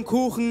Kaffee und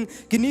Kuchen.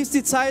 Genießt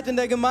die Zeit in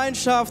der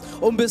Gemeinschaft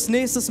und bis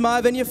nächstes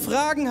Mal. Wenn ihr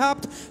Fragen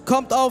habt,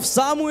 kommt auf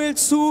Samuel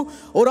zu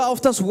oder auf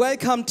das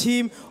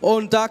Welcome-Team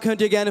und da könnt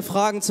ihr gerne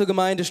Fragen zur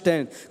Gemeinde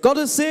stellen.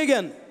 Gottes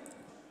Segen!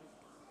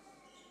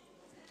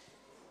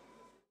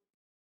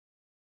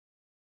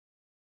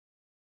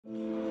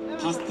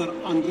 ፓስተር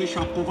አንድሬ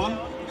ሻፖቫል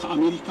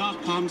ከአሜሪካ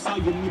ከ50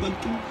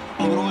 የሚበልጡ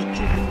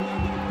አብረዋቸው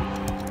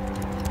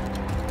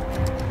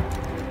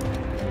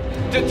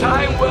The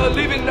time we're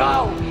living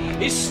now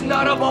is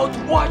not about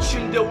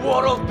watching the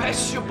world pass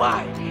you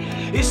by.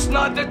 It's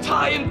not the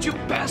time to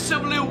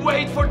passively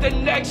wait for the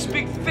next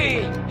big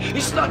thing.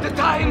 It's not the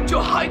time to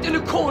hide in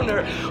a corner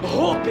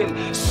hoping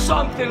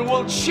something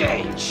will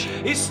change.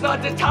 It's not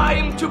the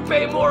time to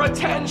pay more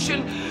attention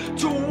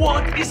to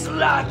what is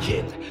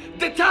lacking.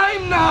 The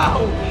time now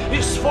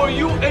is for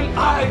you and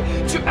I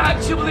to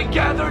actively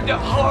gather the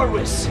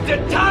harvest. The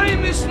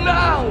time is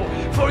now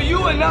for you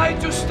and I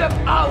to step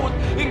out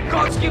in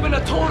God's given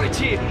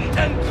authority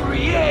and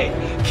create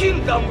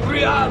kingdom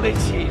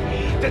reality.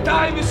 The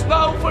time is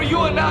now for you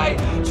and I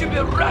to be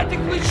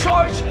radically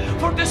charged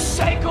for the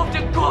sake of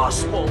the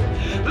gospel.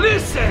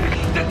 Listen,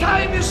 the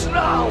time is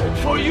now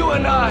for you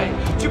and I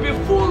to be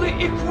fully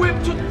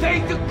equipped to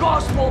take the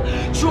gospel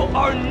to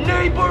our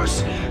neighbors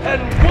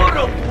and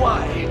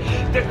worldwide.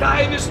 The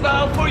time is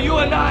now for you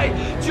and I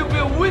to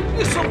be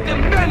witness of the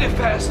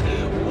manifest,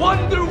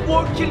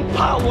 wonder-working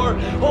power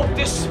of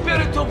the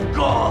Spirit of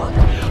God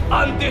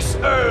on this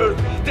earth.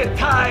 The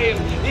time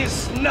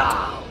is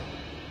now.